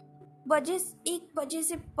हम 1 बजे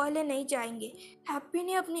से पहले नहीं जाएंगे। हैप्पी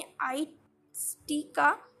ने अपनी टी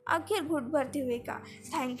का आखिर घुट भरते हुए कहा।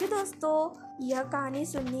 थैंक यू दोस्तों, यह कहानी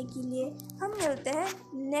सुनने के लिए। हम मिलते हैं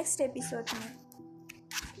नेक्स्ट एपिसोड में।